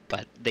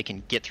 but they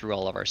can get through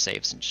all of our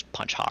saves and just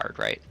punch hard,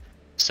 right?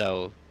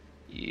 So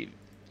you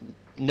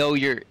know,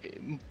 you're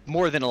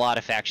more than a lot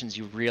of factions,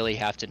 you really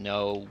have to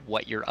know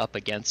what you're up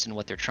against and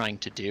what they're trying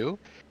to do,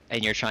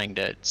 and you're trying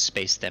to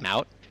space them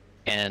out.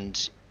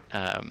 And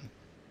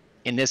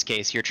in this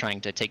case, you're trying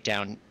to take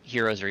down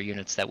heroes or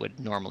units that would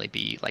normally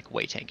be like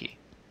way tanky.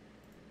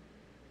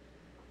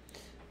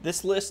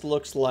 This list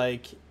looks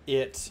like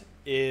it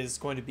is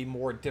going to be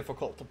more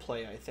difficult to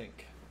play, I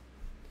think.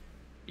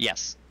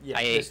 Yes.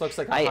 Yeah, this looks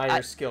like a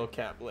higher skill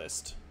cap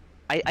list.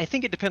 I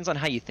think it depends on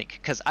how you think,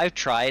 because I've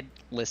tried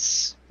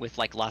lists with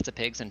like lots of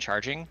pigs and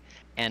charging,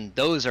 and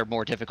those are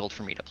more difficult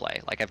for me to play.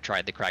 Like I've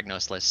tried the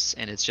Kragnos lists,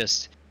 and it's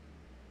just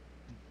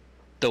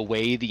the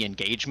way the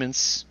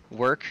engagements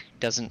work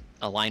doesn't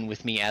align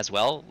with me as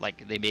well.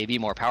 Like they may be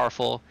more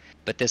powerful,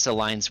 but this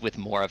aligns with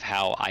more of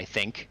how I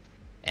think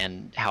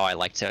and how I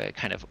like to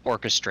kind of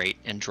orchestrate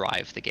and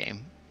drive the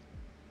game.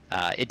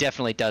 It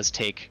definitely does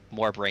take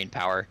more brain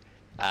power.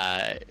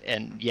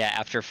 And yeah,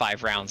 after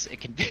 5 rounds, it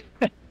can be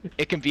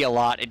it can be a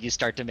lot, and you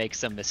start to make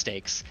some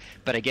mistakes.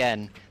 But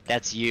again,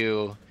 that's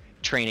you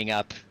training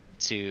up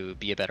to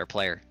be a better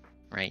player,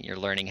 right? You're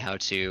learning how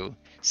to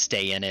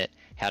stay in it,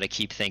 how to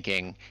keep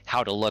thinking,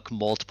 how to look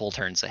multiple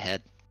turns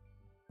ahead.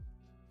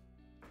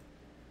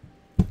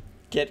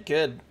 Get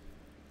good.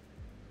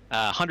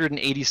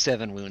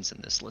 187 wounds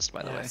in this list,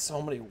 by the way. So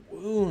many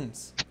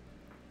wounds.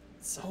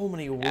 So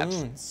many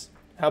wounds.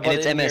 How about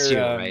and it's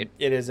MSU, right?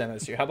 It is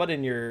MSU. How about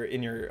in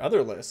your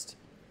other list?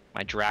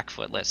 My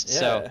Drakfoot list.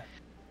 Yeah.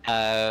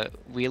 So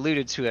we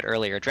alluded to it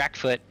earlier.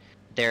 Drakfoot,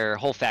 their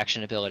whole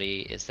faction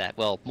ability is that,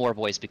 well, more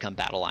boys become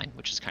battle line,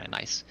 which is kind of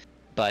nice.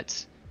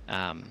 But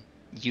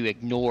you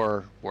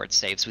ignore ward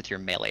saves with your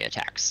melee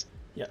attacks.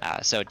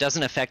 Yeah. So it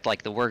doesn't affect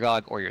like the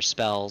Wargog or your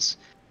spells,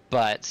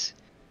 but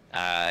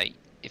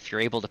if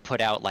you're able to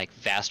put out like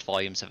vast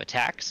volumes of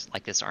attacks,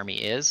 like this army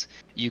is,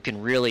 you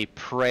can really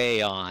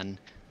prey on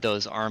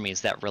those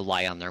armies that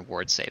rely on their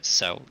ward saves.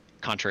 So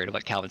contrary to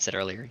what Calvin said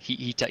earlier,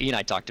 he and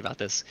I talked about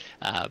this.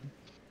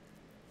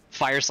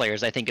 Fire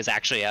Slayers, I think, is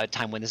actually a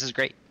time when this is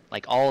great.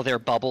 Like all their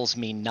bubbles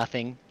mean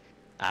nothing,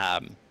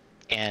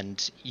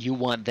 and you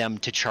want them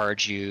to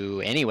charge you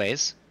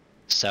anyways.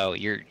 So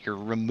you're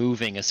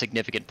removing a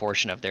significant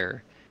portion of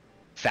their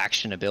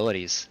faction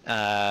abilities.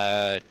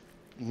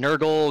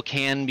 Nurgle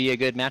can be a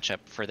good matchup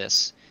for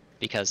this,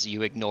 because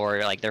you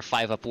ignore like their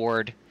 5-up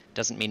ward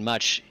doesn't mean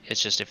much.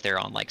 It's just if they're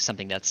on like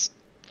something that's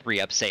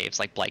 3-up saves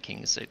like Blight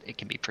Kings, it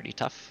can be pretty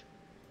tough.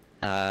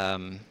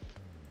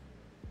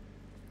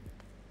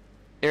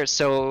 There's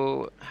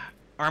so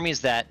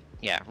armies that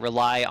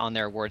rely on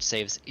their ward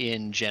saves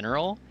in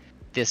general,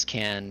 this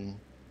can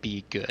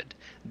be good.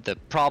 The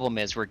problem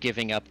is we're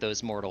giving up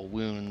those mortal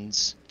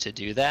wounds to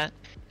do that,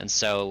 and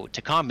so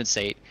to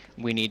compensate,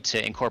 we need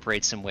to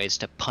incorporate some ways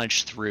to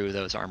punch through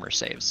those armor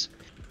saves.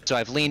 So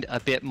I've leaned a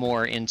bit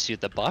more into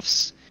the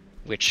buffs,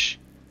 which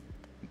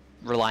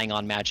relying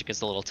on magic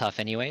is a little tough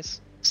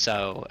anyways.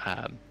 So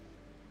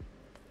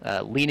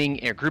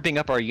grouping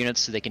up our units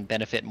so they can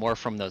benefit more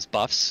from those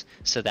buffs,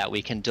 so that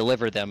we can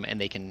deliver them and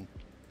they can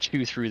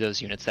chew through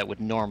those units that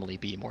would normally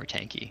be more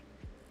tanky.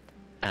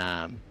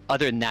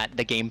 Other than that,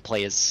 the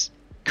gameplay is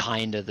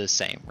kind of the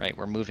same, right?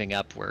 We're moving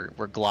up, we're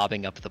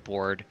globbing up the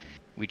board.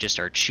 We just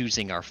are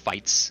choosing our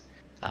fights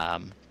a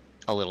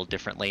little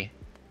differently.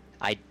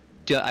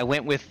 I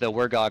went with the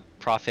Wargog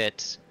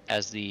Prophet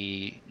as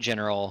the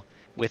general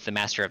with the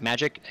Master of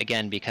Magic,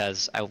 again,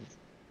 because I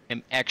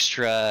am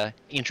extra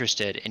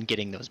interested in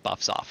getting those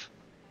buffs off.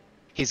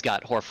 He's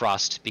got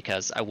Hoarfrost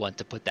because I want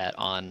to put that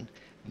on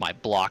my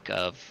block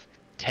of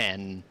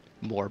 10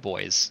 more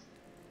boys,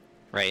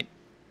 right?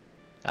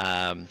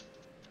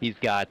 He's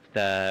got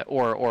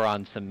or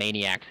on some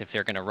maniacs if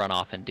they're going to run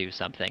off and do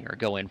something or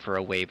go in for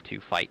a wave 2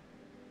 fight.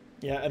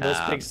 Yeah, and those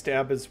big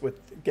stabs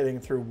with getting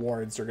through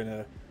wards are going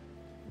to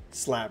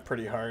slap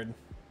pretty hard.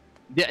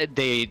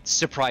 They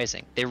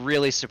surprising. They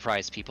really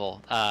surprise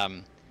people.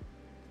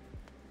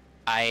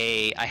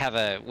 I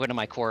have one of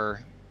my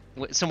core,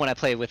 someone I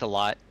play with a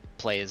lot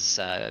plays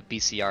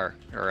BCR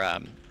or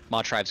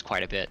Mod Tribes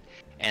quite a bit,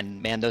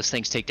 and man, those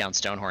things take down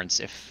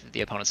Stonehorns if the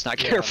opponent's not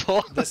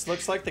careful. This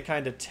looks like the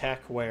kind of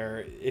tech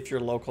where if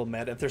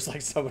there's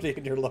like somebody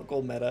in your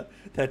local meta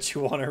that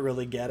you want to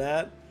really get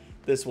at,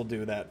 this will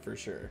do that for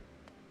sure.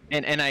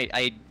 And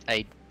I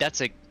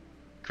that's a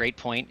great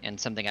point, and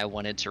something I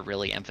wanted to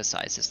really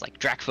emphasize is like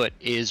Drakfoot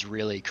is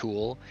really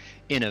cool.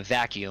 In a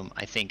vacuum,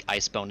 I think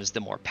Icebone is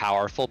the more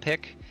powerful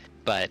pick,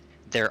 but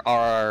there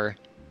are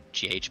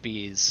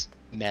GHBs,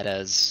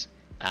 metas,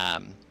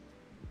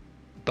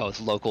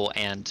 both local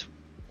and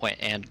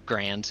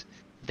grand,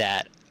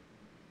 that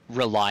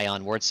rely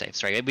on ward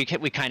saves, right? We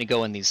kind of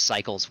go in these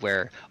cycles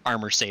where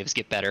armor saves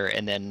get better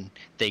and then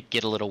they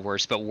get a little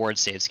worse, but ward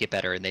saves get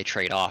better and they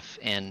trade off.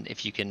 And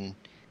if you can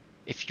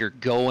if you're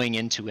going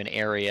into an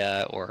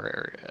area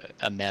or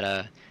a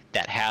meta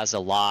that has a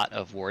lot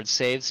of ward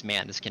saves,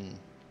 man, this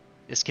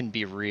can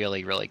be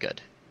really, really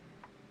good.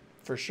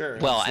 For sure.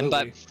 Well,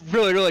 but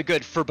really, really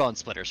good for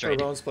Bonesplitterz, right?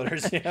 For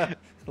Bonesplitterz, yeah.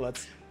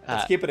 Let's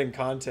keep it in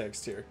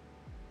context here.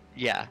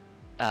 Yeah.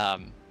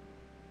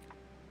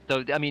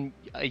 So, I mean,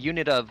 a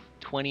unit of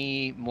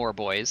 20 more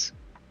boys.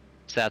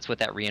 So that's what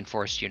that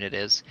reinforced unit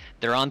is.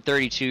 They're on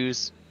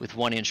 32s with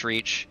 1-inch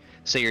reach.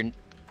 So you're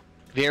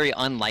very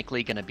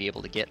unlikely going to be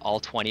able to get all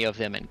 20 of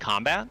them in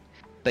combat.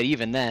 But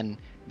even then,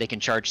 they can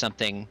charge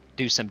something,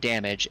 do some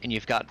damage, and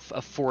you've got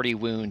a 40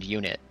 wound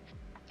unit.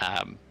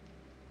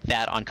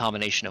 That on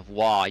combination of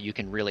WA, you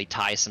can really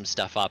tie some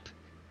stuff up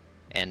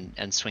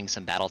and swing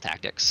some battle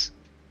tactics.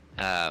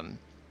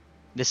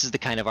 This is the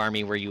kind of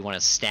army where you want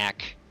to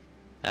stack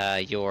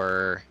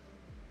your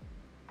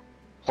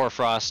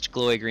Hoarfrost,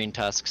 Glowy Green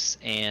Tusks,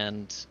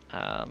 and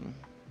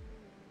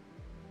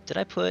did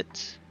I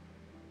put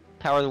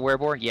Power of the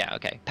Wereboar? Yeah,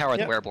 okay, Power of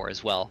the Wereboar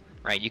as well,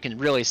 right? You can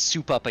really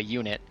soup up a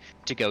unit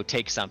to go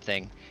take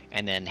something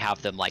and then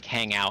have them like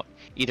hang out.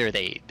 Either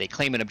they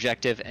claim an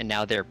objective and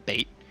now they're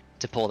bait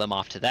to pull them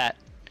off to that,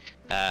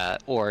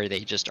 or they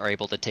just are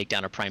able to take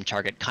down a prime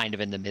target kind of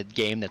in the mid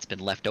game that's been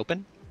left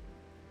open.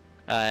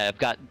 I've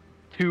got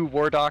 2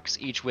 War Docs,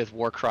 each with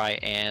Warcry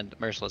and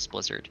Merciless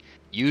Blizzard.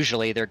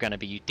 Usually they're going to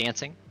be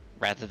dancing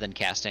rather than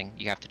casting.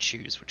 You have to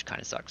choose, which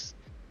kind of sucks.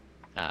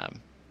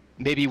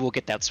 Maybe we'll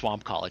get that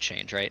Swamp Call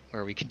change, right?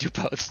 Where we can do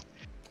both.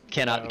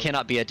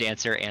 Cannot be a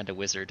dancer and a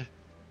wizard.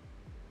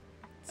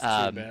 It's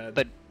too bad.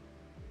 But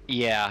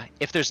yeah,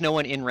 if there's no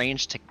one in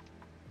range to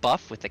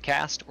buff with the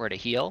cast or to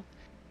heal,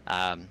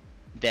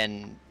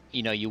 then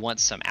you want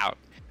some out.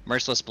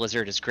 Merciless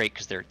Blizzard is great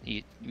because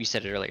you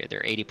said it earlier,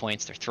 they're 80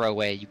 points, they're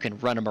throwaway. You can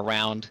run them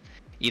around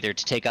either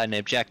to take out an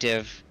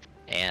objective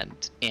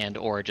and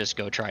or just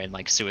go try and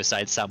like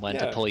suicide someone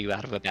to pull you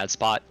out of a bad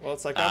spot. Well,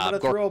 it's like, I'm gonna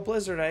throw a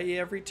blizzard at you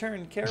every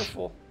turn,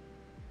 careful.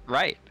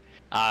 Right.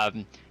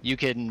 You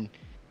can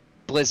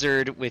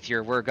Blizzard with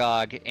your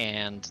Wurgog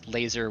and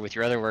Laser with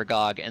your other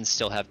Wurgog and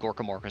still have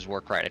Gorkamorka's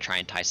Warcry to try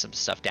and tie some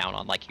stuff down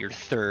on like your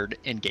 3rd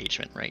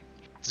engagement, right?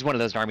 This is one of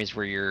those armies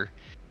where you're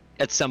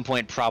at some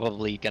point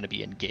probably going to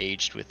be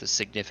engaged with a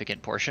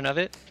significant portion of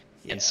it.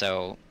 Yeah. And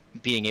so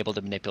being able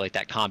to manipulate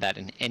that combat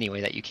in any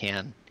way that you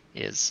can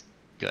is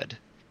good.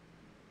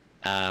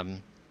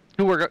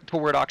 Two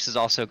War Docs is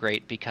also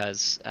great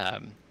because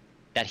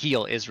that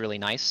heal is really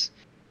nice.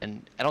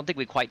 And I don't think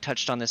we quite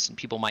touched on this and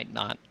people might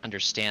not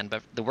understand,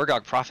 but the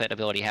Wurgog Prophet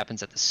ability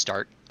happens at the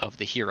start of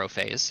the hero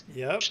phase.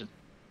 Yep.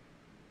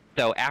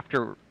 So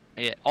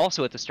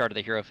also at the start of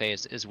the hero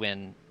phase is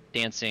when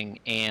dancing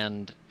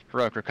and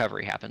heroic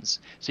recovery happens.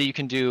 So you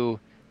can do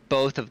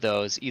both of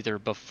those either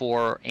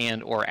before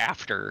and or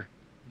after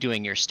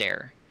doing your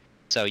stare.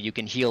 So you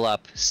can heal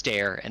up,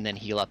 stare, and then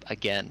heal up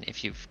again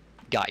if you've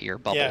got your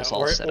bubbles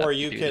all set up. Or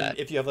you can,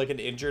 if you have like an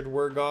injured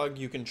Wurgog,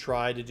 you can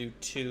try to do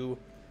 2.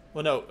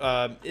 Well,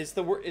 no. Is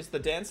the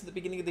dance at the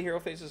beginning of the hero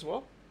phase as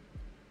well?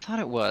 I thought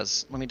it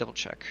was. Let me double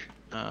check.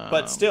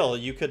 But still,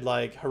 you could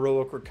like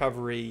heroic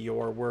recovery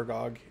your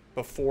Wurgog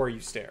before you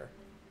stare.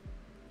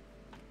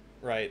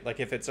 Right, like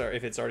if it's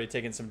already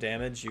taken some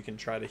damage, you can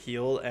try to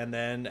heal, and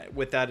then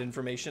with that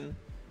information,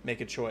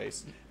 make a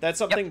choice. That's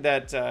something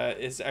that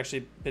is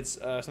actually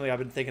something I've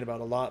been thinking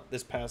about a lot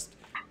this past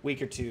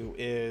week or two,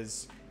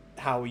 is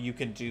how you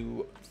can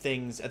do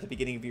things at the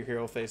beginning of your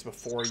hero phase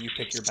before you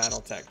pick your battle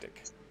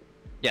tactic.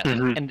 Yes,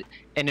 and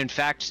in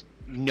fact,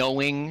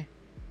 knowing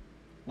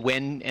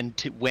when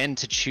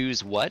to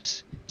choose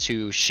what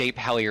to shape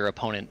how your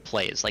opponent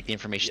plays, like the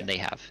information they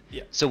have.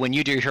 Yeah. So when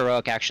you do your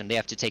heroic action, they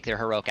have to take their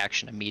heroic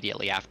action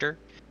immediately after,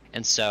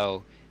 and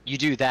so you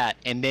do that,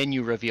 and then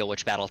you reveal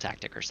which battle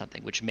tactic or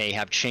something, which may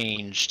have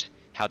changed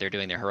how they're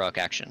doing their heroic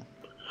action.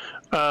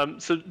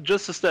 So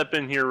just to step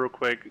in here real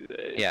quick.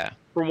 Yeah.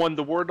 For one,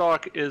 the War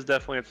Doc is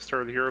definitely at the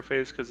start of the hero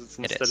phase because it's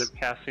instead of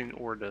casting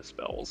or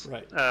dispels.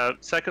 Right.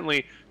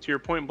 Secondly, to your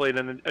point, Blade,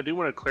 and I do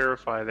want to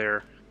clarify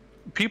there.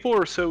 People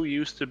are so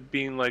used to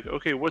being like,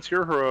 okay, what's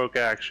your heroic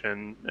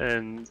action?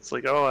 And it's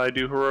like, oh, I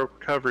do heroic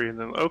recovery, and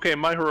then okay,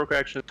 my heroic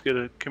action is get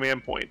a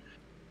command point.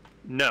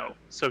 No.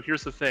 So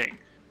here's the thing.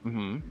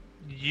 Mm-hmm.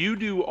 You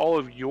do all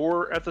of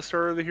your at the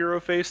start of the hero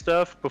phase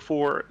stuff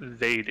before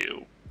they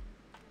do.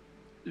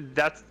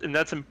 That's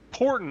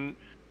important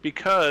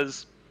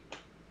because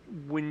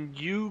when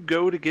you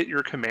go to get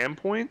your command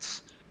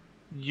points,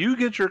 you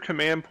get your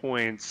command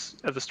points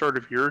at the start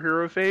of your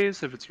hero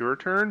phase if it's your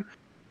turn,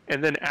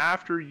 and then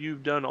after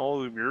you've done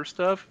all of your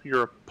stuff,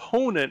 your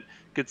opponent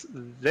gets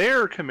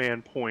their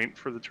command point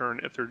for the turn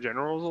if their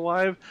general is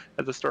alive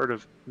at the start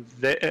of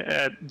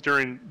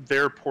during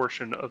their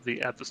portion of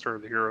at the start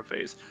of the hero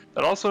phase.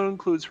 That also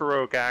includes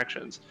heroic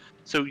actions.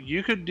 So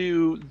you could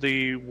do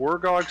the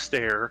Wurgog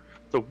stare,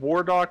 the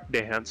War Doc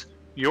dance,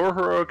 your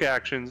heroic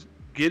actions,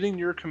 getting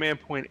your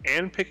command point,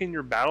 and picking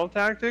your battle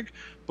tactic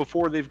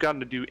before they've gotten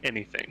to do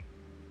anything.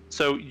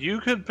 So you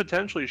could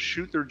potentially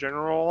shoot their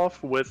general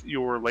off with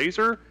your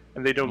laser,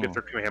 and they don't get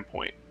their command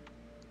point.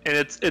 And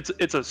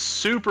it's a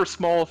super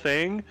small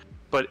thing,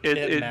 but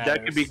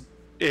that could be, matters.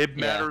 it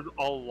matters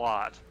a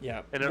lot.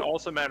 Yeah. And it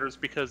also matters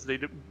because they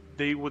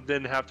would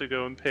then have to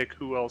go and pick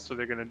who else are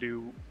they going to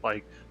do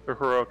like the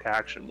heroic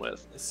action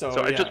with.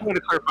 So I just want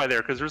to clarify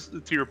there, because there's,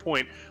 to your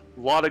point, a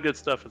lot of good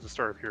stuff at the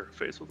start of Hero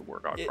Face with the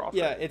Wargog Prophet.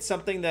 Yeah, it's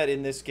something that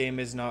in this game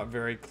is not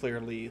very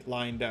clearly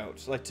lined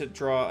out. Like, to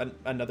draw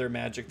another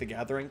Magic the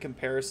Gathering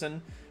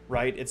comparison,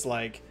 right? It's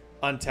like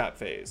untap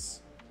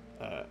phase,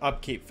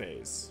 upkeep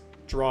phase,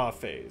 draw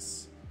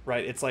phase,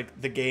 right? It's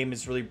like the game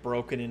is really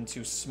broken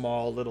into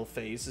small little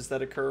phases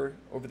that occur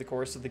over the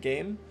course of the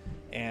game,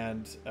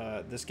 and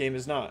this game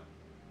is not.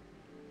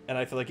 And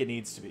I feel like it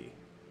needs to be.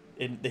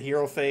 In the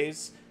hero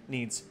phase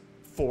needs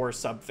 4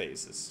 sub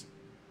phases.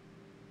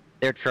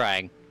 They're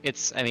trying.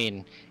 It's, I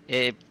mean,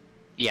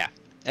 yeah.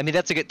 I mean,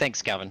 that's a good,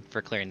 thanks, Calvin,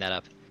 for clearing that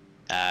up.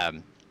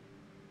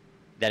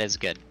 That is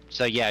good.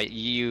 So yeah,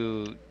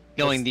 you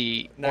knowing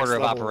the order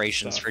of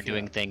operations for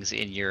doing things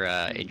in your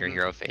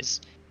hero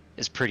phase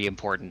is pretty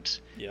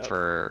important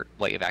for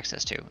what you have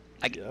access to.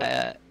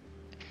 I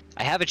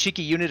have a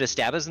cheeky unit of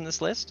Stabas in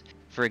this list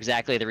for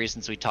exactly the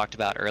reasons we talked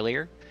about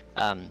earlier.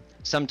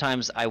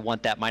 Sometimes I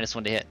want that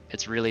 -1 to hit.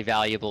 It's really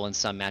valuable in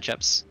some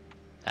matchups.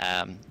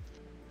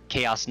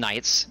 Chaos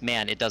Knights,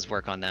 man, it does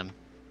work on them.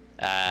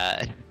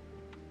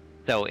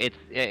 So it's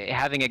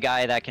having a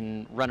guy that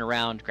can run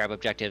around, grab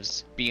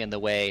objectives, be in the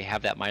way,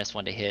 have that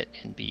 -1 to hit,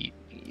 and be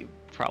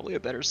probably a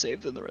better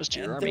save than the rest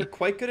of your army. They're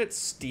quite good at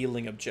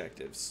stealing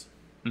objectives.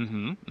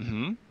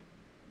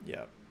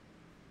 Yeah.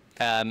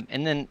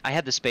 And then I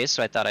had the space,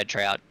 so I thought I'd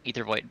try out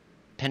Aether Void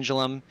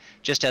Pendulum,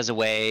 just as a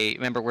way.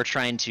 Remember, we're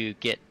trying to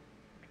get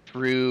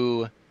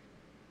through.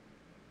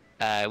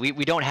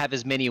 We don't have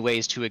as many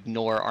ways to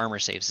ignore armor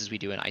saves as we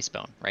do in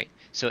Icebone, right?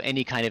 So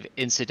any kind of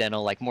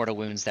incidental, like mortal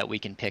wounds, that we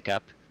can pick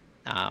up.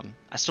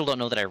 I still don't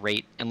know that I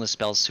rate endless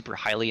spells super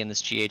highly in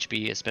this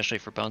GHB, especially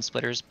for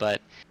Bonesplitterz,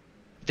 but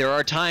there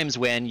are times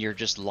when you're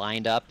just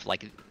lined up,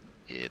 like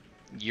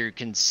you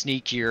can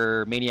sneak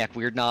your Maniac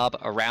Weird Knob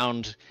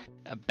around,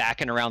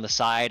 back and around the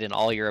side, and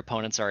all your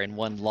opponents are in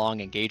one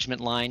long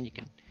engagement line. You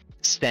can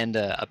send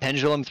a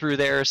pendulum through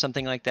there or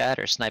something like that,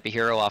 or snipe a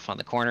hero off on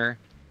the corner.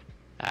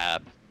 I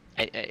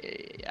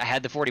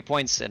had the 40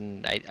 points,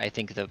 and I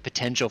think the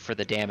potential for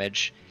the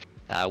damage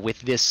with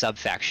this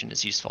sub-faction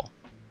is useful.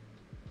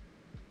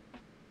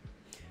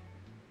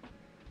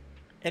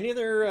 Any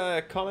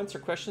other comments or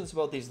questions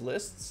about these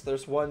lists?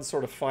 There's one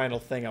sort of final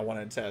thing I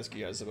wanted to ask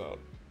you guys about.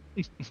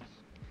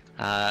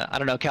 I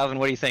don't know, Calvin,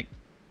 what do you think?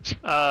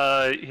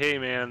 Hey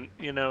man,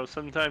 you know,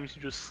 sometimes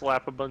you just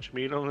slap a bunch of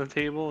meat on the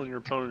table and your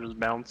opponent just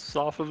bounces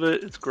off of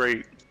it. It's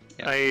great.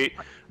 Yeah.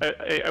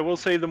 I will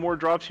say, the more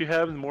drops you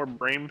have, the more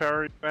brain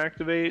power you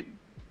activate.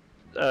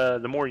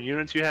 The more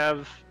units you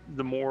have,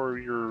 the more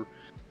you're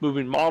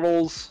moving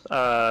models.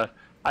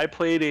 I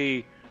played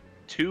a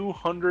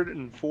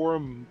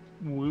 204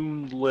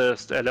 wound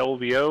list at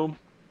LVO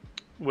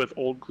with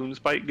old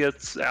Gloomspite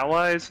Gets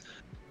allies,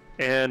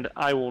 and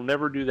I will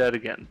never do that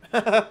again.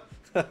 I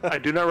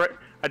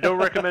don't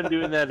recommend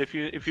doing that if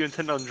you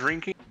intend on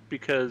drinking,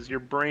 because your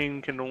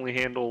brain can only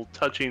handle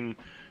touching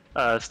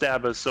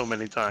Stabas so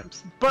many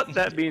times. But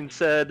that being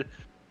said,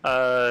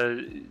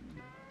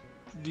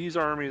 these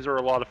armies are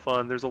a lot of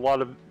fun. There's a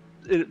lot of,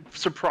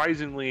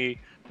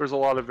 surprisingly, there's a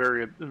lot of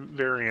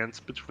variance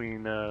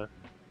between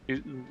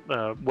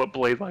what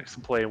Blade likes to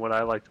play and what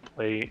I like to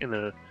play in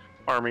an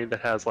army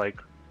that has, like,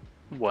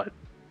 what,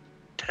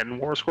 10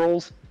 War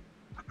Scrolls?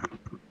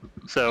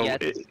 So yeah,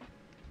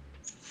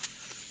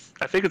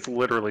 I think it's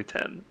literally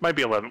 10. Might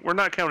be 11. We're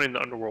not counting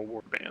the Underworld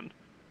Warband.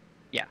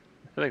 Yeah.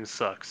 I think it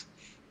sucks.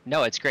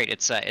 No, it's great.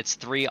 It's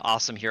 3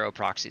 awesome hero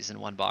proxies in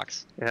one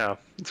box. Yeah,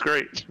 it's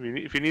great.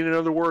 If you need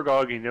another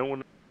Wargog, you know when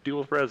to deal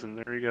with resin,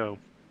 there you go.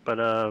 But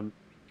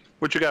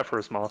what you got for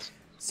us, Moss?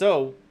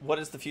 So, what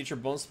does the future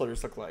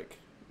Bonesplitterz look like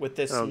with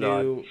this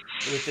new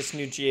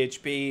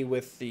GHB,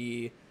 with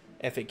the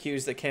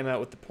FAQs that came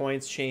out, with the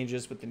points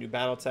changes, with the new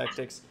battle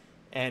tactics,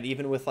 and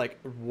even with like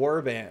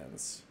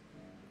warbands,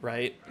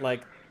 right?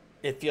 Like,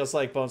 it feels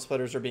like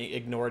Bonesplitterz are being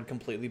ignored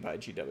completely by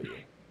GW.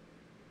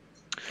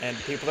 And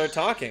people are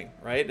talking,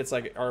 right? It's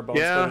like, are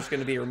Bonesplitterz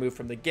going to be removed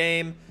from the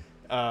game?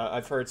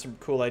 I've heard some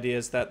cool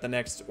ideas that the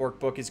next Orc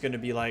book is going to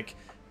be like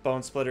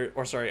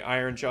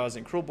Iron Jaws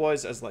and Cruel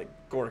Boys as like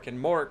Gork and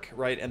Mork,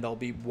 right? And there'll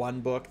be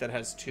one book that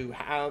has 2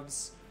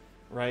 halves,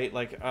 right?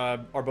 Like, are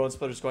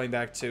Bonesplitterz going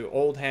back to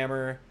Old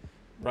Hammer,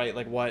 right?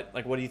 Like what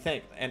do you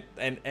think?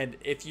 And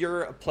if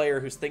you're a player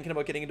who's thinking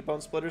about getting into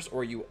Bonesplitterz,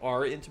 or you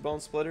are into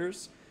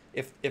Bonesplitterz,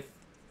 if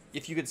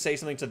you could say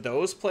something to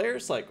those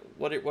players, like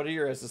what are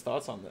your guys'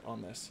 thoughts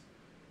on this?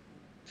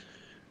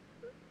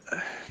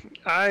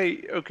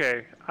 I'm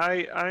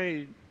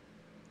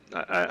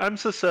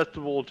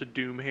susceptible to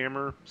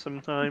Doomhammer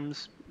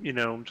sometimes. You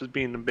know, just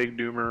being a big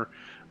Doomer.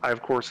 I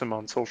of course am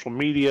on social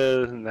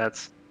media, and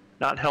that's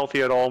not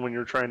healthy at all when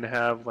you're trying to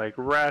have like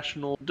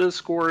rational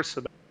discourse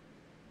about,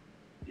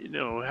 you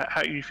know,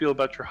 how you feel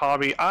about your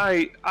hobby.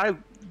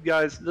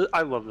 Guys,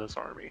 I love this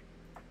army.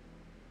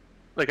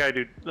 Like I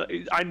do.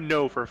 I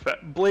know for a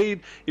fact.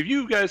 Blade, if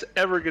you guys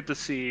ever get to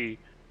see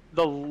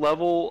the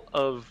level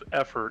of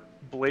effort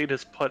Blaed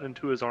has put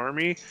into his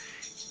army,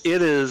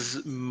 it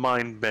is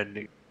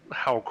mind-bending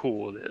how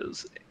cool it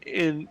is.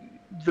 And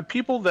the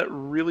people that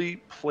really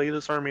play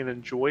this army and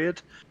enjoy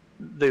it,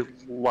 they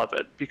love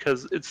it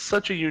because it's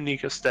such a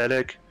unique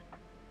aesthetic.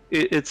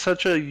 It's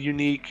such a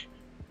unique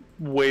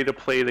way to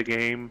play the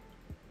game.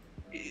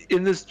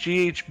 In this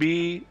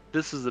GHB,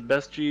 this is the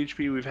best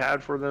GHB we've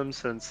had for them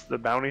since the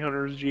Bounty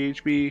Hunters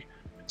GHB,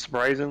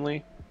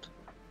 surprisingly.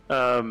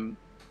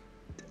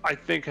 I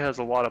think it has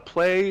a lot of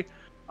play.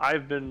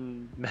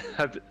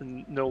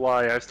 No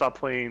lie, I stopped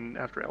playing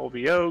after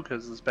LVO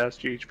because this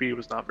past GHB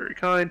was not very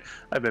kind.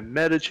 I've been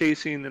meta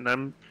chasing, and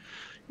I'm,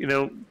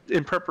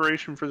 in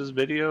preparation for this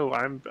video,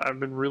 I've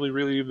been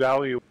really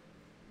evaluating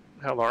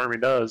how the army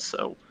does.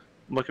 So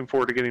I'm looking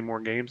forward to getting more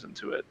games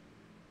into it.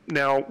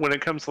 Now, when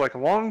it comes to like a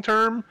long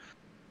term,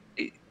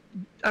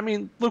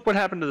 look what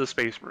happened to the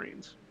Space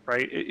Marines,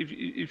 right?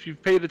 If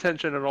you've paid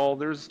attention at all,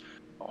 there's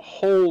a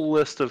whole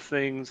list of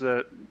things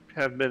that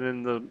have been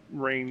in the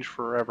range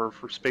forever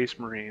for Space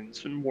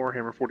Marines and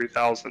Warhammer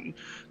 40,000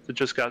 that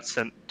just got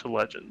sent to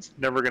Legends.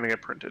 Never going to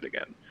get printed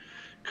again.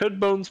 Could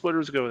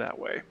Bonesplitterz go that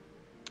way?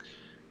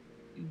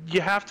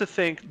 You have to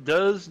think,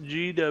 does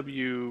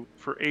GW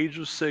for Age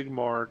of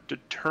Sigmar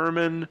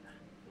determine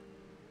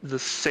the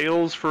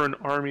sales for an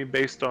army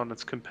based on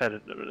its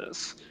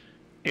competitiveness?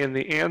 And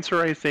the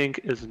answer, I think,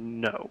 is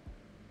no.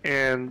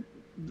 And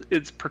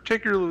it's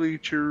particularly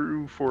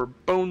true for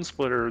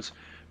Bonesplitterz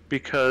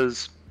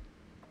because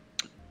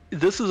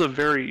this is a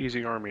very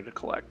easy army to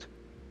collect.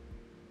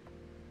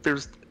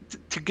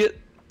 To get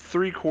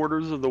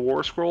 3/4 of the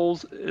War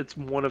Scrolls, it's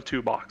one of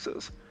two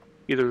boxes.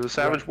 Either the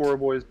Savage War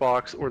Boys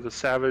box or the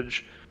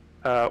Savage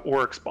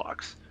Oryx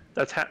box.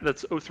 That's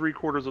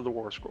 3/4 of the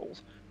War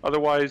Scrolls.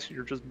 Otherwise,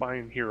 you're just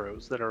buying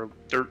heroes that are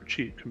dirt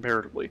cheap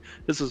comparatively.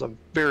 This is a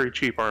very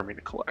cheap army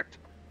to collect.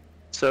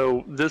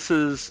 So this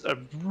is a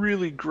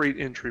really great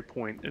entry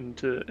point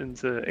into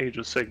Age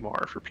of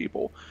Sigmar for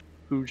people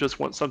who just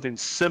want something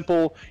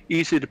simple,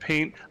 easy to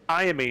paint.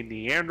 I am a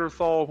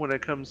Neanderthal when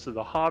it comes to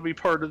the hobby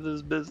part of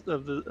this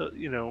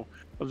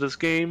of this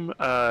game.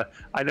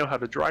 I know how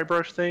to dry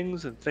brush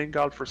things, and thank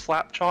God for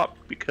Slap Chop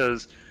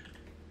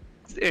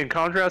and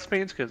contrast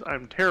paints because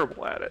I'm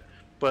terrible at it.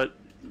 But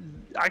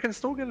I can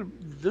still get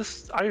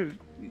this.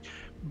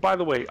 By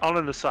the way, on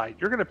an aside,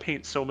 you're gonna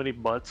paint so many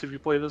butts if you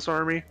play this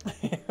army.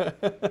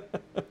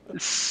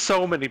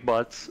 So many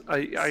butts.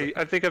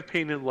 I think I've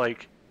painted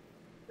like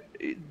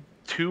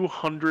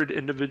 200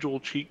 individual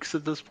cheeks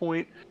at this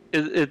point.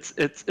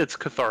 It's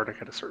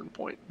cathartic at a certain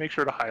point. Make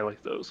sure to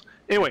highlight those.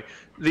 Anyway,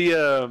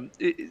 to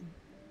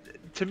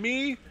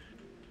me,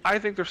 I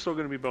think there's still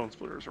going to be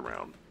Bonesplitterz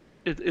around.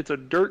 It's a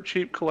dirt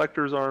cheap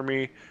collector's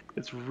army.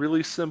 It's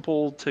really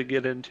simple to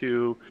get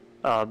into.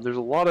 There's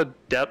a lot of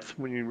depth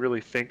when you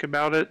really think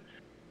about it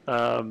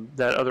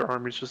that other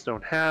armies just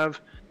don't have.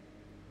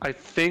 I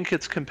think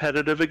it's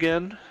competitive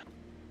again.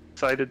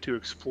 Excited to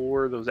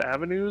explore those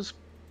avenues.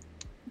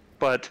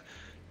 But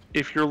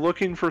if you're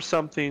looking for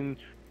something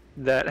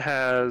that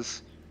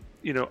has,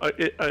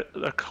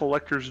 a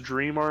collector's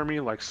dream army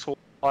like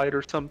Soulblight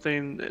or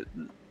something,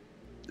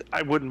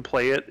 I wouldn't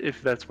play it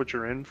if that's what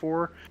you're in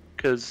for,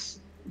 because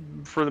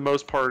for the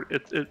most part,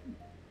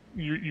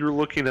 you're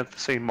looking at the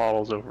same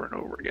models over and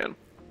over again.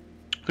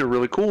 They're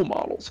really cool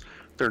models.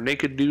 They're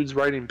naked dudes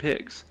riding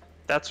pigs.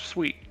 That's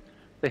sweet.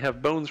 They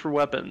have bones for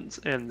weapons,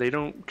 and they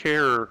don't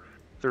care.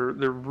 They're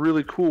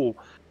really cool.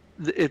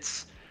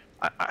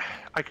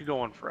 I could go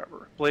on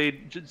forever.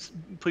 Blaed, just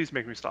please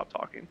make me stop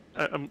talking.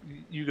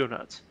 You go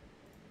nuts.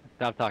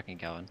 Stop talking,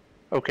 Calvin.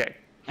 Okay.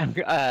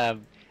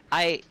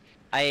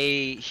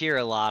 I hear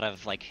a lot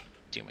of like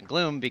doom and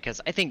gloom because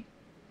I think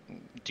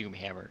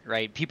Doomhammer,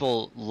 right?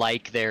 People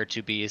like there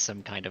to be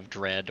some kind of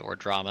dread or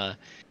drama.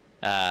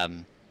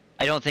 I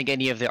don't think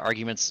any of the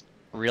arguments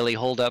really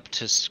hold up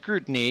to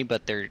scrutiny,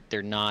 but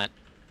they're not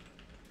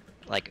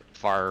like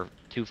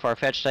too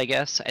far-fetched, I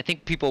guess. I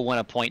think people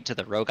want to point to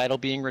the Rogue Idol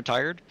being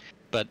retired,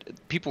 but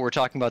people were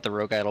talking about the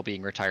Rogue Idol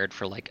being retired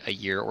for like a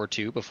year or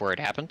two before it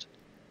happened.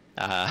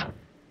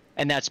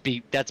 And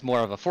that's more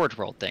of a Forge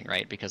World thing,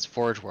 right? Because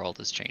Forge World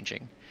is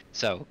changing.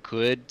 So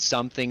could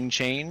something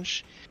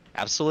change?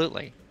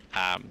 Absolutely.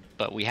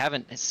 But we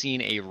haven't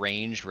seen a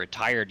range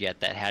retired yet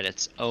that had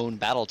its own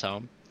battle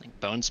tome. Like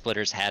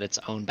Bonesplitterz had its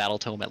own battle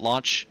tome at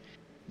launch.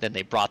 Then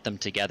they brought them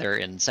together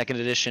in 2nd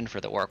edition for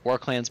the Orc War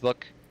Clans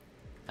book.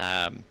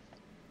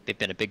 They've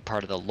been a big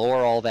part of the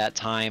lore all that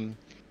time.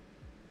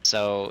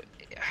 So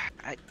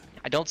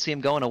I don't see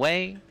them going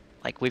away.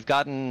 Like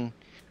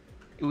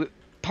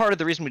part of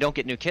the reason we don't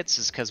get new kits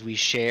is because we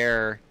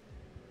share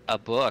a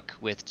book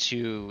with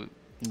two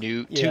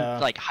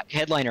like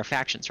headliner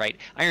factions, right?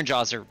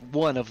 Ironjaws are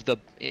one of the,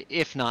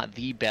 if not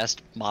the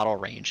best model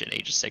range in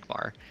Age of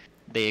Sigmar.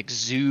 They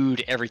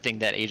exude everything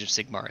that Age of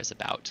Sigmar is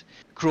about.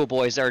 Cruel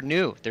Boys are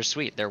new. They're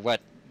sweet. They're what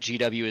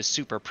GW is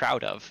super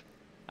proud of.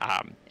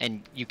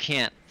 And you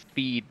can't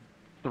feed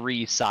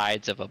 3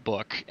 sides of a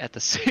book at the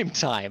same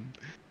time.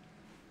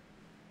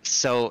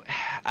 So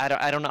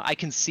I don't know. I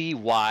can see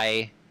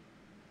why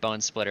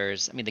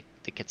Bonesplitterz. I mean,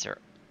 the kits are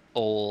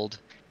old.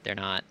 They're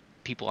not.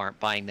 People aren't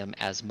buying them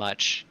as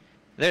much.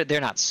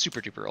 They're not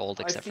super duper old,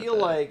 except for the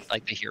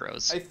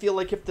heroes. I feel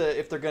like if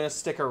they're gonna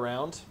stick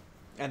around,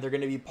 and they're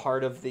gonna be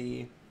part of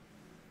the,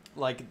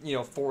 like, you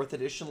know, 4th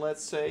edition,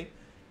 let's say,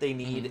 they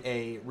need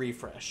a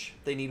refresh.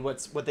 They need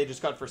what they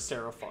just got for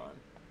Seraphon,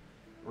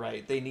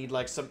 right? They need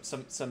like some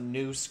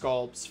new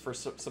sculpts for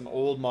some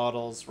old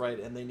models, right?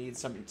 And they need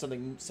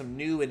some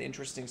new and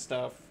interesting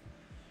stuff,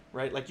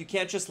 right? Like, you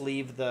can't just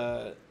leave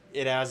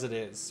it as it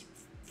is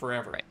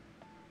forever,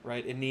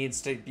 right? It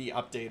needs to be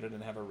updated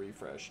and have a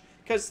refresh,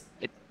 because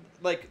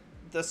like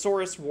the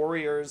Saurus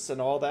Warriors and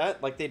all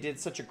that, like, they did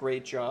such a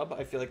great job.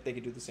 I feel like they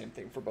could do the same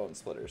thing for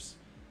Bonesplitterz.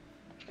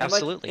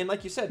 Absolutely. And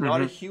like you said,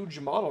 not a huge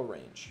model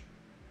range,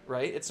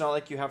 right? It's not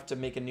like you have to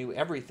make a new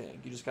everything.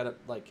 You just gotta,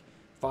 like,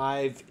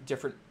 5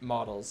 different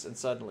models, and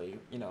suddenly,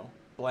 you know,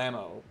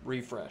 blammo,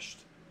 refreshed.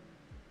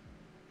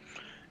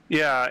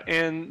 Yeah,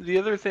 and the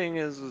other thing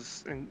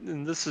is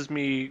and this is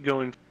me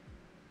going,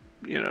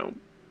 you know,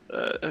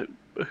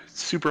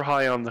 super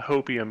high on the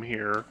hopium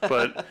here,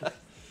 but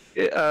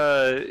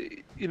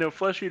you know,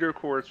 Flesh Eater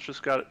Courts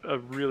just got a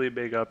really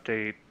big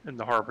update in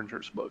the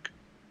Harbinger's book.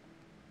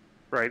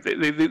 Right,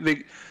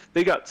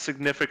 they got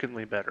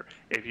significantly better.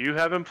 If you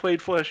haven't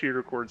played Flesh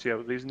Eater Courts yet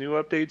with these new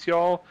updates,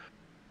 y'all,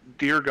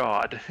 dear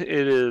God,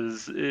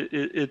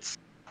 it's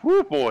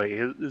whoo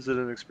boy, is it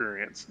an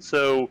experience.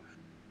 So,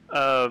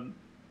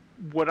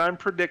 what I'm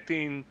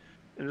predicting,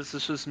 and this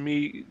is just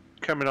me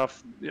coming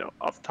off, you know,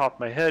 off the top of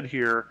my head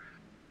here,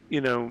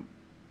 you know,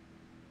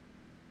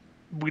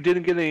 we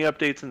didn't get any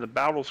updates in the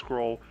Battle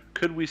Scroll.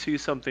 Could we see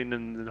something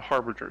in the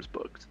Harbinger's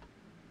books?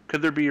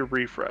 Could there be a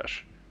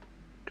refresh?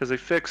 Because they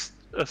fixed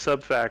a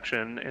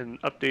sub-faction and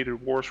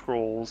updated War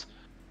Scrolls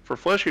for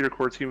Flesh Eater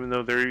Courts, even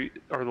though they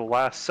are the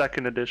last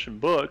 2nd edition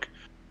book.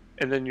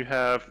 And then you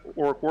have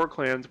Orc War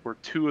Clans, where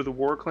 2 of the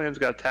War Clans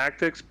got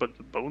tactics, but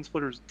the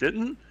Bonesplitterz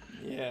didn't.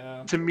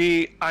 Yeah. To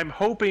me, I'm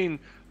hoping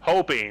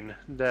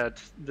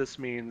that this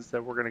means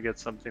that we're going to get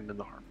something in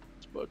the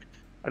Harbinger's book.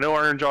 I know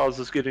Iron Jaws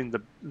is getting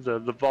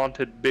the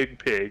vaunted Big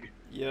Pig.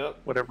 Yep.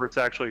 Whatever it's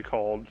actually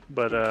called,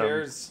 but Who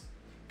cares?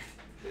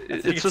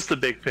 It's just the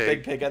Big Pig.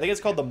 Big Pig. I think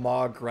it's called the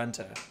Maw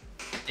Grunta.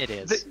 It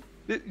is.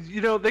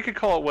 You know, they could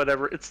call it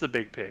whatever. It's the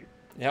Big Pig.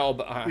 Yeah,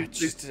 but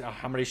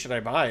how many should I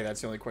buy?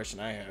 That's the only question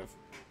I have.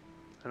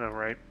 I know,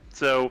 right?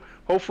 So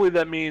hopefully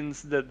that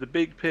means that the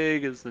Big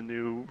Pig is the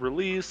new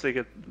release. They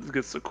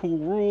gets the cool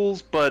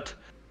rules, but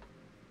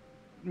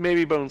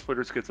maybe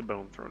Bonesplitterz gets a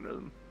bone thrown at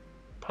them.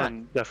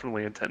 Pun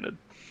definitely intended.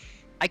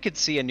 I could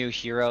see a new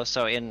hero.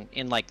 So in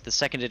like the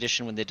 2nd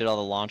edition, when they did all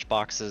the launch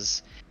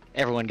boxes,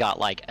 everyone got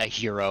like a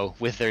hero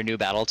with their new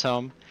battle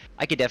tome.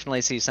 I could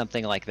definitely see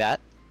something like that.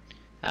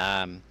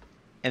 And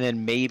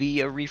then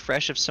maybe a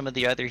refresh of some of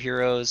the other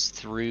heroes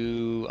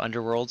through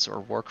Underworlds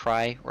or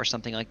Warcry or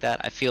something like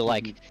that. I feel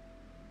like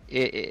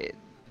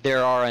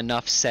there are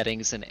enough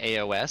settings in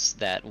AOS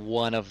that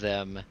one of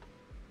them,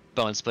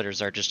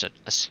 Bonesplitterz, are just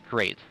a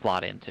straight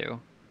slot into.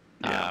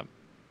 Yeah.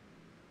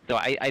 So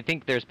I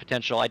think there's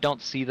potential. I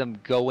don't see them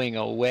going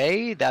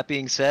away. That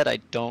being said, I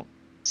don't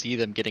see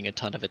them getting a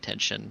ton of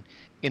attention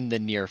in the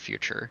near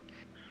future.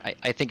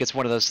 I think it's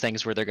one of those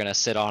things where they're going to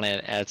sit on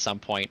it at some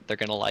point. They're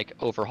going to like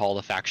overhaul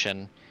the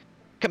faction.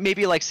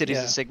 Maybe like Cities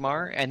of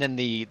Sigmar, and then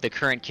the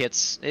current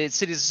kits.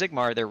 Cities of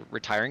Sigmar, they're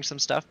retiring some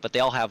stuff, but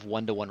they all have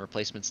 1-to-1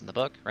 replacements in the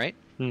book, right?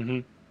 Mm-hmm.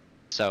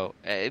 So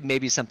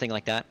maybe something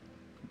like that.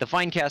 The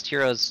fine cast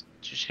heroes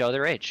show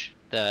their age.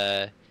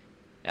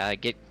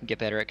 Get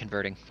better at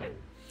converting.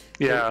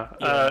 Yeah.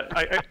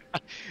 I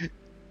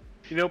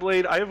you know,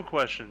 Blade, I have a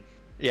question.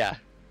 Yeah.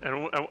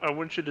 And I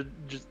want you to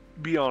just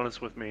be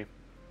honest with me.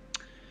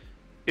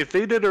 If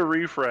they did a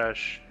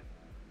refresh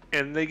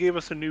and they gave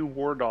us a new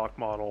War Doc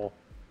model,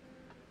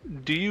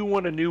 do you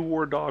want a new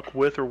War Doc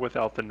with or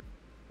without the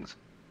rings?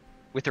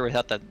 With or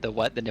without the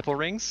what? The nipple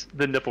rings?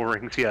 The nipple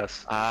rings,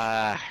 yes.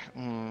 I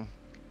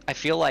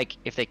feel like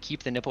if they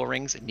keep the nipple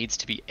rings, it needs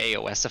to be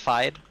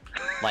AOSified.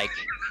 Like,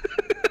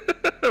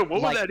 what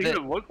would that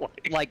even look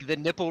like? Like the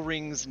nipple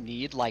rings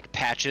need like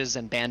patches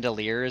and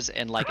bandoliers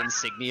and like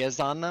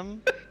insignias on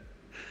them.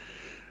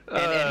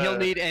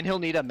 And he'll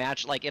need a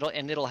match, like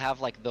it'll have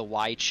like the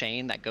Y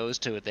chain that goes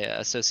to the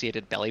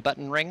associated belly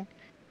button ring,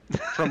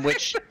 from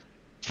which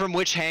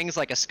hangs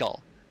like a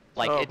skull.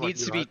 Like it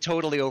needs to be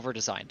totally over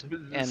designed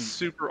and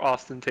super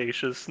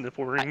ostentatious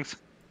nipple rings.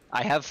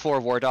 I have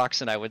 4 War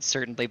Docs, and I would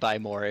certainly buy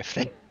more if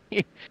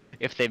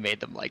they made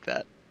them like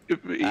that.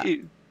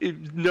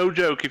 No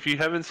joke. If you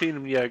haven't seen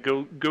them yet,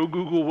 go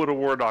Google what a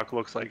War Doc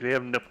looks like. They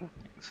have nipple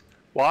rings.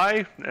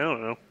 Why? I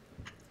don't know.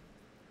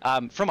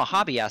 From a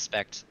hobby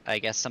aspect, I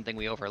guess something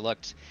we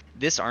overlooked,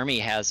 this army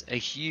has a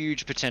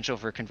huge potential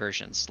for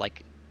conversions.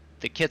 Like,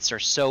 the kits are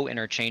so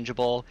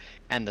interchangeable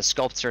and the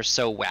sculpts are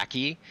so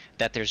wacky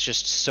that there's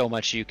just so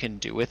much you can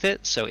do with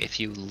it. So if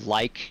you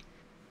like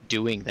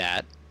doing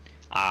that,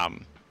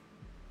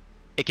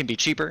 it can be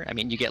cheaper. I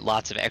mean, you get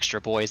lots of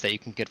extra boys that you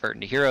can convert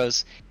into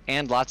heroes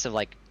and lots of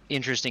like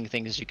interesting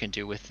things you can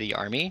do with the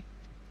army.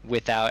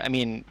 without. I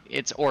mean,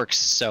 it's orcs,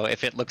 so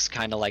if it looks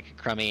kind of like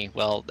crummy,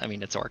 well, I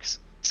mean, it's orcs,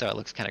 so it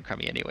looks kind of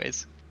crummy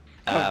anyways.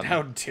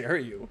 How dare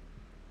you?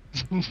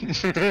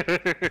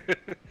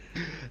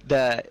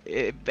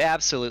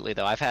 Absolutely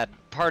though, I've had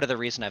part of the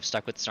reason I've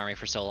stuck with this army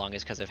for so long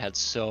is because I've had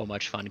so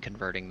much fun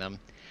converting them.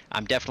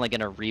 I'm definitely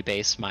going to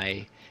rebase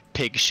my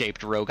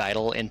pig-shaped rogue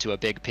idol into a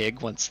big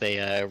pig once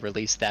they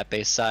release that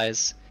base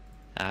size.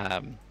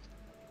 I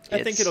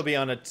think it'll be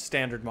on a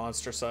standard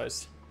monster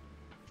size.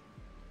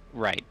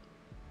 Right.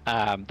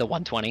 The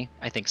 120,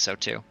 I think so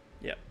too.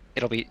 Yeah.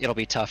 It'll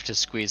be tough to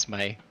squeeze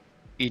my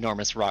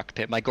enormous rock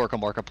pit, my Gorka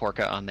Morka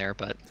Porka on there,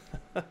 but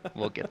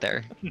we'll get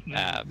there.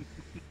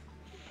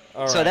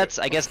 So right.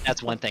 I guess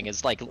that's one thing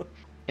is like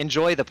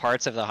enjoy the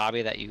parts of the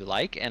hobby that you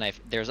like, and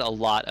there's a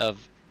lot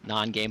of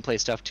non-gameplay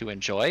stuff to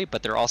enjoy,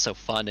 but they're also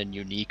fun and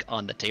unique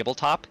on the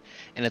tabletop,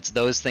 and it's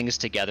those things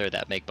together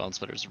that make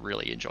Bonesplitterz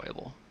really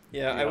enjoyable.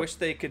 Yeah, I wish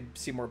they could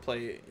see more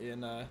play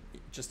in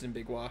just in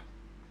Big Wa.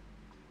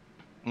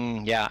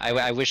 Yeah,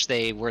 I wish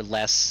they were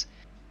less.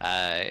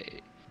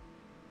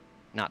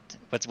 Not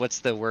what's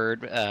the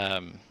word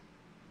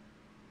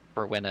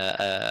for when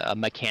a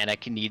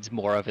mechanic needs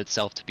more of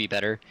itself to be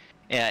better.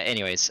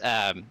 Anyways,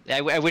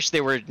 I wish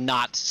they were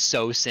not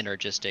so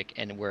synergistic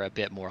and were a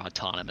bit more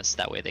autonomous.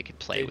 That way they could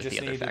play with the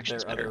other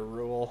factions better. Other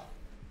rule.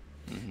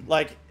 Mm-hmm.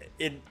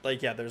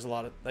 Yeah, there's a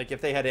lot of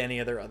if they had any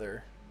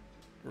other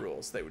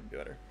rules, they would be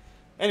better.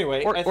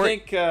 Anyway, I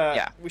think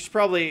we should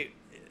probably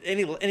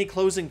any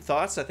closing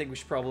thoughts. I think we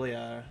should probably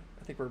I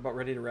think we're about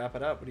ready to wrap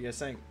it up. What do you guys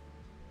think?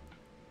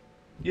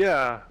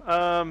 Yeah.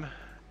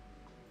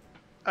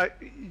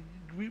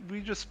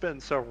 We just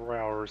spent several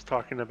hours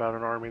talking about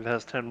an army that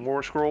has 10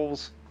 war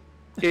scrolls.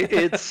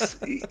 Guys,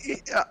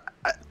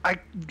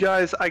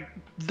 I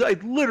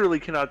literally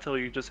cannot tell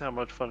you just how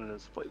much fun it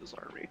is to play this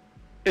army.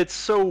 It's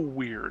so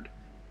weird.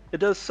 It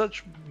does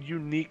such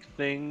unique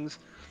things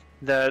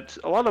that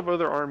a lot of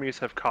other armies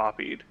have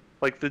copied.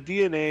 Like the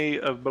DNA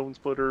of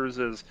Bonesplitterz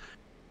is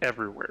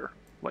everywhere.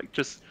 Like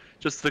just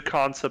the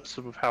concepts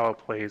of how it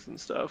plays and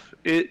stuff.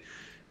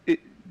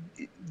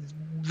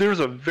 There's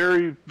a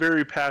very,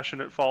 very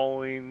passionate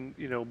following.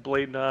 You know,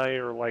 Blade and I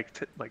are like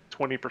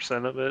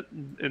 20% of it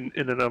in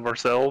and of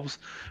ourselves.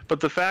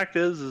 But the fact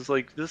is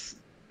like this,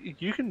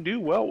 you can do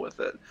well with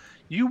it.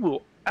 You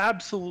will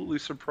absolutely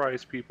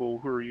surprise people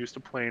who are used to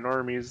playing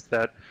armies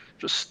that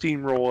just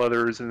steamroll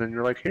others, and then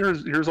you're like,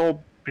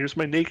 here's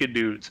my naked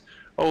dudes.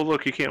 Oh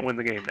look, you can't win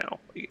the game now.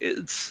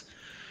 It's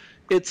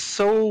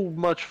so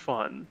much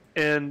fun,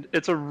 and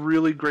it's a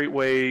really great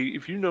way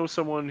if you know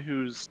someone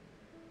who's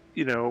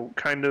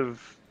kind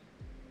of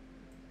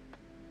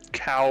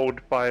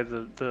cowed by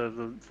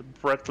the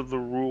breadth of the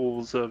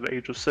rules of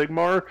Age of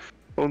Sigmar.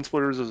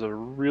 Bonesplitterz is a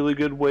really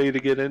good way to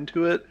get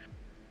into it.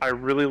 I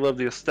really love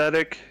the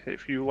aesthetic.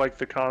 If you like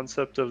the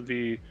concept of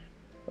the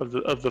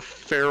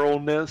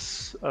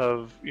feralness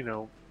of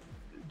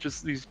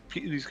just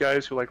these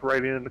guys who like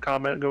writing into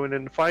combat and going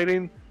into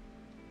fighting,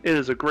 it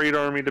is a great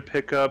army to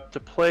pick up, to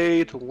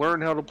play, to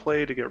learn how to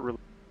play, to get really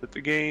good at the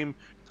game,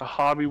 to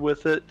hobby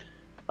with it.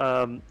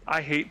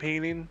 I hate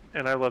painting,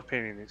 and I love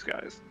painting these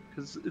guys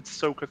because it's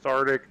so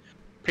cathartic.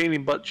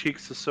 Painting butt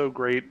cheeks is so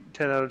great.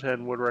 10 out of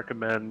 10 would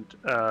recommend.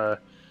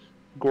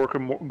 Gorka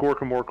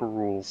Morka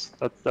rules.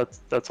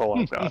 That's all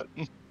I've got.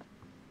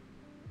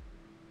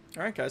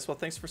 All right, guys. Well,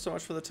 thanks so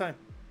much for the time.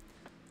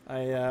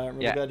 I'm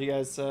really glad you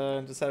guys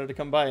decided to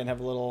come by and have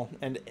a little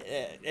and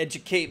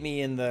educate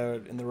me in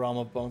the realm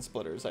of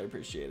Bonesplitterz. I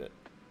appreciate it.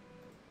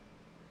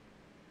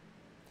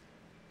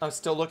 I'm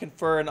still looking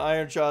for an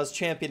Ironjawz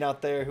champion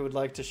out there who would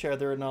like to share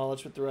their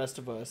knowledge with the rest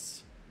of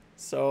us.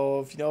 So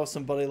if you know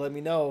somebody, let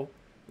me know.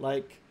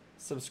 Like,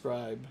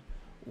 subscribe.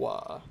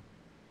 Wah.